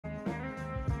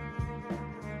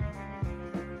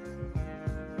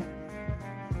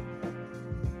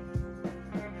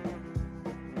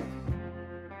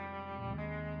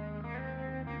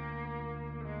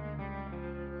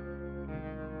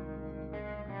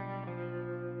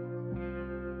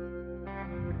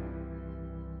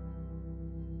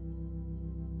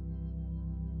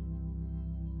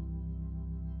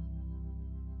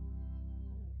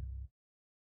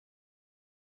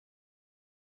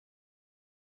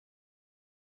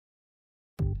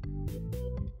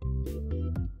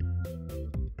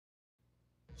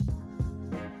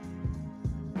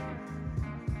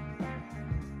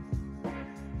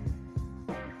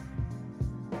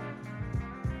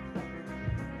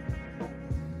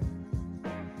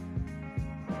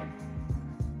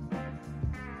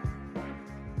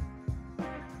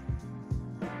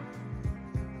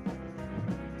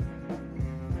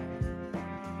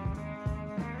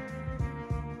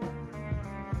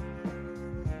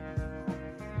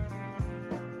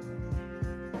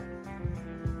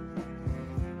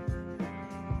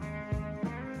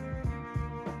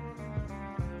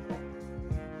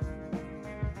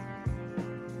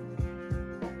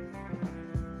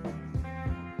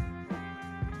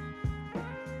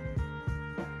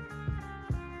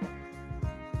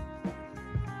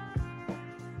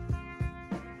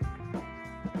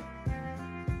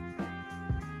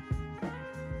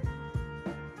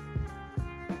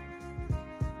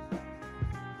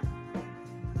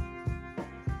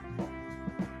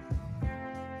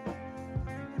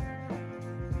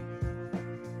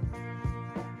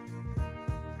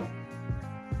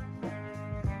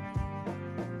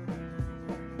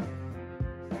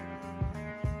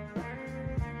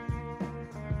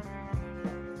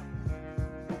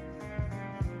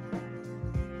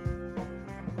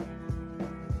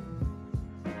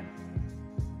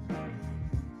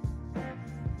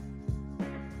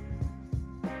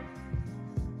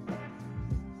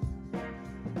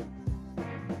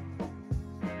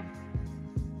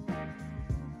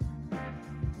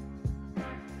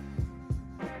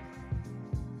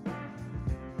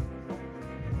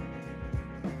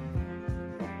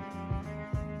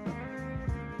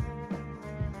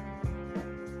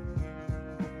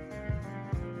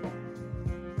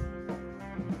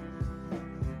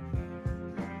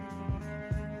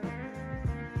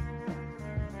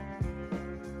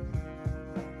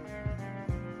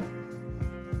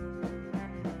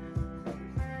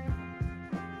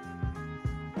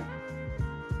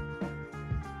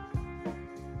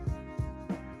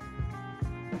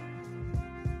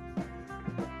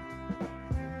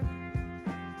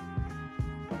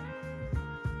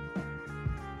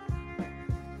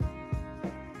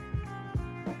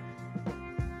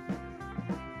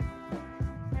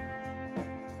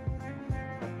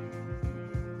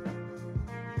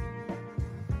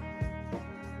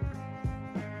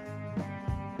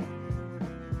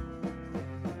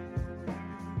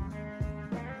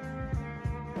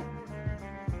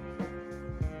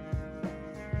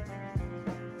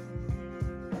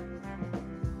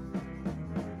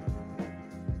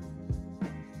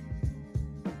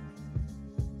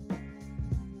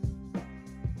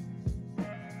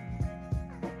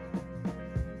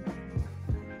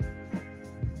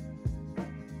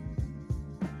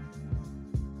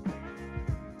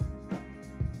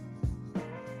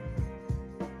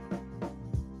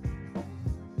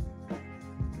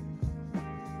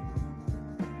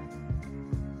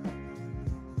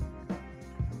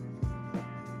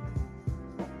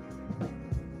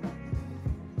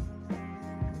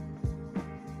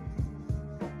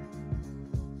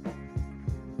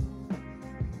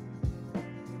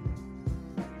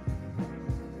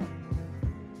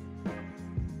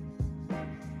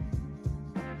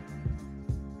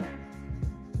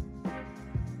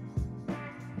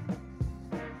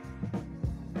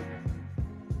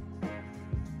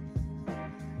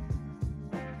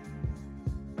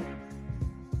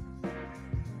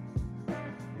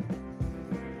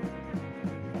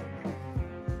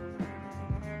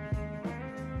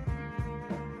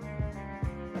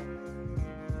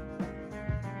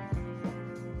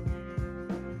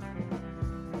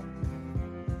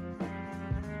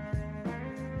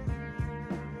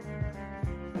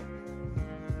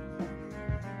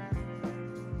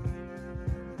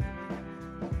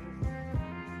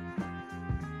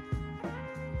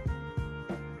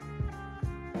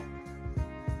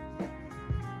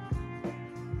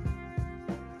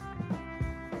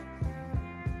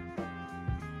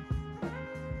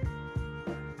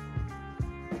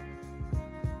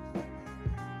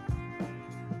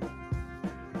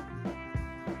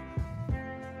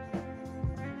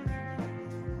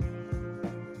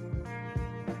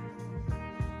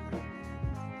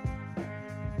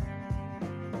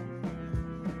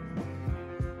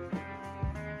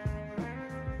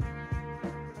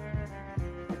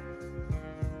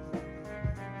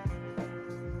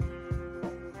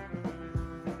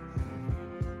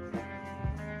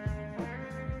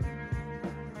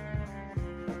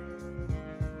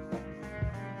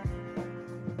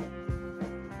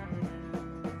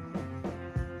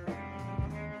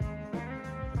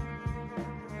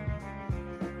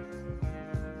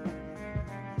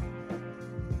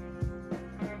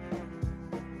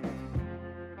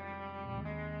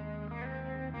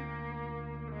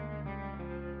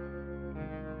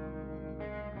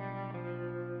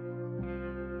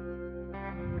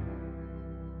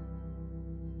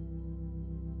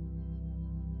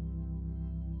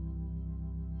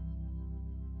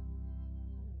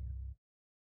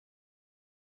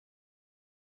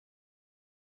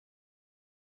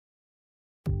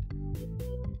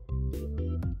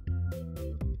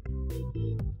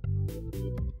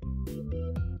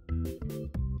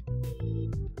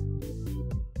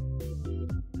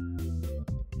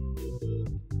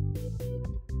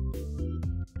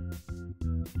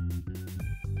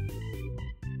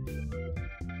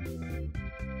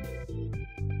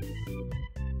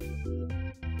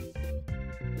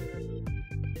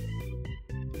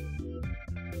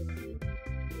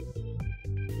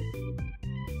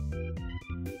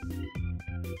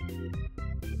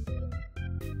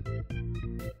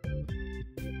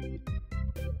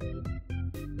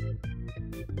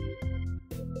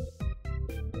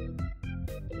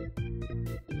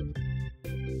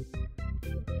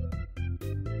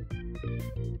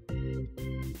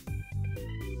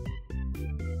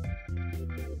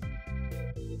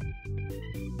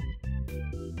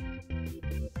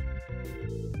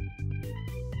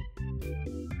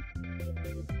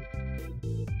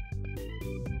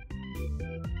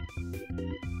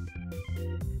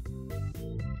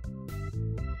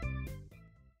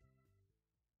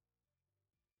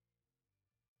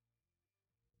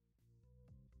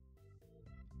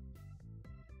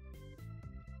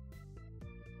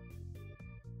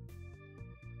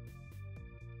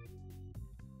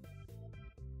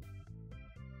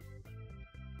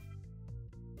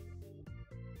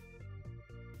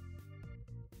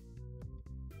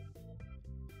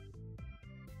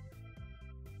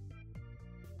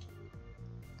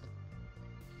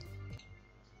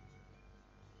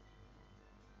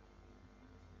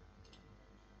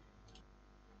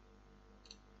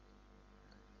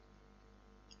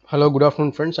Hello, good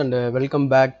afternoon friends, and welcome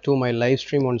back to my live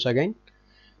stream once again.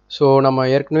 So நம்ம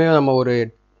ஏற்கனவே ஒரு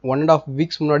 1.5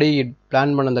 weeks முன்னாடி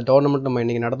plan பண்ண அந்த டோர்னமெண்ட் நம்ம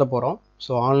இன்றைக்கி நடத்த போகிறோம்.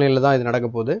 ஸோ ஆன்லைனில் தான் இது நடக்க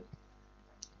போகுது.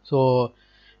 ஸோ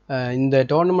இந்த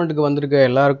டோர்னமெண்ட்டுக்கு வந்திருக்க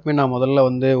எல்லாருக்குமே நான் முதல்ல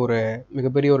ஒரு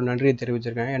மிகப்பெரிய ஒரு நன்றியை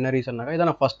தெரிவிச்சிருக்கேன். என்ன ரீசன்னாக்கா இதான்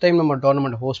நான் ஃபஸ்ட் டைம் நம்ம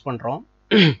டோர்னமெண்ட் ஹோஸ்ட் பண்ணுறோம்.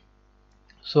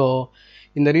 ஸோ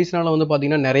இந்த ரீசனால்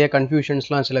பார்த்திங்கன்னா நிறைய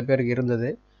கன்ஃபியூஷன்ஸ்லாம் சில பேருக்கு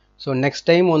இருந்தது. ஸோ நெக்ஸ்ட்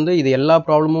டைம் இது எல்லா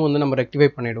ப்ராப்ளமும் நம்ம ரெக்டிஃபை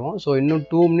பண்ணிவிடுவோம். ஸோ இன்னும்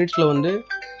 2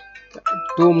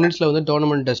 மினிட்ஸில்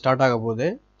டோர்னமெண்ட் ஸ்டார்ட் ஆக போகுது.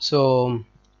 ஸோ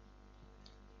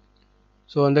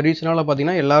அந்த ரீசனால்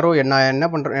பார்த்தீங்கன்னா எல்லோரும்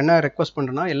என்ன ரெக்வஸ்ட்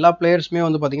பண்ணுறேன்னா எல்லா பிளேயர்ஸுமே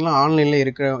பார்த்தீங்கன்னா ஆன்லைனில்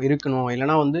இருக்கணும்.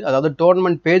 இல்லைனா அதாவது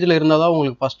டோர்னமெண்ட் பேஜில் இருந்தால் தான்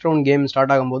உங்களுக்கு ஃபஸ்ட் ரவுண்ட் கேம்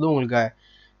ஸ்டார்ட் ஆகும்போது உங்களுக்கு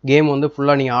கேம்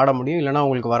ஃபுல்லாக நீங்கள் ஆட முடியும், இல்லைனா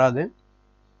உங்களுக்கு வராது.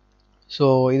 ஸோ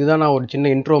இதுதான் நான் ஒரு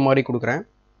சின்ன இன்ட்ரோ மாதிரி கொடுக்குறேன்.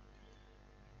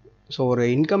 ஸோ ஒரு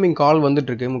இன்கமிங் கால்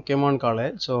வந்துட்டுருக்கு, முக்கியமான கால்.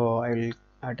 So I will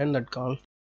attend that call.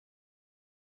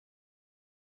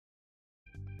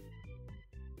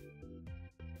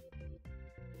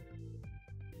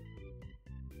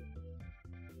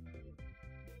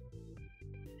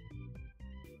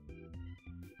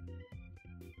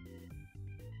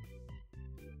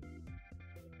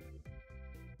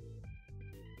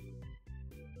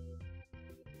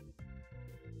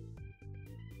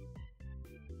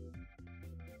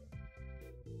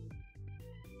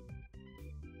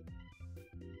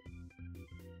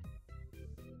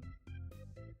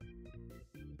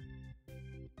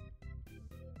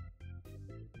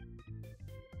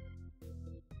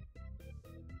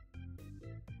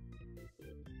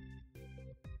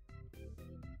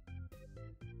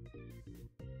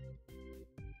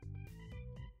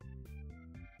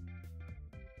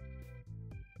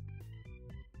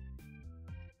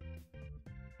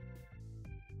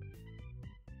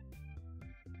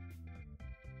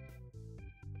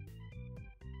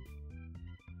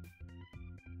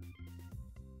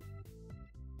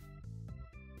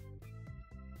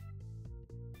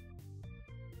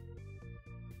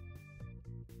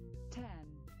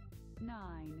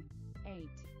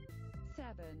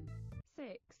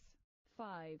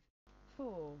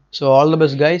 So all the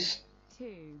best guys. 2,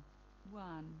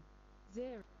 1,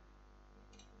 0.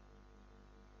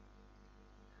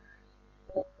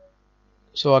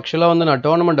 So ஆக்சுவலாக நான்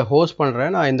டோர்னமெண்ட்டை ஹோஸ்ட்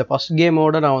பண்ணுறேன். நான் இந்த ஃபஸ்ட்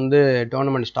கேமோடு நான்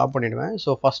டோர்னமெண்ட் ஸ்டாப் பண்ணிவிடுவேன்.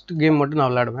 ஸோ ஃபஸ்ட் கேம் மட்டும்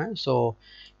நான் விளையாடுவேன். ஸோ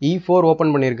E4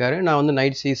 ஓப்பன் பண்ணியிருக்காரு, நான்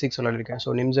night C6 விளையாடிருக்கேன்.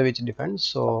 So நிம்சவிச் defence.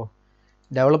 So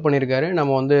develop பண்ணியிருக்காரு.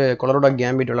 நம்ம கொலரோடா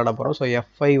கேம்பிட் விளையாட போகிறோம். So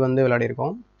F5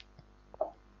 விளையாடிருக்கோம்.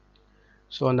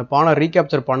 ஸோ அந்த பானை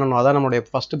ரீகேப்சர் பண்ணணும், அதான் நம்மளுடைய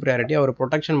ஃபஸ்ட்டு ப்ரையாரிட்டி. அவர்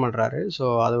ப்ரொடெக்ஷன் பண்ணுறாரு. ஸோ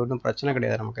அது ஒன்றும் பிரச்சனை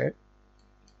கிடையாது, நமக்கு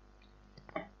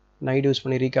நைட் யூஸ்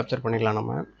பண்ணி ரீகேப்சர் பண்ணிக்கலாம்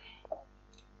நம்ம.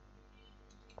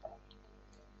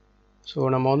 ஸோ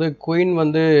நம்ம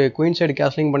குயின் சைடு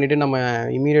கேஸ்லிங் பண்ணிவிட்டு நம்ம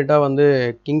இமீடியட்டாக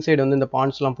கிங் சைடு இந்த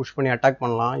பான்ஸ்லாம் புஷ் பண்ணி அட்டாக்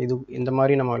பண்ணலாம். இந்த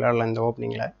மாதிரி நம்ம விளையாடலாம் இந்த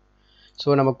ஓப்பனிங்கில்.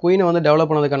 ஸோ நம்ம குயினை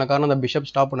டெவலப் பண்ணதுக்கான காரணம் அந்த பிஷப்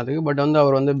ஸ்டாப் பண்ணதுக்கு. பட்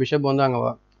அவர் பிஷப் அங்கே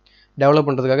டெவலப்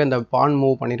பண்ணுறதுக்காக இந்த பான்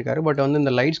மூவ் பண்ணியிருக்காரு. பட்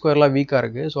இந்த லைட் ஸ்கொயர்லாம் வீக்காக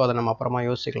இருக்குது. ஸோ அதை நம்ம அப்புறமா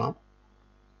யோசிக்கலாம்.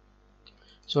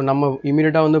 ஸோ நம்ம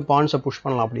இமீடியட்டாக பான்ஸை புஷ்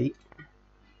பண்ணலாம். அப்படி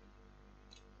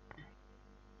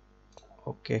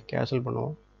ஓகே, கேன்சல்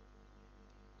பண்ணுவோம்.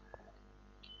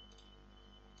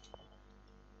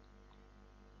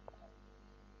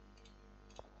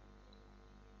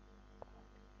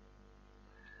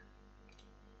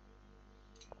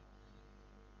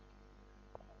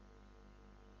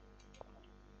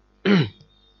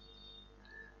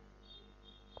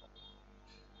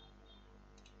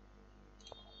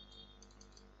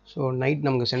 ஸோ நைட்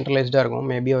நமக்கு சென்ட்ரலைஸ்டாக இருக்கும்.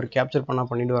 மேபி அவர் கேப்சர் பண்ணால்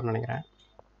பண்ணிவிடுவார்னு நினைக்கிறேன்.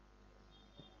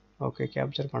 ஓகே,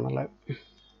 கேப்சர் பண்ணலை.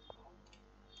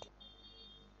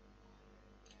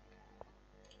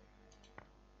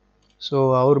 ஸோ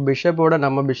அவர் பிஷப்போட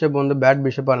நம்ம பிஷப் வந்து பேட்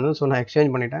பிஷப்பாக இருந்தது. ஸோ நான்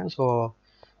எக்ஸ்சேஞ்ச் பண்ணிட்டேன். ஸோ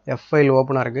எஃப் ஃபைல்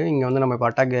ஓப்பனாக இருக்குது. இங்கே வந்து நம்ம இப்போ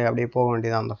அட்டாக் அப்படியே போக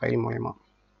வேண்டியதான் அந்த ஃபைல் மூலிமா.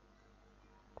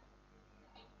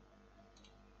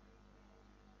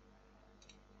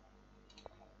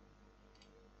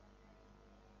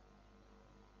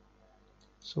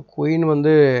 ஸோ குயின்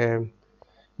வந்து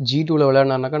G2ல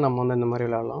விளையாடினாக்கா நம்ம வந்து இந்த மாதிரி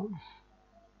விளையாடலாம்.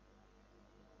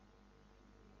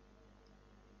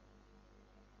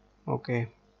 ஓகே,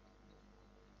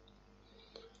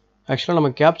 ஆக்சுவலாக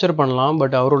நம்ம கேப்சர் பண்ணலாம்.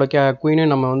 பட் அவரோட குயினே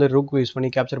நம்ம வந்து ரூக் யூஸ்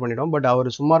பண்ணி கேப்சர் பண்ணிட்டோம். பட்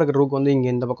அவர் சும்மா இருக்கிற ரூக் வந்து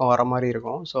இங்கே இந்த பக்கம் வர மாதிரி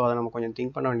இருக்கும். ஸோ அதை நம்ம கொஞ்சம்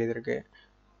திங்க் பண்ண வேண்டியது இருக்குது.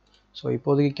 ஸோ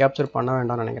இப்போதைக்கு கேப்சர் பண்ண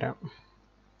வேண்டாம்னு நினைக்கிறேன்.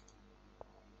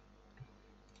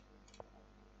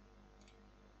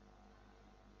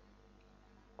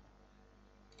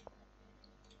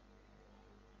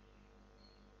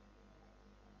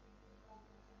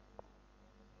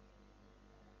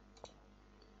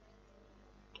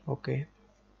 Okay,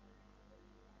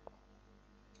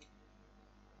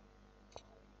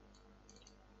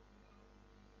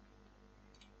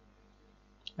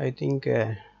 I think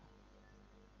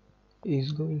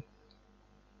is going.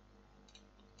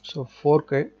 So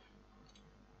 4K.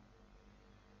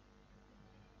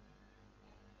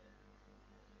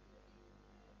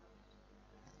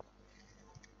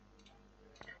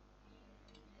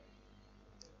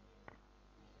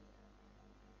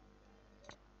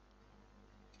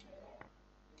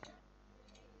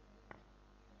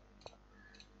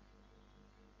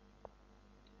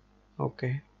 Okay,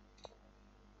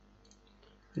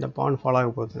 இந்த பான் ஃபாலோ ஆக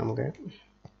போகுது நமக்கு.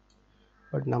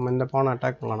 பட் நம்ம இந்த பானை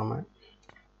அட்டாக் பண்ணலாம் நம்ம.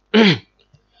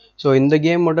 ஸோ இந்த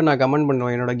கேம் மட்டும் நான் கமெண்ட்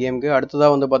பண்ணுவேன் என்னோட கேமுக்கு.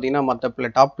 அடுத்ததாக வந்து பார்த்தீங்கன்னா மற்ற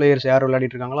டாப் பிளேயர்ஸ் யார்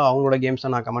விளையாடிட்டு இருக்காங்களோ அவங்களோட கேம்ஸ்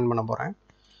தான் நான் கமெண்ட் பண்ண போகிறேன்.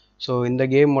 ஸோ இந்த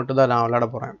கேம் மட்டும் தான் நான் விளையாட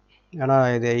போகிறேன். ஏன்னா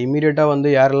இது இமீடியட்டாக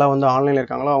வந்து யாரெல்லாம் வந்து ஆன்லைனில்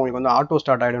இருக்காங்களோ அவங்களுக்கு வந்து ஆட்டோ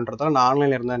ஸ்டார்ட் ஆகிடுன்றதால நான்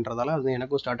ஆன்லைனில் இருந்தேன்றதால அது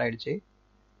எனக்கும் ஸ்டார்ட் ஆகிடுச்சு.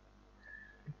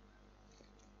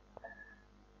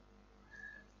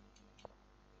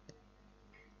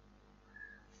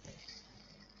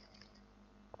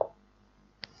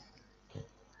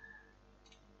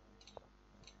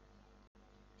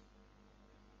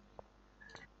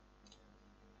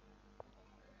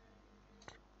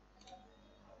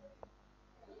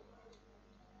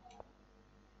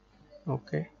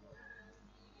 ஓகே,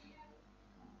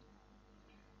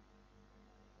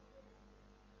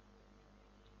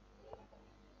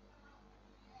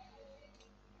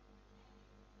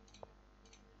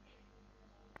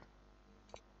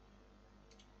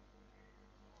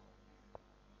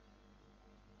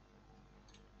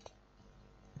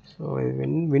 ஸோ இது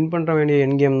வின் பண்ணுற வேண்டிய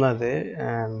என் கேம் தான் அது.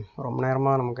 ரொம்ப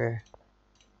நேரமாக நமக்கு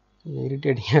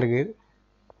இரிட்டேட்டிங்காக இருக்குது.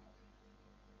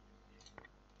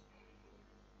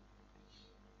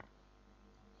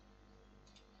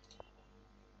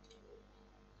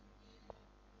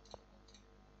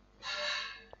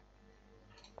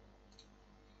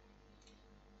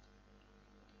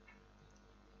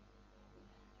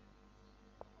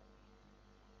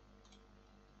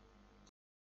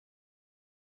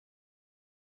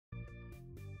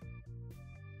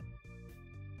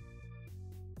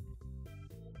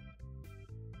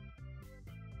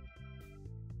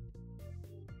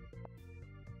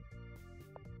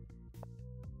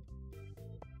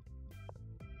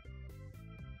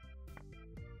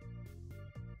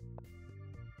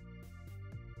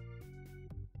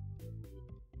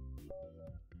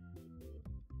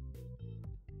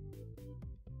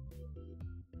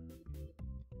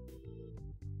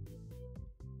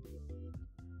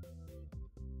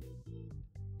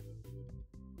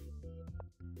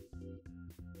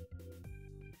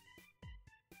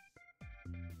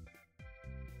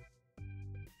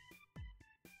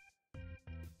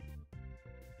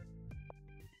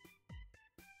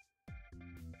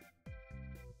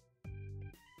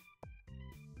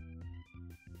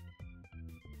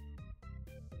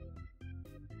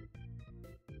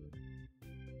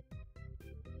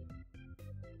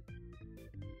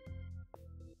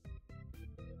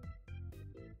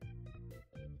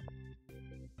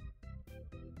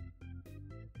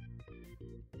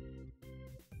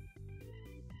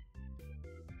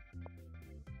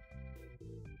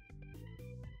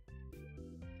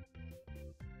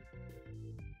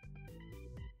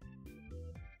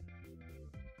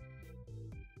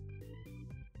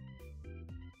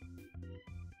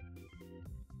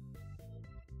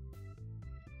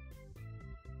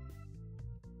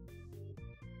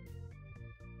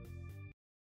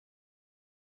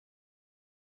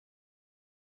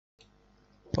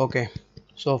 ஓகே,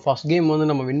 ஸோ ஃபஸ்ட் கேம் வந்து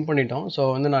நம்ம வின் பண்ணிட்டோம். ஸோ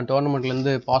வந்து நான்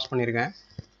டோர்னமெண்ட்லேருந்து பாஸ் பண்ணியிருக்கேன்.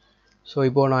 ஸோ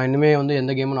இப்போது நான் இனிமேல் வந்து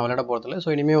எந்த கேமும் நான் விளையாட போகிறதில்ல. ஸோ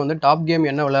இனிமேல் வந்து டாப் கேம்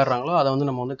என்ன விளையாடுறாங்களோ அதை வந்து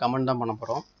நம்ம வந்து கமெண்ட் தான் பண்ண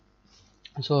போகிறோம்.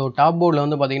 ஸோ டாப் போர்டில்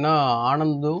வந்து பார்த்திங்கன்னா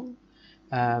ஆனந்தும்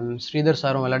ஸ்ரீதர்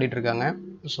சாரும் விளையாடிட்டு இருக்காங்க.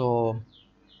 ஸோ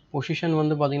பொசிஷன்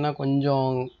வந்து பார்த்திங்கன்னா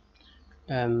கொஞ்சம்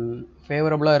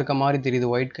ஃபேவரபுளாக இருக்க மாதிரி தெரியுது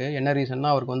ஒயிட்க்கு. என்ன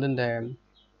ரீசன்னா அவருக்கு வந்து இந்த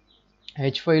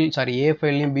ஏ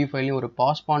ஃபைல்லையும் பி ஃபைல்லையும் ஒரு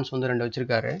பாஸ் பான்ஸ் வந்து 2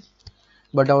 வச்சுருக்காரு.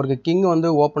 பட் அவருக்கு கிங் வந்து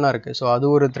ஓப்பனாக இருக்குது. ஸோ அது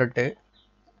ஒரு த்ரெட்டு.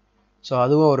 ஸோ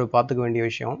அதுவும் அவர் பார்த்துக்க வேண்டிய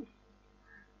விஷயம்.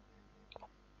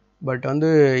 பட் வந்து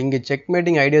இங்கே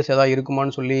செக்மேட்டிங் ஐடியாஸ் எதாவது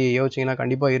இருக்குமான்னு சொல்லி யோசிச்சிங்கன்னா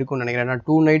கண்டிப்பாக இருக்கும்னு நினைக்கிறேன். ஏன்னா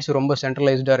 2 நைட்ஸ் ரொம்ப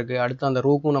சென்ட்ரலைஸ்டாக இருக்குது. அடுத்து அந்த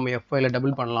ரூக்கும் நம்ம F5ல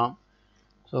டபுள் பண்ணலாம்.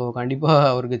 ஸோ கண்டிப்பாக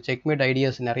அவருக்கு செக்மேட்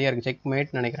ஐடியாஸ் நிறையா இருக்குது.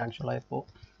 செக்மேட் நினைக்கிறேன் ஆக்சுவலாக இப்போது.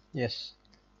 எஸ்.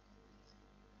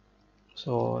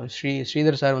 ஸோ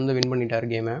ஸ்ரீதர் சார் வந்து வின்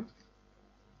பண்ணிட்டார் கேமை.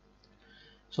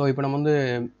 ஸோ இப்போ நம்ம வந்து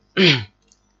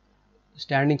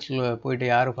ஸ்டாண்டிங்ஸில் போயிட்டு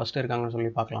யார் ஃபஸ்ட்டு இருக்காங்கன்னு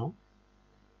சொல்லி பார்க்கலாம்.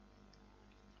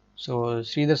 ஸோ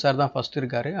ஸ்ரீதர் சார் தான் ஃபஸ்ட்டு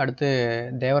இருக்கார். அடுத்து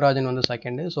தேவராஜன் வந்து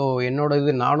செகண்டு. ஸோ என்னோட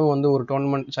இது நானும் வந்து ஒரு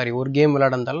கேம்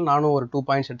விளையாடுறதால நானும் ஒரு 2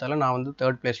 பாயிண்ட்ஸ் எடுத்தாலும் நான் வந்து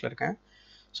 3rd பிளேஸில் இருக்கேன்.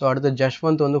 ஸோ அடுத்து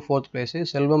ஜஷ்வந்த் வந்து 4th பிளேஸு,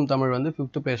 செல்வம் தமிழ் வந்து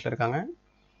 5th பிளேஸில் இருக்காங்க.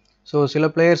 ஸோ சில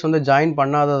பிளேயர்ஸ் வந்து ஜாயின்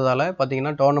பண்ணாததால்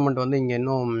பார்த்தீங்கன்னா டோர்னமெண்ட் வந்து இங்கே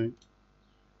இன்னும்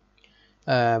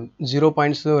 0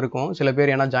 பாயிண்ட்ஸும் இருக்கும். சில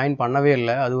பேர் ஏன்னா ஜாயின் பண்ணவே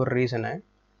இல்லை, அது ஒரு ரீசனு.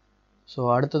 ஸோ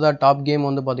அடுத்ததாக டாப் கேம்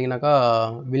வந்து பார்த்தீங்கன்னாக்கா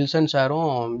வில்சன்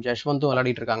சாரும் ஜஷ்வந்தும்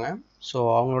விளையாடிட்டு இருக்காங்க. ஸோ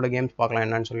அவங்களோட கேம்ஸ் பார்க்கலாம்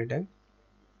என்னன்னு சொல்லிட்டு.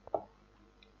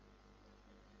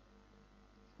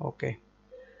 Okay,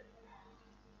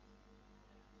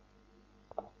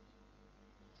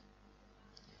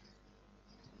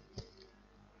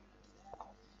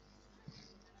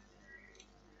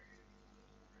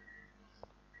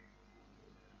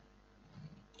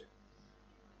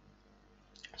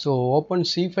 so open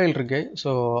C file இருக்குது.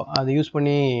 ஸோ அதை யூஸ்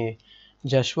பண்ணி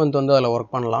ஜஷ்வந்த் வந்து அதில்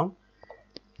ஒர்க் பண்ணலாம்.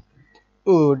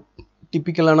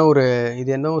 டிப்பிக்கலான ஒரு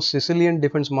இது என்ன சிசிலியன்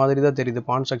டிஃபென்ஸ் மாதிரி தான் தெரியுது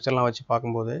பான் ஸ்ட்ரக்சர்லாம் வச்சு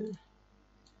பார்க்கும்போது.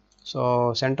 ஸோ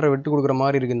சென்டரை விட்டு கொடுக்குற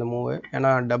மாதிரி இருக்குது இந்த மூவு.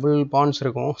 ஏன்னா டபுள் பான்ஸ்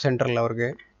இருக்கும் சென்டரில், அவருக்கு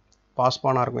பாஸ்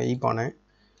பானாக இருக்கும் ஈ பானு.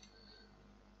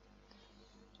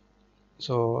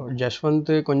 ஸோ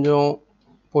ஜஷ்வந்த் கொஞ்சம்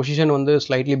பொசிஷன் வந்து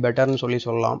ஸ்லைட்லி பெட்டர்னு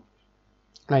சொல்லலாம்.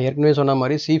 நான் ஏற்கனவே சொன்ன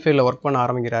மாதிரி சி ஃபைவ்ல ஒர்க் பண்ண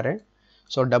ஆரம்பிக்கிறாரு.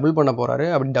 ஸோ டபுள் பண்ண போகிறாரு.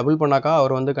 அப்படி டபுள் பண்ணாக்கா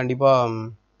அவர் வந்து கண்டிப்பாக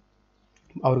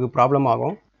அவருக்கு ப்ராப்ளம்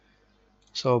ஆகும்.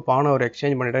 ஸோ பானை அவர்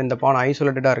எக்ஸ்சேஞ்ச் பண்ணிட்டார். இந்த பான்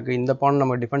ஐசோலேட்டடாக இருக்குது. இந்த பான்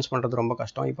நம்ம டிஃபென்ஸ் பண்ணுறது ரொம்ப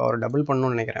கஷ்டம். இப்போ அவர் டபுள்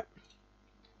பண்ணணும்னு நினைக்கிறேன்.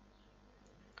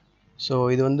 ஸோ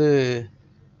இது வந்து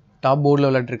டாப் போர்டில்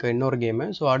விளையாட்டுருக்க இன்னொரு கேமு.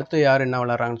 ஸோ அடுத்து யார் என்ன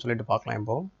விளையாடுறாங்கன்னு சொல்லிட்டு பார்க்கலாம்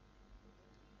இப்போது.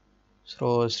 ஸோ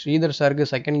ஸ்ரீதர்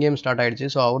சாருக்கு செகண்ட் கேம் ஸ்டார்ட் ஆகிடுச்சு.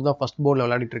 ஸோ அவர் தான் ஃபஸ்ட் போர்டில்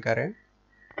விளையாடிட்டுருக்காரு.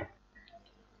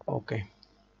 ஓகே,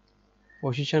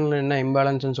 பொசிஷனில் என்ன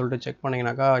இம்பேலன்ஸ்னு சொல்லிட்டு செக்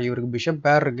பண்ணிங்கனாக்கா இவருக்கு பிஷப்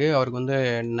பேர் இருக்குது, அவருக்கு வந்து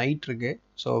நைட் இருக்குது.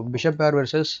 ஸோ பிஷப் பேர்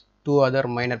வெர்சஸ் 2 அதர்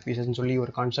மைனர் பீசஸ்ன்னு சொல்லி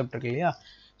ஒரு கான்செப்ட் இருக்கு இல்லையா.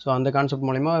 ஸோ அந்த கான்செப்ட்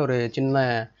மூலிமா ஒரு சின்ன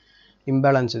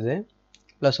இம்பேலன்ஸ் இது.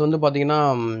 ப்ளஸ் வந்து பார்த்திங்கன்னா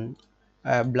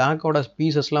பிளாக்கோட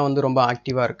பீசஸ்லாம் வந்து ரொம்ப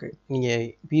ஆக்டிவாக இருக்குது. நீங்கள்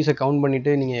பீஸை கவுண்ட்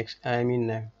பண்ணிவிட்டு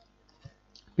நீங்கள்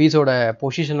பீஸோட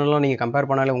பொசிஷனெல்லாம் நீங்கள் கம்பேர்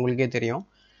பண்ணாலே உங்களுக்கே தெரியும்.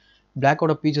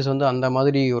 பிளாக்கோட பீசஸ் வந்து அந்த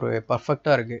மாதிரி ஒரு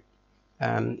பர்ஃபெக்டாக இருக்குது.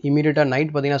 இமீடியட்டாக நைட்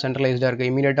பார்த்திங்கன்னா சென்ட்ரலைஸ்டாக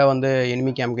இருக்குது. இமீடியட்டாக வந்து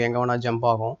எனிமி கேம்க்கு எங்கே வேணால் ஜம்ப்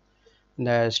ஆகும்.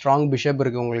 இந்த ஸ்ட்ராங் பிஷப்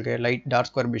இருக்குது உங்களுக்கு, லைட் டார்க்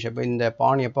ஸ்கொயர் பிஷப். இந்த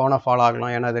பான் எப்போ வேணால் ஃபால்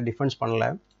ஆகலாம், ஏன்னா அதை டிஃபென்ஸ் பண்ணல.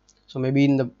 ஸோ மேபி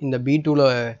இந்த B2ல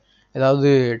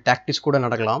ஏதாவது டாக்டிக்ஸ் கூட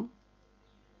நடக்கலாம்.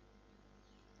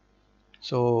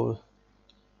 So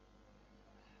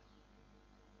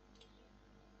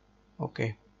okay,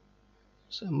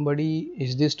 somebody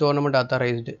is this tournament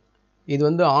authorised. இது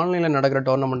வந்து ஆன்லைனில் நடக்கிற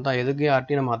டோர்னமெண்ட் தான். எதுக்கு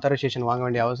யார்ட்டையும் நம்ம அத்தாரைசேஷன் வாங்க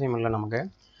வேண்டிய அவசியம் இல்லை நமக்கு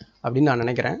அப்படின்னு நான்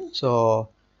நினைக்கிறேன். ஸோ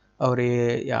அவர்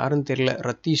யாருன்னு தெரியல,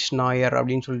 ரத்தீஷ் நாயர்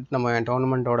அப்படின்னு சொல்லிட்டு நம்ம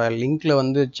டோர்னமெண்ட்டோட லிங்க்கில்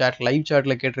வந்து லைவ்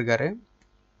சேட்டில் கேட்டிருக்காரு.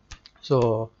 ஸோ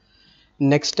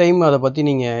நெக்ஸ்ட் டைம் அதை பற்றி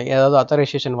நீங்கள் ஏதாவது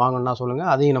அத்தாரைசேஷன் வாங்கணுன்னா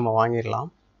சொல்லுங்கள், அதையும் நம்ம வாங்கிடலாம்.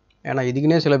 ஏன்னா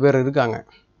இதுக்குன்னே சில பேர் இருக்காங்க.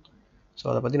 ஸோ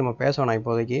அதை பற்றி நம்ம பேச வேணாம்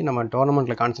இப்போதைக்கு, நம்ம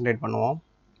டோர்னமெண்ட்டில் கான்சன்ட்ரேட் பண்ணுவோம்.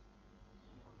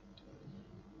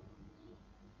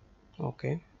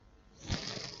 ஓகே,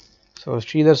 ஸோ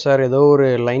ஸ்ரீதர் சார் ஏதோ ஒரு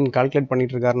லைன் கால்குலேட்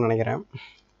பண்ணிகிட்ருக்காருன்னு நினைக்கிறேன்.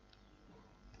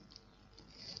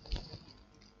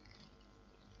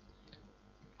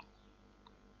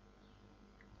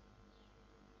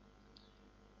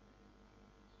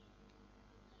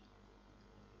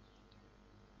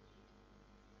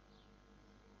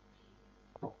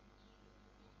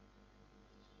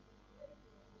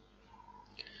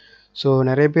 ஸோ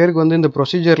நிறைய பேருக்கு வந்து இந்த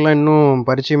ப்ரொசீஜர்லாம் இன்னும்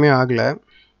பரிச்சயமே ஆகலை.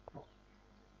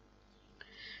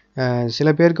 சில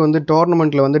பேருக்கு வந்து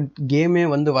டோர்னமெண்ட்டில் வந்து கேமே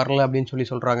வந்து வரல அப்படின்னு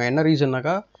சொல்கிறாங்க. என்ன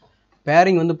ரீசன்னாக்கா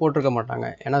பேரிங் வந்து போட்டிருக்க மாட்டாங்க.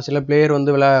 ஏன்னா சில பிளேயர்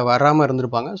வந்து வராமல்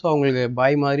இருந்திருப்பாங்க. ஸோ அவங்களுக்கு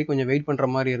பாய் மாதிரி கொஞ்சம் வெயிட் பண்ணுற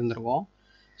மாதிரி இருந்திருக்கும்.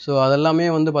 ஸோ அதெல்லாமே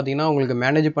வந்து பார்த்திங்கன்னா உங்களுக்கு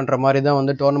மேனேஜ் பண்ணுற மாதிரி தான்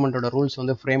வந்து டோர்னமெண்ட்டோட ரூல்ஸ்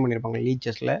வந்து ஃப்ரேம் பண்ணியிருப்பாங்க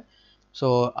லீச்சஸில். ஸோ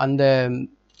அந்த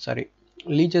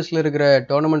லீச்சஸில் இருக்கிற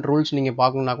டோர்னமெண்ட் ரூல்ஸ் நீங்கள்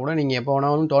பார்க்கணுன்னா கூட நீங்கள் எப்போ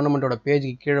வேணாலும் டோர்னமெண்ட்டோட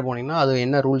பேஜுக்கு கீழே போனீங்கன்னா அது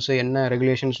என்ன ரூல்ஸு என்ன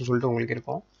ரெகுலேஷன்ஸ்னு சொல்லிட்டு உங்களுக்கு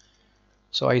இருக்கும்.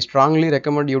 So I strongly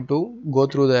recommend you to go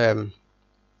through the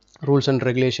rules and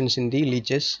regulations in the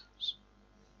leeches.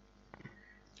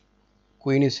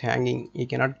 Queen is hanging, he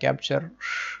cannot capture.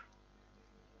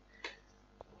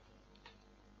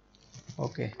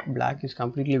 Okay, black is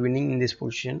completely winning in this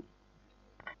position.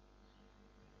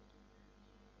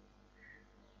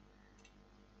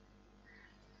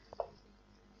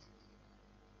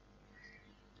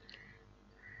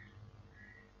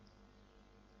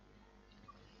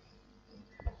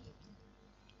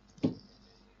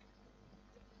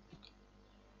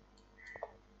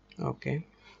 Okay,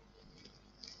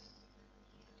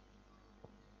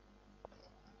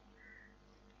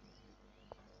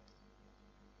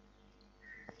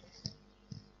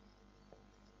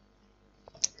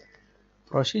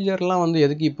 ப்ரொசீஜர்லாம் வந்து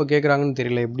எதுக்கு இப்போ கேட்குறாங்கன்னு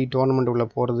தெரியல. எப்படி tournament உள்ள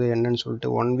போகிறது என்னன்னு சொல்லிட்டு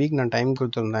 1 week நான் டைம்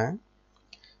கொடுத்துருந்தேன்.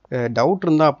 டவுட்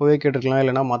இருந்தால் அப்போவே கேட்டுருக்கலாம்.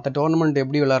 இல்லைனா மற்ற டோர்னமெண்ட்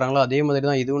எப்படி விளாட்றாங்களோ அதே மாதிரி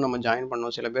தான் இதுவும் நம்ம ஜாயின்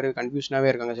பண்ணோம். சில பேர்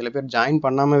கன்ஃபியூஷனாகவே இருக்காங்க, சில பேர் ஜாயின்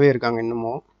பண்ணாமவே இருக்காங்க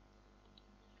இன்னமும்.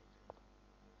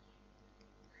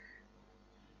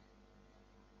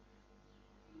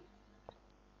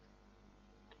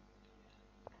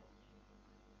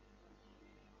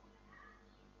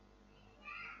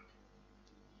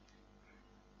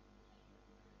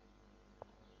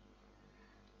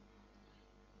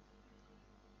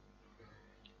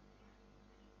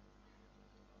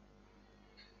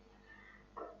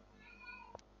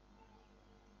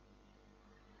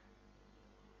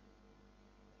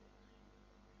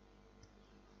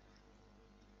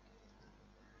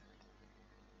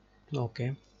 ஓகே,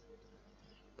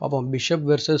 பார்ப்போம். பிஷப்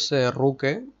வெர்சஸ்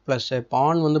ரூக்கு ப்ளஸ்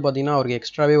பான் வந்து பார்த்திங்கன்னா அவருக்கு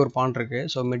எக்ஸ்ட்ராவே ஒரு பான் இருக்குது.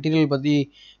 ஸோ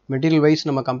மெட்டீரியல் வைஸ்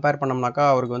நம்ம கம்பேர் பண்ணோம்னாக்கா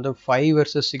அவருக்கு வந்து 5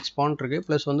 வெர்சஸ் 6 பான் இருக்குது.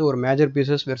 ப்ளஸ் வந்து ஒரு மேஜர்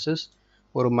பீசஸ் வெர்சஸ்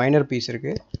ஒரு மைனர் பீஸ்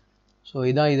இருக்குது. ஸோ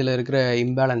இதான் இதில் இருக்கிற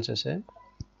இம்பேலன்சஸ்ஸு.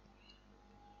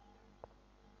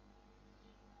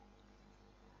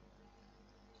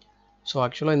 ஸோ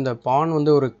ஆக்சுவலாக இந்த பான்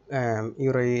வந்து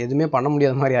இவர் எதுவுமே பண்ண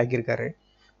முடியாத மாதிரி ஆக்கியிருக்காரு.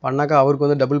 பண்ணாக்கா அவருக்கு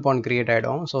வந்து டபுள் பான் கிரியேட்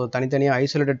ஆகிடும். ஸோ தனித்தனியாக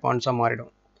ஐசோலேட்டட் பான்ஸாக மாறிடும்.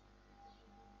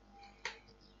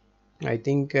 ஐ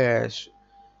திங்க்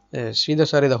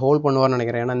ஸ்ரீதர் சார் இதை ஹோல்ட் பண்ணுவார்னு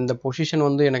நினைக்கிறேன். ஏன்னா இந்த பொசிஷன்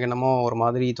வந்து எனக்கு என்னமோ ஒரு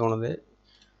மாதிரி தோணுது.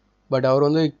 பட் அவர்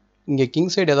வந்து இங்கே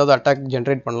கிங் சைடு ஏதாவது அட்டாக்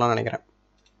ஜென்ரேட் பண்ணலாம்னு நினைக்கிறேன்.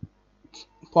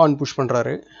 பான் புஷ்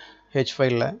பண்ணுறாரு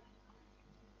H5ல.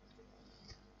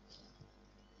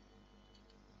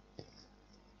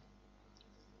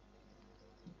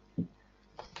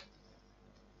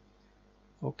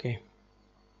 ஓகே,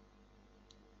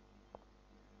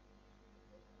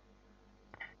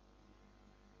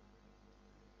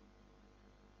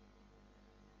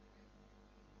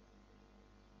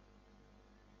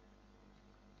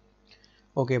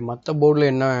 ஓகே, மற்ற போர்டில்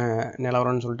என்ன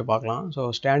நிலவரம்னு சொல்லிட்டு பார்க்கலாம். ஸோ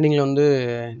ஸ்டாண்டிங்கில் வந்து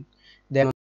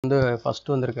தேவ் வந்து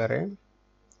ஃபஸ்ட்டு வந்திருக்காரு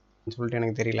சொல்லிட்டு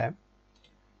எனக்கு தெரியல.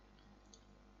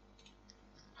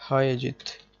 ஹாய்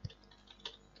அஜித்.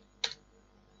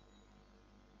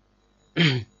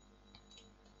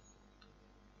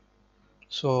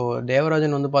 ஸோ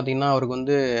தேவராஜன் வந்து பார்த்திங்கன்னா அவருக்கு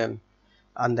வந்து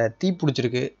அந்த தீ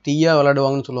பிடிச்சிருக்கு, தீயாக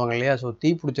விளையாடுவாங்கன்னு சொல்லுவாங்க இல்லையா. ஸோ தீ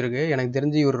பிடிச்சிருக்கு. எனக்கு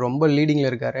தெரிஞ்சு இவர் ரொம்ப லீடிங்கில்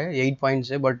இருக்கார், 8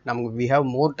 பாயிண்ட்ஸு. பட் நமக்கு we have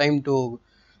more time to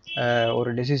ஒரு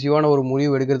டெசிசிவான ஒரு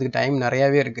முடிவு எடுக்கிறதுக்கு டைம்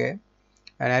நிறையாவே இருக்குது.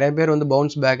 நிறைய பேர் வந்து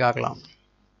பவுன்ஸ் பேக் ஆகலாம்.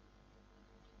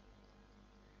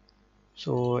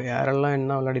 ஸோ யாரெல்லாம்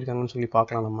என்ன விளையாடிருக்காங்கன்னு சொல்லி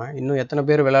பார்க்கலாம். நம்ம இன்னும் எத்தனை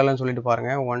பேர் விளையாடலான்னு சொல்லிட்டு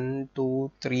பாருங்கள். 1 2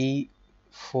 3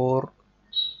 4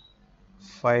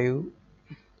 5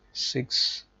 6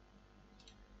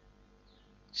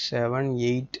 7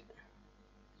 8.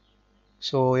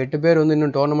 ஸோ 8 பேர் வந்து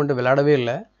இன்னும் டோர்னமெண்ட்டு விளையாடவே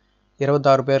இல்லை.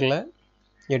 26 பேரில்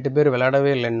 8 பேர்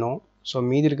விளையாடவே இல்லை இன்னும். ஸோ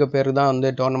மீதி இருக்க பேர் தான் வந்து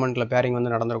டோர்னமெண்ட்டில் பேரிங்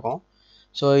வந்து நடந்திருக்கும்.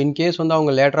 ஸோ இன்கேஸ் வந்து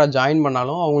அவங்க லேட்டராக ஜாயின்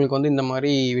பண்ணாலும் அவங்களுக்கு வந்து இந்த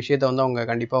மாதிரி விஷயத்தை வந்து அவங்க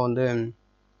கண்டிப்பாக வந்து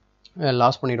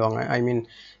லாஸ் பண்ணிவிடுவாங்க. ஐ மீன்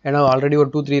ஏன்னா ஆல்ரெடி ஒரு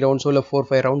 2-3 ரவுண்ட்ஸோ இல்லை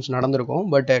 4-5 ரவுண்ட்ஸ் நடந்திருக்கும்.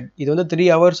 பட் இது வந்து 3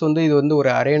 ஹவர்ஸ் வந்து இது வந்து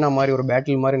ஒரு அரேனா மாதிரி ஒரு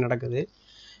பேட்டில் மாதிரி நடக்குது.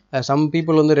 சம்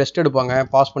பீப்புள் வந்து ரெஸ்ட் எடுப்பாங்க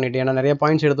பாஸ் பண்ணிவிட்டு. ஏன்னா நிறைய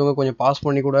பாயிண்ட்ஸ் எடுத்தவங்க கொஞ்சம் பாஸ்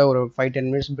பண்ணி கூட ஒரு 5-10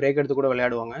 மினிட்ஸ் பிரேக் எடுத்து கூட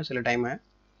விளையாடுவாங்க சில டைமு.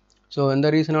 ஸோ இந்த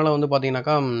ரீசனால் வந்து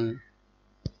பார்த்தீங்கன்னாக்கா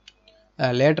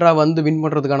லேட்டராக வந்து வின்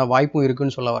பண்ணுறதுக்கான வாய்ப்பும்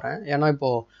இருக்குதுன்னு சொல்ல வரேன். ஏன்னா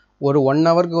இப்போது ஒரு 1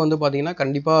 ஹவருக்கு வந்து பார்த்திங்கன்னா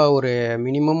கண்டிப்பாக ஒரு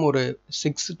மினிமம் ஒரு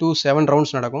 6 to 7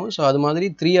 ரவுண்ட்ஸ் நடக்கும். ஸோ அது மாதிரி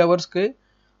 3 ஹவர்ஸ்க்கு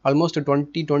ஆல்மோஸ்ட்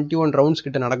 20-21 ரவுண்ட்ஸ்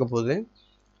கிட்ட நடக்க போகுது.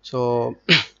 ஸோ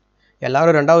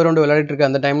எல்லோரும் 2வது ரவுண்டு விளையாடிட்டு இருக்க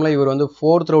அந்த டைமில் இவர் வந்து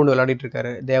 4th ரவுண்டு விளையாடிட்டு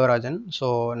இருக்காரு தேவராஜன். ஸோ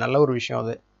நல்ல ஒரு விஷயம்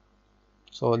அது.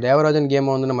 ஸோ தேவராஜன்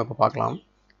கேமை வந்து நம்ம இப்போ பார்க்கலாம்.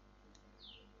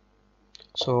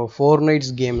 ஸோ 4 nights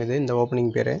கேம் இது, இந்த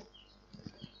ஓப்பனிங் பேர்.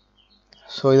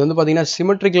 ஸோ இது வந்து பார்த்தீங்கன்னா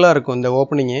சிமெட்ரிக்கலாக இருக்கும் இந்த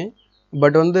ஓப்பனிங்கு.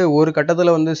 பட் வந்து ஒரு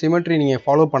கட்டத்தில் வந்து சிமெட்ரி நீங்கள்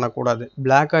ஃபாலோ பண்ணக்கூடாது.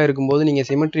 பிளாக்காக இருக்கும்போது நீங்கள்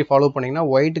சிமெட்ரி ஃபாலோ பண்ணிங்கன்னா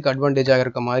ஒயிட்டுக்கு அட்வான்டேஜாக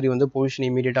இருக்க மாதிரி வந்து பொசிஷன்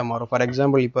இமீடியட்டாக மாறும். ஃபார்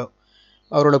எக்ஸாம்பிள் இப்போ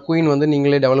அவரோட குயின் வந்து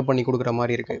நீங்களே டெவலப் பண்ணி கொடுக்குற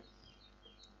மாதிரி இருக்குது.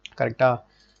 கரெக்டாக?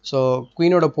 ஸோ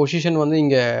குயினோட பொசிஷன் வந்து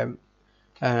இங்கே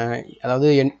அதாவது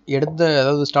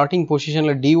அதாவது ஸ்டார்டிங்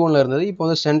பொசிஷனில் D1 இருந்தது. இப்போ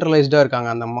வந்து சென்ட்ரலைஸ்டாக இருக்காங்க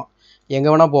அந்த அம்மா, எங்கே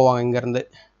வேணால் போவாங்க இங்கேருந்து.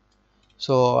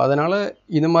 ஸோ அதனால்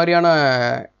இது மாதிரியான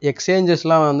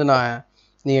எக்ஸ்சேஞ்சஸ்லாம் வந்து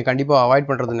நீங்கள் கண்டிப்பாக அவாய்ட்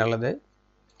பண்ணுறது நல்லது.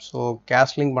 ஸோ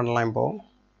கேஸ்லிங் பண்ணலாம். இப்போது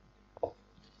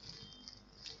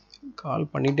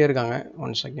கால் பண்ணிகிட்டே இருக்காங்க.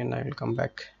 1 second, I will come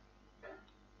back.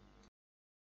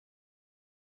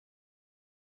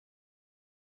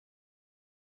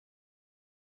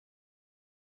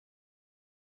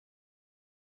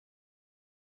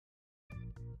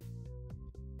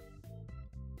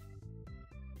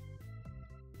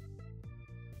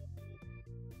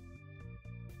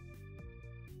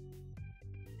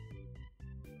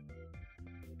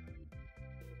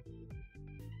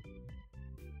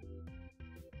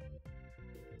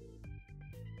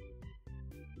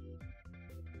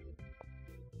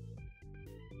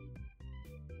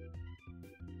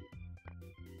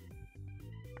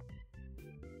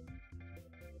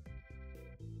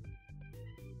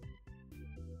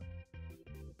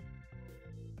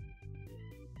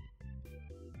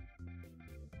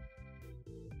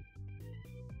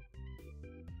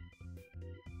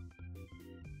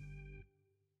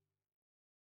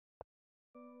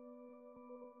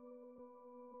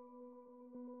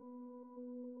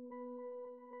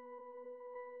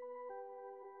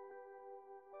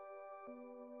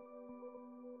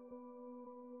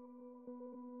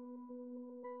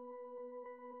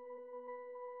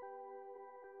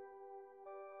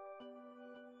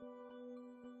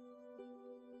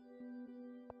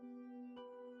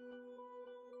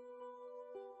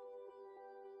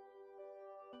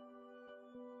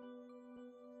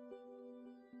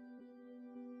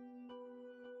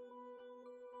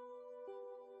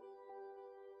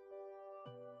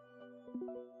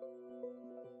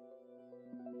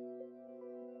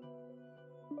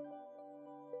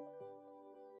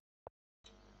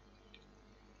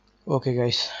 Okay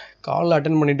guys, call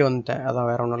attend பண்ணிவிட்டு வந்துட்டேன். அதான்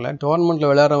வேறு ஒன்றும் இல்லை. டோர்னமெண்ட்டில்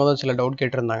விளையாடுறவங்க தான் சில டவுட்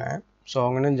கேட்டிருந்தாங்க. ஸோ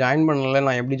அவங்க இன்னும் ஜாயின் பண்ணல,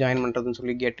 நான் எப்படி ஜாயின் பண்ணுறதுன்னு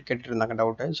சொல்லி கேட்டுருந்தாங்க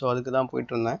டவுட்டு. ஸோ அதுக்கு தான்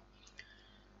போயிட்டுருந்தேன்.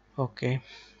 ஓகே,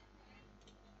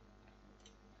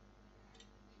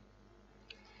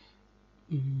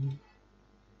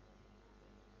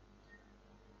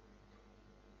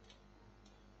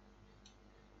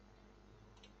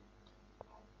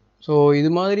 ஸோ இது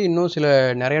மாதிரி இன்னும்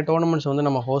நிறைய டோர்னமெண்ட்ஸ் வந்து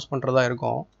நம்ம ஹோஸ்ட் பண்ணுறதா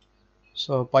இருக்கோம்.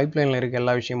 ஸோ பைப்லைனில் இருக்க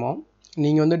எல்லா விஷயமும்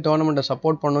நீங்கள் வந்து டோர்னமெண்ட்டை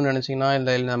சப்போர்ட் பண்ணணும்னு நினச்சிங்கன்னா,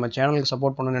 இல்லை நம்ம சேனலுக்கு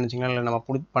சப்போர்ட் பண்ணணும்னு நினச்சிங்கன்னா, இல்லை நம்ம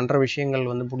பண்ணுற விஷயங்கள்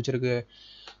வந்து பிடிச்சிருக்கு,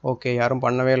 ஓகே யாரும்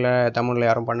பண்ணவே இல்லை, தமிழில்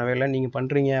யாரும் பண்ணவே இல்லை, நீங்கள்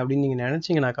பண்ணுறீங்க அப்படின்னு நீங்கள்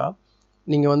நினச்சிங்கனாக்கா,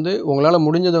 நீங்கள் வந்து உங்களால்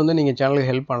முடிஞ்சதை வந்து நீங்கள்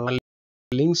சேனலுக்கு ஹெல்ப் பண்ணலாம்.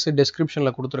 லிங்க்ஸ்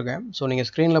டிஸ்கிரிப்ஷனில் கொடுத்துருக்கேன். ஸோ நீங்கள்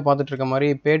ஸ்க்ரீனில் பார்த்துட்டு இருக்க மாதிரி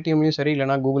பேடிஎம்லையும் சரி,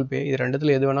 இல்லைனா கூகுள் பே, இது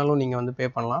ரெண்டுத்தில் எது வேணாலும் நீங்கள் வந்து பே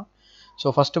பண்ணலாம். ஸோ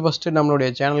ஃபஸ்ட்டு நம்மளுடைய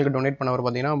சேனலுக்கு டொனேட் பண்ணவர்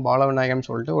பார்த்தீங்கன்னா பாலவிநாயகம்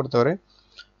சொல்லிட்டு ஒருத்தவர்.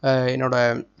 என்னோட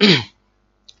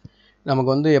நமக்கு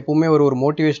வந்து எப்பவுமே ஒரு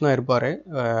மோட்டிவேஷனாக இருப்பார்.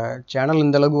 சேனல்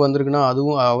இந்த அளவுக்கு வந்திருக்குன்னா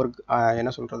அதுவும் அவருக்கு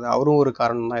என்ன சொல்கிறது, அவரும் ஒரு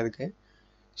காரணம் தான் இதுக்கு.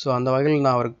 ஸோ அந்த வகையில்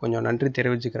நான் அவருக்கு கொஞ்சம் நன்றி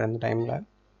தெரிவிச்சுக்கிறேன் இந்த டைமில்.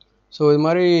 ஸோ இது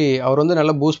மாதிரி அவர் வந்து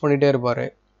நல்லா பூஸ்ட் பண்ணிகிட்டே இருப்பார்.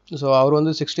 ஸோ அவர்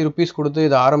வந்து 60 rupees கொடுத்து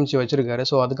இதை ஆரம்பித்து வச்சுருக்காரு.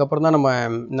 ஸோ அதுக்கப்புறம் தான் நம்ம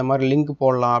இந்த மாதிரி லிங்க்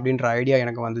போடலாம் அப்படின்ற ஐடியா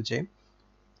எனக்கு வந்துச்சு.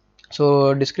 ஸோ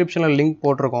டிஸ்கிரிப்ஷனில் லிங்க்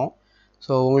போட்டிருக்கோம்.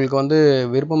 ஸோ உங்களுக்கு வந்து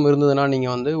விருப்பம் இருந்ததுன்னா,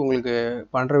 நீங்கள் வந்து உங்களுக்கு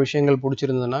பண்ணுற விஷயங்கள்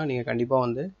பிடிச்சிருந்ததுன்னா, நீங்கள் கண்டிப்பாக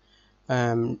வந்து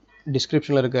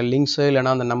டிஸ்கிரிப்ஷனில் இருக்க லிங்க்ஸு,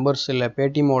 இல்லைனா அந்த நம்பர்ஸ், இல்லை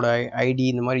பேடிஎம்மோட ஐடி,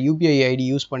 இந்த மாதிரி யூபிஐ ஐடி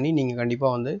யூஸ் பண்ணி நீங்கள்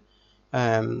கண்டிப்பாக வந்து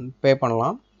பே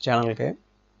பண்ணலாம் சேனலுக்கு.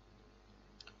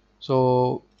 ஸோ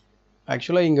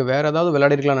ஆக்சுவலாக இங்கே வேறு ஏதாவது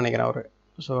விளையாடிருக்கலாம்னு நினைக்கிறேன் அவர்.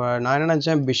 ஸோ நான் என்ன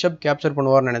நினச்சேன், பிஷப் கேப்சர்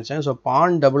பண்ணுவார்னு நினச்சேன். ஸோ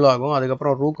பான் டபுள் ஆகும்,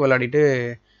 அதுக்கப்புறம் ரூக் விளையாடிட்டு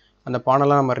அந்த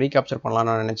பானெல்லாம் நம்ம ரீகேப்சர் பண்ணலாம்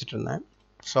நான் நினச்சிட்டு இருந்தேன்.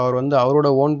 ஸோ அவர் வந்து அவரோட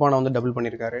ஓன் பானை வந்து டபுள்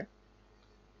பண்ணியிருக்காரு.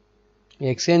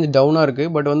 எக்ஸ்சேஞ்ச் டவுனாக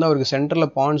இருக்குது, பட் வந்து அவருக்கு சென்டரில்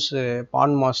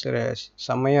பான் மாஸ்டர்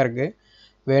செம்மையாக இருக்குது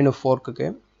வேணு ஃபோர்க்குக்கு.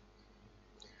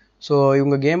 ஸோ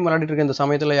இவங்க கேம் விளையாடிட்டு இருக்க இந்த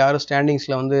சமயத்தில் யார்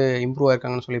ஸ்டாண்டிங்ஸில் வந்து இம்ப்ரூவ்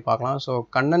ஆயிருக்காங்கன்னு சொல்லி பார்க்கலாம். ஸோ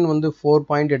கண்ணன் வந்து 4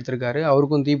 பாயிண்ட் எடுத்திருக்காரு,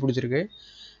 அவருக்கும் தீ பிடிச்சிருக்கு.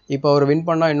 இப்போ அவர் வின்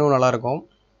பண்ணால் இன்னும் நல்லாயிருக்கும்.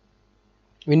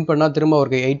 வின் பண்ணால் திரும்ப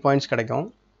அவருக்கு 8 பாயிண்ட்ஸ் கிடைக்கும்,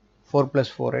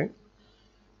 4+4.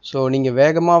 ஸோ நீங்கள்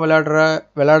வேகமாக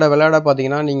விளையாட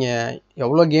பார்த்தீங்கன்னா, நீங்கள்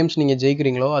எவ்வளோ கேம்ஸ் நீங்கள்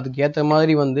ஜெயிக்கிறீங்களோ அதுக்கு ஏற்ற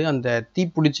மாதிரி வந்து அந்த தீ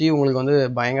பிடிச்சி உங்களுக்கு வந்து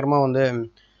பயங்கரமாக வந்து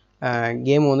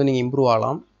கேம் வந்து நீங்கள் இம்ப்ரூவ்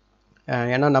ஆகலாம்.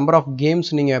 ஏன்னா நம்பர் ஆஃப் கேம்ஸ்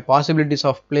நீங்கள் possibilities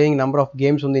of playing number of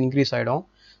games வந்து இன்க்ரீஸ் ஆகிடும்.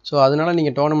 ஸோ அதனால்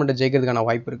நீங்கள் டோர்னமெண்ட்டை ஜெயிக்கிறதுக்கான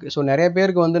வாய்ப்பு இருக்குது. ஸோ நிறைய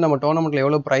பேருக்கு வந்து நம்ம டோர்னமெண்ட்டில்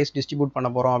எவ்வளோ ப்ரைஸ் டிஸ்ட்ரிபியூட் பண்ண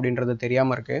போகிறோம் அப்படின்றது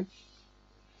தெரியாமல் இருக்குது.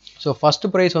 ஸோ ஃபஸ்ட்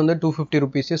ப்ரைஸ் வந்து 250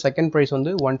 ருபீஸு, செகண்ட் ப்ரைஸ்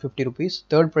வந்து 150 ருபீஸ்,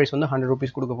 தேர்ட் ப்ரைஸ் வந்து 100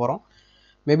 ருபீஸ் கொடுக்க போகிறோம்.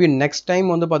 மேபி நெக்ஸ்ட் டைம்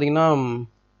வந்து பார்த்திங்கன்னா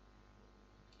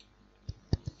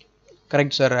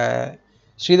correct sir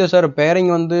Sridhar sir,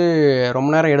 bearing வந்து ரொம்ப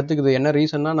நேரம் எடுத்துக்குது. என்ன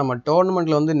ரீசன்னா நம்ம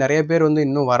டோர்னமெண்ட்டில் வந்து நிறைய பேர் வந்து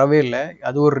இன்னும் வரவே இல்லை,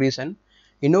 அது ஒரு ரீசன்.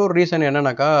 இன்னொரு ரீசன்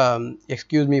என்னன்னாக்கா,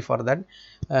 எக்ஸ்கியூஸ் மீ ஃபார் தட்,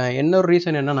 இன்னொரு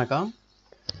ரீசன் என்னன்னாக்கா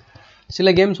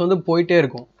சில கேம்ஸ் வந்து போயிட்டே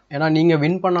இருக்கும். ஏன்னா நீங்கள்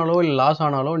வின் பண்ணாலோ இல்லை லாஸ்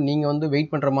ஆனாலோ நீங்கள் வந்து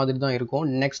வெயிட் பண்ணுற மாதிரி தான் இருக்கும்.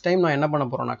 நெக்ஸ்ட் டைம் நான் என்ன பண்ண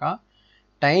போகிறேன்னாக்கா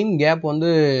டைம் கேப் வந்து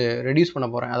ரெடியூஸ் பண்ண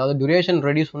போகிறேன். அதாவது டியூரேஷன்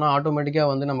ரெடியூஸ் பண்ணால் ஆட்டோமேட்டிக்காக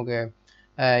வந்து நமக்கு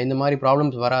இந்த மாதிரி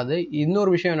ப்ராப்ளம்ஸ் வராது. இன்னொரு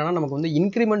விஷயம் என்னென்னா, நமக்கு வந்து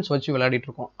இன்க்ரிமெண்ட்ஸ் வச்சு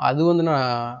விளையாடிட்டுருக்கோம். அது வந்து நான்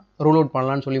ரூல் அவுட்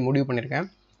பண்ணலான்னு சொல்லி முடிவு பண்ணியிருக்கேன்.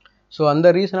 ஸோ அந்த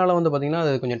ரீசனால் வந்து பார்த்திங்கன்னா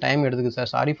அது கொஞ்சம் டைம் எடுத்துக்குது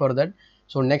sir, sorry for that.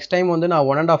 So next time வந்து நான்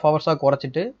 1.5 ஹவர்ஸாக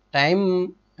குறைச்சிட்டு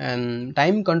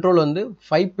டைம் கண்ட்ரோல் வந்து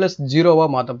 5+0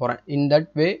 மாற்ற போகிறேன். இன்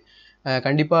தட் வே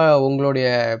கண்டிப்பாக உங்களுடைய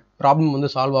ப்ராப்ளம் வந்து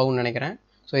சால்வ் ஆகும்னு நினைக்கிறேன்.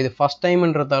 ஸோ இது ஃபஸ்ட்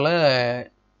டைம்ன்றதால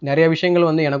நிறைய விஷயங்கள்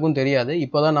வந்து எனக்கும் தெரியாது,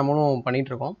 இப்போ தான் நம்மளும்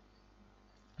பண்ணிகிட்ருக்கோம்.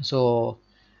 ஸோ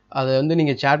அதை வந்து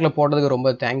நீங்கள் சேட்டில் போட்டதுக்கு ரொம்ப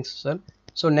thanks sir.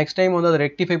 So next time வந்து அதை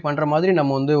ரெக்டிஃபை பண்ணுற மாதிரி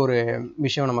நம்ம வந்து ஒரு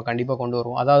விஷயம் நம்ம கண்டிப்பாக கொண்டு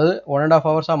வருவோம். அதாவது 1.5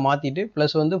 ஹவர்ஸாக மாற்றிட்டு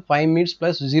ப்ளஸ் வந்து 5 மினிட்ஸ்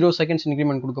ப்ளஸ் 0 செகண்ட்ஸ்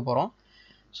இன்க்ரிமெண்ட் கொடுக்க போகிறோம்.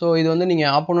 ஸோ இது வந்து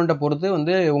நீங்கள் ஆப்போனண்ட்டை பொறுத்து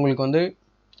வந்து உங்களுக்கு வந்து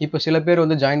இப்போ சில பேர்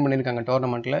வந்து ஜாயின் பண்ணியிருக்காங்க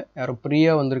டோர்னமெண்ட்டில். யாரும்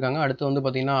பிரியா வந்திருக்காங்க. அடுத்து வந்து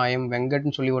பார்த்திங்கன்னா ஐஎம்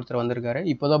வெங்கட்னு சொல்லி ஒருத்தர் வந்திருக்காரு.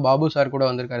 இப்போ தான் பாபு சார் கூட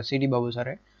வந்திருக்காரு, சிடி பாபு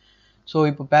சார். ஸோ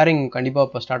இப்போ பேரிங் கண்டிப்பாக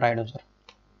இப்போ ஸ்டார்ட் ஆகிடும் சார்.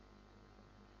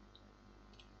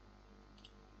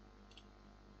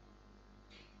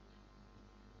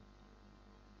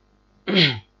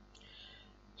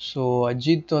 ஸோ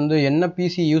அஜித் வந்து என்ன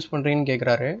பிசி யூஸ் பண்ணுறீங்கன்னு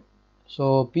கேட்குறாரு. ஸோ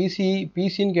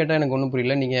பிசின்னு கேட்டால் எனக்கு ஒன்றும்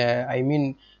புரியல.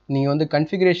 நீங்கள் வந்து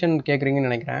கன்ஃபிகரேஷன் கேட்குறீங்கன்னு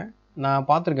நினைக்கிறேன். நான்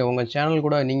பார்த்துருக்கேன் உங்கள் சேனல்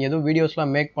கூட. நீங்கள் எதுவும்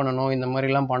வீடியோஸ்லாம் மேக் பண்ணணும், இந்த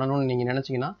மாதிரிலாம் பண்ணணும்னு நீங்கள்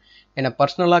நினச்சிங்கன்னா என்னை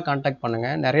பர்சனலாக கான்டாக்ட்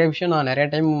பண்ணுங்கள். நிறைய விஷயம் நான் நிறைய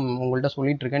டைம் உங்கள்கிட்ட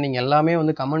சொல்லிகிட்ருக்கேன். நீங்கள் எல்லாமே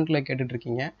வந்து கமெண்ட்டில்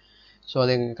கேட்டுட்ருக்கீங்க. ஸோ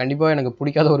அது கண்டிப்பாக எனக்கு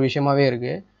பிடிக்காத ஒரு விஷயமாகவே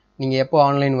இருக்குது. நீங்கள் எப்போ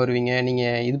ஆன்லைன் வருவீங்க,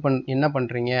 நீங்கள் என்ன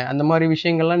பண்ணுறீங்க, அந்த மாதிரி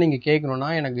விஷயங்கள்லாம் நீங்கள்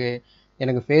கேட்கணுன்னா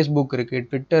எனக்கு ஃபேஸ்புக் இருக்குது,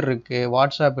 ட்விட்டர் இருக்குது,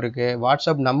 வாட்ஸ்அப் இருக்குது.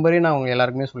 வாட்ஸ்அப் நம்பரே நான் உங்கள்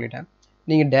எல்லாருக்குமே சொல்லிட்டேன்.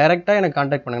 நீங்கள் டேரெக்டாக எனக்கு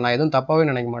கான்டாக்ட் பண்ணுங்கள். நான் எதுவும் தப்பாகவே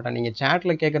நினைக்க மாட்டேன். நீங்கள்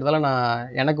சேட்டில் கேட்குறதால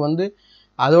எனக்கு வந்து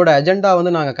அதோட அஜெண்டா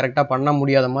வந்து நாங்கள் கரெக்டாக பண்ண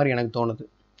முடியாத மாதிரி எனக்கு தோணுது.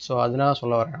 ஸோ அதனால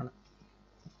சொல்ல வரேன் நான்.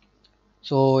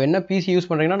 ஸோ என்ன பிசி யூஸ்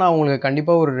பண்ணுறீங்கன்னா நான் உங்களுக்கு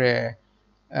கண்டிப்பாக ஒரு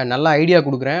நல்ல ஐடியா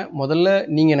கொடுக்குறேன். முதல்ல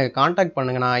நீங்கள் எனக்கு கான்டாக்ட்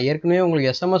பண்ணுங்கள். நான் ஏற்கனவே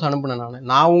உங்களுக்கு எஸ்எம்எஸ் அனுப்புனேன்.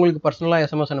 நான் உங்களுக்கு பர்சனலாக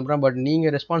எஸ்எம்எஸ் அனுப்புகிறேன், பட்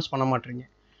நீங்கள் ரெஸ்பான்ஸ் பண்ண மாட்டீங்க.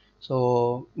 ஸோ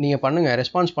நீங்கள் பண்ணுங்கள்,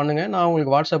 ரெஸ்பான்ஸ் பண்ணுங்கள். நான்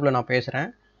உங்களுக்கு வாட்ஸ்அப்பில் நான் பேசுகிறேன்.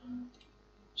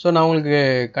 ஸோ நான் உங்களுக்கு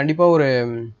கண்டிப்பாக ஒரு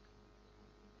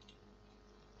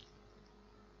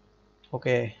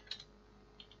ஓகே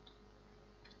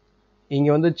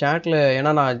இங்கே வந்து சேட்டில்,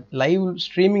 ஏன்னா நான் லைவ்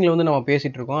ஸ்ட்ரீமிங்கில் வந்து நம்ம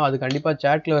பேசிகிட்ருக்கோம். அது கண்டிப்பாக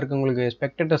சேட்டில் இருக்கவங்களுக்கு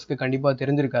ஸ்பெக்டேட்டர்ஸ்க்கு கண்டிப்பாக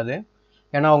தெரிஞ்சிருக்காது.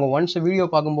 ஏன்னா அவங்க ஒன்ஸ் வீடியோ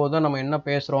பார்க்கும்போது தான் நம்ம என்ன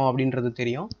பேசுகிறோம் அப்படின்றது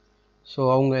தெரியும். ஸோ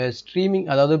அவங்க ஸ்ட்ரீமிங்,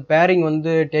 அதாவது பேரிங்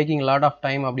வந்து டேக்கிங் லாட் ஆஃப்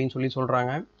டைம் அப்படின்னு சொல்லி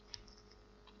சொல்கிறாங்க.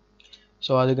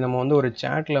 ஸோ அதுக்கு நம்ம வந்து ஒரு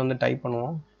சேட்டில் வந்து டைப்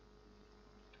பண்ணுவோம்.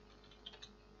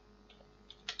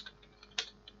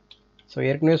 ஸோ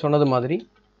ஏற்கனவே சொன்னது மாதிரி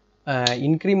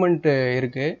இன்க்ரிமெண்ட்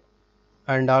இருக்குது.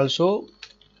 And also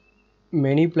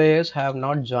many players have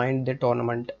not joined the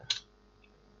tournament.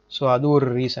 So அது ஒரு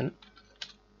ரீசன்.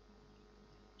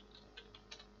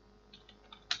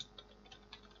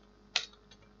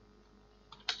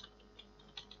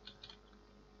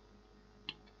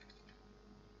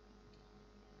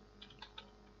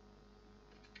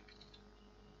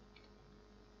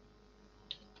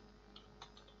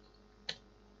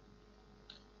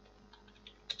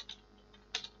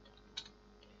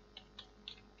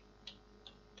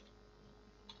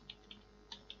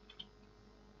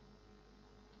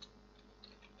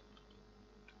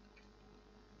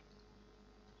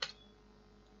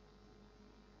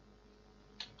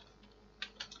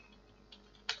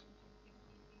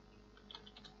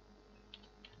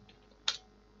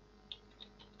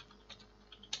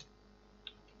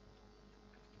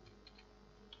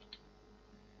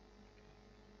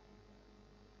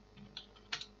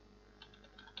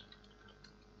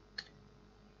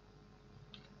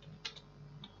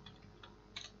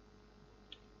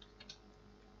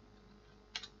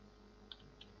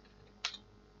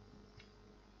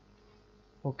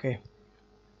 ஓகே,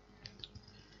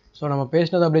 ஸோ நம்ம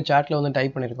பேசினது அப்படியே சேட்டில் வந்து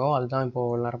டைப் பண்ணியிருக்கோம். அதுதான்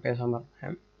இப்போது எல்லாரும் பேசாமல்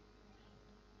இருக்கேன்.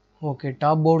 ஓகே,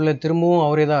 டாப் போர்டில் திரும்பவும்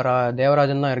அவரே தான்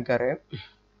தேவராஜன் தான் இருக்கார்.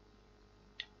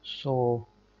 ஸோ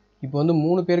இப்போ வந்து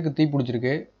 3 பேருக்கு தீ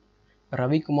பிடிச்சிருக்கு.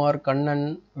 Ravikumar, Kannan,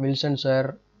 Wilson sir,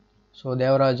 so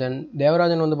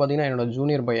Devarajan வந்து பார்த்திங்கன்னா என்னோடய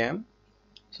ஜூனியர் பையன்.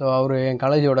 ஸோ அவர் என்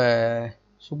காலேஜோட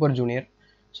சூப்பர் ஜூனியர்.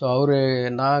 ஸோ அவர்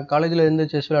நான் காலேஜில் இருந்து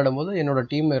செஸ் விளையாடும் போது என்னோடய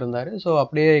டீமில் இருந்தார். ஸோ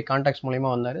அப்படியே கான்டாக்ட்ஸ் மூலிமா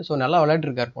வந்தார். ஸோ நல்லா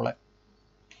விளையாட்டுருக்கார் போல்,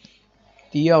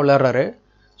 தீயாக விளையாடுறாரு.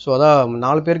 ஸோ அதான்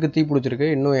 4 பேருக்கு தீ பிடிச்சிருக்கு.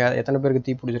 இன்னும் எத்தனை பேருக்கு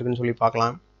தீ பிடிச்சிருக்குன்னு சொல்லி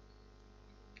பார்க்கலாம்.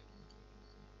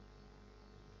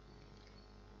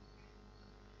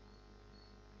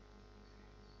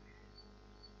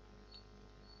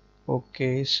 ஓகே,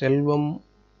 செல்வம்,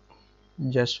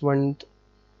 Jaswant.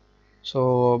 So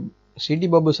CD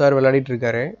Babu sir விளையாடிட்டு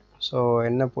இருக்காரு. ஸோ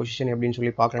என்ன பொசிஷன் எப்படின்னு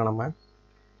சொல்லி பார்க்கலாம் நம்ம.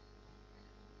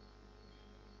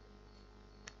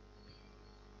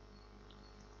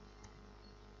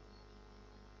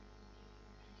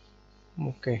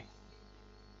 ஓகே,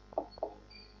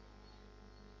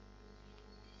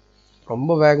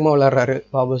 ரொம்ப வேகமாக விளையாடுறாரு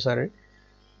பாபு சார்.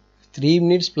 3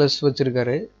 மினிட்ஸ் ப்ளஸ்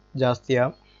வச்சுருக்காரு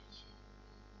ஜாஸ்தியாக.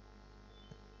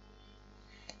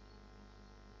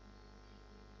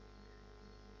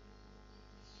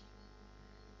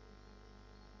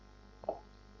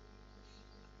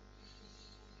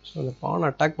 ஸோ இந்த பான்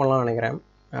அட்டாக் பண்ணலாம்னு நினைக்கிறேன்.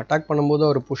 அட்டாக் பண்ணும்போது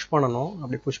அவர் புஷ் பண்ணணும்.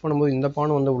 அப்படி புஷ் பண்ணும்போது இந்த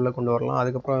பான் வந்து உள்ளே கொண்டு வரலாம்.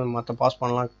 அதுக்கப்புறம் மற்ற பாஸ்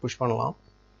பண்ணலாம், புஷ் பண்ணலாம்.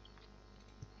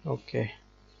 ஓகே,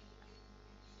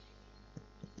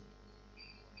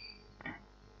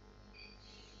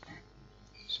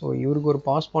 ஸோ இவருக்கு ஒரு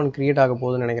பாஸ் பான் க்ரியேட் ஆக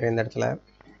போகுதுன்னு நினைக்கிறேன் இந்த இடத்துல.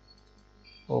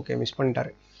 ஓகே, மிஸ்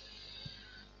பண்ணிட்டாரு.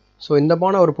 ஸோ இந்த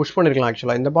பானை அவர் புஷ் பண்ணியிருக்கலாம்.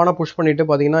 ஆக்சுவலாக இந்த பானை புஷ் பண்ணிவிட்டு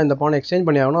பார்த்தீங்கன்னா இந்த பானை எக்ஸ்சேஞ்ச்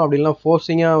பண்ணி ஆகணும். அப்படின்னா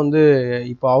ஃபோர்ஸிங்காக வந்து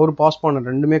இப்போ அவர் பாஸ் பண்ண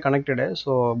ரெண்டுமே connected.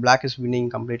 So black is winning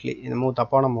completely. இந்த மூவ்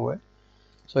தப்பான மூவ்.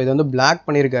 ஸோ இது வந்து பிளாக்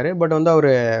பண்ணியிருக்காரு. பட் வந்து அவர்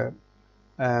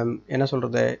என்ன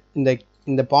சொல்கிறது,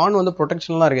 இந்த பான் வந்து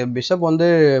ப்ரொடெக்ஷன்லாம் இருக்குது. பிஷப் வந்து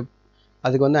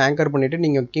அதுக்கு வந்து ஆங்கர் பண்ணிவிட்டு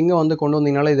நீங்கள் கிங்கை வந்து கொண்டு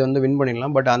வந்தீங்கனால இது வந்து வின்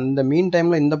பண்ணிடலாம். பட் அந்த மீன்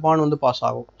டைமில் இந்த பான் வந்து பாஸ்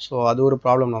ஆகும். ஸோ அது ஒரு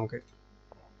ப்ராப்ளம் நமக்கு.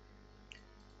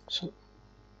 ஸோ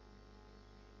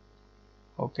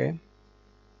ஓகே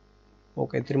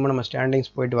ஓகே, திரும்ப நம்ம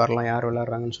ஸ்டாண்டிங்ஸ் போயிட்டு வரலாம், யார்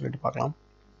விளையாடுறாங்கன்னு சொல்லிட்டு பார்க்கலாம்.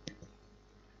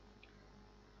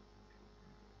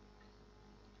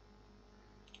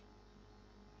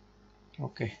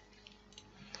 ஓகே,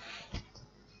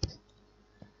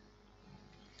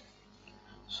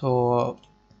 ஸோ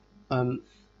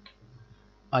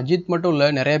அஜித் மட்டும் இல்லை,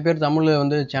 நிறைய பேர் தமிழில்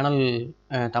வந்து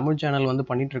தமிழ் சேனல் வந்து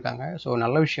பண்ணிகிட்ருக்காங்க. ஸோ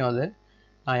நல்ல விஷயம் அது.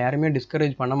 நான் யாருமே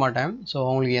டிஸ்கரேஜ் பண்ண மாட்டேன். ஸோ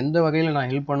அவங்களுக்கு எந்த வகையில் நான்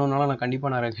ஹெல்ப் பண்ணணுன்னாலும் நான்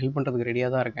கண்டிப்பாக ஹெல்ப் பண்ணுறதுக்கு ரெடியாக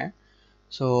தான் இருக்கேன்.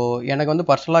 ஸோ எனக்கு வந்து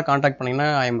பர்சனலாக காண்டாக்ட் பண்ணிங்கன்னா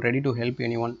I am ready to help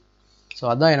any one. So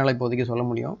அதுதான் என்னால் இப்போதைக்கு சொல்ல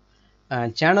முடியும்.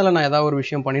 சேனலில் நான் ஏதாவது ஒரு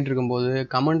விஷயம் பண்ணிகிட்டு இருக்கும்போது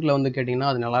கமெண்ட்டில் வந்து கேட்டிங்கன்னா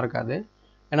அது நல்லா இருக்காது.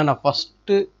 ஏன்னா நான்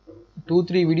ஃபஸ்ட்டு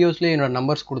 2-3 வீடியோஸ்லேயே என்னோடய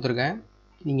நம்பர்ஸ் கொடுத்துருக்கேன்.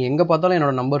 நீங்கள் எங்கே பார்த்தாலும்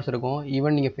என்னோடய நம்பர்ஸ் இருக்கும்.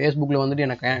 ஈவன் நீங்கள் ஃபேஸ்புக்கில் வந்துட்டு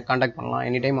எனக்கு காண்டாக்ட் பண்ணலாம்.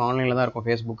 எனி டைம் ஆன்லைனில் தான் இருக்கும்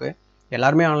ஃபேஸ்புக்கு.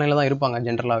 எல்லாருமே ஆன்லைனில் தான் இருப்பாங்க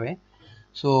ஜென்ரலாகவே.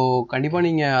 ஸோ கண்டிப்பாக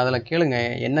நீங்கள் அதில் கேளுங்க,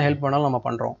 என்ன ஹெல்ப் பண்ணாலும் நம்ம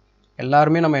பண்ணுறோம்.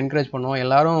 எல்லாருமே நம்ம என்கரேஜ் பண்ணுவோம்.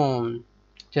 எல்லோரும்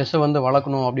செஸ்ஸை வந்து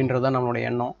வளர்க்கணும் அப்படின்றது தான் நம்மளுடைய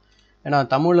எண்ணம். ஏன்னா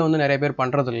தமிழில் வந்து நிறைய பேர்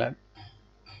பண்ணுறதில்ல.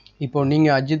 இப்போது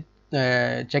நீங்கள் அஜித்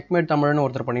செக்மேட் தமிழ்னு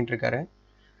ஒருத்தர் பண்ணிகிட்ருக்காரு.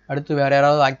 அடுத்து வேறு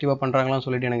யாராவது ஆக்டிவாக பண்ணுறாங்களான்னு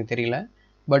சொல்லிட்டு எனக்கு தெரியல.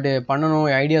 பட் பண்ணணும்,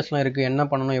 ஐடியாஸ்லாம் இருக்குது, என்ன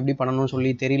பண்ணணும் எப்படி பண்ணணும்னு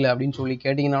சொல்லி தெரியல அப்படின்னு சொல்லி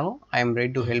கேட்டிங்கனாலும் I am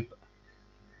ready to help.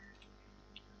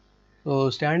 So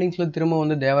ஸ்டாண்டிங்ஸில் திரும்ப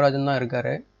வந்து தேவராஜன் தான்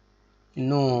இருக்கார்.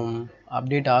 இன்னும்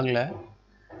அப்டேட் ஆகலை.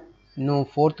 இன்னும்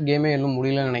 4th கேமே இன்னும்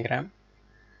முடியலன்னு நினைக்கிறேன்.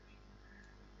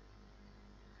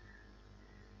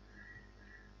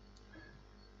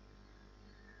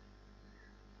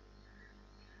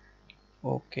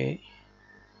 ஓகே,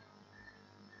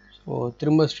 ஸோ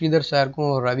திரும்ப ஸ்ரீதர்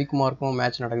சாருக்கும் ரவிக்குமாருக்கும்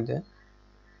மேட்ச் நடக்குது.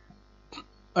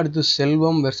 அடுத்து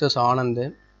செல்வம் versus Anand,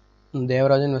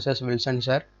 Devarajan versus Wilson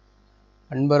sir,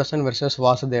 Anbarasan versus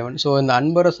Vasudevan. So இந்த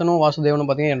அன்பரசனும் வாசுதேவனும்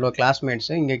பார்த்தீங்கன்னா என்னோடய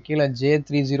கிளாஸ்மேட்ஸு. இங்கே கீழே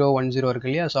J3010 இருக்கு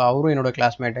இல்லையா, ஸோ அவரும் என்னோடய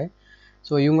கிளாஸ்மேட்டு.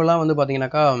 ஸோ இவங்கெல்லாம் வந்து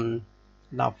பார்த்தீங்கன்னாக்கா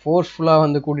நான் ஃபோர்ஸ்ஃபுல்லாக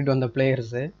வந்து கூட்டிகிட்டு வந்த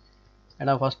பிளேயர்ஸு.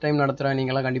 ஏன்னா ஃபஸ்ட் டைம் நடத்துகிறேன்,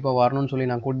 நீங்களாம் கண்டிப்பாக வரணும்னு சொல்லி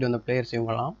நான் கூட்டிகிட்டு வந்த பிளேயர்ஸ்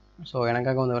இவங்கெல்லாம். ஸோ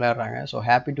எனக்காக வந்து விளையாடுறாங்க. So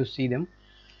happy to see them.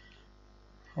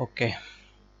 Okay,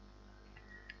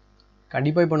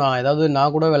 கண்டிப்பாக இப்போ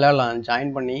நான் கூட விளையாடலாம்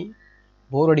ஜாயின் பண்ணி.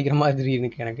 போர் அடிக்கிற மாதிரி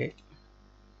இருக்கு எனக்கு.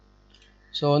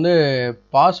 ஸோ வந்து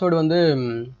பாஸ்வேர்டு வந்து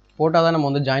போட்டால் தான் நம்ம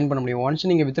வந்து ஜாயின் பண்ண முடியும். ஒன்ஸ்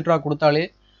நீங்கள் வித்ட்ரா கொடுத்தாலே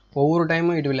ஒவ்வொரு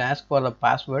டைமும் it will ask for the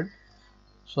password.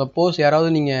 Suppose யாராவது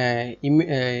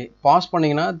நீங்கள் பாஸ்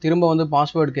பண்ணிங்கன்னா திரும்ப வந்து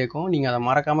பாஸ்வேர்டு கேட்கும். நீங்கள் அதை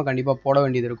மறக்காமல் கண்டிப்பாக போட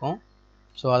வேண்டியது இருக்கும்.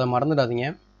 ஸோ அதை மறந்துடாதீங்க.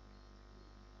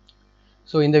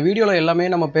 ஸோ இந்த வீடியோவில் எல்லாமே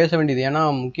நம்ம பேச வேண்டியது, ஏன்னா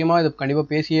முக்கியமாக இது கண்டிப்பாக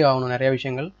பேசியே ஆகணும் நிறைய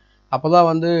விஷயங்கள். அப்போ தான்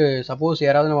வந்து சப்போஸ்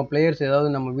யாராவது நம்ம பிளேயர்ஸ் ஏதாவது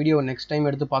நம்ம வீடியோ நெக்ஸ்ட் டைம்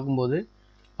எடுத்து பார்க்கும்போது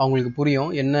அவங்களுக்கு புரியும்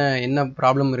என்ன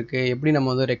ப்ராப்ளம் இருக்குது, எப்படி நம்ம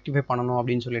வந்து ரெக்டிஃபை பண்ணணும்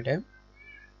அப்படின்னு சொல்லிட்டு.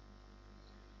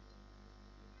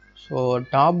 ஸோ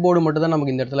டாப் போர்டு மட்டும் தான்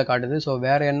நமக்கு இந்த இடத்துல காட்டுது. ஸோ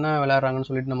வேறு என்ன விளையாடுறாங்கன்னு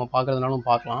சொல்லிட்டு நம்ம பார்க்குறதுனாலும்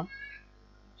பார்க்கலாம்.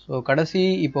 ஸோ கடைசி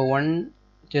இப்போ 1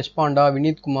 செஸ் பாண்டா,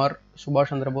 வினீத் குமார்,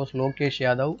 சுபாஷ் சந்திர போஸ், லோகேஷ்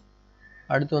யாதவ்,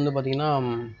 அடுத்து வந்து பார்த்திங்கன்னா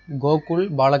கோகுல்,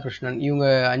 பாலகிருஷ்ணன், இவங்க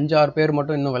 5-6 பேர்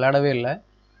மட்டும் இன்னும் விளையாடவே இல்லை.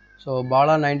 ஸோ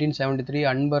பாலா 1973,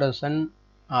 அன்பரசன்,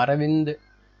 அரவிந்த்,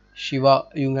 சிவா,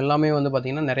 இவங்க எல்லாமே வந்து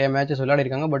பார்த்திங்கன்னா நிறைய மேட்சஸ்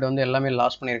விளையாடிருக்காங்க. பட் வந்து எல்லாமே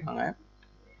லாஸ் பண்ணியிருக்காங்க.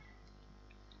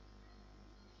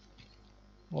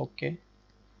 ஓகே,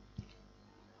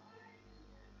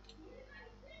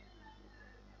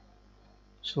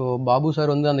 ஸோ பாபு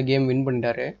சார் வந்து அந்த கேம் வின்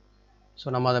பண்ணிட்டாரு. ஸோ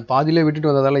நம்ம அதை பாதியிலே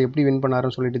விட்டுட்டு வந்ததால் எப்படி வின்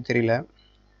பண்ணாருன்னு சொல்லிட்டு தெரியல.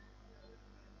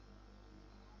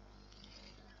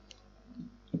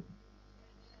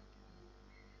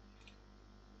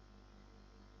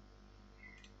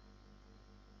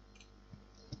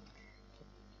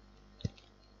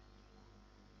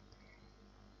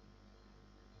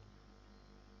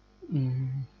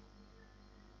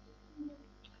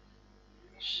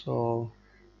 So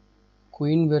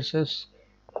queen versus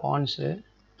Pond's,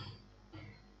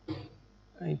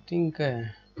 I think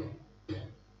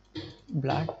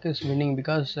black is winning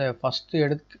because first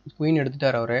queen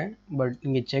எடுத்துட்டார் அவர். பட்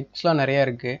இங்கே செக்ஸ்லாம் நிறையா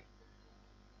இருக்குது.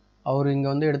 அவர் இங்கே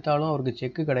வந்து எடுத்தாலும் அவருக்கு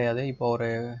செக்கு கிடையாது. இப்போ அவர்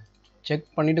செக்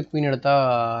பண்ணிவிட்டு குயின்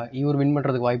எடுத்தால் இவர் வின்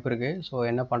பண்ணுறதுக்கு வாய்ப்பு இருக்குது. ஸோ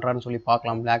என்ன பண்ணுறாருன்னு சொல்லி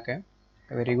பார்க்கலாம். Block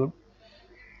very good.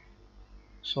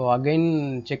 So again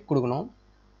check கொடுக்கணும்.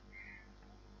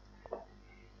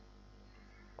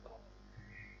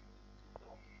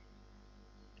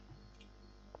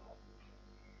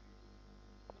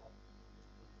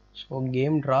 ஸோ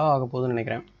கேம் ட்ரா ஆக போகுதுன்னு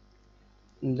நினைக்கிறேன்.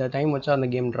 இந்த டைம் வச்சா அந்த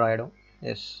கேம் ட்ரா ஆகிடும்.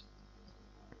 எஸ்,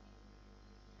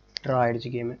 ட்ரா ஆகிடுச்சு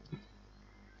கேமு.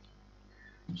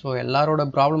 ஸோ எல்லாரோட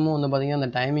ப்ராப்ளமும் வந்து பார்த்திங்கன்னா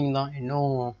அந்த டைமிங் தான்.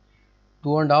 இன்னும்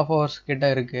 2.5 hours கிட்ட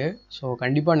இருக்குது. ஸோ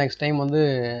கண்டிப்பாக நெக்ஸ்ட் டைம் வந்து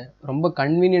ரொம்ப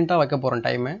கன்வீனியண்ட்டாக வைக்க போகிறோம்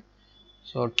டைமு.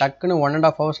 ஸோ டக்குன்னு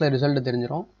 1.5 hours ரிசல்ட்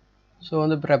தெரிஞ்சிடும். ஸோ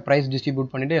வந்து ப்ரைஸ்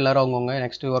டிஸ்ட்ரிபியூட் பண்ணிவிட்டு எல்லோரும் அவங்கவுங்க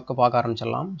நெக்ஸ்ட்டு ஒர்க்கை பார்க்க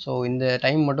ஆரம்பிச்சிடலாம். ஸோ இந்த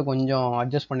டைம் மட்டும் கொஞ்சம்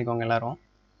அட்ஜஸ்ட் பண்ணிக்கோங்க எல்லோரும்.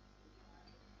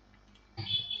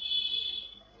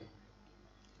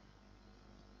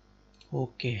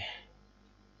 ஓகே,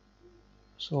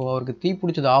 ஸோ அவருக்கு தீ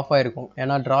பிடிச்சது ஆஃப் ஆகிருக்கும்.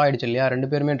 ஏன்னா ட்ரா ஆகிடுச்சு இல்லையா, 2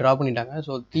 பேருமே ட்ரா பண்ணிட்டாங்க.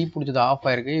 ஸோ தீ பிடிச்சது ஆஃப்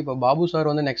ஆகிருக்கு. இப்போ பாபு சார்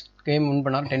வந்து நெக்ஸ்ட் கேம் வின்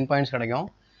பண்ணால் 10 points கிடைக்கும்.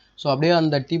 ஸோ அப்படியே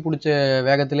அந்த தீ பிடிச்ச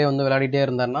வேகத்திலே வந்து விளையாடிட்டே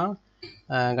இருந்தார்னா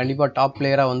கண்டிப்பாக டாப்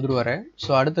பிளேயராக வந்துடுவார். ஸோ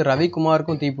அடுத்து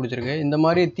ரவிக்குமாருக்கும் தீ பிடிச்சிருக்கு. இந்த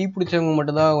மாதிரி தீ பிடிச்சவங்க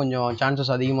மட்டும்தான் கொஞ்சம்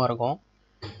சான்சஸ் அதிகமாக இருக்கும்.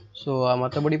 ஸோ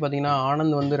மற்றபடி பார்த்திங்கன்னா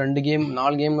ஆனந்த் வந்து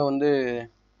 4 கேமில் வந்து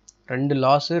 2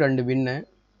 லாஸு 2 வின்னு.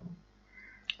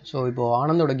 ஸோ இப்போது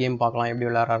ஆனந்தோட கேம் பார்க்கலாம் எப்படி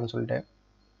விளையாடுறாருன்னு சொல்லிட்டு.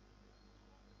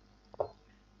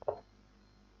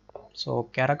 ஸோ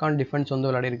கேரகான் டிஃபென்ஸ் வந்து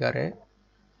விளையாடிருக்காரு.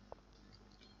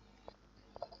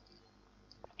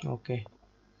 ஓகே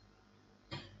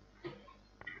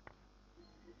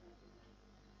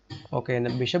ஓகே,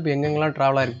 இந்த பிஷப் எங்கெங்கெல்லாம்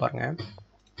ட்ராவல் ஆகிருக்கு பாருங்க.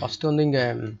 ஃபஸ்ட்டு வந்து இங்கே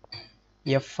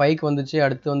F5க்கு வந்துச்சு,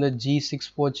 அடுத்து வந்து G6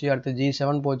 போச்சு, அடுத்து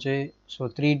G7 போச்சு. ஸோ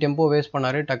 3 டெம்போ வேஸ்ட்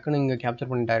பண்ணார். டக்குன்னு இங்கே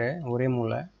கேப்சர் பண்ணிட்டாரு ஒரே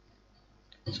மூவில்.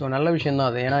 ஸோ நல்ல விஷயந்தான்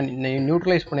அது, ஏன்னா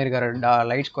நியூட்ரலைஸ் பண்ணியிருக்காரு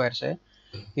லைட் ஸ்கொயர்ஸு.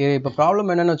 இப்போ ப்ராப்ளம்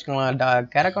என்னென்னு வச்சுக்கோங்களேன்,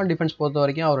 கேரகான் டிஃபென்ஸ் பொறுத்த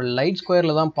வரைக்கும் அவர் லைட்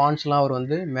ஸ்கொயரில் தான் பாயிண்ட்ஸ்லாம் அவர்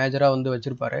வந்து மேஜராக வந்து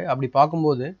வச்சுருப்பார். அப்படி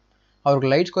பார்க்கும்போது அவருக்கு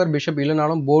லைட் ஸ்கொயர் பிஷப்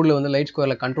இல்லைனாலும் போர்டில் வந்து லைட்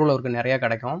ஸ்கொயரில் கண்ட்ரோல் அவருக்கு நிறையா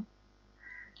கிடைக்கும்.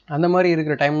 அந்த மாதிரி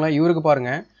இருக்கிற டைமில் இவருக்கு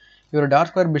பாருங்கள், இவர் டார்க்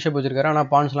ஸ்கொயர் பிஷப் வச்சுருக்காரு, ஆனால்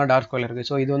பாயிண்ட்ஸ்லாம் டார்க் ஸ்கொயரில் இருக்குது.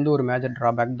 ஸோ இது வந்து ஒரு மேஜர்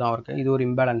ட்ராபேக் தான் அவருக்கு. இது ஒரு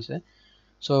imbalance.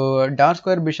 So dark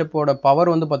square பிஷப்போட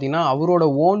power வந்து பார்த்திங்கன்னா அவரோட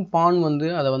ஓன் பான் வந்து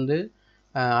அதை வந்து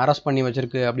அரெஸ்ட் பண்ணி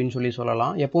வச்சுருக்கு அப்படின்னு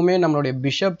சொல்லலாம். எப்போவுமே நம்மளுடைய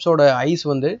பிஷப்ஸோட ஐஸ்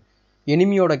வந்து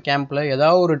எனிமியோட கேம்பில்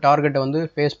ஏதாவது ஒரு டார்கெட்டை வந்து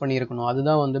ஃபேஸ் பண்ணியிருக்கணும்.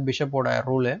 அதுதான் வந்து பிஷப்போட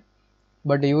ரூலு.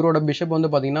 பட் இவரோட பிஷப் வந்து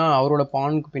பார்த்திங்கன்னா அவரோட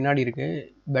பானுக்கு பின்னாடி இருக்குது.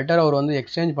 பெட்டர் அவர் வந்து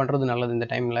எக்ஸ்சேஞ்ச் பண்ணுறது நல்லது இந்த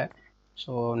டைமில்.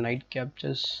 So night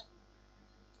captures,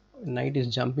 night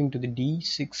is jumping to the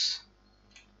D6.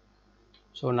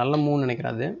 So நல்ல மூவ்னு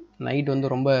நினைக்கிறேன். அது நைட்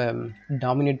வந்து ரொம்ப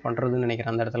டாமினேட் பண்ணுறதுன்னு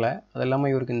நினைக்கிறேன் அந்த இடத்துல. அது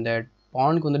இல்லாமல் இவருக்கு இந்த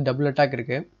பானுக்கு வந்து டபுள் அட்டாக்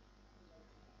இருக்குது.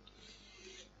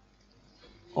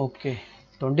 ஓகே,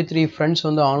 23 ஃப்ரெண்ட்ஸ்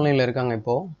வந்து ஆன்லைனில் இருக்காங்க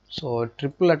இப்போது. ஸோ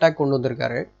ட்ரிபிள் அட்டாக் கொண்டு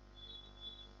வந்திருக்காரு.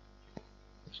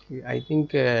 I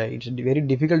think it's very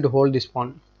difficult to hold this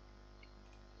porn.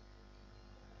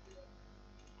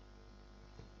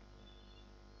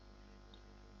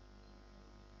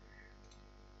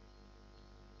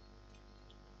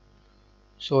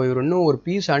 So இவர் இன்னும் ஒரு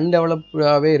பீஸ்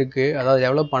அன்டெவலப்டாகவே இருக்குது, அதாவது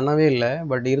டெவலப் பண்ணவே இல்லை.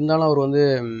 பட் இருந்தாலும் அவர் வந்து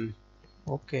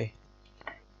ஓகே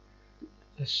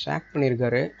ஷாக்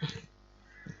பண்ணியிருக்காரு.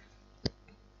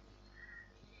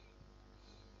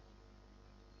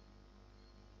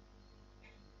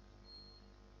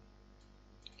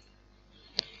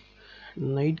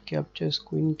 Knight captures,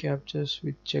 queen captures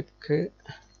with check.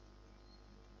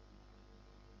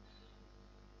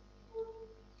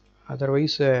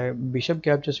 Otherwise bishop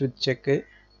captures with check.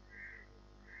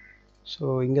 So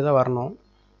இங்கே தான் வரணும்.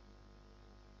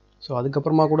 ஸோ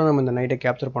அதுக்கப்புறமா கூட நம்ம இந்த நைட்டை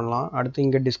கேப்சர் பண்ணலாம். அடுத்து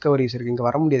இங்கே டிஸ்கவரிஸ் இருக்குது, இங்கே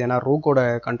வர முடியாது ஏன்னா ரூக்கோட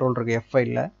கண்ட்ரோல் இருக்குது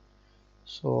F5ல.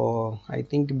 ஸோ ஐ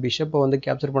திங்க் பிஷப்பை வந்து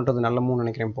கேப்சர் பண்ணுறது நல்ல மூவ்னு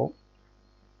நினைக்கிறேன் இப்போது.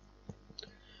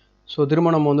 ஸோ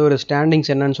திரும்ப நம்ம வந்து ஒரு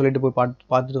ஸ்டாண்டிங்ஸ் என்னன்னு சொல்லிட்டு போய்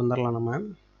பார்த்துட்டு வந்துடலாம் நம்ம.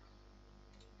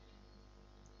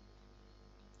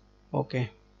 ஓகே,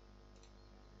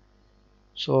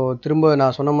 ஸோ திரும்ப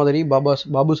நான் சொன்ன மாதிரி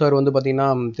பாபு சார் வந்து பார்த்திங்கன்னா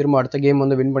திரும்ப அடுத்த கேம்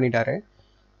வந்து வின் பண்ணிட்டாரு.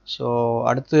 ஸோ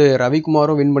அடுத்து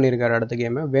ரவிக்குமாரும் வின் பண்ணியிருக்காரு அடுத்த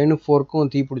கேமு. வேணு 4க்கும்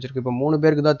தீ பிடிச்சிருக்கு. இப்போ 3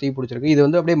 பேருக்கு தான் தீ பிடிச்சிருக்கு. இது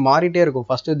வந்து அப்படியே மாறிட்டே இருக்கும்.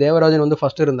 ஃபஸ்ட்டு தேவராஜன் வந்து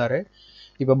ஃபஸ்ட்டு இருந்தார்,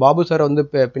 இப்போ பாபு சார் வந்து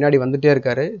பின்னாடி வந்துகிட்டே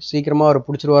இருக்கார். சீக்கிரமாக அவர்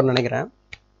பிடிச்சிருவார்னு நினைக்கிறேன்.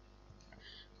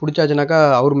 பிடிச்சாச்சுனாக்கா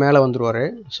அவர் மேலே வந்துடுவார்.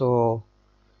 ஸோ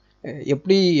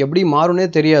எப்படி மாறும்னே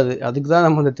தெரியாது, அதுக்கு தான்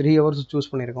நம்ம இந்த 3 hours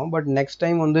சூஸ் பண்ணியிருக்கோம். பட் நெக்ஸ்ட்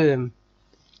டைம் வந்து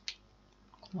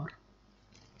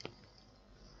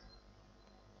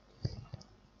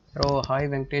ஹாய்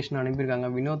வெங்கடேஷ்னு அனுப்பியிருக்காங்க.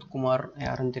 வினோத் குமார்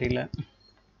யாருன்னு தெரியல.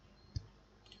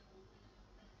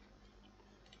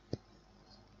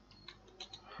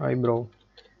 Hi bro.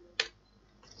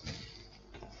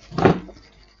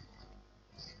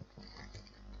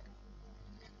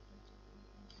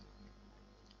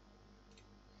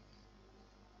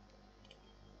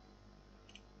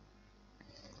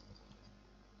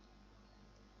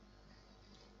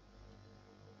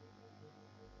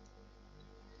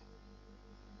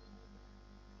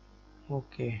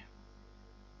 Okay,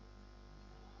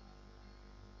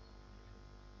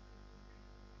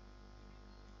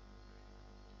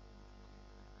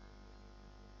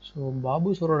 so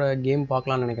Babu சாரோட கேம்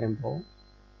பார்க்கலான்னு நினைக்கிறேன் இப்போது.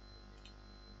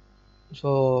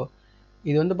 ஸோ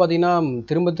இது வந்து பார்த்திங்கன்னா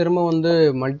திரும்ப வந்து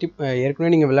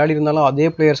ஏற்கனவே நீங்கள் விளையாடி இருந்தாலும் அதே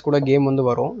பிளேயர்ஸ் கூட கேம் வந்து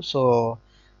வரும். ஸோ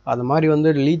அது மாதிரி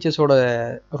வந்து லீச்சஸோட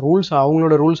ரூல்ஸ்,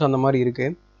 அவங்களோட ரூல்ஸ் அந்த மாதிரி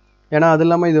இருக்குது. ஏன்னா அது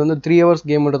இல்லாமல் இது வந்து 3 hours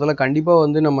கேம்ன்றதால கண்டிப்பாக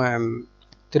வந்து நம்ம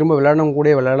திரும்ப விளையாடணும் கூட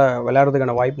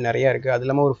விளையாடுறதுக்கான வாய்ப்பு நிறையா இருக்குது. அது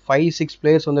இல்லாமல் ஒரு 5-6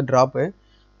 பிளேயர்ஸ் வந்து ட்ராப்பு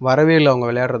வரவே இல்லை அவங்க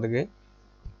விளையாடுறதுக்கு.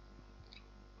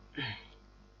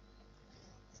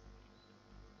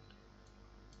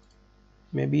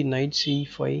 Maybe night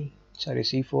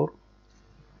C4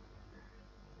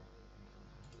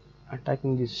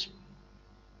 attacking this.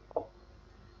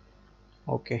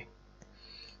 Okay,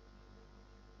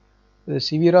 இது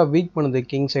சிவியராக வீக் பண்ணுது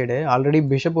கிங் சைடு. ஆல்ரெடி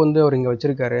பிஷப் வந்து அவர் இங்கே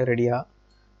வச்சுருக்காரு ரெடியாக.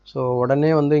 ஸோ உடனே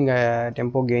வந்து இங்கே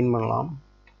டெம்போ கெயின் பண்ணலாம்.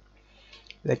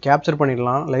 இதை கேப்சர்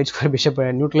பண்ணிடலாம். லைட் ஸ்கொயர் பிஷப்பை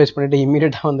நியூட்ரலைஸ் பண்ணிவிட்டு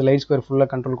இமீடியட்டாக வந்து லைட் ஸ்கொயர் ஃபுல்லாக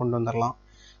கண்ட்ரோல் கொண்டு வந்துடலாம்.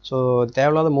 ஸோ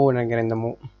தேவையில்லாத மூவ் நினைக்கிறேன் இந்த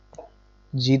மூவ்.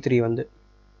 G3 வந்து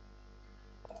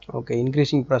okay,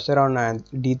 increasing pressure on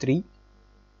D3.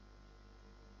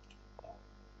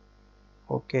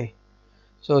 Okay,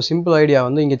 so simple idea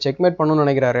வந்து இங்கே செக்மேட் பண்ணணும்னு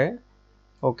நினைக்கிறாரு.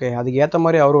 ஓகே, அதுக்கு ஏற்ற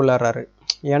மாதிரி அவரும் விளையாடுறாரு.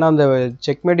 ஏன்னா அந்த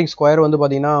செக்மேட்டிங் ஸ்கொயர் வந்து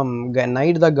பார்த்தீங்கன்னா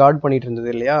நைட் தான் கார்ட் பண்ணிட்டு இருந்தது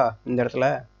இல்லையா இந்த இடத்துல.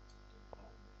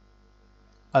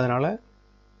 அதனால்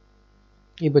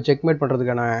இப்போ செக்மேட்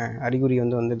பண்ணுறதுக்கான அறிகுறி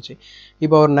வந்து வந்துடுச்சு.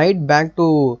 இப்போ அவர் நைட் பேக் டு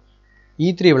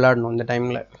E3 விளையாடணும் இந்த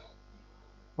டைமில்.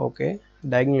 ஓகே,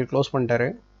 டயகனல் க்ளோஸ் பண்ணிட்டாரு.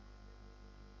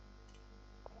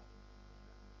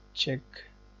 செக்.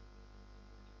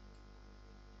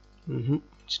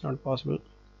 It's not possible.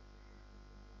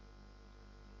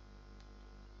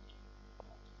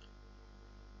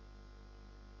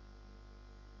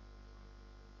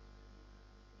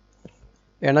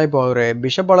 ஏன்னா இப்போ அவர்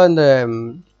பிஷப்பால் இந்த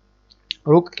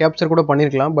ரூக் கேப்சர் கூட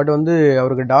பண்ணியிருக்கலாம். பட் வந்து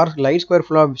அவருக்கு டார்க் லைட் ஸ்கொயர்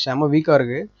ஃபுல்லாக செம வீக்காக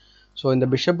இருக்குது. ஸோ இந்த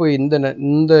பிஷப்பு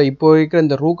இந்த இப்போ இருக்கிற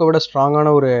இந்த ரூக்கை விட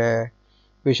ஸ்ட்ராங்கான ஒரு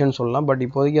விஷயம்னு சொல்லலாம். பட்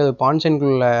இப்போதைக்கு அது பான்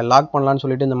சைன்குள்ளே லாக் பண்ணலான்னு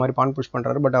சொல்லிட்டு இந்த மாதிரி பான் புஷ்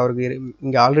பண்ணுறாரு. பட் அவருக்கு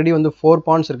இங்கே ஆல்ரெடி வந்து 4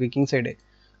 pawns இருக்குது கிங் சைடு.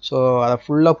 ஸோ அதை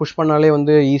ஃபுல்லாக புஷ் பண்ணாலே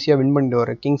வந்து ஈஸியாக வின்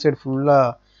பண்ணிடுவார். கிங் சைடு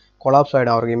ஃபுல்லாக கொலாப்ஸ்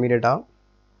ஆகிடும் அவருக்கு இமீடியட்டாக.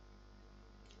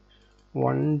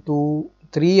 1 2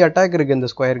 3 அட்டாக் இருக்குது இந்த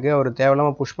ஸ்கொயருக்கு. அவர்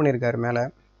தேவையில்லாமல் புஷ் பண்ணியிருக்காரு மேலே.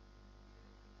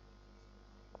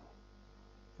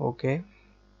 ஓகே,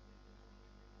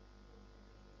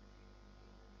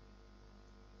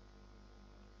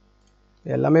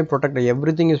 எல்லாமே protected,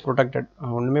 every thing is protected.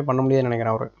 ஒன்றுமே பண்ண முடியாதுன்னு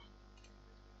நினைக்கிறேன் அவர்.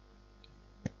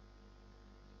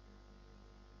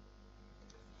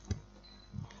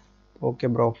 Okay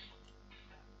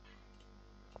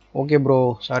bro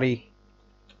sorry.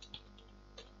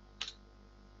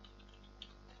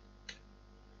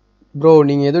 ப்ரோ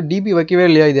நீங்கள் ஏதோ டிபி வைக்கவே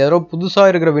இல்லையா? இது யாரோ புதுசாக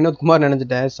இருக்கிற வினோத்குமார்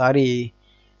நினச்சிட்டேன், சாரி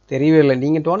தெரியவே இல்லை.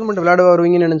 நீங்கள் டோர்னமெண்ட் விளையாட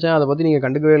வருவீங்கன்னு நினச்சேன், அதை பற்றி நீங்கள்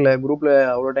கண்டுக்கவே இல்லை. குரூப்பில்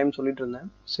அவ்வளோ டைம் சொல்லிட்டு இருந்தேன்.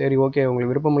 சரி ஓகே,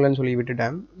 உங்களுக்கு விருப்பம் இல்லைன்னு சொல்லி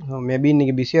விட்டுட்டேன். மேபி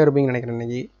இன்றைக்கி பிஸியாக இருப்பீங்கன்னு நினைக்கிறேன்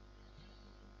இன்றைக்கி.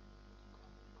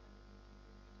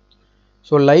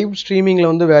 ஸோ லைவ்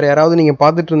ஸ்ட்ரீமிங்கில் வந்து வேறு யாராவது நீங்கள்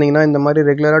பார்த்துட்டு இருந்தீங்கன்னா இந்த மாதிரி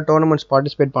ரெகுலராக டோர்னமெண்ட்ஸ்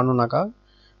பார்ட்டிசிபேட் பண்ணணுன்னாக்கா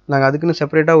நாங்கள் அதுக்குன்னு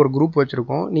செப்பரேட்டாக ஒரு குரூப்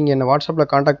வச்சுருக்கோம். நீங்கள் என்ன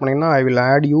வாட்ஸ்அப்பில் காண்டாக்ட் பண்ணிங்கன்னா I will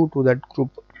add you to that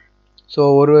group. So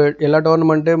ஒரு எல்லா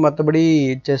டோர்னமெண்ட்டு மற்றபடி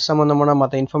செஸ் சம்மந்தமான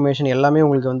மற்ற இன்ஃபர்மேஷன் எல்லாமே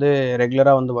உங்களுக்கு வந்து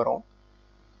ரெகுலராக வந்து வரும்.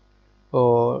 ஸோ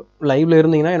லைவில்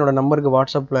இருந்தீங்கன்னா என்னோடய நம்பருக்கு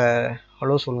வாட்ஸ்அப்பில்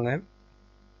ஹலோ சொல்லுங்கள்.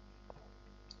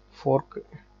 ஃபோர்க்கு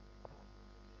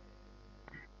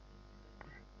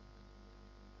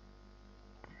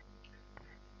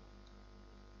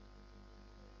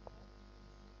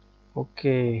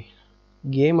ஓகே.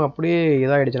 கேம் அப்படியே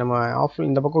இதாகிடுச்சு. நம்ம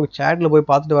இந்த பக்கம் சேட்டில் போய்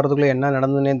பார்த்துட்டு வரதுக்குள்ளே என்ன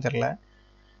நடந்ததுன்னே தெரில.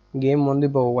 கேம் வந்து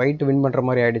இப்போ ஒயிட் வின் பண்ணுற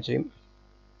மாதிரி ஆகிடுச்சு.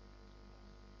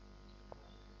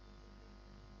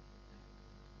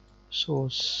 ஸோ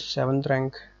 7th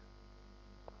ரேங்க்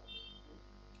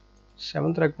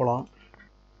போகலாம்.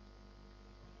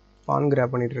 பான்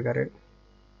கிராப் பண்ணிகிட்ருக்காரு.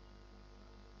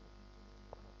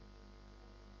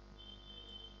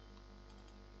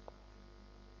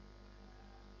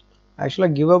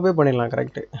 ஆக்சுவலாக கிவ் அப்பே பண்ணிடலாம்.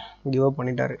 கரெக்டு, கிவ் அப்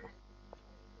பண்ணிட்டாரு.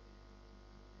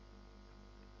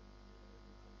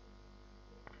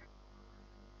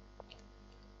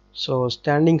 ஸோ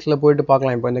ஸ்டாண்டிங்ஸில் போயிட்டு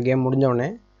பார்க்கலாம் இப்போ இந்த கேம் முடிஞ்சோடனே.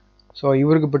 ஸோ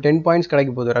இவருக்கு இப்போ 10 பாயிண்ட்ஸ்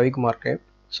கிடைக்க போகுது ரவிக்குமாருக்கு.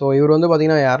 ஸோ இவர் வந்து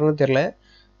பார்த்திங்கன்னா யாருன்னு தெரில.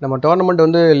 நம்ம டோர்னமெண்ட்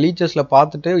வந்து லீச்சஸில்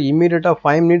பார்த்துட்டு இம்மீடியட்டாக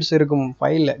 5 மினிட்ஸ் இருக்கும்,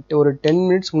 5 ஒரு 10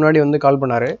 மினிட்ஸ் முன்னாடி வந்து கால்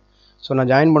பண்ணார். ஸோ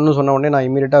நான் ஜாயின் பண்ணணும்னு சொன்ன உடனே நான்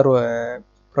இம்மீடியட்டாக ஒரு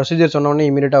ப்ரொசீஜர் சொன்ன உடனே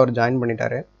இம்மீடியட்டாக அவர் ஜாயின்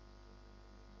பண்ணிட்டார்.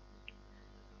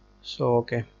 ஸோ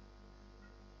ஓகே,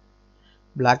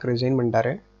 பிளாக் ரிசைன்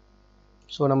பண்ணிட்டாரு.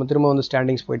 ஸோ நம்ம திரும்ப வந்து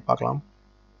ஸ்டாண்டிங்ஸ் போயிட்டு பார்க்கலாம்.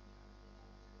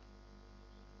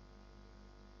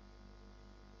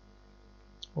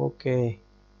 ஓகே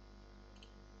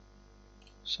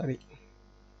சரி.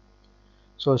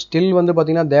 ஸோ ஸ்டில் வந்து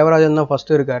பார்த்திங்கன்னா தேவராஜன் தான்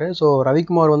ஃபஸ்ட்டு இருக்கார். ஸோ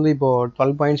ரவிக்குமார் வந்து இப்போது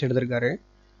 12 பாயிண்ட்ஸ் எடுத்திருக்காரு.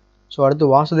 ஸோ அடுத்து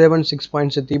வாசுதேவன் 6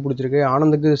 பாயிண்ட்ஸ் தீ பிடிச்சிருக்கு.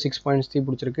 ஆனந்துக்கு 6 பாயிண்ட்ஸ் தீ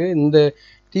பிடிச்சிருக்கு. இந்த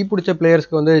தீ பிடிச்ச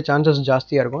பிளேயர்ஸ்க்கு வந்து சான்சஸ்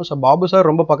ஜாஸ்தியாக இருக்கும். ஸோ பாபு சார்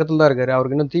ரொம்ப பக்கத்தில் தான் இருக்கார்.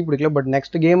 அவருக்கு இன்னும் தீ பிடிக்கல. பட்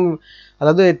நெக்ஸ்ட் கேம்,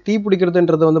 அதாவது தீ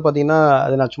பிடிக்கிறதுன்றது வந்து பார்த்திங்கன்னா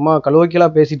அது நான் சும்மா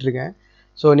கலோக்கியலாக பேசிகிட்டு இருக்கேன்.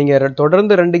 ஸோ நீங்கள்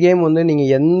தொடர்ந்து 2 கேம் வந்து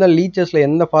நீங்கள் எந்த லீச்சஸில்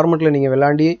எந்த ஃபார்மெட்டில் நீங்கள்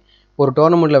விளாண்டி ஒரு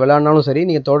டோர்னமெண்ட்டில் விளாட்னாலும் சரி,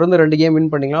 நீங்கள் தொடர்ந்து 2 கேம் வின்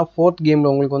பண்ணிங்கன்னா 4th கேமில்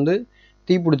உங்களுக்கு வந்து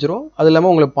தீ பிடிச்சிரும். அது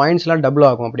இல்லாமல் உங்களுக்கு பாயிண்ட்ஸ்லாம் டபுள்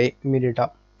ஆகும் அப்படியே இமீடியட்டாக.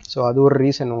 ஸோ அது ஒரு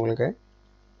ரீசன் உங்களுக்கு.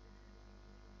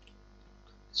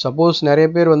 சப்போஸ் நிறைய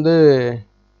பேர் வந்து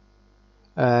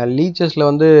லீச்சஸில்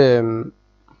வந்து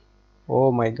oh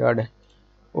my God.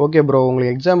 Okay bro,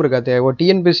 உங்களுக்கு எக்ஸாம் இருக்கா? ஓ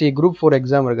டிஎன்பிஎஸ்சி குரூப் 4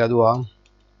 எக்ஸாம் இருக்குது அதுவா?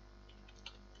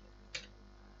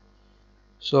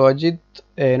 ஸோ அஜித்,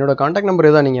 என்னோடய காண்டாக்ட் நம்பர்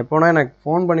இதான். நீங்கள் எப்போனா எனக்கு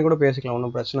ஃபோன் பண்ணி கூட பேசிக்கலாம்,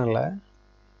 ஒன்றும் பிரச்சனை இல்லை.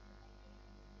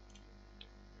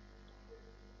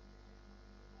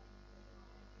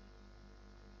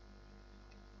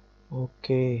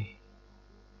 ஓகே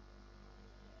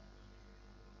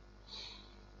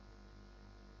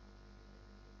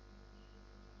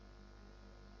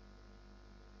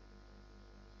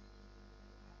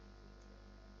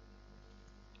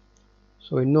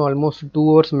ஸோ இன்னும் ஆல்மோஸ்ட் 2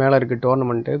 ஹவர்ஸ் மேலே இருக்குது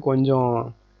டோர்னமெண்ட்டு. கொஞ்சம்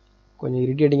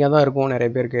இரிட்டேட்டிங்காக தான் இருக்கும் நிறைய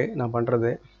பேருக்கு நான்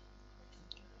பண்ணுறது.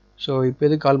 ஸோ இப்போ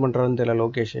எதுக்கு கால் பண்ணுறாருன்னு தெரியல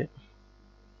லோகேஷ்.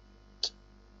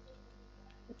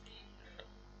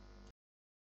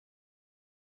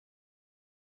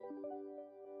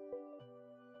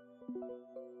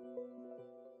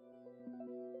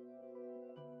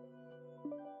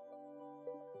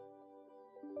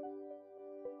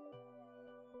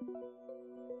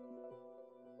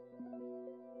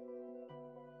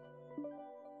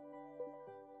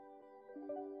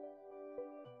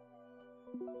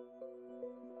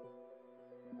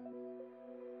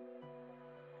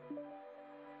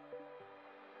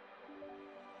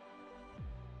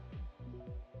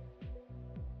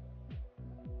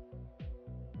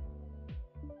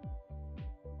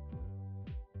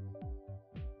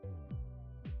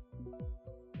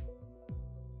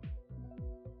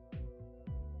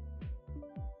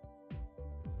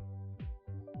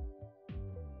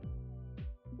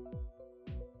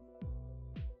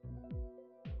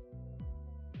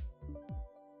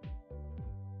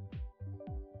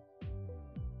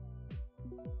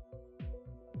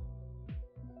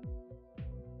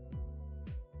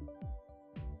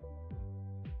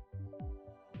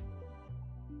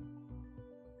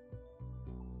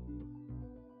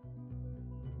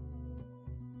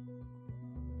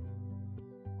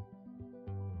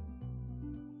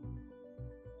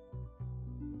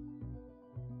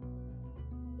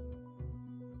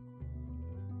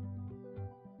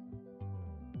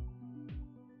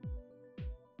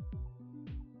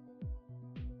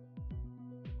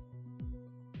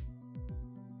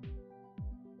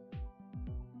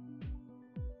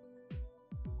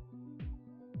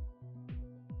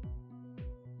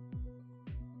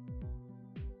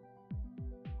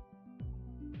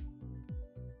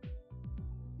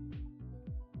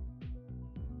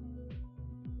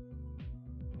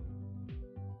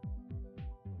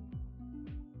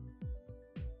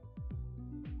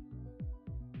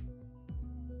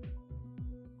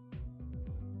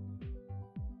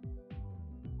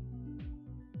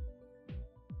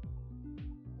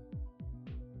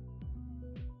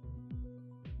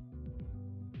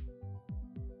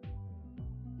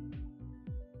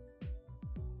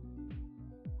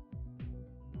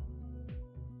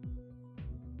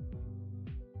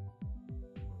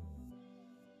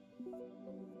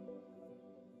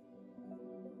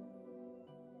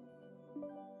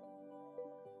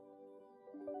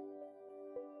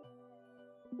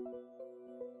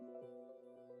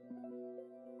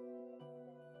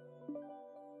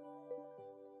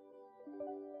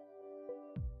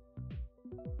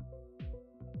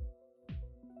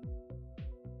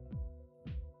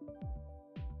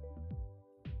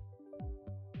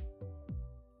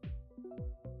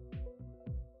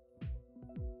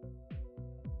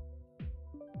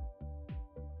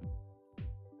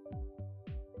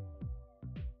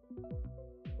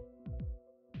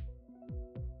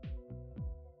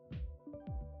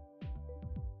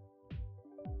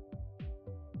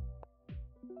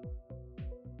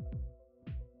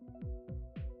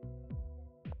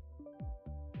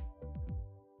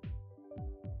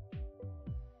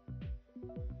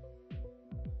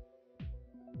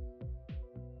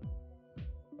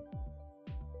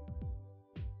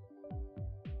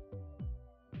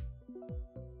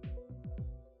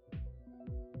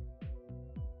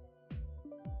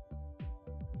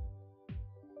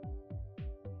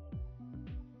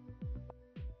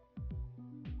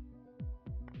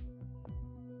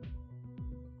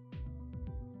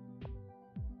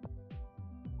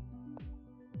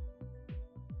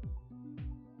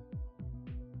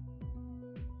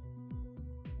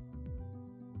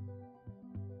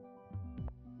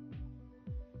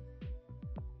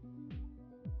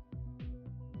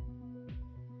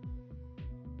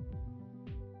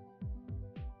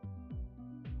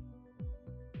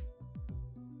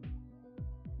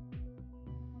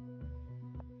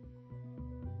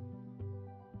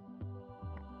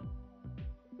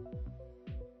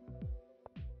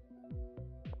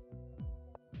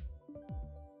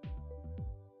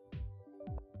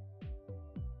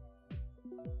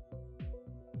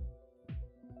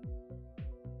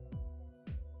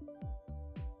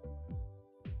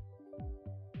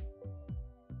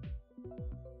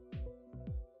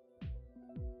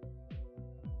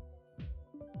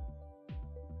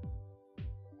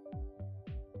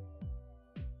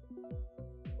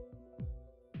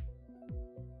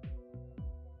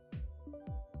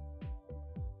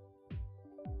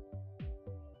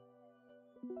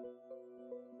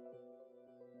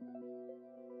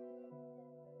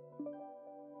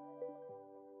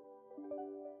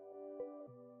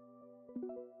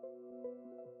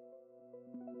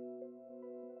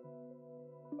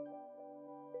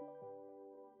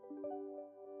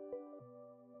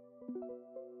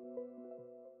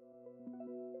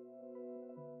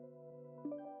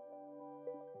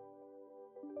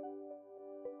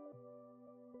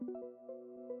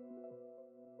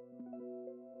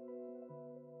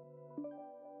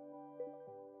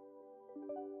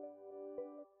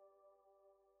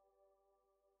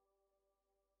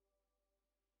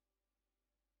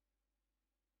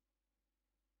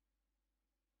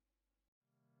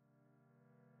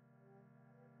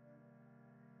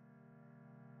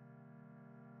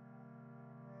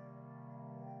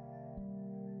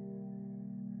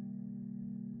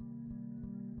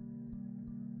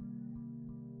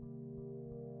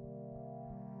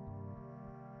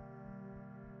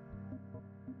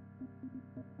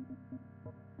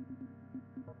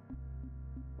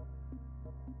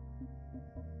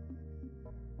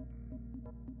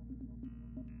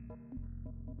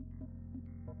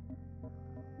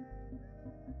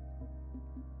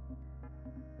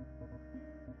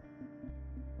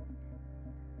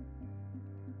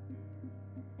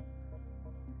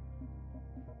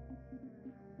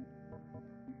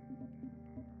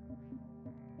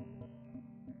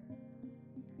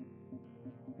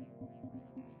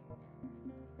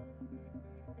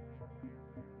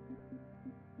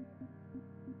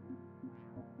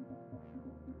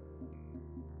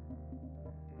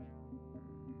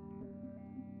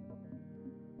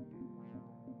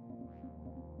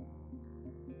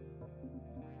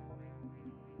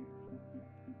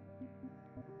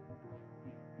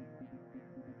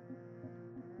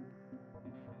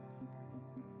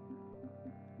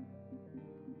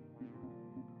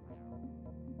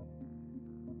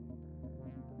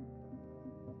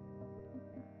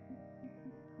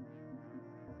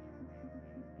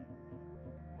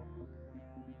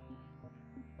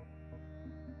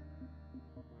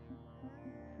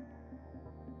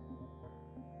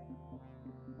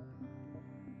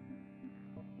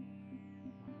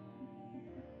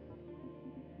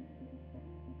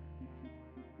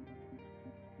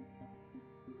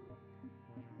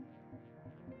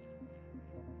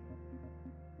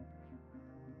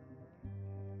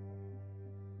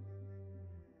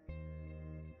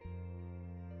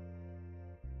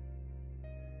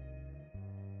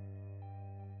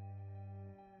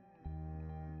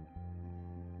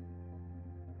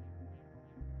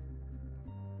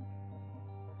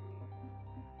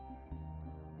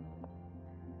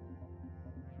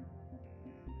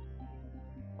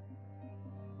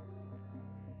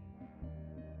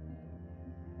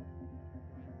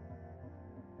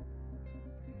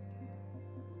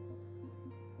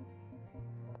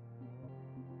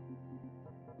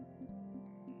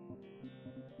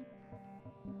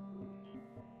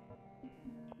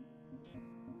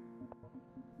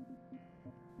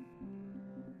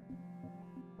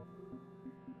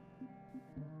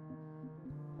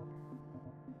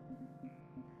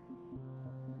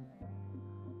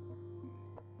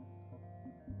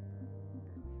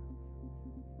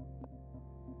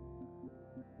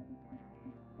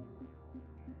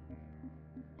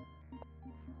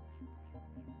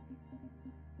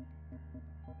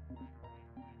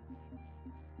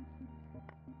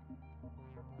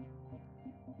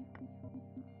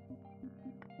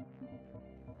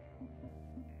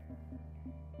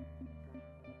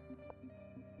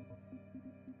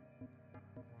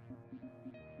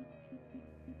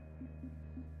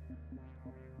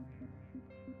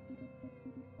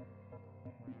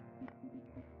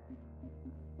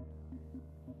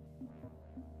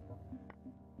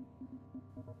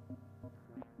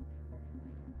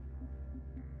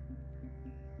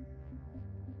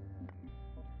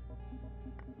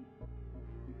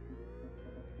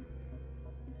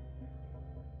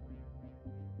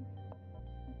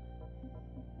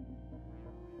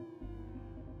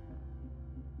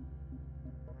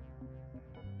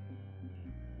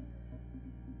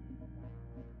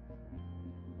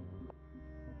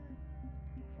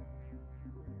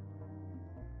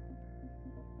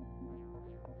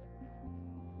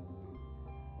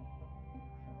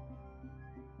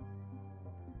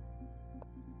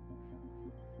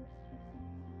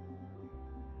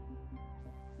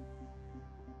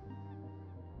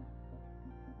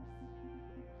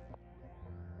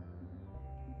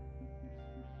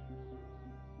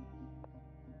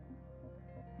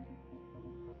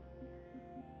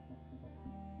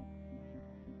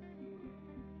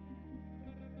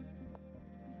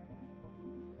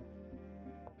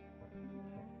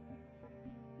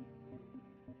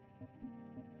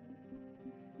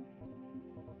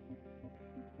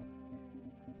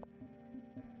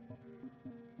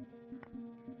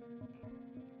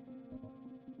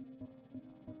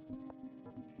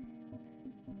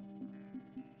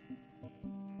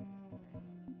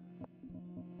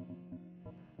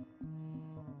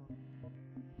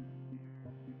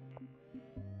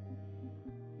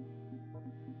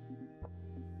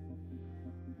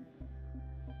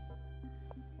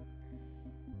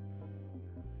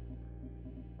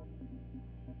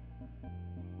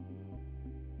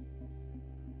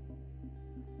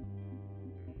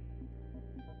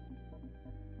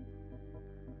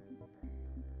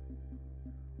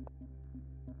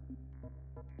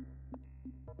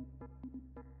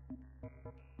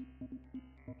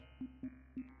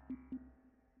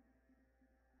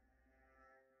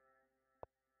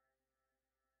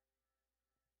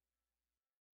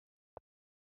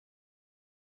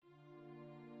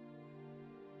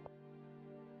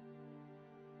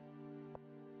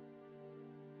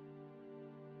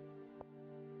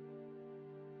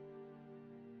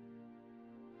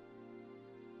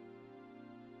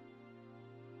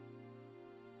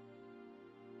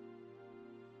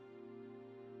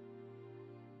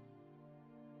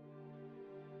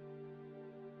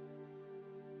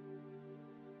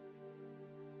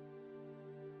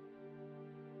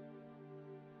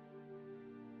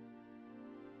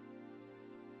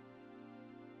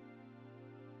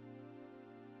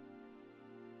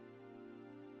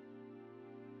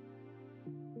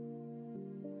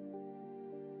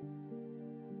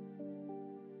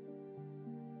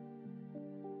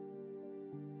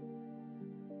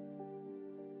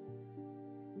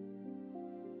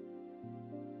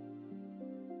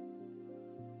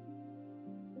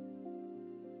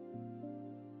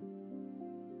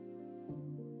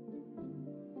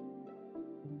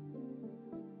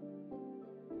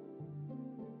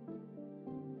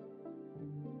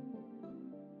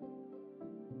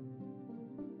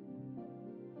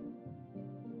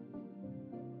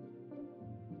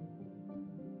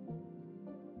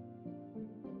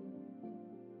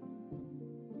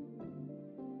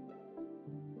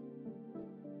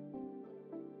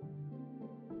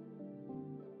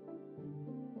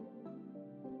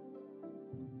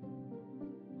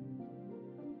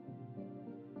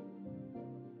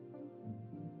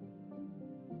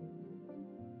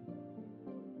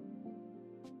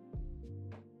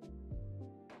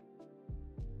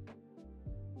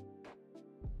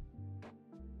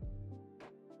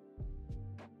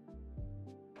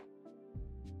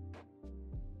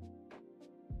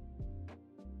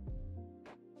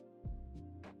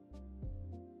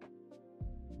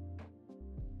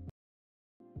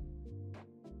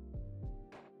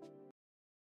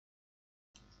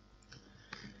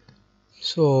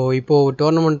 ஸோ இப்போது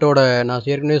டோர்னமெண்ட்டோட நான்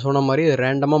ஏற்கனவே சொன்ன மாதிரி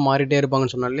ரேண்டமாக மாறிட்டே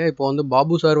இருப்பாங்கன்னு சொன்னேன் இல்லையா. இப்போ வந்து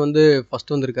பாபு சார் வந்து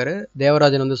ஃபஸ்ட்டு வந்திருக்காரு,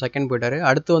 தேவராஜன் வந்து செகண்ட் போயிட்டார்.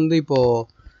 அடுத்து வந்து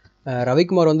இப்போது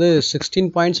ரவிக்குமார் வந்து 16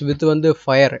 பாயிண்ட்ஸ் வித் வந்து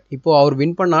ஃபயர். இப்போது அவர்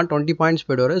வின் பண்ணால் 20 பாயிண்ட்ஸ்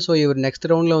போயிடுவார். ஸோ இவர் நெக்ஸ்ட்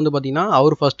ரவுண்டில் வந்து பார்த்திங்கன்னா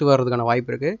அவர் ஃபஸ்ட்டு வர்றதுக்கான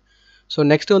வாய்ப்பு இருக்குது. ஸோ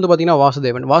நெக்ஸ்ட் வந்து பார்த்திங்கன்னா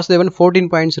வாசுதேவன் 14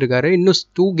 பாயிண்ட்ஸ் இருக்கார். இன்னும்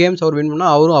 2 கேம்ஸ் அவர் வின்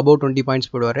பண்ணால் அவரும் அபவுட் 20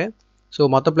 பாயிண்ட்ஸ் போயிடுவார். ஸோ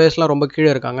மற்ற பிளேயர்ஸ்லாம் ரொம்ப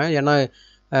கீழே இருக்காங்க. ஏன்னா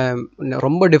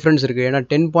ரொம்ப டிஃப்ரென்ஸ் இருக்குது. ஏன்னா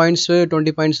 10 பாயிண்ட்ஸு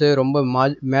 20 பாயிண்ட்ஸு ரொம்ப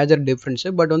மேஜர் டிஃப்ரென்ஸு.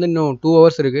 பட் வந்து இன்னும் 2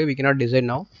 hours இருக்குது. We cannot decide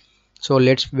now. So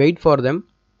let's wait for them.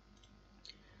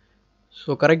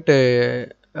 So correct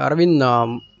Aravind,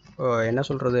 நான் என்ன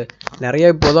சொல்கிறது, நிறையா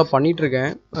இப்போ தான்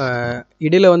பண்ணிகிட்ருக்கேன்.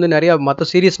 இடையில் வந்து நிறையா மற்ற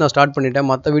சீரீஸ் நான் ஸ்டார்ட் பண்ணிட்டேன்,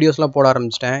 மற்ற வீடியோஸ்லாம் போட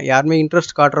ஆரம்பிச்சிட்டேன். யாருமே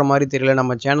இன்ட்ரெஸ்ட் காட்டுற மாதிரி தெரியல,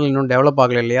 நம்ம சேனல் இன்னும் டெவலப்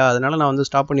ஆகலை இல்லையா. அதனால் நான் வந்து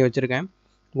ஸ்டாப் பண்ணி வச்சுருக்கேன்.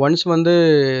 ஒன்ஸ் வந்து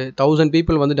 1000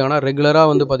 people வந்துட்டாங்கன்னா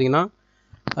ரெகுலராக வந்து பார்த்திங்கன்னா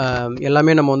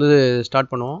எல்லாமே நம்ம வந்து ஸ்டார்ட்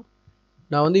பண்ணுவோம்.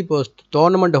 நான் வந்து இப்போ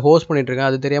டோர்னமெண்ட்டை ஹோஸ்ட் பண்ணிகிட்ருக்கேன்.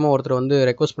 அது தெரியாமல் ஒருத்தர் வந்து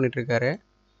request பண்ணிகிட்ருக்காரு.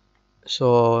 So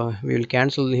we will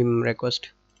cancel him request.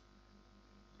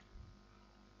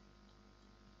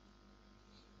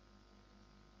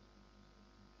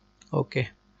 Okay.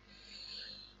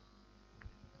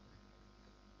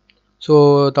 So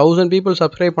 1000 people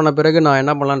subscribe பண்ண பிறகு நான்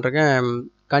என்ன பண்ணலான்னு இருக்கேன்,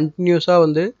 கண்டினியூஸாக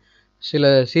வந்து சில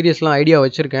சீரியஸ்லாம் ஐடியா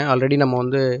வச்சுருக்கேன். ஆல்ரெடி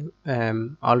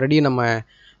நம்ம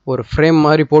ஒரு ஃப்ரேம்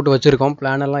மாதிரி போட்டு வச்சுருக்கோம்,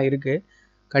 பிளானெல்லாம் இருக்குது.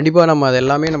 கண்டிப்பாக நம்ம அது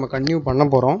எல்லாமே நம்ம கண்டினியூ பண்ண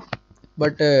போகிறோம்.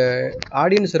 பட்டு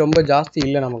ஆடியன்ஸ் ரொம்ப ஜாஸ்தி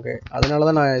இல்லை நமக்கு, அதனால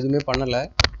தான் நான் எதுவுமே பண்ணலை.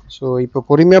 ஸோ இப்போ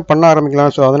பொறுமையாக பண்ண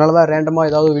ஆரம்பிக்கலாம். ஸோ அதனால தான்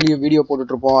ரேண்டமாக ஏதாவது வீடியோ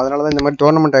போட்டுட்ருப்போம். அதனால தான் இந்த மாதிரி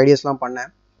டோர்னமெண்ட் ஐடியாஸ்லாம்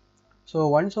பண்ணேன். ஸோ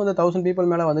ஒன்ஸ் வந்து 1000 people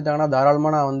மேலே வந்துட்டாங்கன்னா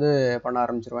தாராளமாக நான் வந்து பண்ண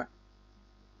ஆரம்பிச்சிருவேன்.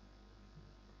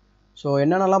 ஸோ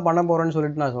என்னென்னலாம் பண்ண போகிறேன்னு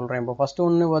சொல்லிட்டு நான் சொல்கிறேன். இப்போ ஃபஸ்ட்டு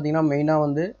ஒன்று பார்த்தீங்கன்னா மெயினாக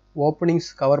வந்து ஓப்பனிங்ஸ்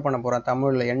கவர் பண்ண போகிறேன்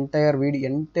தமிழில்.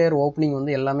 என்டையர் ஓப்பனிங்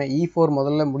வந்து எல்லாமே E4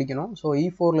 முதல்ல முடிக்கணும். ஸோ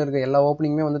E4ல் இருக்க எல்லா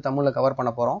ஓப்பனிங்குமே வந்து தமிழில் கவர்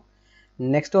பண்ண போகிறோம்.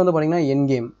 நெக்ஸ்ட் வந்து பார்த்திங்கன்னா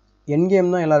என்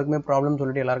கேம் தான் எல்லாருக்குமே ப்ராப்ளம்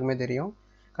சொல்லிட்டு எல்லாருக்குமே தெரியும்.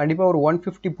 கண்டிப்பாக ஒரு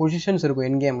 150 பொசிஷன்ஸ் இருக்கும்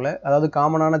என் கேமில். அதாவது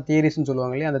காமனான தியரிஸ்ன்னு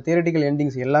சொல்லுவாங்க இல்லையா, அந்த தியரிட்டிக்கல்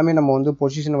எண்டிங்ஸ் எல்லாமே நம்ம வந்து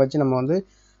பொசிஷனை வச்சு நம்ம வந்து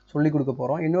சொல்லிக் கொடுக்க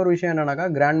போகிறோம். இன்னொரு விஷயம் என்னன்னாக்கா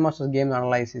கிராண்ட் மாஸ்டர்ஸ் கேம்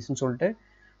அனலைசிஸ்ன்னு சொல்லிட்டு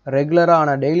ரெகுலராக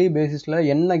ஆன டெய்லி பேசிஸில்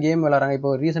என்ன கேம் விளாட்றாங்க. இப்போ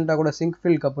ரீசெண்டாக கூட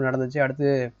சிங்க்ஃபீல்ட் கப் நடந்துச்சு. அடுத்து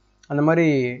அந்த மாதிரி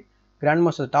கிராண்ட்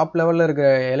மாஸ்டர்ஸ் டாப் லெவலில் இருக்கிற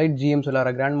எலைட் ஜிஎம்ஸ்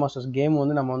விளாட்ற கிராண்ட் மாஸ்டர்ஸ் கேம்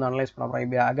வந்து நம்ம வந்து அனலைஸ் பண்ண போகிறோம்.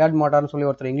 இப்போ அகாட் மாட்டார்னு சொல்லி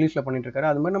ஒருத்தர் இங்கிலீஷில் பண்ணிட்டுருக்காரு,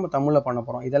 அது மாதிரி நம்ம தமிழில் பண்ண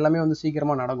போகிறோம். இதெல்லாமே வந்து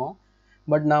சீக்கிரமாக நடக்கும்.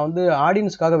 பட் நான் வந்து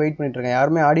ஆடியன்ஸ்க்காக வெயிட் பண்ணிட்டுருக்கேன்.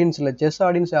 யாருமே ஆடியன்ஸ் இல்லை, செஸ்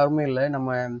ஆடியன்ஸ் யாருமே இல்லை.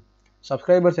 நம்ம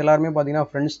சப்ஸ்கிரைபர்ஸ் எல்லாருமே பார்த்திங்கன்னா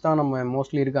ஃப்ரெண்ட்ஸ் தான் நம்ம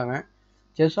மோஸ்ட்லி இருக்காங்க.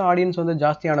 செஸ் ஆடியன்ஸ் வந்து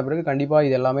ஜாஸ்தியான பிறகு கண்டிப்பாக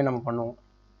இது எல்லாமே நம்ம பண்ணுவோம்.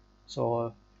 ஸோ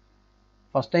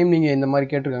ஃபஸ்ட் டைம் நீங்கள் இந்த மாதிரி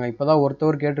கேட்டிருக்காங்க, இப்போ தான்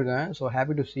ஒருத்தவர் கேட்டிருக்கேன். So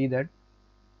happy to see that.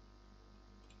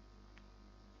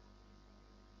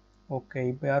 Okay,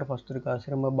 இப்போ யார் ஃபஸ்ட் இருக்கா?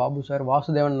 சிறம்ப பாபு சார்.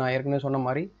 வாசுதேவன் நான் ஏற்கனவே சொன்ன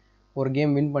மாதிரி ஒரு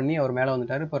கேம் வின் பண்ணி அவர் மேலே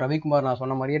வந்துட்டார். இப்போ ரவிக்குமார் நான்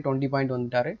சொன்ன மாதிரியே 20 பாயிண்ட்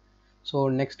வந்துட்டார். So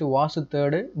next Vasu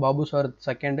third, Babu sir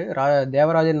second,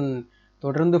 Devarajan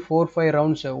தொடர்ந்து 4-5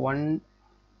 ரவுண்ட்ஸ் 1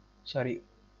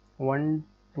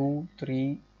 2 3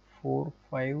 4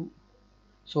 5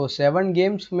 ஸோ 7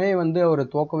 கேம்ஸுமே வந்து அவர்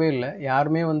தோக்கவே இல்லை.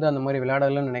 யாருமே வந்து அந்த மாதிரி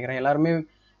விளையாடலைன்னு நினைக்கிறேன். எல்லாருமே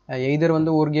எய்தர்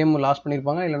வந்து ஒரு கேம் லாஸ்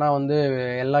பண்ணியிருப்பாங்க, இல்லைனா வந்து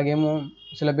எல்லா கேமும்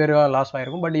சில பேர் லாஸ்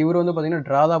ஆகிருக்கும். பட் இவர் வந்து பார்த்திங்கன்னா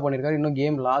ட்ரா தான் பண்ணியிருக்காரு, இன்னும்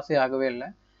கேம் லாஸே ஆகவே இல்லை.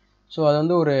 ஸோ அது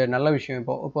வந்து ஒரு நல்ல விஷயம்.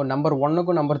 இப்போ நம்பர்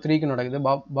 1க்கும் நம்பர் 3க்கும் நடக்குது.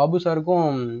 பாபு சாருக்கும்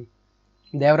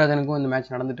தேவராஜனுக்கும் இந்த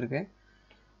மேட்ச் நடந்துகிட்ருக்கு.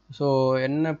 ஸோ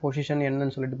என்ன பொசிஷன்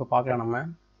என்னன்னு சொல்லிட்டு இப்போ பார்க்கலாம் நம்ம.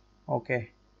 Okay,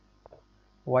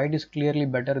 white is clearly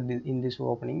better in this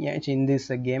opening in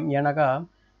this game. ஏன்னாக்கா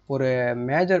ஒரு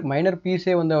மைனர்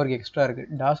பீஸே வந்து அவருக்கு எக்ஸ்ட்ரா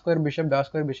இருக்குது. டாஸ்கொயர்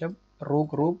பிஷப்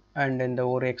ரூக் அண்ட் இந்த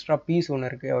ஒரு எக்ஸ்ட்ரா பீஸ் ஒன்று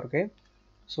இருக்குது அவருக்கு.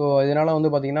 ஸோ இதனால்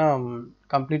வந்து பார்த்திங்கன்னா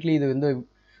கம்ப்ளீட்லி இது வந்து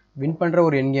வின் பண்ணுற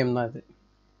ஒரு என் கேம் தான் இது.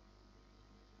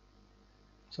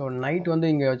 ஸோ நைட் வந்து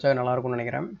இங்கே வச்சா நல்லாயிருக்கும்னு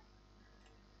நினைக்கிறேன்,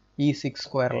 E6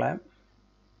 ஸ்கொயரில்.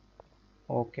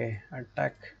 Okay,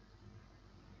 attack.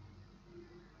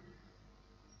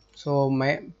 ஸோ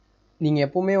நீங்கள்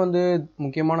எப்போவுமே வந்து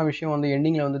முக்கியமான விஷயம் வந்து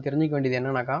எண்டிங்கில் வந்து தெரிஞ்சிக்க வேண்டியது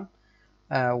என்னன்னாக்கா,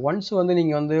 ஒன்ஸ் வந்து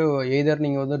நீங்கள் வந்து எய்தர்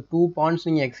நீங்கள் வந்து 2 பாயிண்ட்ஸ்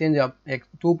நீங்கள் எக்ஸ்சேஞ்ச்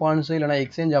 2 பாயிண்ட்ஸு இல்லைனா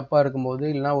எக்ஸ்சேஞ்ச் அப்பாக இருக்கும்போது,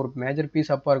 இல்லைனா ஒரு மேஜர் பீஸ்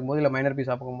அப்பாக இருக்கும்போது, இல்லை மைனர்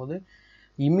பீஸ் ஆகும்போது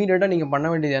இம்மீடியட்டாக நீங்கள் பண்ண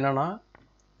வேண்டியது என்னென்னா,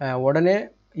 உடனே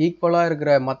ஈக்குவலாக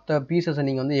இருக்கிற மற்ற பீசஸை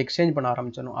நீங்கள் வந்து எக்ஸ்சேஞ்ச் பண்ண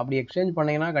ஆரம்பிச்சிடணும். அப்படி எக்ஸ்சேஞ்ச்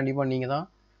பண்ணிங்கன்னா கண்டிப்பாக நீங்கள் தான்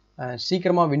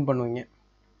சீக்கிரமாக வின் பண்ணுவீங்க.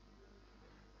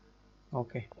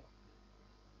 ஓகே,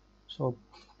 ஸோ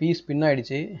பீஸ் பின்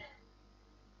ஆகிடுச்சு.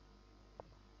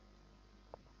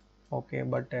 Okay,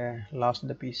 but lost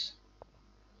the piece.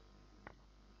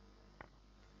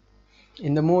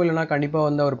 இந்த மூவ் இல்லைனா கண்டிப்பாக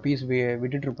வந்து அவர் பீஸ்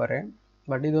விட்டுட்ருப்பார்.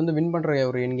 பட் இது வந்து வின் பண்ணுற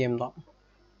ஒரு என் கேம் தான்.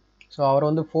 ஸோ அவரை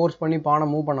வந்து ஃபோர்ஸ் பண்ணி பானை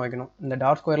மூவ் பண்ண வைக்கணும், இந்த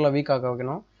டார்க் ஸ்கொயரில் வீக் ஆக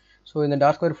வைக்கணும். ஸோ இந்த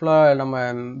டார்க் ஸ்கொயர் ஃபுல்லாக நம்ம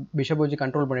பிஷப் வச்சு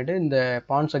கண்ட்ரோல் பண்ணிவிட்டு இந்த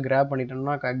பான்ஸை கிராப்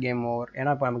பண்ணிட்டோம்னா கேம் ஓவர்.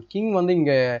 ஏன்னா இப்போ நம்ம கிங் வந்து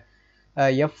இங்கே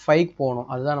F5க்கு போகணும்,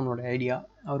 அதுதான் நம்மளோட ஐடியா.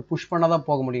 அவர் புஷ் பண்ணால் தான்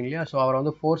போக முடியும் இல்லையா? ஸோ அவரை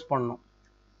வந்து ஃபோர்ஸ் பண்ணணும்.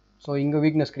 ஸோ இங்கே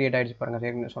வீக்னஸ் கிரியேட் ஆகிடுச்சு பாருங்கள்,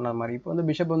 சரி சொன்ன மாதிரி. இப்போ வந்து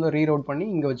பிஷப் வந்து ரீரவுட் பண்ணி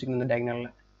இங்கே வச்சுக்கணும் இந்த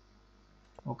டயக்னலில்.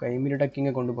 ஓகே, இமீடியட்டாக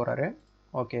கிங்கை கொண்டு போகிறாரு.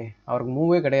 ஓகே, அவருக்கு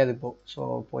மூவே கிடையாது இப்போது. ஸோ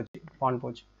போச்சு, பான்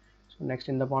போச்சு. ஸோ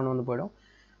நெக்ஸ்ட் இந்த பான் வந்து போயிடும்.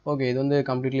 ஓகே, இது வந்து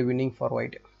கம்ப்ளீட்லி வின்னிங் ஃபார்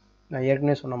ஒயிட். நான்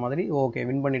ஏற்கனவே சொன்ன மாதிரி ஓகே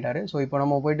வின் பண்ணிட்டாரு. ஸோ இப்போ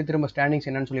நம்ம போயிட்டு திரும்ப ஸ்டாண்டிங்ஸ்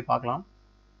என்னன்னு சொல்லி பார்க்கலாம்.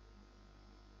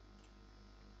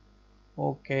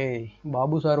 ஓகே,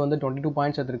 பாபு சார் வந்து 22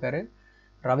 பாயிண்ட்ஸ் எடுத்திருக்காரு,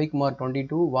 Ravikumar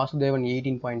 22, Vasudevan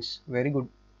 18 points. Very good.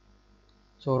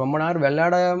 So ரொம்ப நேரம்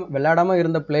விளையாடாமல்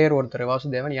இருந்த பிளேயர் ஒருத்தர்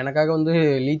வாசுதேவன். எனக்காக வந்து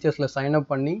லீச்சஸில் சைன்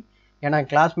அப் பண்ணி, ஏன்னா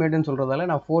கிளாஸ்மேட்டுன்னு சொல்கிறதால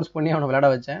நான் ஃபோர்ஸ் பண்ணி அவனை விளையாட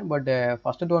வச்சேன். பட்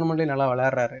ஃபஸ்ட்டு டோர்னமெண்ட்லேயே நல்லா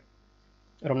விளையாடுறாரு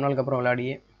ரொம்ப நாளுக்கு அப்புறம்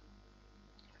விளையாடியே.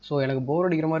 ஸோ எனக்கு போர்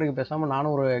அடிக்கிற மாதிரி இருக்குது, பேசாமல்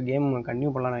நானும் ஒரு கேம் கன்டினியூ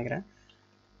பண்ணலான்னு நினைக்கிறேன்.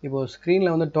 இப்போது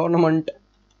ஸ்க்ரீனில் வந்து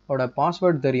டோர்னமெண்ட்டோட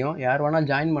பாஸ்வேர்டு தெரியும், யார் வேணால்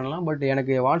ஜாயின் பண்ணலாம். பட்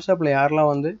எனக்கு வாட்ஸ்அப்பில்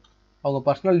யாரெல்லாம் வந்து அவங்க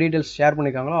பர்சனல் டீட்டெயில்ஸ் ஷேர்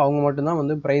பண்ணியிருக்காங்களோ அவங்க மட்டும்தான்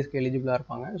வந்து ப்ரைஸ்க்கு எலிஜிபிளாக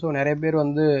இருப்பாங்க. ஸோ நிறைய பேர்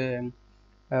வந்து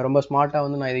ரொம்ப ஸ்மார்ட்டாக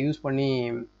வந்து நான் இதை யூஸ் பண்ணி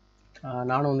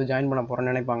நானும் வந்து ஜாயின் பண்ண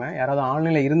போகிறேன்னு நினைப்பாங்க. யாராவது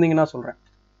ஆன்லைனில் இருந்தீங்கன்னா சொல்கிறேன்.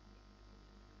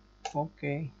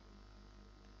 ஓகே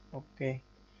ஓகே,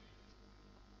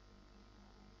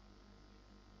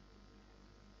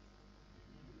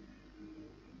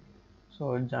 ஸோ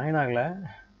ஜாயின் ஆகலை.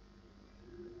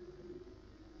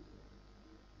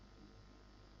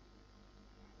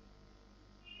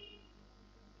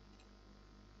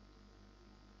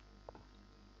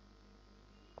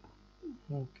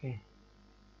 Okay,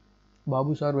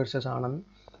 Babu sir versus Anand.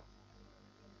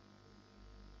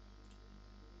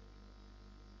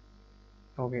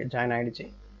 Okay, join ஆகிடுச்சு.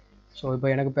 ஸோ இப்போ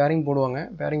எனக்கு பேரிங் போடுவாங்க.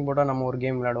 பேரிங் போட்டால் நம்ம ஒரு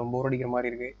கேம் விளையாடுவோம், போர் அடிக்கிற மாதிரி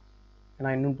இருக்குது.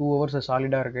 ஏன்னா இன்னும் 2 ஹவர்ஸ்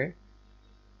சாலிடாக இருக்குது.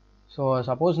 ஸோ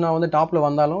சப்போஸ் நான் வந்து டாப்பில்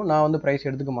வந்தாலும் நான் வந்து ப்ரைஸ்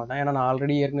எடுத்துக்க மாட்டேன். ஏன்னா நான்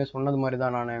ஆல்ரெடி ஏற்கனவே சொன்னது மாதிரி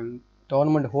தான், நான்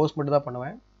டோர்னமெண்ட் ஹோஸ்ட் மட்டும் தான்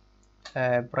பண்ணுவேன்.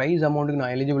 ப்ரைஸ் அமௌண்ட்டுக்கு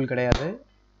நான் எலிஜிபிள் கிடையாது.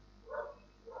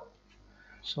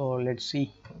 So let's see.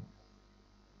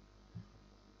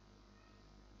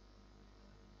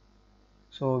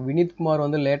 ஸோ வினித்குமார்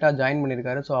வந்து லேட்டாக ஜாயின்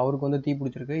பண்ணியிருக்காரு. ஸோ அவருக்கு வந்து தீ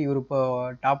பிடிச்சிருக்கு. இவர் இப்போ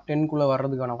டாப் 10க்குள்ளே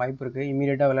வர்றதுக்கான வாய்ப்பு இருக்குது.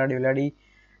 இமீடியட்டாக விளையாடி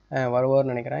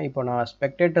வருவார்னு நினைக்கிறேன். இப்போ நான்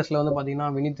ஸ்பெக்டேட்டர்ஸில் வந்து பார்த்தீங்கன்னா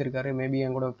வினித் இருக்கார், மேபி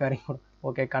என் கூட பேரிங் கூட.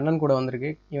 ஓகே, கண்ணன் கூட வந்திருக்கு,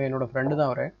 இவன் என்னோட ஃப்ரெண்டு தான்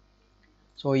அவர்.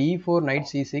 So E4 knight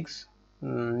C6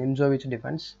 நிம்சோவிச்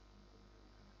defence.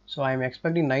 So I am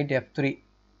expecting knight F3.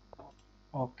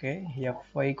 Okay,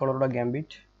 F5 கொலரோட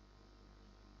gambit.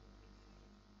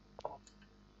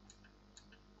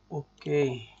 Okay,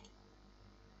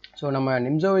 so நம்ம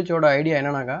நிம்சோவிச்சோட ஐடியா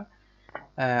என்னன்னாக்கா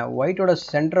ஒயிட்டோட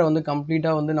சென்டரை வந்து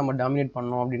கம்ப்ளீட்டாக வந்து நம்ம டாமினேட்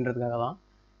பண்ணோம் அப்படின்றதுக்காக தான்.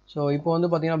 ஸோ இப்போ வந்து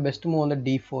பார்த்தீங்கன்னா பெஸ்ட் மூவ் வந்து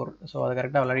D4. ஸோ அதை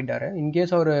கரெக்டாக விளையாடிட்டாரு.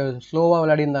 இன்கேஸ் அவர் ஸ்லோவாக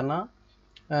விளையாடிருந்தாருன்னா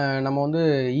நம்ம வந்து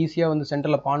ஈஸியாக வந்து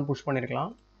சென்டரில் பான் புஷ்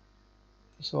பண்ணியிருக்கலாம்.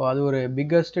 ஸோ அது ஒரு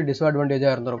பிக்கஸ்ட்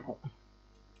டிஸ்அட்வான்டேஜாக இருந்திருக்கும்.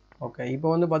 ஓகே, இப்போ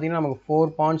வந்து பார்த்தீங்கன்னா நமக்கு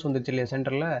 4 பான்ஸ் வந்துச்சு இல்லையா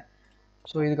சென்டரில்.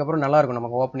 ஸோ இதுக்கப்புறம் நல்லாயிருக்கும்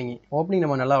நமக்கு ஓப்பனிங்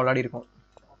நம்ம நல்லா விளையாடிருக்கோம்.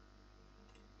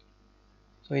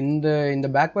 ஸோ இந்த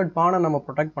பேக்வேர்ட் பானை நம்ம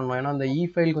ப்ரொடெக்ட் பண்ணோம். ஏன்னா அந்த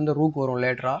E5க்கு வந்து ரூக் வரும்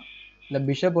லேட்டராக. இந்த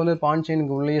பிஷப் வந்து பான்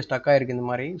செயினுக்கு உள்ளேயே ஸ்டக் ஆகிருக்கு இந்த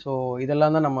மாதிரி. ஸோ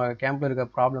இதெல்லாம் தான் நம்ம கேம்பில் இருக்க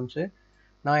ப்ராப்ளம்ஸு.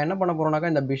 நான் என்ன பண்ண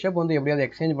போகிறேன்னாக்கா இந்த பிஷப் வந்து எப்படியாவது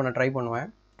எக்ஸ்சேஞ்ச் பண்ண ட்ரை பண்ணுவேன்.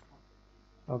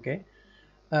 ஓகே,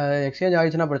 எக்ஸ்சேஞ்ச்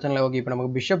ஆகிடுச்சுன்னா பிரச்சனை இல்லை. ஓகே, இப்போ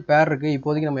நமக்கு பிஷப் பேர் இருக்குது,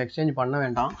 இப்போதைக்கு நம்ம எக்ஸ்சேஞ்ச் பண்ண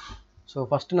வேண்டாம். ஸோ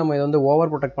ஃபஸ்ட்டு நம்ம இதை வந்து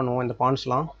ஓவர் ப்ரொடெக்ட் பண்ணுவோம் இந்த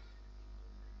பான்ஸ்லாம்.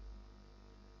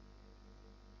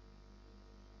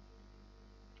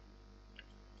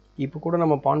 இப்போ கூட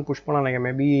நம்ம பான் புஷ் பண்ணலாம் நினைக்கிறேன்.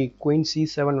 மேபி குயின்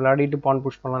C7 விளையாடிட்டு பான்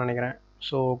புஷ் பண்ணலாம்னு நினைக்கிறேன்.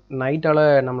 ஸோ நைட்டால்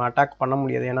நம்ம அட்டாக் பண்ண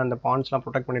முடியாது, ஏன்னா இந்த பான்ஸ்லாம்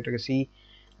ப்ரொடெக்ட் பண்ணிட்டு இருக்கு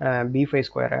B5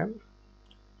 ஸ்கொயரை.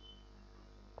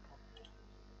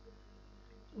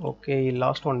 ஓகே,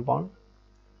 லாஸ்ட் ஒன் பான்.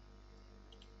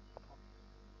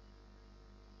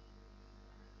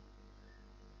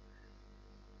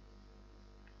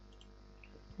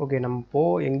 ஓகே, நம்ம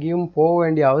எங்கேயும் போக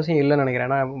வேண்டிய அவசியம் இல்லைன்னு நினைக்கிறேன்.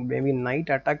 ஏன்னா மேபி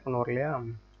நைட் அட்டாக் பண்ணுவார் இல்லையா.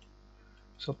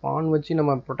 ஸோ பான் வச்சு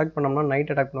நம்ம ப்ரொடெக்ட் பண்ணோம்னா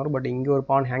நைட் அட்டாக் பண்ணுவார். பட் இங்கே ஒரு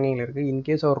பான் ஹேங்கிங்கில் இருக்குது.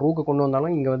 இன்கேஸ் அவர் ரூக்கு கொண்டு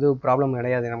வந்தாலும் இங்கே வந்து ப்ராப்ளம்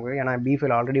கிடையாது நமக்கு, ஏன்னா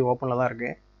B5 ஆல்ரெடி ஓப்பனில் தான்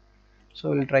இருக்குது. So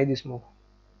will try this move.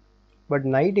 But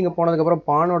night இங்கே போனதுக்கப்புறம்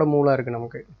பானோட மூவ்லாம் இருக்குது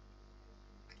நமக்கு.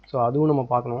 ஸோ அதுவும் நம்ம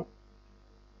பார்க்கணும்.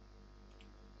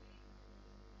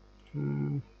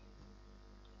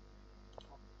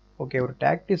 ஓகே, ஒரு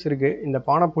டாக்டிஸ் இருக்குது. இந்த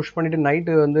பானை புஷ் பண்ணிவிட்டு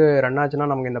நைட்டு வந்து ரன்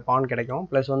ஆச்சுன்னா நமக்கு இந்த பான் கிடைக்கும்.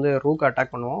 ப்ளஸ் வந்து ரூக்கு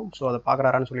அட்டாக் பண்ணுவோம். ஸோ அதை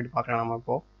பார்க்குறாரான்னு சொல்லிட்டு பார்க்கலாம் நம்ம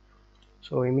இப்போது.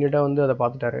 ஸோ இமீடியட்டாக வந்து அதை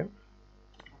பார்த்துட்டாரு.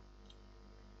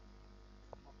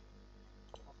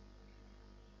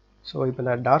 ஸோ இப்போ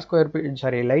இந்த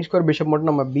லைட் ஸ்கொயர் பிஷப்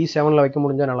மட்டும் நம்ம B7 வைக்க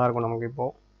முடிஞ்சால் நல்லாயிருக்கும் நமக்கு.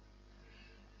 இப்போது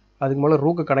அதுக்கு மேலே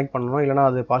ரூக்கு கனெக்ட் பண்ணணும், இல்லைனா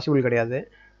அது பாசிபிள் கிடையாது.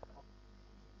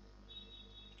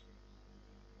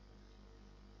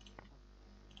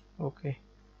 ஓகே,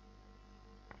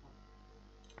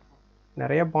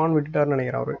 நிறைய பான் விட்டுட்டாருன்னு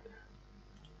நினைக்கிறேன் அவரு.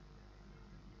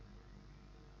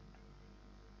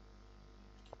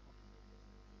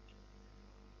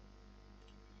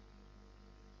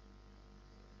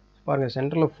 பாருங்க,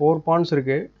 சென்டரில் 4 பான்ஸ்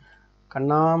இருக்கு.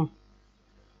 கண்ணா,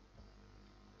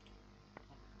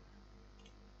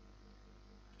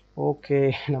 ஓகே,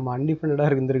 நம்ம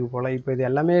அன்டிஃபெண்டடாக இருந்திருக்கு போல். இப்போ இது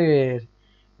எல்லாமே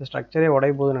ஸ்ட்ரக்சரே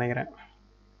உடைய போகுதுன்னு நினைக்கிறேன்.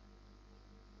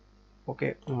 ஓகே,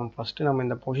 ஃபஸ்ட்டு நம்ம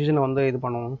இந்த பொசிஷனை வந்து இது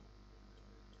பண்ணுவோம்.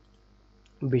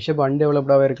 பிஷப்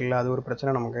அன்டெவலப்டாகவே இருக்குல்ல, அது ஒரு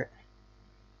பிரச்சனை நமக்கு.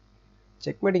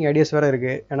 செக்மேட்டிங் ஐடியாஸ் வேறு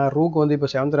இருக்குது. ஏன்னா ரூக்கு வந்து இப்போ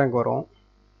 7th ரேங்க் வரும்.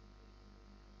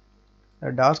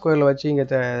 டார்க் ஸ்கொயரில் வச்சு இங்கே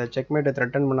செக்மேட்டை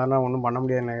த்ரெட்டன் பண்ணார்னா ஒன்றும் பண்ண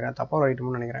முடியாதுன்னு நினைக்கிறேன். தப்பாக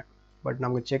ரைட்டும்னு நினைக்கிறேன். பட்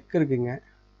நமக்கு செக் இருக்குங்க,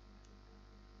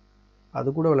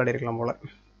 அது கூட விளையாடிருக்கலாம் போல்.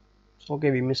 Okay,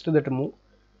 we missed that move.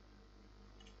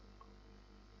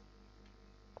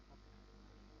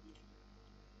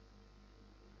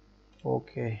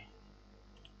 Okay,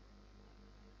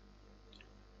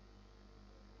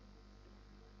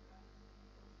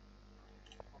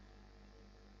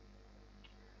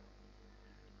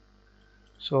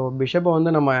 so பிஷப்பை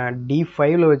வந்து நம்ம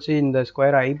D5ல் வச்சு இந்த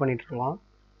ஸ்கொயரை ஐ பண்ணிட்டுருக்கலாம்.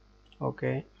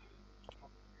 ஓகே,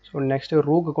 ஸோ நெக்ஸ்ட்டு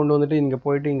ரூக்கு கொண்டு வந்துட்டு இங்கே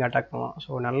போயிட்டு இங்கே அட்டாக் பண்ணலாம்.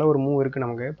 ஸோ நல்ல ஒரு மூவ் இருக்குது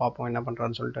நமக்கு. பார்ப்போம் என்ன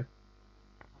பண்ணுறான்னு சொல்லிட்டு.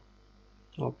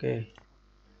 ஓகே,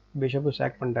 பிஷப்பு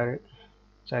சேக் பண்ணிட்டாரு.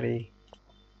 சரி,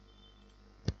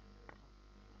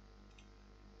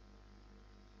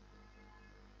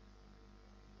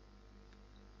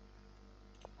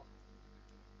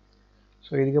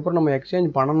 ஸோ இதுக்கப்புறம் நம்ம எக்ஸ்சேஞ்ச்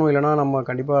பண்ணணும், இல்லைனா நம்ம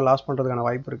கண்டிப்பாக லாஸ் பண்ணுறதுக்கான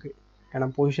வாய்ப்பு இருக்குது. ஏன்னா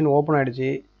பொசிஷன் ஓப்பன் ஆகிடுச்சு.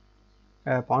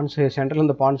 பான்ஸ் சென்டரில்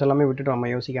இந்த பான்ஸ் எல்லாமே விட்டுட்டோம் நம்ம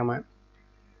யோசிக்காமல்.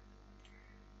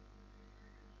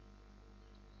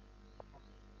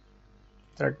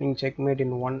 த்ரெட்னிங் செக்மேட்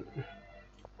இன் 1.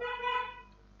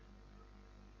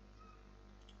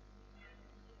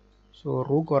 ஸோ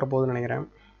ரூக் வரப்போகுதுன்னு நினைக்கிறேன்.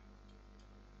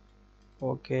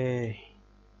 ஓகே,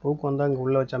 ரூக் வந்தால் அங்கே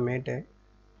உள்ளே வச்சா மேட்டு.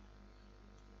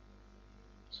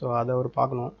 ஸோ அதை அவர்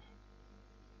பார்க்கணும்.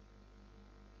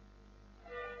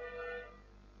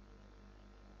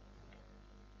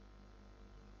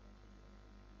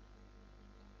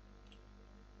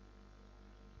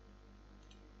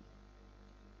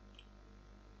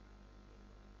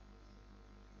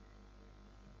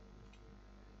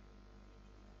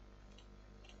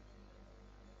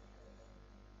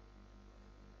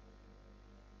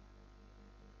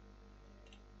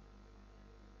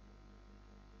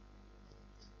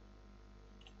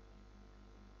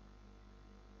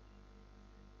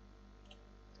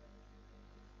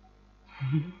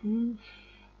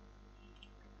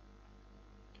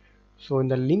 ஸோ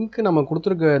இந்த லிங்க் நம்ம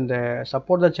கொடுத்துருக்க இந்த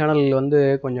சப்போர்ட் த சேனல் வந்து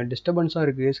கொஞ்சம் டிஸ்டர்பன்ஸாக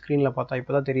இருக்குது ஸ்க்ரீனில் பார்த்தா.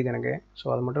 இப்போ தான் தெரியுது எனக்கு. ஸோ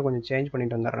அதை மட்டும் கொஞ்சம் சேஞ்ச்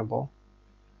பண்ணிட்டு வந்துடுறேன் இப்போது.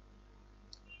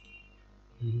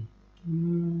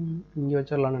 இங்கே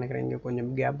வச்சிடலான்னு நினைக்கிறேன். இங்கே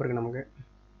கொஞ்சம் கேப் இருக்குது நமக்கு.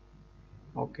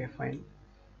 Okay, fine.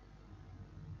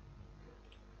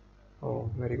 ஓ,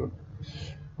 வெரி குட்.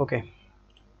 ஓகே,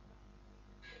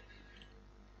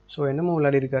 ஸோ என்னமோ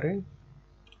விளையாடி இருக்காரு.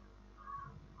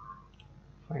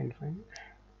 Fine fine.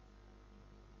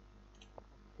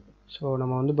 ஸோ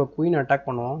நம்ம வந்து இப்போ குயின் அட்டாக்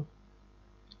பண்ணுவோம்.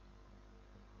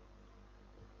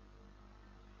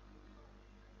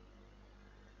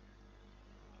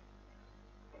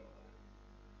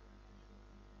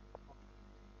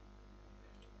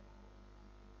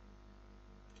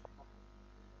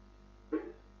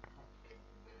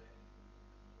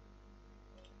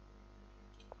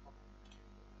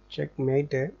 செக்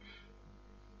மேட்டு.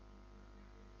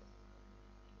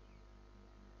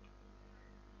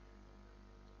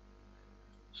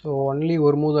 ஸோ ஒன்லி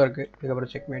ஒரு மூவ் தான் இருக்குது,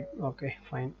 இதுக்கப்புறம் check mat. Okay,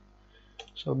 fine.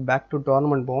 So back to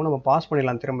tournament போவோம். நம்ம பாஸ்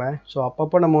பண்ணிடலாம் திரும்ப. ஸோ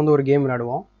அப்பப்போ நம்ம வந்து ஒரு கேம்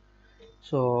விளையாடுவோம்.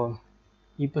 ஸோ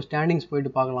இப்போ ஸ்டாண்டிங்ஸ்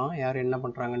போயிட்டு பார்க்கலாம் யார் என்ன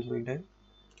பண்ணுறாங்கன்னு சொல்லிட்டு.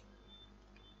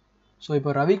 ஸோ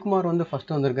இப்போ ரவிக்குமார் வந்து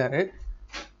ஃபஸ்ட்டு வந்திருக்காரு.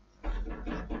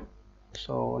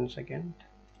 So 1 second.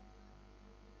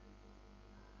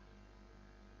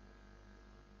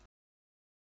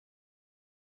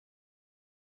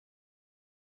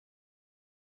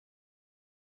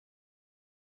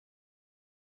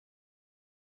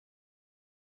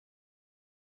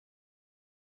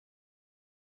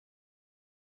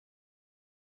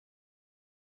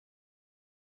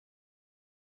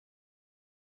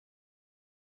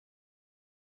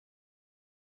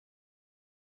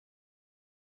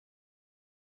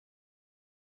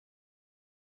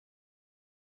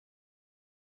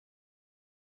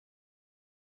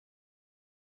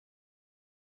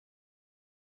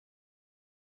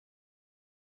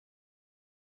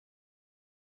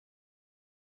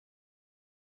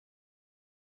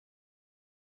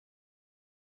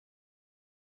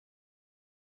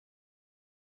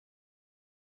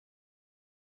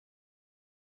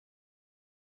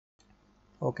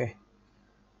 ஓகே.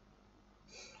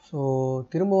 ஸோ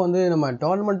திரும்ப வந்து நம்ம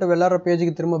டோர்னமெண்ட் விளாட்ற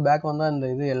பேஜுக்கு திரும்ப பேக் வந்தால் இந்த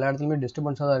இது எல்லா இடத்துலையுமே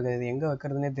டிஸ்டர்பன்ஸாக தான் இருக்குது. இது எங்கே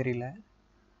வைக்கிறதுனே தெரியல.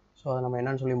 ஸோ அதை நம்ம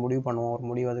என்னன்னு சொல்லி முடிவு பண்ணுவோம். ஒரு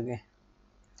முடிவு அதுக்கு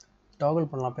டாகல்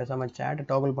பண்ணலாம். பேசாமல் சேட்டை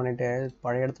டாகல் பண்ணிவிட்டு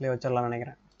பழைய இடத்துல வச்சிடலாம்னு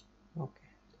நினைக்கிறேன். Okay,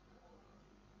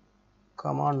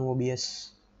 come on OPS.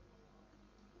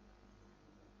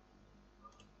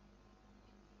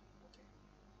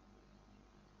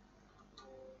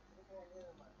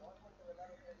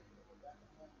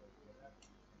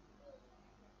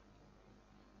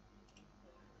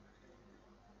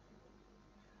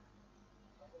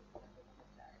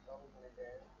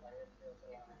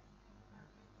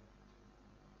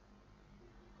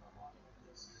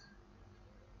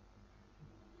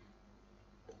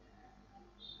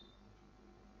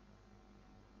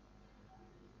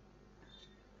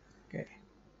 Okay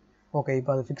okay,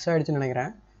 இப்போ அது ஃபிக்ஸ் ஆகிடுச்சுன்னு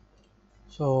நினைக்கிறேன்.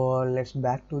 So let's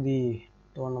back to the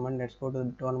tournament. Let's go to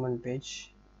the tournament page.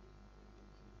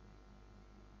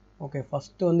 Okay,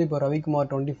 first வந்து இப்போ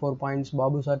Ravikumar 24 points,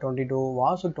 Babu sir 22,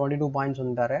 Vasu 22 points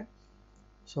வந்துட்டார்.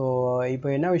 ஸோ இப்போ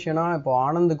என்ன விஷயம்னா, இப்போ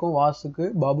ஆனந்துக்கும் வாசுக்கு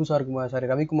பாபு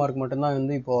சாருக்கு ரவிக்குமாருக்கு மட்டும்தான்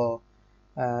வந்து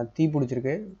இப்போது தீ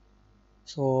பிடிச்சிருக்கு.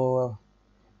 ஸோ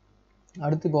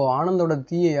அடுத்து இப்போது ஆனந்தோட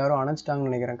தீயை யாரோ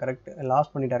அணைச்சிட்டாங்கன்னு நினைக்கிறேன். கரெக்ட்,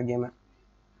 லாஸ் பண்ணிட்டார் கேமை.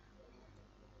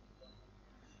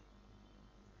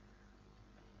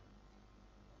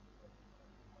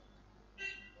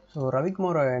 ஸோ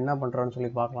ரவிக்குமார் என்ன பண்ணுறான்னு சொல்லி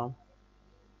பார்க்கலாம்.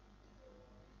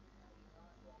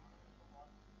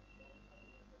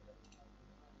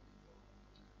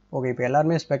 ஓகே, இப்போ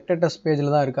எல்லாருமே ஸ்பெக்டேட்டர்ஸ்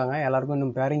பேஜில் தான் இருக்காங்க. எல்லாருக்கும்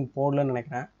இன்னும் பேரிங் போடலன்னு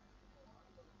நினைக்கிறேன்.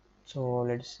 So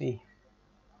let's see.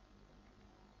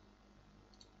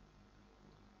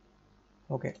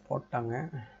 ஓகே, போட்டாங்க.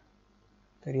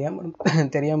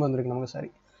 தெரியாமல் வந்திருக்கு நமக்கு.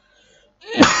 Sorry,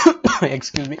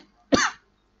 excuse me.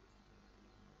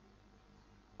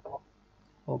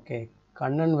 Okay,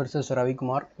 Kannan versus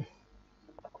Ravikumar.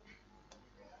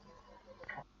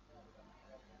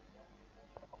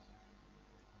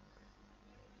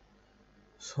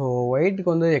 So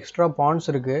ஒயிட்டுக்கு வந்து எக்ஸ்ட்ரா பான்ஸ்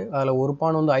இருக்குது. அதில் ஒரு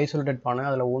பான் வந்து ஐசோலேட்டட் பானு,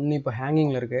 அதில் ஒன்று இப்போ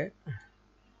ஹேங்கிங்கில் இருக்குது.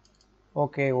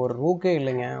 ஓகே, ஒரு ரூக்கே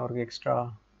இல்லைங்க அவருக்கு. எக்ஸ்ட்ரா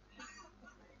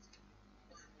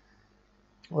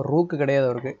ஒரு ரூக்கு கிடையாது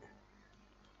அவருக்கு.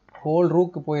 ஹோல்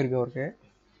ரூக்கு போயிருக்கு அவருக்கு.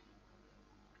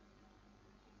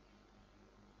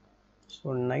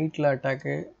 ஸோ நைட்டில்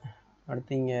அட்டாக்கு.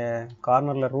 அடுத்து இங்கே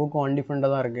கார்னரில் ரூக்கும்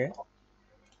அன்டிஃபெண்டாக தான் இருக்குது.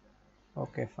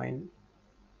 Okay fine.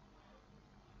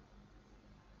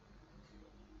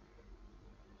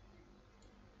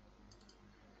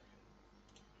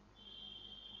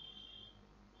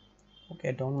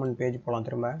 Okay, tournament page போகலாம்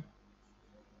திரும்ப.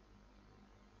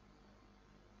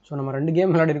 ஸோ நம்ம 2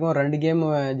 கேம் விளையாடிருக்கோம். 2 கேம்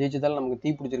ஜெயிச்சதால் நமக்கு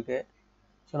தீ பிடிச்சிருக்கு.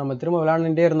 ஸோ நம்ம திரும்ப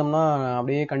விளையாண்டுட்டே இருந்தோம்னா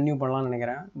அப்படியே கன்டினியூ பண்ணலாம்னு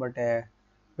நினைக்கிறேன். பட்டு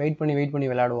வெயிட் பண்ணி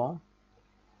விளையாடுவோம்.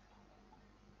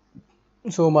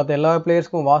 ஸோ மற்ற எல்லா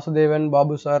பிளேயர்ஸ்க்கும், வாசுதேவன்,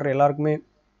 பாபு சார் எல்லாருக்குமே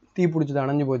தீ பிடிச்சது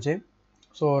அணைஞ்சு போச்சு.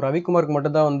 ஸோ ரவிக்குமாருக்கு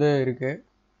மட்டும்தான் வந்து இருக்குது.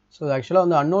 ஸோ ஆக்சுவலாக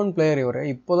வந்து அன்னோன் பிளேயர் இவர்.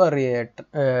 இப்போ தான்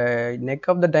நெக்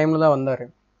ஆஃப் த டைமில் தான் வந்தார்.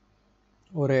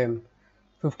 ஒரு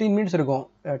 15 மினிட்ஸ் இருக்கும்.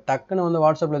 டக்குன்னு வந்து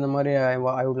வாட்ஸ்அப்பில் இந்த மாதிரி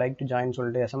I would like to join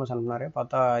சொல்லிட்டு எஸ்எம்எஸ் அனுப்புனார்.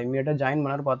 பார்த்தா இமீடியட்டாக ஜாயின்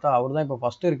பண்ணார். பார்த்தா அவர் தான் இப்போ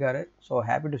ஃபஸ்ட்டு இருக்கார். So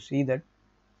happy to see that.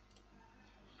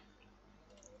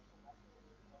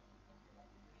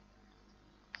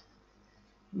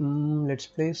 Let's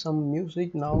play some music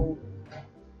now.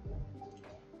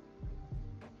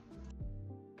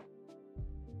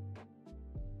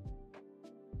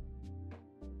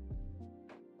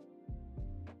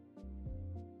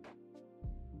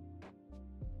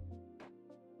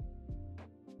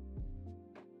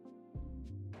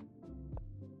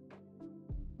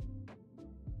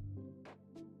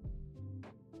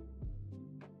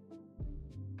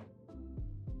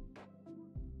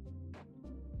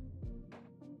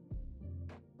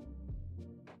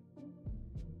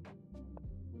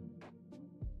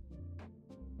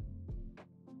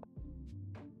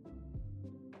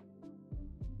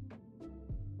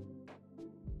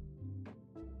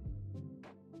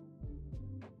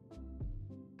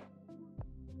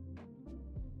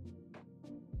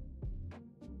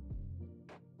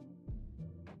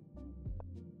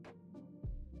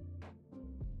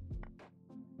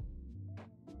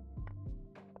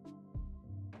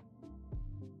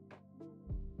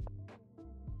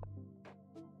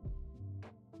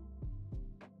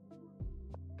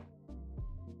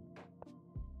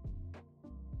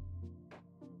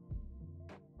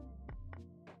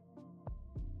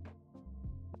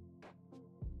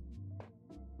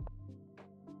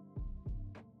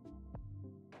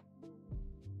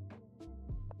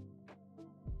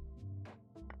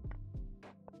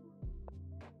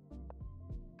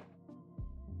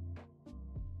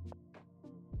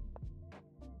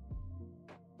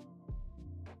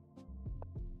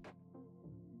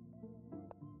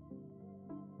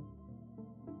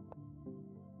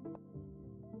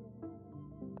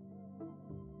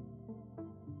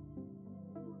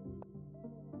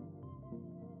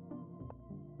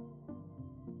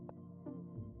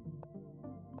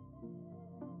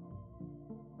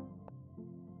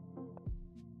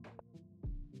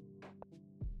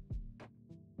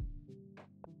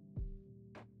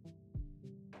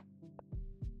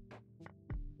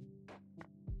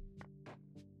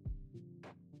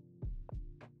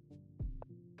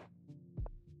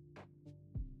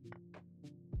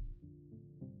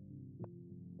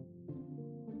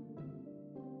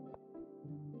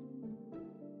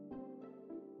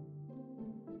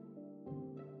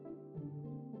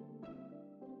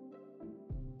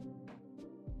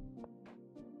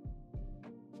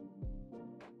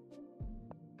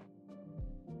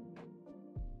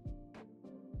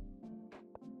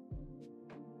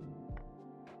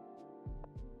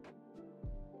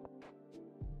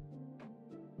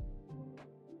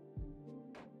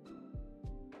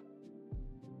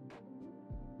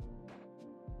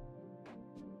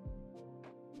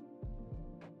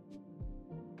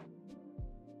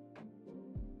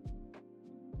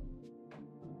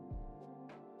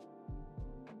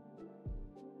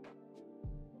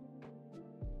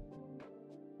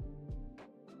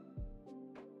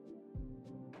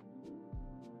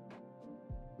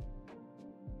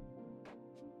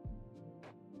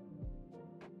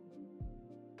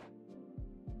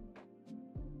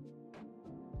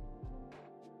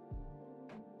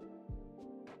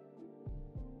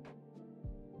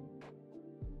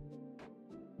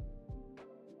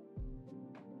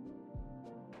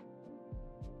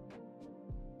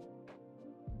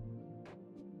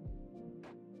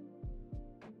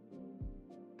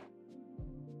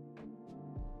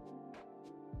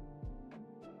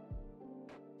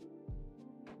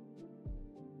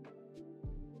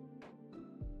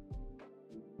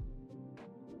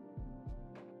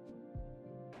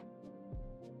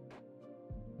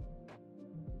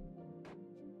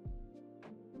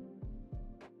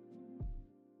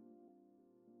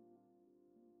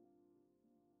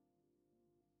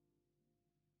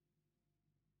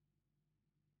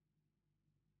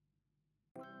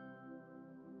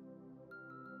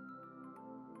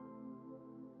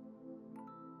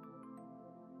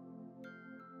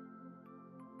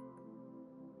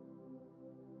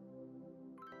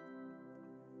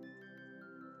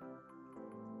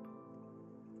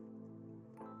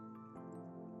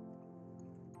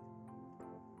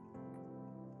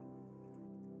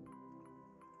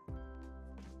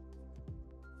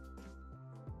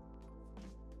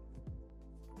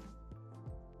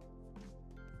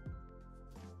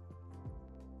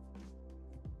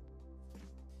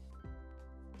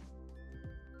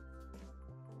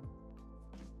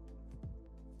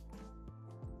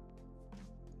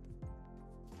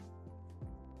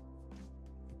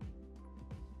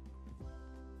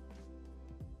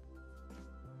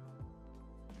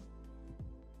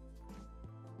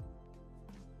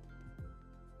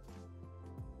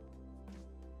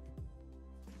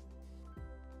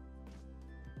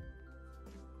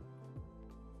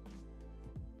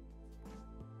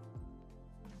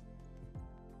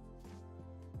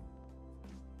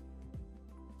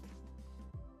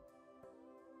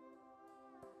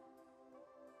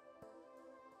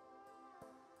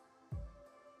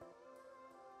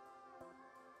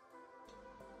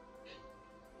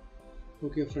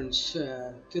 Okay friends,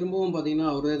 திரும்பவும் பார்த்தீங்கன்னா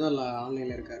அவரே தான்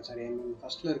ஆன்லைனில் இருக்கார். சாரி, ஐ மீன்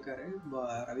ஃபஸ்ட்டில் இருக்கார்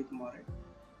ரவிக்குமார்.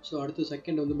 ஸோ அடுத்து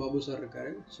செகண்ட் வந்து பாபு சார் இருக்கார்.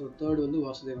 ஸோ தேர்ட் வந்து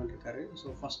வாசுதேவன் இருக்கார்.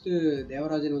 ஸோ ஃபஸ்ட்டு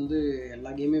தேவராஜன் வந்து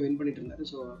எல்லா கேமே வின் பண்ணிட்டு இருந்தார்.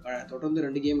 ஸோ தொடர்ந்து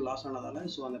 2 கேம் லாஸ் ஆனதால்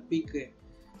ஸோ அந்த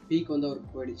பீக் வந்து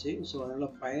அவருக்கு போயிடுச்சு. ஸோ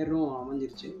அதனால் ஃபயரும்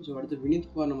அமைஞ்சிருச்சு. ஸோ அடுத்து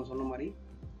வினீத்குமார் நம்ம சொன்ன மாதிரி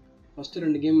ஃபஸ்ட்டு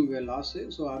 2 கேம் லாஸு.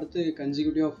 ஸோ அடுத்து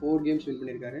கன்சிக்யூட்டிவாக 4 கேம்ஸ் வின்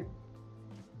பண்ணியிருக்காரு.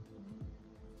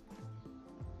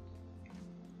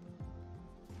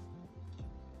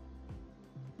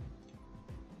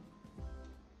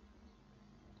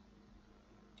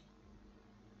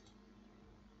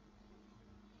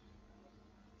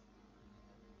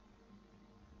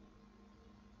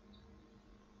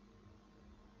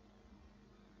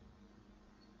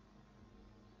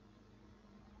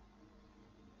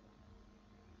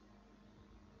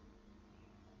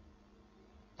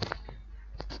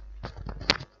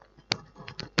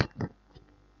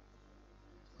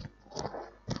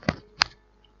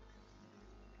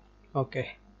 Okay,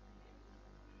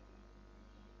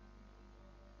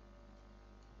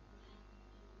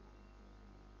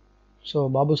 so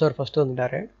Babu sir first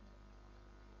வந்துட்டார்.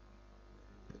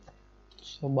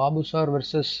 So Babu sir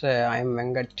versus IIM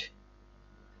Venkat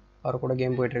அவர் கூட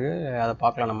கேம் போயிட்டுருக்கு. அதை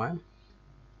பார்க்கலாம் நம்ம.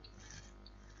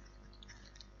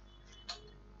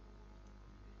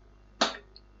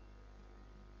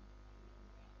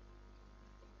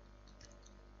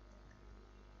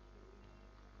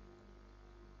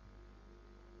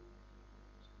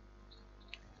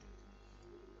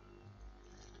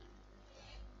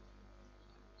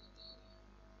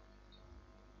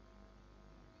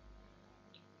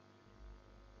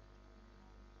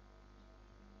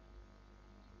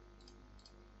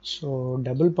 ஸோ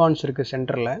டபுள் பான்ஸ் இருக்குது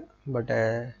சென்டரில். பட்டு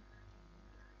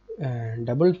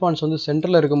டபுள் பான்ஸ் வந்து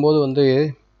சென்டரில் இருக்கும்போது வந்து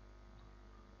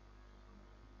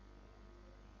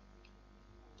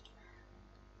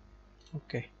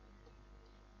ஓகே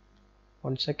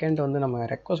 1 செகண்ட் வந்து நம்ம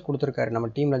ரெக்வஸ்ட் கொடுத்துருக்காரு நம்ம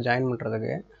டீமில் ஜாயின்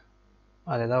பண்ணுறதுக்கு.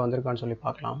 அது எதாவது வந்திருக்கான்னு சொல்லி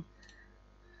பார்க்கலாம்.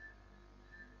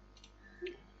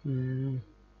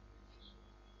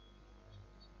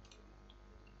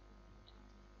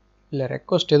 இல்லை,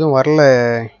 ரெக்வஸ்ட் எதுவும் வரல.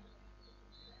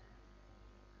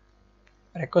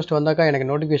 ரெக்வஸ்ட் வந்தாக்கா எனக்கு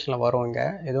நோட்டிஃபிகேஷனில் வரும். இங்கே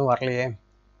எதுவும் வரலையே.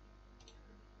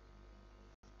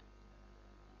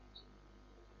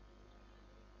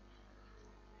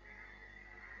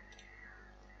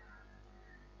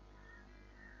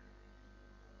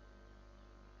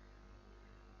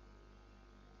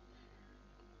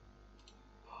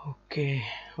 ஓகே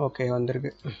ஓகே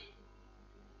வந்திருக்கு.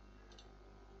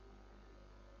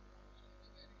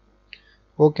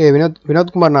 ஓகே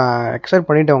வினோத்குமார், நான் அக்செப்ட்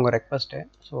பண்ணிவிட்டேன் உங்கள் ரெக்வஸ்ட்டு.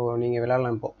 ஸோ நீங்கள்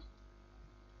விளையாடலாம் இப்போது.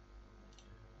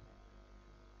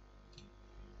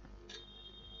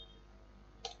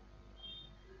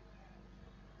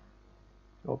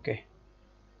 ஓகே,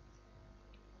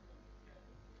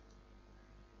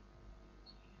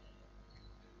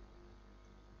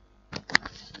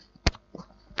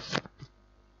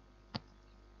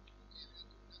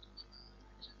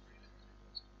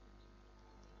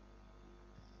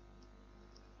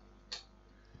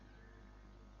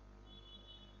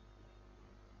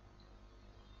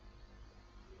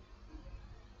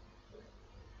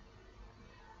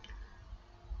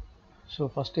 ஸோ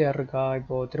ஃபஸ்ட்டு யார் இருக்கா?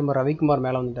 இப்போது திரும்ப ரவிக்குமார்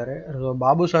மேலே வந்துட்டார். ஸோ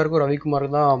பாபு சாருக்கும்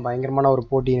ரவிக்குமாருக்கு தான் பயங்கரமான ஒரு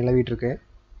போட்டி நிலவிட்டு இருக்கு.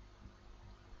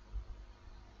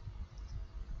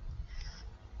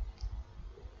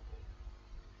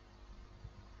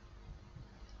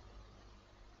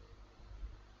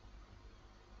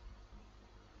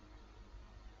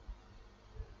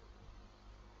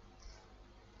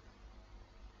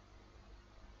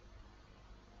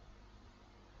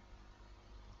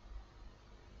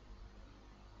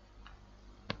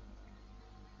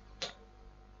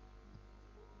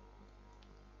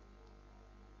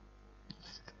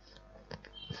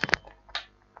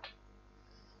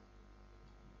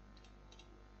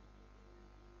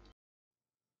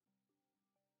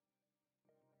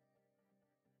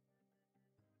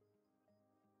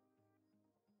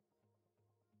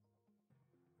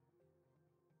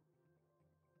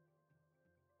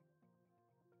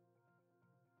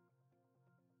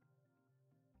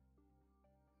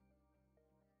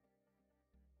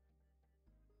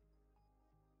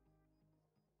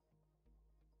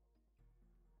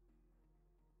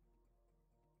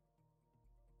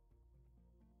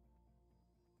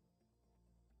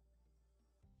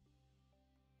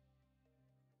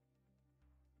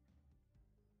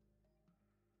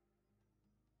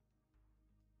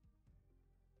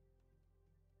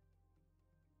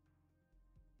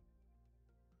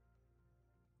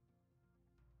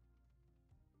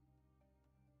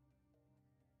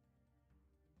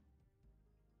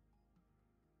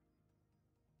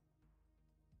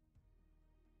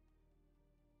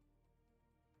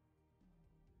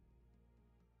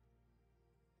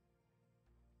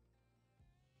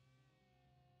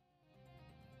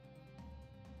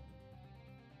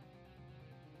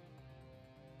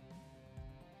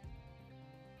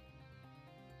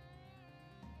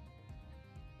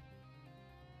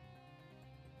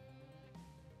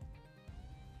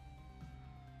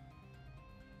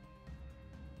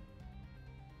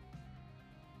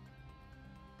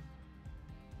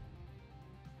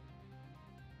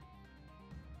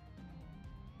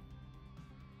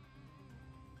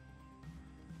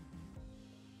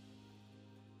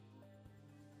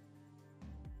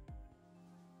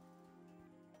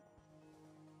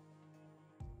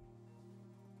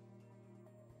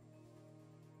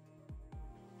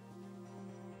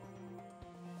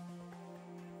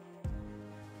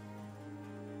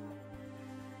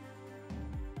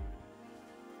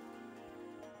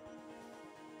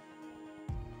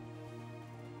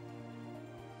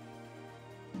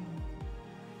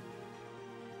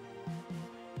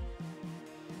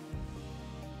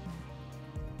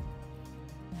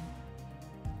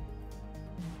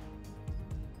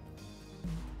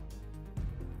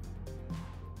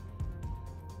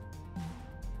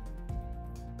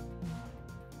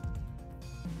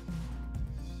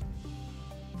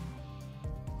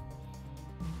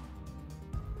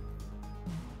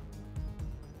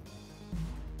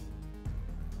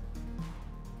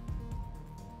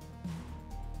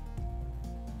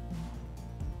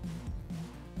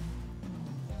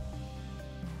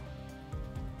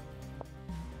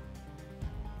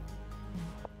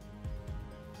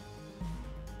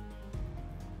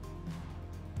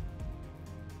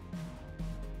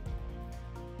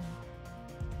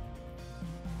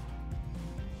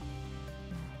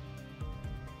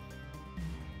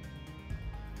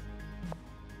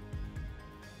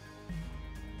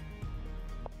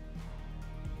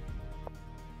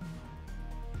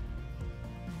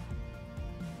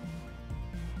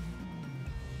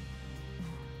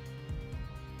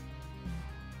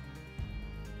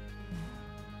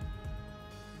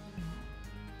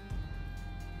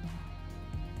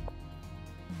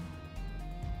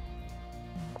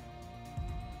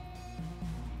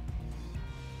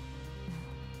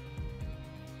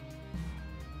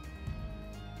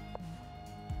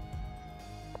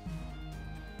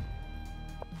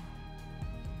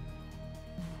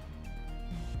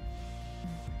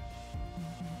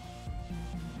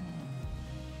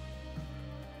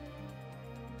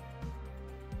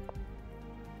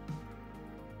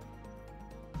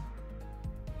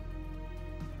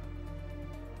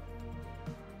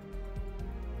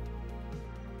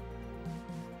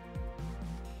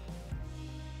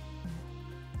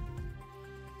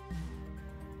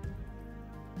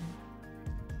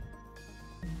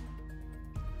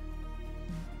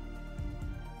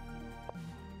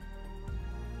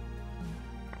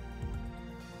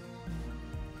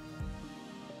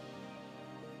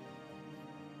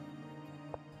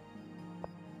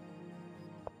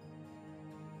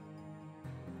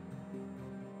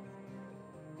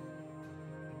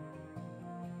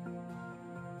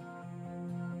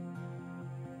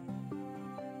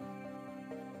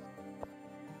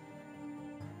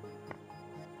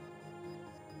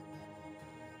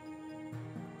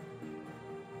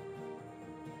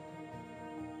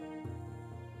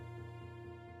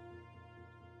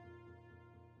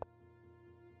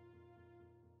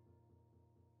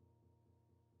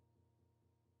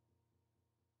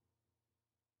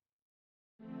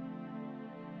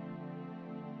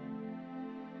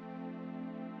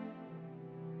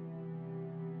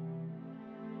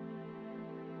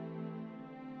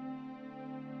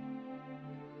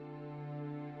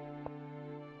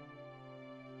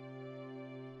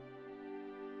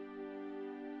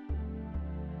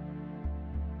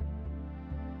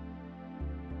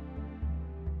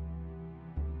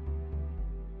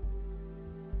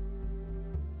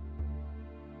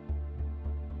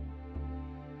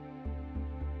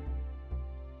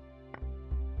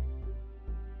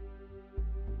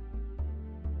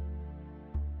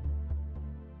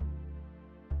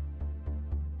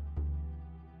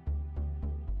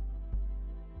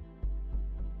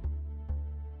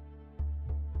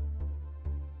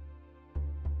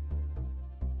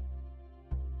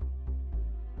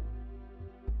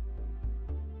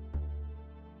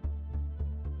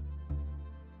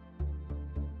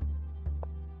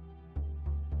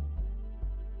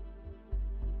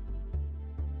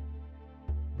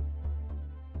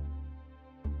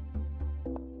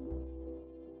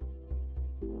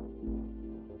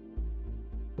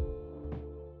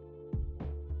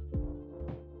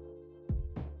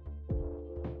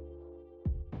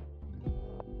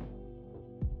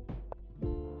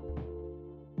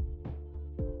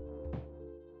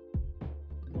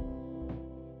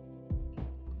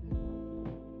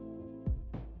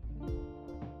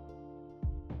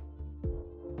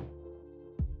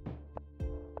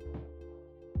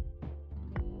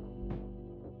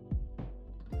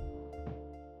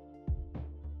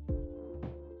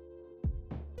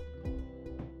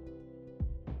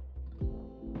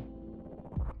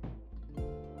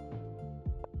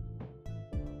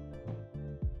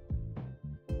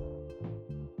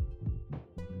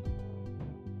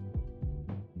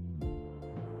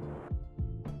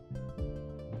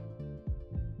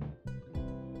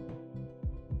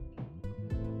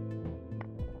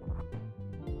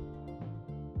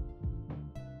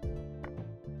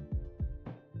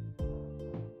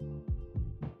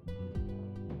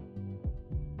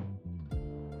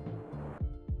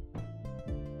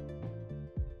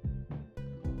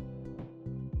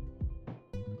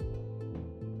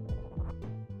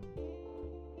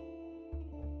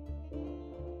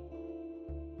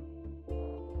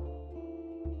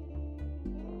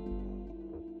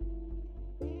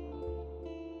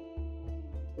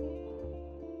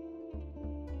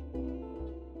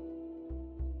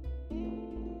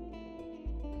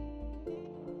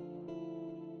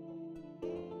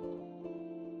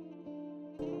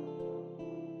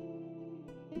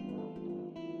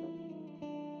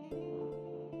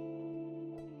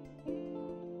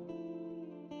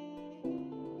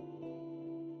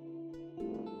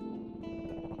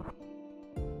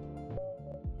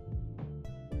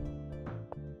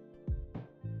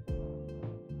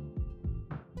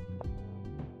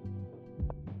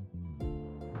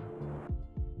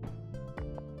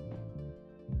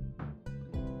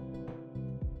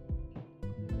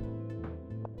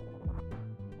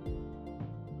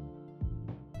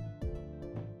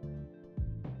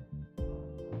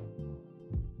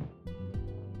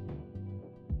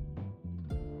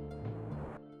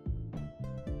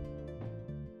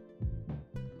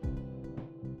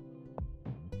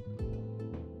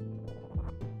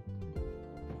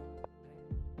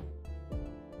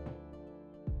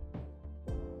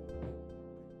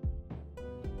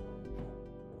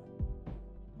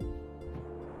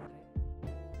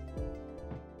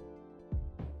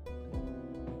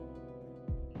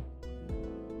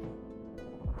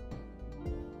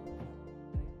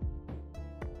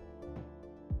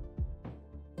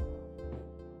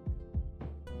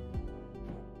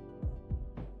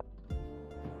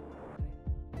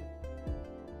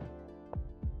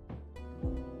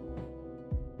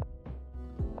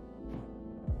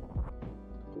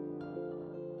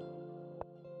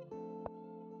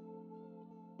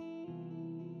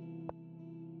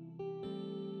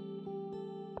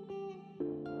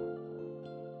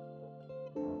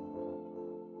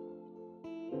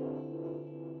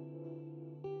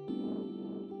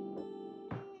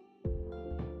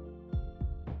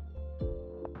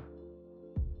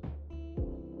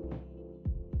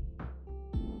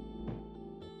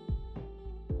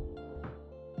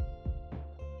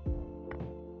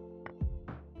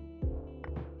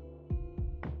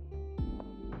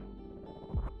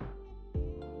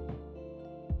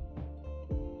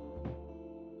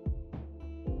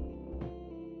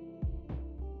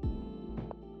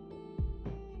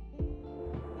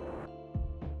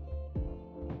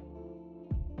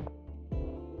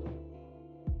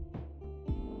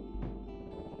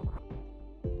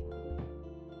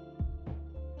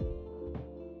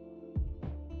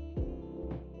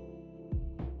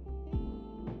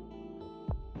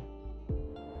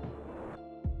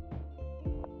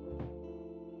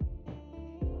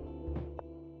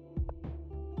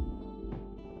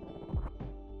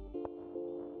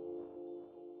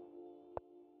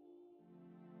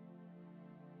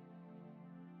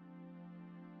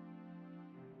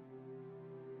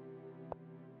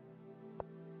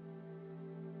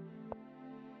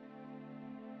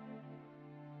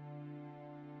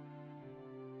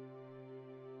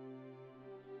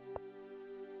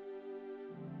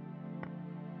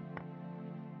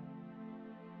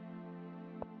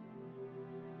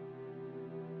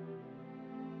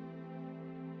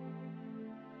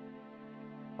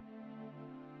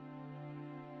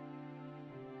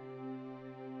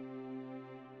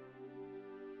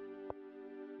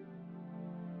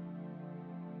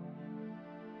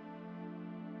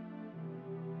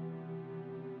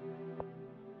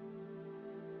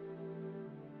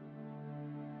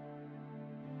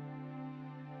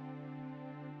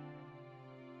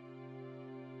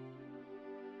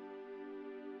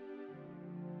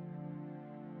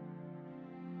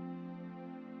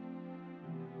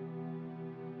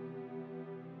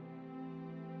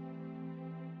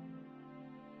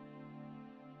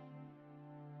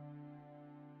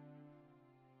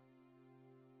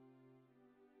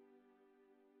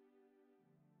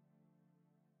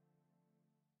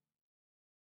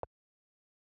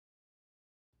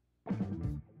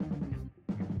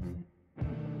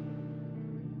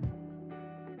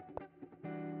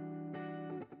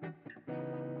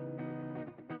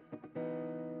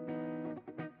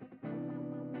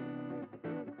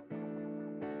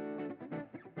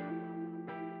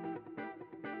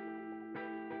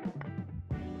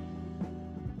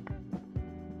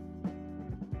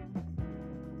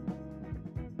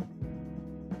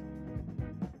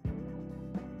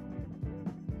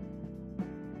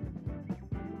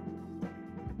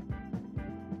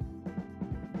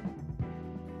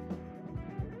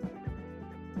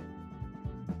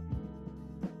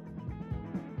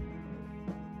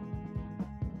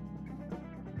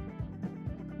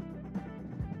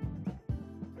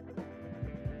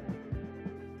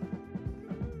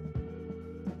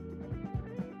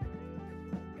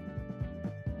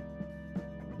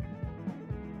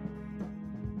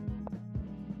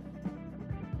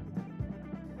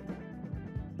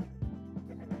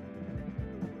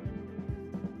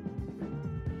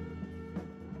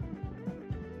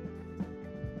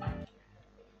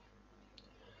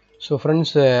 ஸோ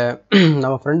ஃப்ரெண்ட்ஸ்,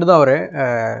 நம்ம ஃப்ரெண்டு தான் அவர்,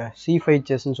 C5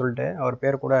 செஸ்ன்னு சொல்லிட்டு, அவர்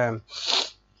பேர் கூட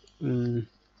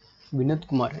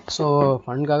வினோத்குமார். ஸோ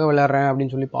ஃபண்ட்காக விளையாடுறேன்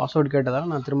அப்படின்னு சொல்லி பாஸ்வேர்டு கேட்டதால்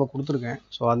நான் திரும்ப கொடுத்துருக்கேன்.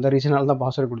 ஸோ அந்த ரீசனால தான்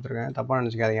பாஸ்வேர்டு கொடுத்துருக்கேன், தப்பாக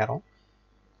நினச்சிக்காதீங்க யாரும்.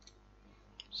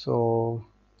 ஸோ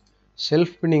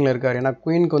செல்ஃப் பின்னிங்கில் இருக்கார். ஏன்னா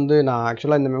குயினுக்கு வந்து நான்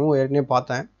ஆக்சுவலாக இந்த மெமோ ஏற்கனவே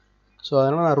பார்த்தேன். ஸோ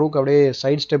அதனால் நான் ரூக் அப்படியே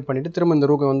சைட் ஸ்டெப் பண்ணிவிட்டு திரும்ப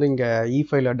இந்த ரூக்கை வந்து இங்கே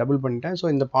E5ல டபுள் பண்ணிட்டேன். ஸோ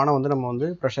இந்த பானை வந்து நம்ம வந்து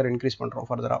ப்ரெஷர் இன்க்ரீஸ் பண்ணுறோம்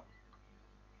ஃபர்தராக.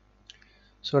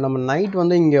 ஸோ நம்ம நைட்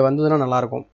வந்து இங்கே வந்ததுன்னா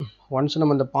நல்லாயிருக்கும். ஒன்ஸ்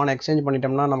நம்ம இந்த பானை எக்ஸ்சேஞ்ச்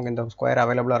பண்ணிட்டோம்னா நமக்கு இந்த ஸ்கொயர்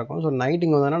அவைலபிளாக இருக்கும். ஸோ நைட்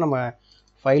இங்கே வந்தோன்னா நம்ம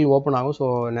ஃபைல் ஓப்பன் ஆகும். ஸோ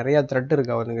நிறையா த்ரெட்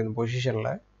இருக்குது அவருக்கு இந்த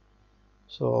பொசிஷனில்.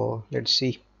 So let's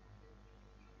see.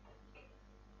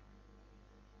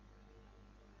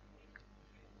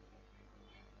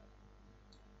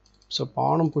 So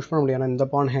பானும் push பண்ண முடியாது, ஏன்னா இந்த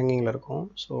பான் ஹேங்கிங்கில் இருக்கும்.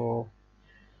 ஸோ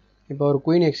இப்போ ஒரு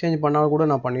குயின் எக்ஸ்சேஞ்ச் பண்ணாலும் கூட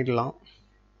நான் பண்ணிடலாம்,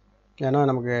 ஏன்னா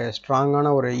நமக்கு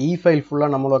ஸ்ட்ராங்கான ஒரு ஃபைல்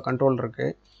ஃபுல்லாக நம்மளோட கண்ட்ரோல்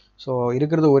இருக்குது. ஸோ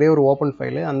இருக்கிறது ஒரே ஒரு ஓப்பன்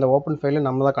ஃபைலு, அந்த ஓப்பன் ஃபைலை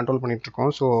நம்ம தான் கண்ட்ரோல்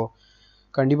பண்ணிகிட்ருக்கோம். ஸோ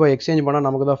கண்டிப்பாக எக்ஸ்சேஞ்ச் பண்ணால்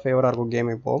நமக்கு தான் ஃபேவராக இருக்கும்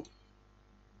கேம் இப்போது.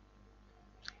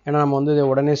 ஏன்னா நம்ம வந்து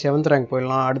உடனே 7th ரேங்க்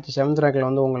போயிடலாம். அடுத்து 7th ரேங்கில்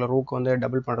வந்து உங்களை ரூக் வந்து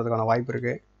டபுள் பண்ணுறதுக்கான வாய்ப்பு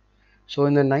இருக்குது. ஸோ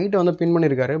இந்த நைட்டை வந்து பின்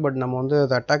பண்ணியிருக்காரு, பட் நம்ம வந்து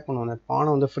அதை அட்டாக் பண்ணுவோம். அந்த பானை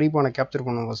வந்து ஃப்ரீ பானை கேப்சர்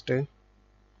பண்ணுவோம் first.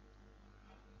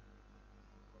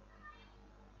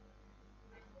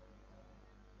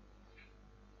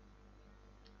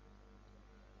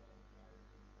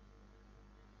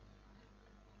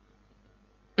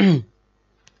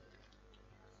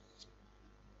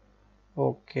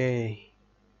 Okay,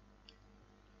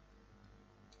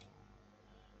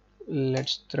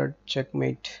 let's thread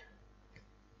checkmate.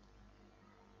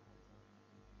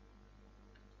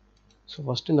 So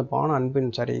first இந்த பானை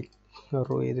அன்பின், சாரி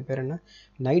இது பேர் என்ன,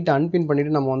 நைட்டை அன்பின்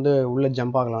பண்ணிவிட்டு நம்ம வந்து உள்ளே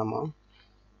jump ஆகலாமா.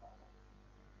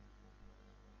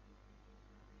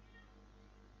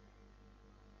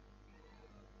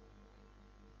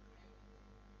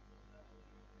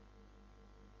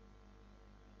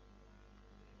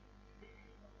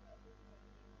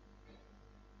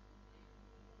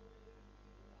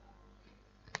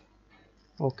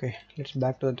 Okay, let's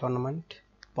back to the tournament.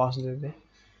 Pass இது.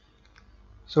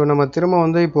 ஸோ நம்ம திரும்ப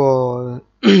வந்து இப்போது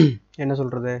என்ன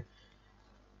சொல்கிறது,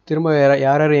 திரும்ப யார்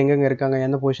யார் எங்கெங்கே இருக்காங்க,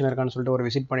 எந்த பொசிஷன் இருக்கான்னு சொல்லிட்டு ஒரு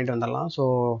விசிட் பண்ணிட்டு வந்துடலாம். ஸோ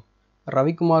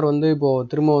ரவிக்குமார் வந்து இப்போது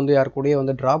திரும்ப வந்து யார் கூடயே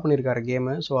வந்து ட்ரா பண்ணியிருக்காரு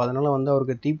கேமு. ஸோ அதனால் வந்து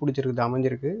அவருக்கு தீ பிடிச்சிருக்குது,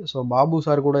 அமைஞ்சிருக்கு. ஸோ பாபு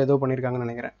சார் கூட ஏதோ பண்ணியிருக்காங்கன்னு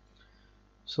நினைக்கிறேன்.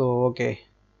 ஸோ ஓகே,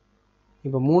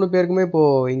 இப்போ 3 பேருக்குமே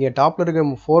இப்போது இங்கே டாப்பில் இருக்க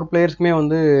 4 பிளேயர்ஸ்க்குமே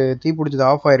வந்து தீ பிடிச்சது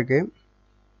ஆஃப் ஆகிருக்கு.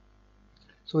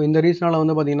 ஸோ இந்த ரீசனால்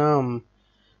வந்து பார்த்திங்கன்னா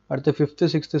அடுத்து 5th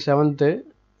 6th 7th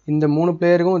இந்த 3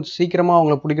 பிளேயருக்கும் சீக்கிரமாக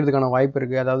அவங்கள பிடிக்கிறதுக்கான வாய்ப்பு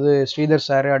இருக்குது. அதாவது ஸ்ரீதர்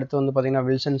சார், அடுத்து வந்து பார்த்திங்கன்னா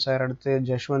வில்சன் சார், அடுத்து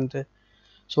ஜஷ்வந்த்,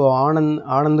 ஸோ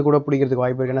ஆனந்த் கூட பிடிக்கிறதுக்கு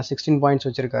வாய்ப்பு இருக்குது. ஏன்னா 16 பாயிண்ட்ஸ்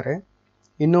வச்சுருக்காரு.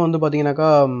 இன்னும் வந்து பார்த்தீங்கன்னாக்கா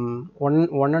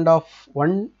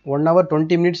 1 hour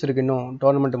 20 minutes இருக்குது இன்னும்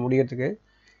டோர்னமெண்ட் முடிகிறதுக்கு.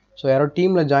 ஸோ யாரோ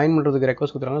டீமில் ஜாயின் பண்ணுறதுக்கு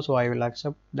ரெக்வஸ்ட் கொடுத்துறாங்க. So I will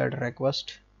accept that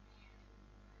request.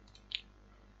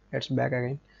 Let's back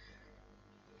again.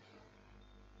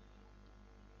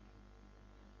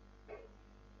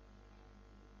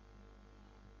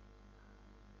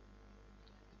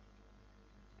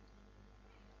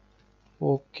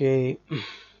 Okay,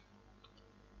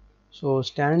 so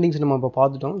standings நம்ம இப்போ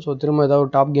பார்த்துட்டோம். ஸோ திரும்ப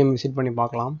ஏதாவது டாப் கேம் விசிட் பண்ணி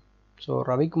பார்க்கலாம். ஸோ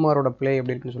ரவிக்குமாரோட ப்ளே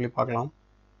எப்படி இருக்குன்னு சொல்லி பார்க்கலாம்.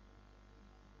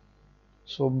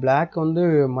 ஸோ பிளாக் வந்து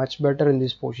much better in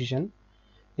this position.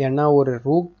 ஏன்னா ஒரு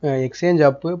ரூக் எக்ஸ்சேஞ்ச்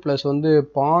அப்பு ப்ளஸ் வந்து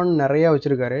பான் நிறையா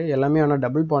வச்சுருக்காரு. எல்லாமே ஆனால்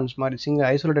டபுள் பான்ஸ் மாதிரி, சிங்கிள்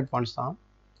ஐசோலேட்டட் பான்ஸ் தான்.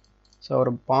 ஸோ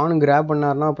அவர் பான் கிராப்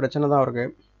பண்ணார்னா பிரச்சனை தான் அவருக்கு.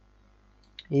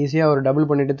 ஈஸியாக அவர் டபுள்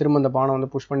பண்ணிவிட்டு திரும்ப அந்த பானை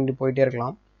வந்து புஷ் பண்ணிட்டு போயிட்டே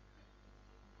இருக்கலாம்.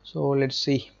 So let's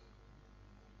see.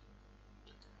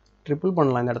 ட்ரிபிள்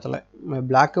பண்ணலாம் இந்த இடத்துல.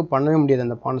 பிளாக்கு பண்ணவே முடியாது,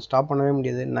 அந்த பான் ஸ்டாப் பண்ணவே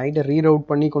முடியாது. நைட்டை ரீரவுட்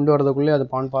பண்ணி கொண்டு வரதுக்குள்ளே அது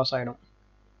பான் பாஸ் ஆகிடும்.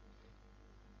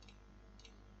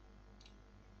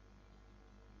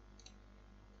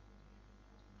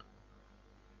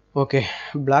 ஓகே,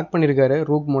 பிளாக் பண்ணியிருக்காரு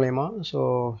ரூக் மூலயமா. ஸோ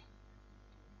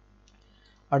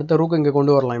அடுத்த ரூக் இங்கே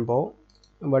கொண்டு வரலாம் இப்போது.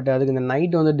 பட் அதுக்கு இந்த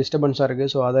நைட் வந்து டிஸ்டர்பன்ஸாக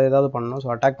இருக்குது. ஸோ அதை ஏதாவது பண்ணணும். ஸோ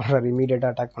அட்டாக் பண்ணுறாரு,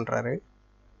 இமீடியட்டாக அட்டாக் பண்ணுறாரு.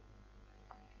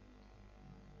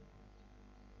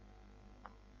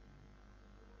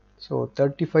 ஸோ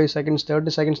 35 செகண்ட்ஸ்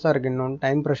 30 செகண்ட்ஸ் தான் இருக்குது. இன்னும்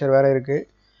டைம் ப்ரெஷர் வேறு இருக்குது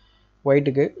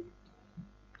ஒயிட்டுக்கு.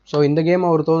 ஸோ இந்த கேம்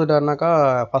அவர் தோத்துட்டாருனாக்கா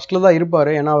ஃபஸ்ட்டில் தான்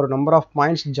இருப்பார், ஏன்னா அவர் நம்பர் ஆஃப்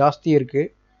பாயிண்ட்ஸ் ஜாஸ்தி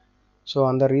இருக்குது. ஸோ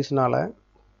அந்த ரீசனால்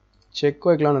செக்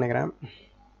வைக்கலாம்னு நினைக்கிறேன்.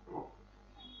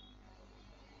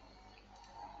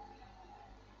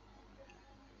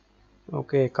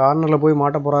 ஓகே, கார்னரில் போய்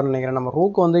மாட்ட போகிறாருன்னு நினைக்கிறேன். நம்ம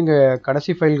ரூக் வந்து இங்கே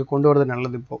கடைசி ஃபைலுக்கு கொண்டு வரது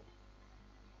நல்லது. இப்போது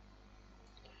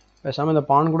பேசாமல் இந்த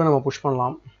பான் கூட நம்ம புஷ்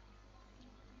பண்ணலாம்.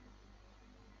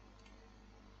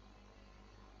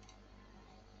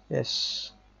 எஸ்,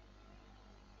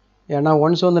 ஏன்னா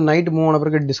ஒன்ஸ் வந்து நைட் மூவ் ஆன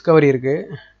பிறகு டிஸ்கவரி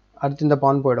இருக்குது, அடுத்து இந்த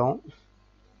பான் போயிடும்.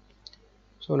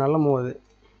 ஸோ நல்ல மூவ் அது.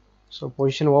 ஸோ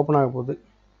பொசிஷன் ஓப்பன் ஆக போகுது,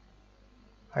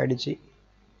 ஆயிடுச்சு.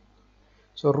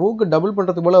 ஸோ ரூக்கு டபுள்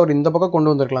பண்ணுறதுக்கு போல் அவர் இந்த பக்கம்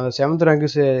கொண்டு வந்திருக்கலாம். அந்த 7th ரேங்க்கு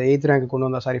 8th ரேங்க்கு கொண்டு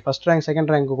வந்தார், sorry first rank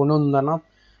 2nd rank கொண்டு வந்தார்னா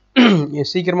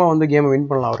சீக்கிரமாக வந்து கேமை வின்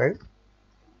பண்ணலாம் அவர்.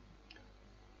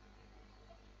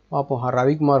 பார்ப்போம்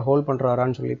ரவிக்குமார் ஹோல்ட்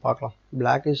பண்ணுறாரான்னு சொல்லி பார்க்கலாம்.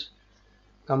 Black is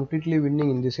completely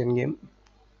winning in this N game.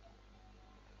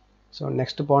 So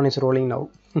next porn is rolling now.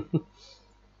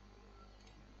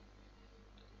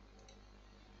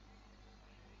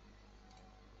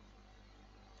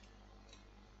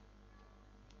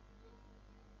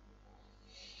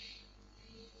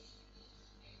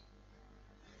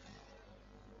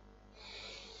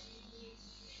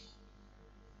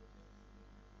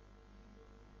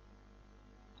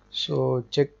 So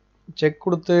check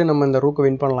கொடுத்து நம்ம இந்த ரூக்கை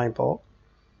வின் பண்ணலாம் இப்போது.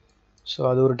 ஸோ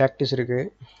அது ஒரு டாக்டிஸ்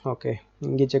இருக்குது. ஓகே,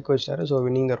 இங்கே செக் வச்சிட்டாரு. So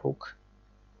winning the rook.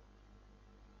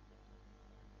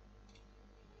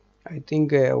 I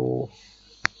think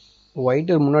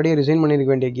white முன்னாடியே ரிசைன்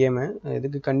பண்ணியிருக்க வேண்டிய கேமு,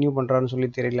 எதுக்கு கன்டினியூ பண்ணுறான்னு சொல்லி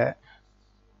தெரியல.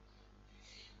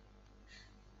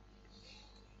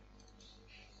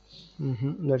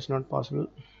 That's not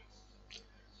possible.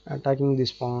 Attacking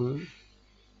this porn.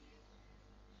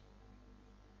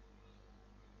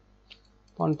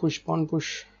 Pawn push.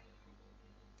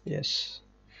 Yes.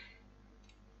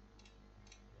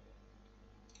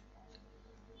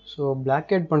 So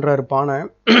black head பண்ணுறாரு பானை.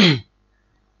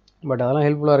 பட் அதெல்லாம்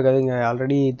ஹெல்ப்ஃபுல்லாக இருக்காது. இங்கே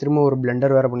ஆல்ரெடி திரும்ப ஒரு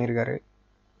பிளண்டர் வேறு பண்ணியிருக்காரு.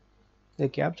 இதை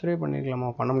கேப்சரே பண்ணியிருக்கலாமா?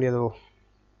 பண்ண முடியாதோ?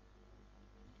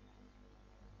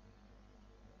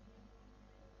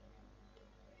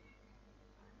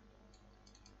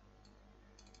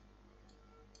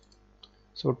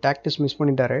 ஸோ டாக்டிஸ் மிஸ்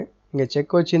பண்ணிட்டாரு. இங்கே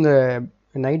செக் வச்சு இந்த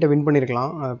நைட்டை வின்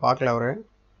பண்ணியிருக்கலாம், அதை பார்க்கல அவர்.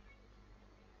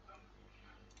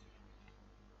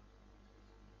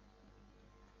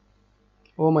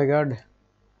 Oh my god,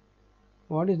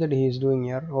 what is that he is doing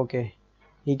here? Okay,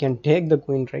 he can take the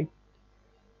queen, right?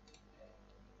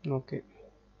 Okay,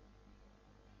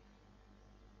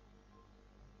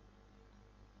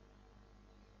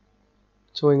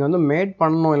 so இங்கே வந்து மேட்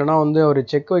பண்ணணும், இல்லைனா வந்து அவர்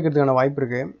செக் வைக்கிறதுக்கான வாய்ப்பு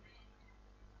இருக்குது.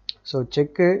 ஸோ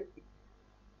செக்கு.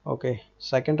 ஓகே,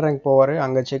 2nd ரேங்க் போவார்,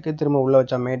 அங்கே செக்கு திரும்ப உள்ளே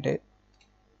வச்சா மேட்டு.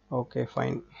 Okay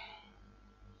fine.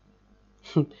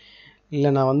 இல்லை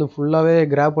நான் வந்து ஃபுல்லாகவே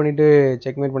கிராப் பண்ணிவிட்டு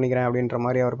செக்மேட் பண்ணிக்கிறேன் அப்படின்ற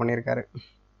மாதிரி அவர் பண்ணியிருக்காரு.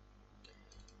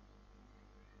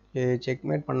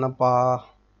 செக்மேட் பண்ணப்பா,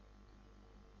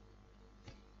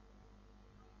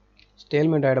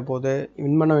 ஸ்டேல்மேட் ஆகிட போகுது.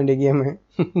 வின் பண்ண வேண்டிய கேமு.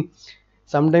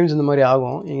 சம்டைம்ஸ் இந்த மாதிரி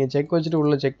ஆகும். இங்கே செக் வச்சுட்டு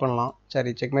உள்ளே செக் பண்ணலாம்,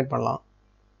 சரி செக்மேட் பண்ணலாம்.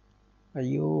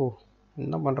 ஐயோ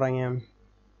என்ன பண்ணுறாங்க?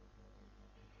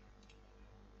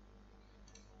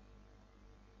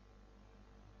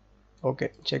 Okay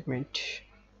checkmate,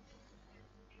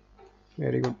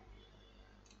 very good.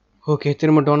 Okay,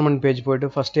 திரும்ப டோர்னமெண்ட் பேஜ் போய்ட்டு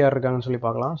ஃபஸ்ட்டு யார் இருக்காங்கன்னு சொல்லி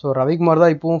பார்க்கலாம். ஸோ ரவிக்குமார்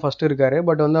தான் இப்போவும் ஃபஸ்ட்டு இருக்கார்.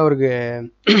 பட் வந்து அவருக்கு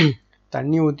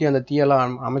தண்ணி ஊற்றி அந்த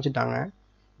தீயெல்லாம் அமைச்சிட்டாங்க.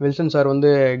 வில்சன் சார்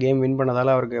வந்து கேம் வின்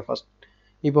பண்ணதால் அவருக்கு ஃபஸ்ட்.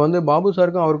 இப்போ வந்து பாபு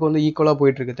சாருக்கும் அவருக்கு வந்து ஈக்குவலாக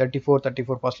போயிட்டுருக்கு,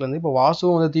 34 ஃபர்ஸ்ட்லேருந்து. இப்போ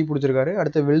வாசுவும் வந்து தீ பிடிச்சிருக்காரு,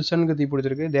 அடுத்து வில்சனுக்கு தீ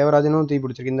பிடிச்சிருக்கு, தேவராஜனும் தீ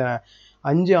பிடிச்சிருக்கு. இந்த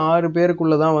 5-6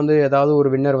 பேருக்குள்ளே தான் வந்து ஏதாவது ஒரு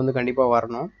வின்னர் வந்து கண்டிப்பாக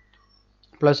வரணும்.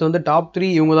 ப்ளஸ் வந்து டாப் 3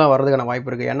 இவங்க தான் வர்றதுக்கான வாய்ப்பு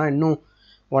இருக்குது. ஏன்னா இன்னும்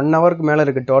 1 ஹவருக்கு மேலே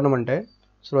இருக்குது டோர்னமெண்ட்டு.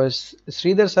 ஸோ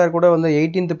ஸ்ரீதர் சார் கூட வந்து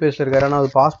 18th பிளேஸில் இருக்காரு, ஆனால் அது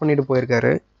பாஸ் பண்ணிட்டு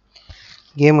போயிருக்காரு.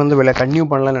 கேம் வந்து கன்டினியூ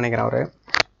பண்ணலான்னு நினைக்கிறேன் அவர்.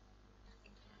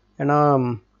 ஏன்னா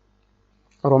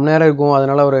ரொம்ப நேரம் இருக்கும்,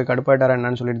 அதனால் அவர் கடுப்பாயிட்டாரா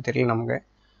என்னன்னு சொல்லிட்டு தெரியல நமக்கு.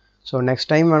 ஸோ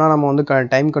நெக்ஸ்ட் டைம் வேணால் நம்ம வந்து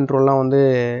டைம் கண்ட்ரோல்லாம் வந்து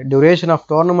டியூரேஷன் ஆஃப்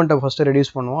டோர்னமெண்ட்டை ஃபஸ்ட்டு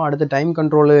ரெடியூஸ் பண்ணுவோம். அடுத்து டைம்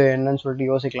கண்ட்ரோலு என்னன்னு சொல்லிட்டு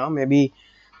யோசிக்கலாம். மேபி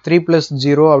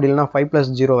 3+0 அப்படி இல்லைனா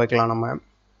 5+0 வைக்கலாம் நம்ம.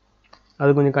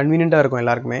 அது கொஞ்சம் கன்வீனியண்ட்டாக இருக்கும்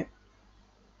எல்லாருக்குமே.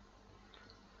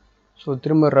 ஸோ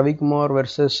திரும்ப Ravikumar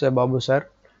versus Babu sir.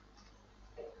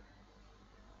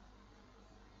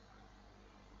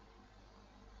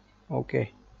 Okay,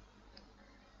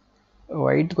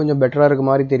 white கொஞ்சம் பெட்டராக இருக்க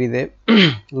மாதிரி தெரியுது.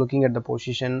 Looking at the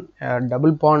position,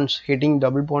 double பான்ஸ், hitting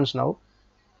double பான்ஸ் now.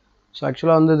 So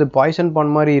ஆக்சுவலாக வந்து இது பாய்சன்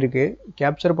பான் மாதிரி இருக்குது.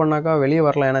 கேப்சர் பண்ணாக்கா வெளியே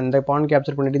வரலாம், ஏன்னா இந்த பான்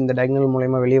கேப்சர் பண்ணிவிட்டு இந்த டயகனல்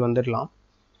மூலயமா வெளியே வந்துடலாம்.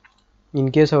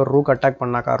 இன்கேஸ் அவர் ரூக் அட்டாக்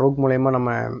பண்ணாக்கா, ரூக் மூலயமா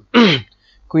நம்ம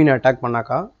குயின் அட்டாக்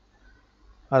பண்ணாக்கா.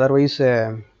 அதர்வைஸ்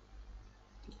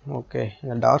ஓகே,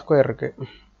 இந்த டார்க் ஸ்கொயர் இருக்குது,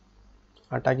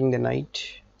 attacking the night.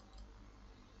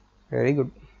 Very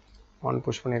good, porn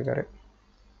push பண்ணியிருக்காரு.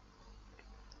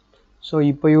 ஸோ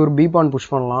இப்போ இவர் பி பான்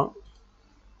புஷ் பண்ணலாம்,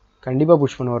 கண்டிப்பாக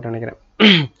புஷ் பண்ணுவார் நினைக்கிறேன்.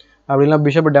 அப்படின்னா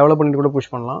பிஷப்பை டெவலப் பண்ணிட்டு கூட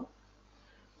புஷ் பண்ணலாம்.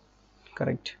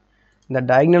 கரெக்ட், இந்த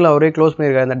டயகனல் அவரே க்ளோஸ்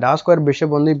பண்ணியிருக்காரு. இந்த டார்க் ஸ்கொயர்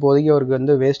பிஷப் வந்து இப்போதைக்கு அவருக்கு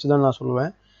வந்து வேஸ்ட்டு தான் நான்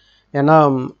சொல்லுவேன். ஏன்னா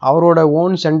அவரோட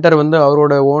ஓன் சென்டர் வந்து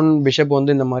அவரோட ஓன் பிஷப்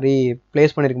வந்து இந்த மாதிரி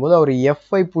பிளேஸ் பண்ணியிருக்கும் போது அவர்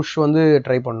F5 புஷ் வந்து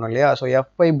ட்ரை பண்ணணும் இல்லையா. ஸோ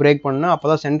F5 பிரேக் பண்ணால் அப்போ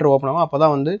தான் சென்டர் ஓப்பன் ஆகும், அப்போ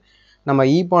தான் வந்து நம்ம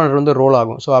பாயிண்ட் வந்து ரோல்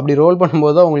ஆகும். ஸோ அப்படி ரோல்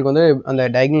பண்ணும்போது தான் உங்களுக்கு வந்து அந்த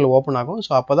டயகனல் ஓப்பன் ஆகும்.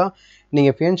 ஸோ அப்போ தான்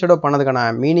நீங்கள் ஃபேன் ஷேடோ பண்ணதுக்கான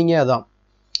மீனிங்கே அதான்.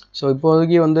 ஸோ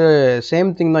இப்போதைக்கு வந்து சேம்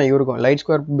திங் தான் இவருக்கும். லைட்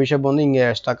ஸ்கொயர் பிஷப் வந்து இங்கே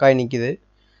ஸ்டக் ஆகி நிற்கிது.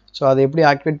 ஸோ அதை எப்படி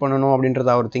ஆக்டிவேட் பண்ணணும்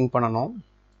அப்படின்றத அவர் திங்க் பண்ணணும்.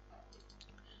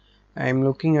 I am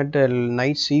looking at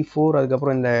night C4,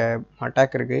 அதுக்கப்புறம் இந்த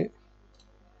அட்டாக் இருக்குது.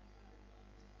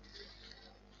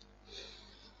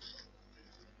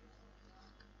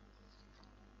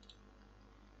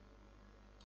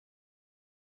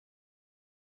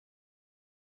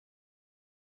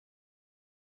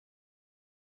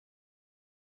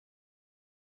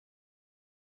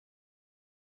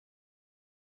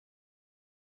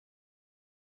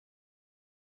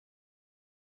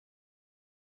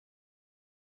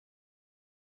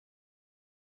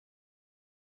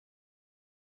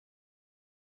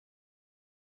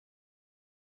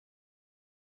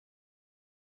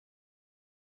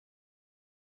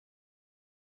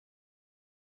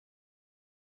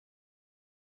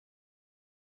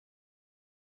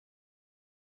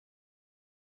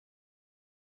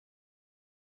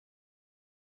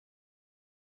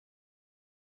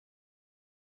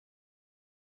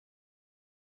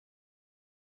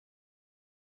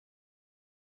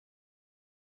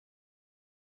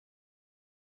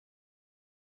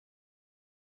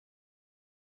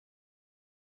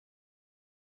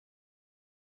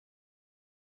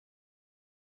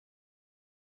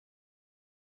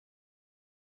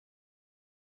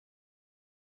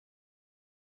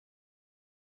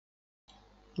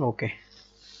 Okay,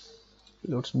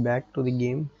 let's back to the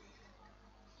game.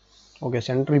 Okay,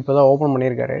 centre இப்போ தான் ஓப்பன்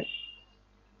பண்ணியிருக்காரு.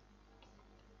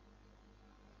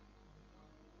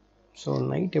 ஸோ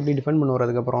நைட் எப்படி டிஃபெண்ட் பண்ணுவார்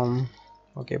அதுக்கப்புறம்.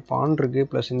 ஓகே, பான் இருக்குது,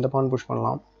 ப்ளஸ் இந்த பான் புஷ்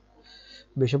பண்ணலாம்.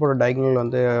 பிஷப்போட டயகனல்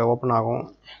வந்து ஓப்பன் ஆகும்.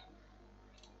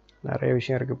 நிறைய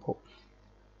விஷயம் இருக்குது இப்போது.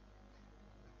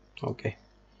 ஓகே,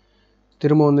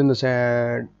 திரும்ப வந்து இந்த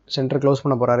சென்டர் க்ளோஸ்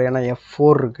பண்ண போகிறாரு, ஏன்னா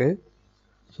F4 இருக்குது.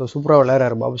 ஸோ சூப்பராக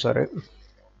விளையாடுறாரு பாபு சார்.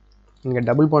 இங்கே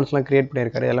டபுள் பாயிண்ட்ஸ்லாம் க்ரியேட்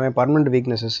பண்ணியிருக்காரு, எல்லாமே பர்மனெண்ட்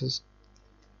வீக்னஸஸ்.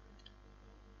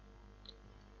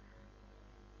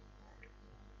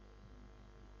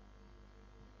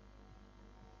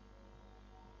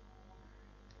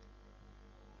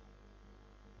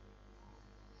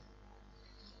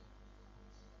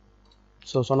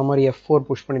 ஸோ சொன்ன மாதிரி F4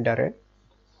 புஷ் பண்ணிட்டாரு.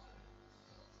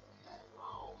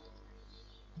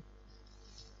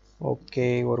 ஓகே,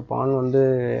 ஒரு பான் வந்து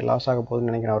லாஸ் ஆக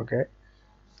போகுதுன்னு நினைக்கிறேன் அவருக்கு.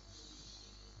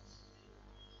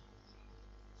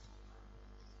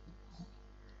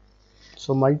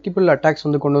 ஸோ மல்டிபிள் அட்டாக்ஸ்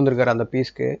வந்து கொண்டு வந்திருக்காரு அந்த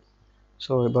பீஸ்க்கு.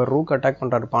 ஸோ இப்போ ரூக் அட்டாக்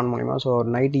பண்ணுறாரு பான் மூலிமா. ஸோ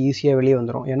நைட்டு ஈஸியாக வெளியே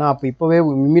வந்துடும். ஏன்னா அப்போ இப்போவே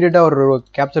இமீடியட்டாக அவர்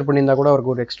கேப்சர் பண்ணியிருந்தா கூட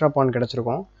அவருக்கு ஒரு எக்ஸ்ட்ரா பான்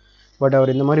கிடச்சிருக்கும். பட்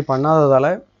அவர் இந்த மாதிரி பண்ணாததால்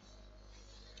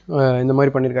இந்த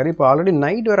மாதிரி பண்ணியிருக்காரு. இப்போ ஆல்ரெடி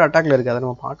நைட் வேறு அட்டாக்ல இருக்குது, அதை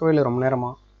நம்ம பார்க்கவே இல்லை ரொம்ப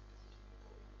நேரமாக.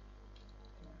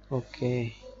 ஓகே,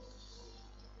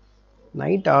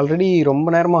 நைட் ஆல்ரெடி ரொம்ப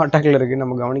நேரமாக அட்டாக்ல இருக்குது,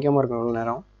 நம்ம கவனிக்காமல் இருக்கோம் இவ்வளோ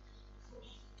நேரம்.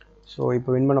 ஸோ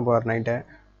இப்போ வின் பண்ண போகிறார் நைட்டை.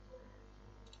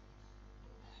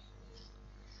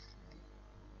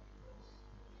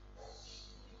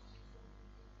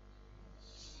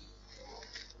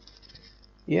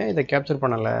 ஏன் இதை கேப்சர்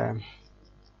பண்ணலை?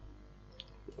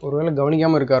 ஒருவேளை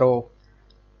கவனிக்காமல் இருக்காரோ?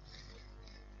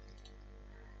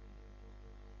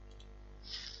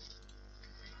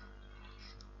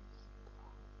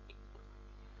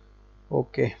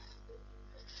 Okay,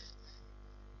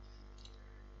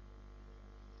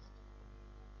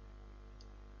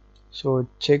 so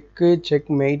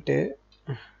check மெயிட்டு.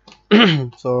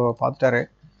 ஸோ பார்த்துட்டாரு.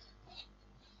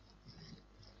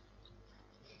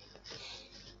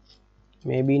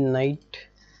 மேபி நைட்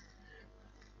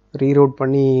ரீரூட்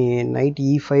பண்ணி நைட்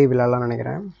E5 விளையாடலாம்னு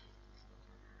நினைக்கிறேன்.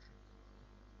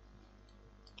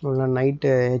 இல்லை நைட்டு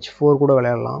H4 கூட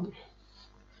விளையாடலாம்.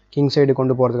 கிங் சைடு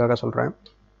கொண்டு போகிறதுக்காக சொல்கிறேன்.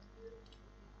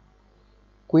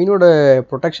 குயினோட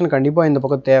ப்ரொடெக்ஷன் கண்டிப்பாக இந்த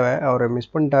பக்கம் தேவை. அவர்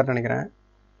மிஸ் பண்ணிட்டார்னு நினைக்கிறேன்.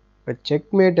 இப்போ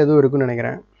செக்மேட் எதுவும் இருக்குன்னு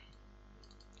நினைக்கிறேன்.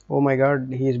 Oh my God,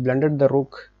 he is blunted the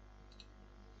rook.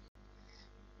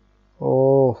 ஓ,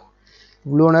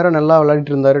 இவ்வளோ நேரம் நல்லா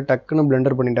விளையாடிட்டு இருந்தார், டக்குன்னு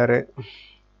பிளண்டர் பண்ணிட்டாரு.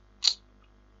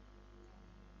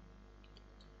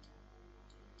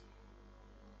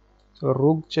 So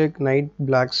rook check, night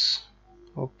blocks.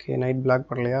 Okay, night black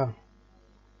பண்ணலையா?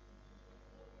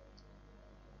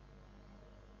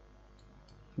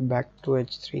 Back to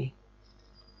H3.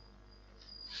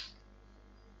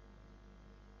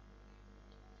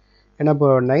 ஏன்னா இப்போ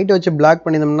நைட் வச்சு பிளாக்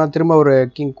பண்ணியிருந்தோம்னா திரும்ப ஒரு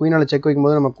குயினால் செக்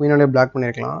வைக்கும்போது நம்ம குயினாலே பிளாக்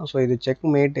பண்ணியிருக்கலாம். ஸோ இது செக்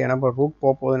மேட். ஏன்னா இப்போ ரூக்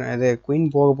போக போகுதுன்னு, இது குயின்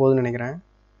போக போகுதுன்னு நினைக்கிறேன்.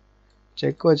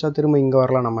 செக் வச்சா திரும்ப இங்கே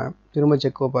வரலாம், நம்ம திரும்ப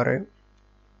செக் வைப்பார்.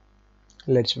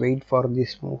 Let's wait for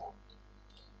this move.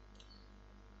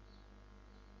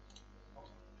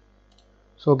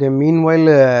 So okay,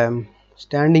 meanwhile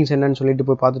standings என்னன்னு சொல்லிட்டு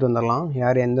போய் பார்த்துட்டு வந்துடலாம்,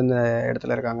 யார் எந்தெந்த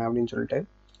இடத்துல இருக்காங்க அப்படின்னு சொல்லிட்டு.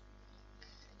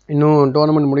 இன்னும்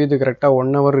டோர்னமெண்ட் முடியுது கரெக்டாக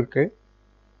 1 hour இருக்குது.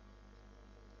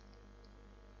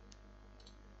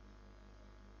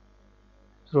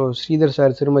 ஸோ ஸ்ரீதர்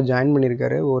சார் திரும்ப ஜாயின்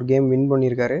பண்ணியிருக்காரு, ஒரு கேம் வின்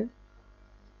பண்ணியிருக்காரு.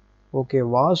 ஓகே,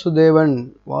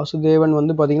 வாசுதேவன்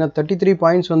வந்து பார்த்தீங்கன்னா 33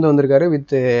 பாயிண்ட்ஸ் வந்து வந்திருக்காரு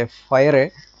வித் ஃபயரு.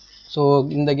 ஸோ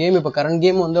இந்த கேம் இப்போ கரண்ட்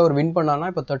கேம் வந்து அவர் வின் பண்ணான்னா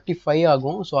இப்போ 35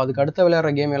 ஆகும். ஸோ அதுக்கு அடுத்த விளையாடுற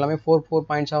கேம் எல்லாமே 4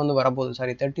 பாயிண்ட்ஸாக வந்து வரப்போகுது.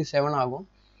 சாரி, 37 ஆகும்.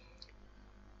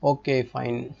 Okay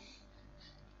fine.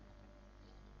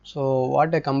 So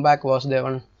what a comeback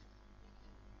Vasudevan,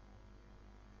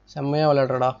 செம்மையாக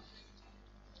விளையாடுறடா.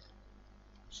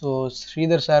 ஸோ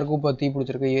ஸ்ரீதர் சாருக்கும் இப்போ தீ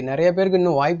பிடிச்சிருக்கு. நிறைய பேருக்கு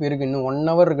இன்னும் வாய்ப்பு இருக்குது. இன்னும் 1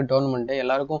 hour இருக்குது டோர்னமெண்ட்டு.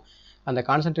 எல்லாருக்கும் அந்த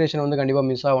கான்சன்ட்ரேஷன் வந்து கண்டிப்பாக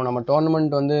மிஸ் ஆகும். நம்ம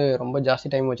டோர்னமெண்ட் வந்து ரொம்ப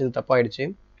ஜாஸ்தி டைம் வச்சது தப்பாயிடுச்சு.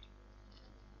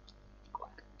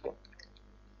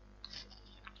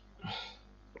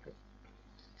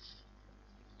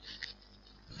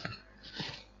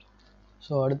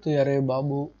 ஸோ அடுத்து யார்?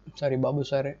 Babu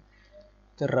sir,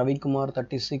 Thiru Ravikumar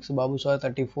 36, Babu sir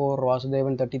 34,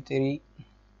 Vasudevan 33.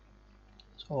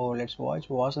 So let's watch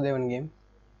Vasudevan game.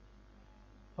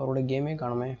 அவரோட கேமே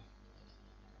காணுமே.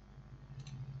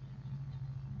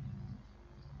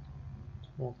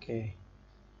 ஓகே,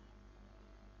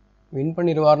 வின்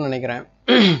பண்ணிடுவார்னு நினைக்கிறேன்.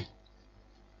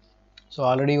 ஸோ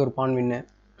ஆல்ரெடி ஒரு பான் வின்னு.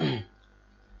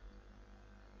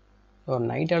 ஸோ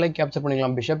நைட்டாலே கேப்சர்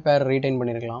பண்ணிக்கலாம், பிஷப் பேர் ரீடைன்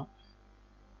பண்ணியிருக்கலாம்.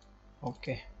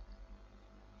 ஓகே,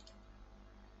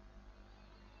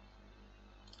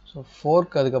 ஸோ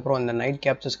ஃபோர்க், அதுக்கப்புறம் இந்த நைட்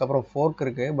கேப்சர்ஸ்க்கு அப்புறம் ஃபோர்க்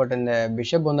இருக்குது. பட் இந்த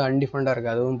பிஷப் வந்து அன்டிஃபெண்டாக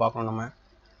இருக்குது, அதுவும் பார்க்கணும் நம்ம.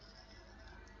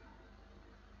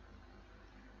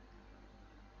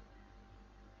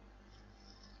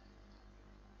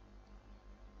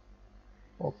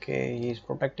 Okay, he is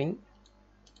protecting.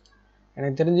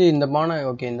 எனக்கு தெரிஞ்சு இந்த பானை,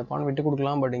 ஓகே இந்த பானை விட்டு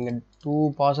கொடுக்கலாம். பட் இங்கே 2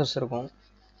 பாசர்ஸ் இருக்கும்.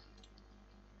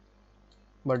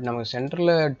 பட் நமக்கு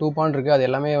சென்டரில் 2 பான் இருக்குது, அது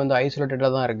எல்லாமே வந்து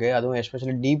ஐசோலேட்டடாக தான் இருக்குது. அதுவும்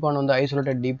எஸ்பெஷலி டி பான் வந்து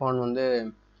ஐசோலேட்டட் டி பான் வந்து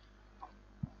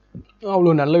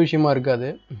அவ்வளோ நல்ல விஷயமா இருக்காது.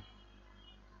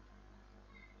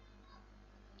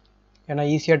 ஏன்னா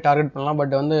ஈஸியாக டார்கெட் பண்ணலாம்.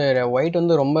 பட் வந்து ஒயிட்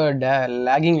வந்து ரொம்ப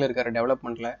லேகிங்கில் இருக்கார்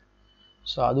டெவலப்மெண்ட்டில்.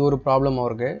 ஸோ அது ஒரு ப்ராப்ளம்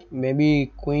அவருக்கு. Maybe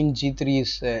queen G3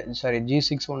 is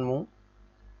G6 one move.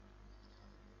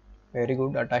 Very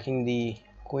good, attacking the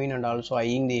queen and also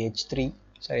ஐயிங் the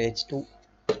H2.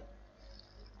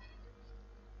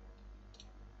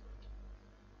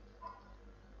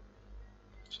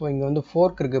 So இங்கே வந்து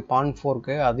ஃபோர்க் இருக்குது, பான்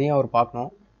ஃபோர்க்கு, அதையும் அவர்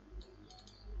பார்க்கணும்.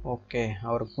 ஓகே,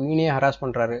 அவர் குயினே ஹராஸ்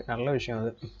பண்ணுறாரு, நல்ல விஷயம்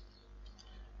அது.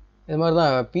 இது மாதிரி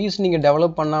தான் பீஸ் நீங்கள்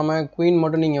டெவலப் பண்ணாமல் குயின்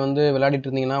மட்டும் நீங்கள் வந்து விளையாடிட்டு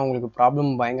இருந்தீங்கன்னா உங்களுக்கு ப்ராப்ளம்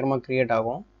பயங்கரமாக க்ரியேட்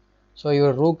ஆகும். ஸோ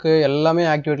இவர் ரூக்கு எல்லாமே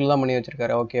ஆக்டிவேட்டில் தான் பண்ணி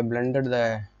வச்சுருக்காரு. Okay, blunted the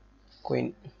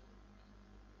queen.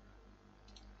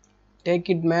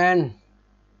 Take it man,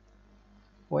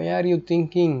 why are you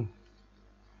thinking?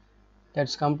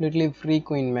 That's completely free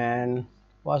queen man.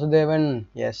 Vasudevan,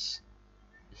 yes.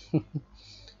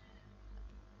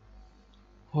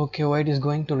 Okay, white is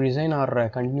going to resign or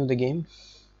continue the game.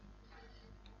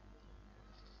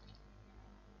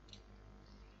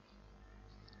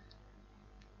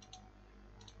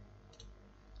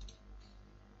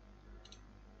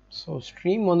 So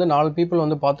stream வந்து 4 people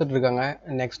வந்து பார்த்துட்டு இருக்காங்க.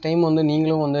 Next time வந்து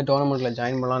நீங்களும் வந்து டோர்னமெண்ட்டில்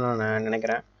join பண்ணலாம்னு நான்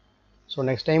நினைக்கிறேன். ஸோ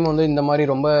நெக்ஸ்ட் டைம் வந்து இந்த மாதிரி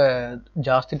ரொம்ப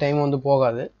ஜாஸ்தி டைம் வந்து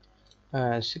போகாது.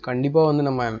 கண்டிப்பாக வந்து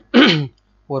நம்ம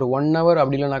ஒரு 1 hour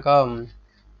அப்படி இல்லைனாக்கா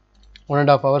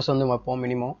 1.5 hours வந்து வைப்போம்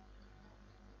minimum.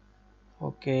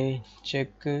 Okay,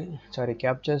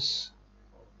 captures.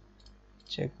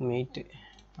 Check mat.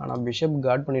 ஆனால் பிஷப்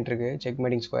கார்ட் பண்ணிகிட்ருக்கு செக்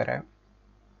மேட்டிங் ஸ்கொயரை.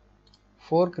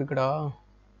 ஃபோர்க் இருக்குடா.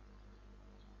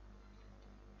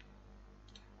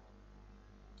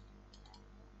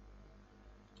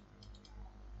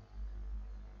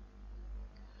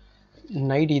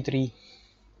 knight e3.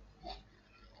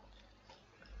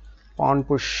 pawn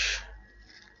push.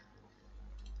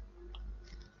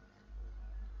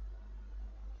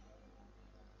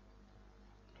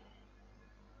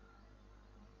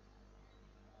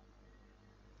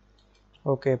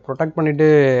 Okay, protect பண்ணிவிட்டு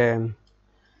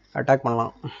அட்டாக்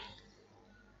பண்ணலாம்.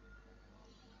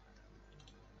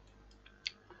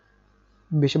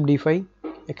 bishop d5,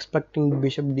 expecting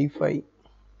bishop d5.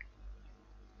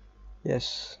 yes.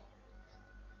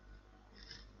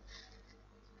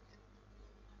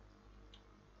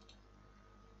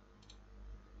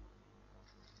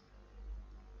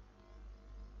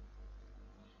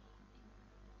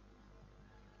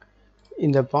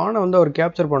 இந்த பானை வந்து அவர்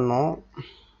கேப்சர் பண்ணோம்.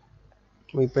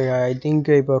 இப்போ ஐ திங்க்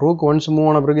இப்போ ரூக் ஒன்ஸ் மூவ்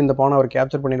ஆன பிறகு இந்த பானை அவர்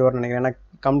கேப்சர் பண்ணிடுவார்னு நினைக்கிறேன்.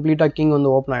 ஏன்னா கம்ப்ளீட்டாக கிங்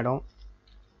வந்து ஓப்பன் ஆகிடும்.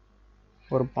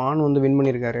 ஒரு பான் வந்து வின்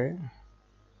பண்ணியிருக்காரு.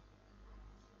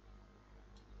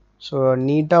 ஸோ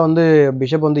நீட்டாக வந்து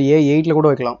பிஷப் வந்து A8 கூட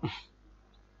வைக்கலாம்.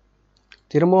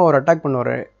 திரும்பவும் அவர் அட்டாக்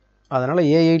பண்ணுவார். அதனால்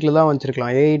A8 தான்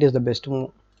வச்சுருக்கலாம். A8 is the best move.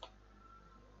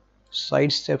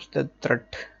 Side steps the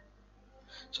thread.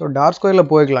 So dark ஸ்கொயரில்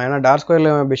போய்க்கலாம். ஏன்னா டார்க்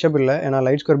ஸ்கொயரில் பிஷப் இல்லை. ஏன்னா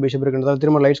லைட் ஸ்கொயர் பிஷப் இருக்குன்றதால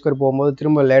திரும்ப லைட் ஸ்கொயர் போகும்போது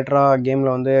திரும்ப லேட்டராக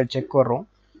கேமில் வந்து செக் வர்றோம்.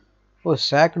 ஓ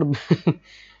சேக்டு.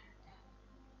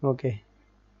 ஓகே,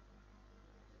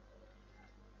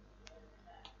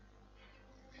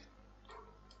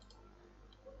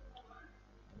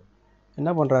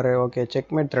 என்ன பண்ணுறாரு? ஓகே,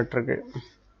 செக்மேட் த்ரெட் இருக்கு.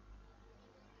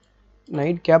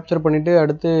 நைட் கேப்சர் பண்ணிவிட்டு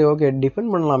அடுத்து ஓகே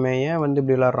டிஃபெண்ட் பண்ணலாமே. ஏன் வந்து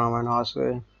இப்படி விளாட்றான் அவன்?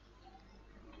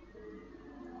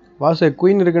 வாசு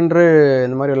குயின் இருக்குன்ற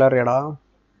இந்த மாதிரி விளாட்றியாடா?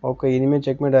 ஓகே, இனிமேல்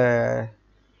செக்மேட்டை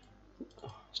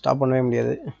ஸ்டாப் பண்ணவே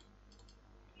முடியாது.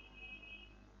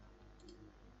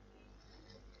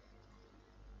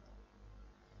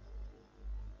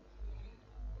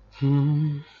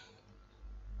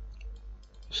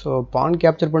 ஸோ பான்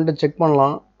கேப்சர் பண்ணிட்டு செக்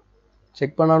பண்ணலாம்.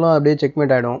 செக் பண்ணாலும் அப்படியே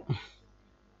செக்மேட் ஆகிடும்.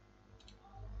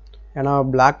 ஏன்னா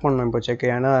பிளாக் பண்ணணும் இப்போ செக்.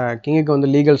 ஏன்னா கிங்குக்கு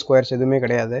வந்து லீகல் ஸ்கொயர்ஸ் எதுவுமே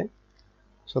கிடையாது.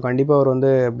 ஸோ கண்டிப்பாக அவர் வந்து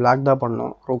பிளாக் தான்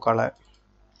பண்ணணும் ரூக்கால்.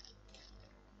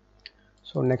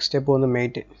 ஸோ நெக்ஸ்ட் ஸ்டெப் வந்து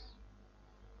மேட்டு.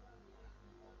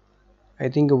 ஐ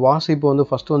திங்க் வாசு இப்போ வந்து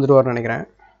ஃபஸ்ட்டு வந்துடுவார்னு நினைக்கிறேன்.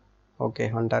 ஓகே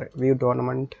வந்துட்டார். View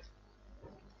tournament.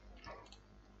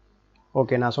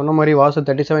 ஓகே, நான் சொன்ன மாதிரி வாசு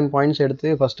 37 பாயிண்ட்ஸ்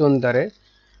எடுத்து ஃபஸ்ட்டு வந்துட்டார்.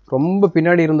 ரொம்ப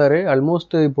பின்னாடி இருந்தார்.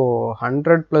 ஆல்மோஸ்ட் இப்போது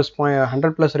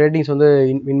 100+ ரேட்டிங்ஸ் வந்து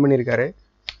வின் பண்ணியிருக்காரு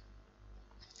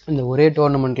இந்த ஒரே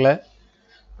டோர்னமெண்ட்டில்.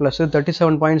 ப்ளஸ்ஸு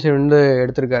 37 பாயிண்ட்ஸ் வந்து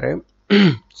எடுத்திருக்காரு.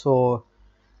 ஸோ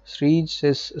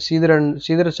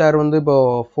ஸ்ரீதர் சார் வந்து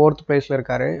இப்போது 4th பிளேஸில்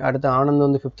இருக்கார். அடுத்து ஆனந்த்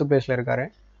வந்து 5th பிளேஸில் இருக்கார்.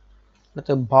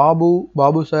 அடுத்து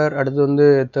பாபு சார் அடுத்து வந்து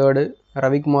 3rd,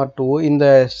 ரவிக்குமார் 2. இந்த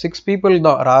 6 பீப்புள்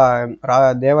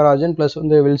தான் தேவராஜன் ப்ளஸ்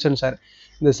வந்து வில்சன் சார்.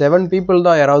 இந்த 7 பீப்புள்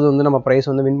தான் யாராவது வந்து நம்ம ப்ரைஸ்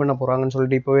வந்து வின் பண்ண போகிறாங்கன்னு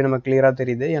சொல்லிட்டு இப்போவே நம்ம கிளியராக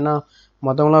தெரியுது. ஏன்னா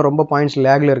மற்றவங்களாம் ரொம்ப பாயிண்ட்ஸ்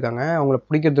லேகில் இருக்காங்க. அவங்கள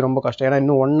பிடிக்கிறது ரொம்ப கஷ்டம். ஏன்னா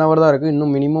இன்னும் 1 hour தான் இருக்குது.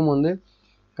 இன்னும் மினிமம் வந்து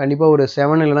கண்டிப்பாக ஒரு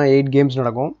 7 இல்லைனா 8 கேம்ஸ்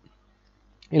நடக்கும்,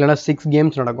 இல்லைனா 6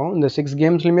 கேம்ஸ் நடக்கும். இந்த 6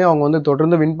 கேம்ஸ்லையுமே அவங்க வந்து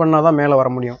தொடர்ந்து வின் பண்ணால் தான் மேலே வர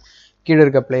முடியும் கீழே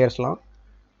இருக்க பிளேயர்ஸ்லாம்.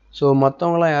 ஸோ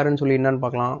மற்றவங்களாம் யாருன்னு சொல்லி என்னன்னு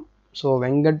பார்க்கலாம். ஸோ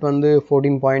வெங்கட் வந்து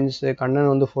 14 பாயிண்ட்ஸு, கண்ணன்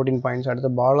வந்து 14 பாயிண்ட்ஸ். அடுத்து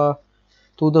பாலா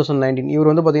 2019. இவர்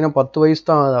வந்து பார்த்திங்கன்னா 10 வயசு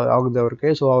தான் ஆகுது அவருக்கு.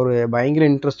 ஸோ அவர் பயங்கர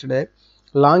இன்ட்ரெஸ்டடு.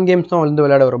 லாங் கேம்ஸ் தான் வந்து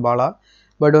விளையாட ஒரு பாலா.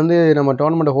 பட் வந்து நம்ம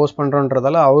டோர்னமெண்ட்டை ஹோஸ்ட்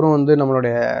பண்ணுறோன்றதால அவரும் வந்து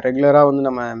நம்மளுடைய ரெகுலராக வந்து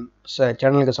நம்ம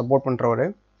சேனலுக்கு சப்போர்ட் பண்ணுறவர்.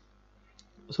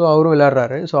 ஸோ அவரும்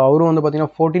விளையாடுறாரு. ஸோ அவரும் வந்து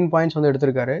பார்த்திங்கன்னா 14 பாயிண்ட்ஸ் வந்து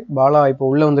எடுத்திருக்காரு. பாலா இப்போ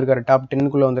உள்ளே வந்திருக்காரு, டாப்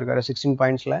 10க்குள்ளே வந்திருக்காரு 16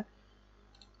 பாயிண்ட்ஸில்.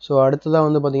 ஸோ அடுத்ததாக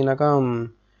வந்து பார்த்திங்கனாக்கா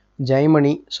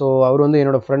ஜெயமணி. ஸோ அவர் வந்து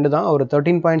என்னோடய ஃப்ரெண்டு தான். அவர்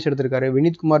 13 பாயிண்ட்ஸ் எடுத்திருக்காரு.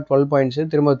 வினித்குமார் 12 பாயிண்ட்ஸு.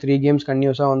 திரும்ப 3 கேம்ஸ்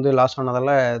கன்டினியூஸாக வந்து லாஸ்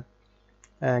ஆனதால்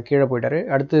கீழே போயிட்டார்.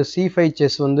 அடுத்து C5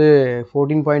 செஸ் வந்து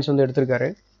 14 பாயிண்ட்ஸ் வந்து எடுத்திருக்காரு.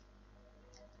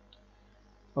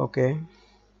 ஓகே,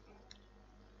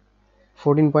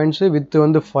 14 பாயிண்ட்ஸு வித்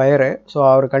வந்து ஃபயரு. ஸோ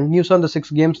அவர் கண்டினியூஸாக அந்த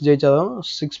 6 கேம்ஸ் ஜெயிச்சாதான்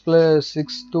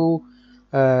 6+6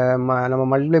 நம்ம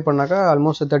மல்டிப்ளை பண்ணாக்கா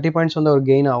ஆல்மோஸ்ட் 30 பாயிண்ட்ஸ் வந்து அவர்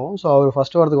கெயின் ஆகும். ஸோ அவர்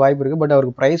ஃபஸ்ட்டு வரதுக்கு வாய்ப்பு இருக்குது. பட்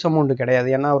அவருக்கு ப்ரைஸ் அமௌண்ட் கிடையாது.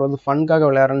 ஏன்னா அவர் வந்து ஃபன்காக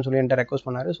விளையாடுறேன்னு சொல்லி என்கிட்ட ரெக்வஸ்ட்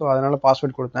பண்ணார். ஸோ அதனால்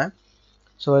பாஸ்வேர்ட் கொடுத்தேன்.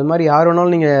 ஸோ அது மாதிரி யார்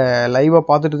வேணாலும் நீங்கள் லைவாக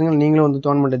பார்த்துட்டு இருந்தீங்க நீங்களும் வந்து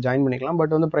டோர்னமெண்ட்டை ஜாயின் பண்ணிக்கலாம்.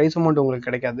 பட் வந்து ப்ரைஸ் அமௌண்ட் உங்களுக்கு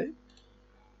கிடைக்காது.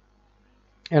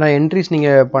 ஏன்னா என்ட்ரிஸ்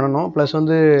நீங்கள் பண்ணணும். ப்ளஸ்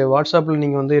வந்து வாட்ஸ்அப்பில்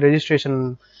நீங்கள் வந்து ரெஜிஸ்ட்ரேஷன்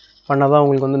பண்ணால் தான்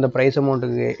உங்களுக்கு வந்து இந்த ப்ரைஸ்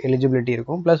அமௌண்ட்டுக்கு எலிஜிபிலிட்டி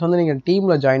இருக்கும். ப்ளஸ் வந்து நீங்கள்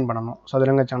டீமில் ஜாயின் பண்ணணும்,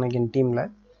 சதுரங்க சாணக்கியன் டீமில்.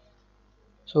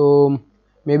 ஸோ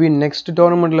மேபி நெக்ஸ்ட்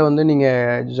டோர்னமெண்ட்டில் வந்து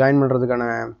நீங்கள் ஜாயின்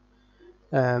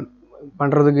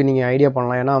பண்ணுறதுக்கு நீங்கள் ஐடியா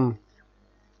பண்ணலாம். ஏன்னா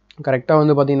கரெக்டாக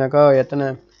வந்து பார்த்தீங்கன்னாக்கா எத்தனை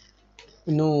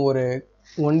இன்னும் ஒரு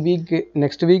 1 வீக்கு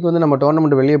நெக்ஸ்ட் வீக் வந்து நம்ம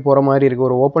டோர்னமெண்ட் வெளியே போகிற மாதிரி இருக்குது.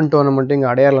 ஒரு ஓப்பன் டோர்னமெண்ட்டு இங்கே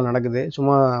அடையாரில் நடக்குது.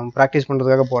 சும்மா ப்ராக்டிஸ்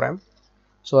பண்ணுறதுக்காக போகிறேன்.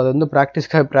 ஸோ அது வந்து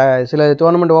ப்ராக்டிஸ்க்காக சில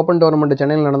டோர்னமெண்ட் ஓப்பன் டோர்னமெண்ட்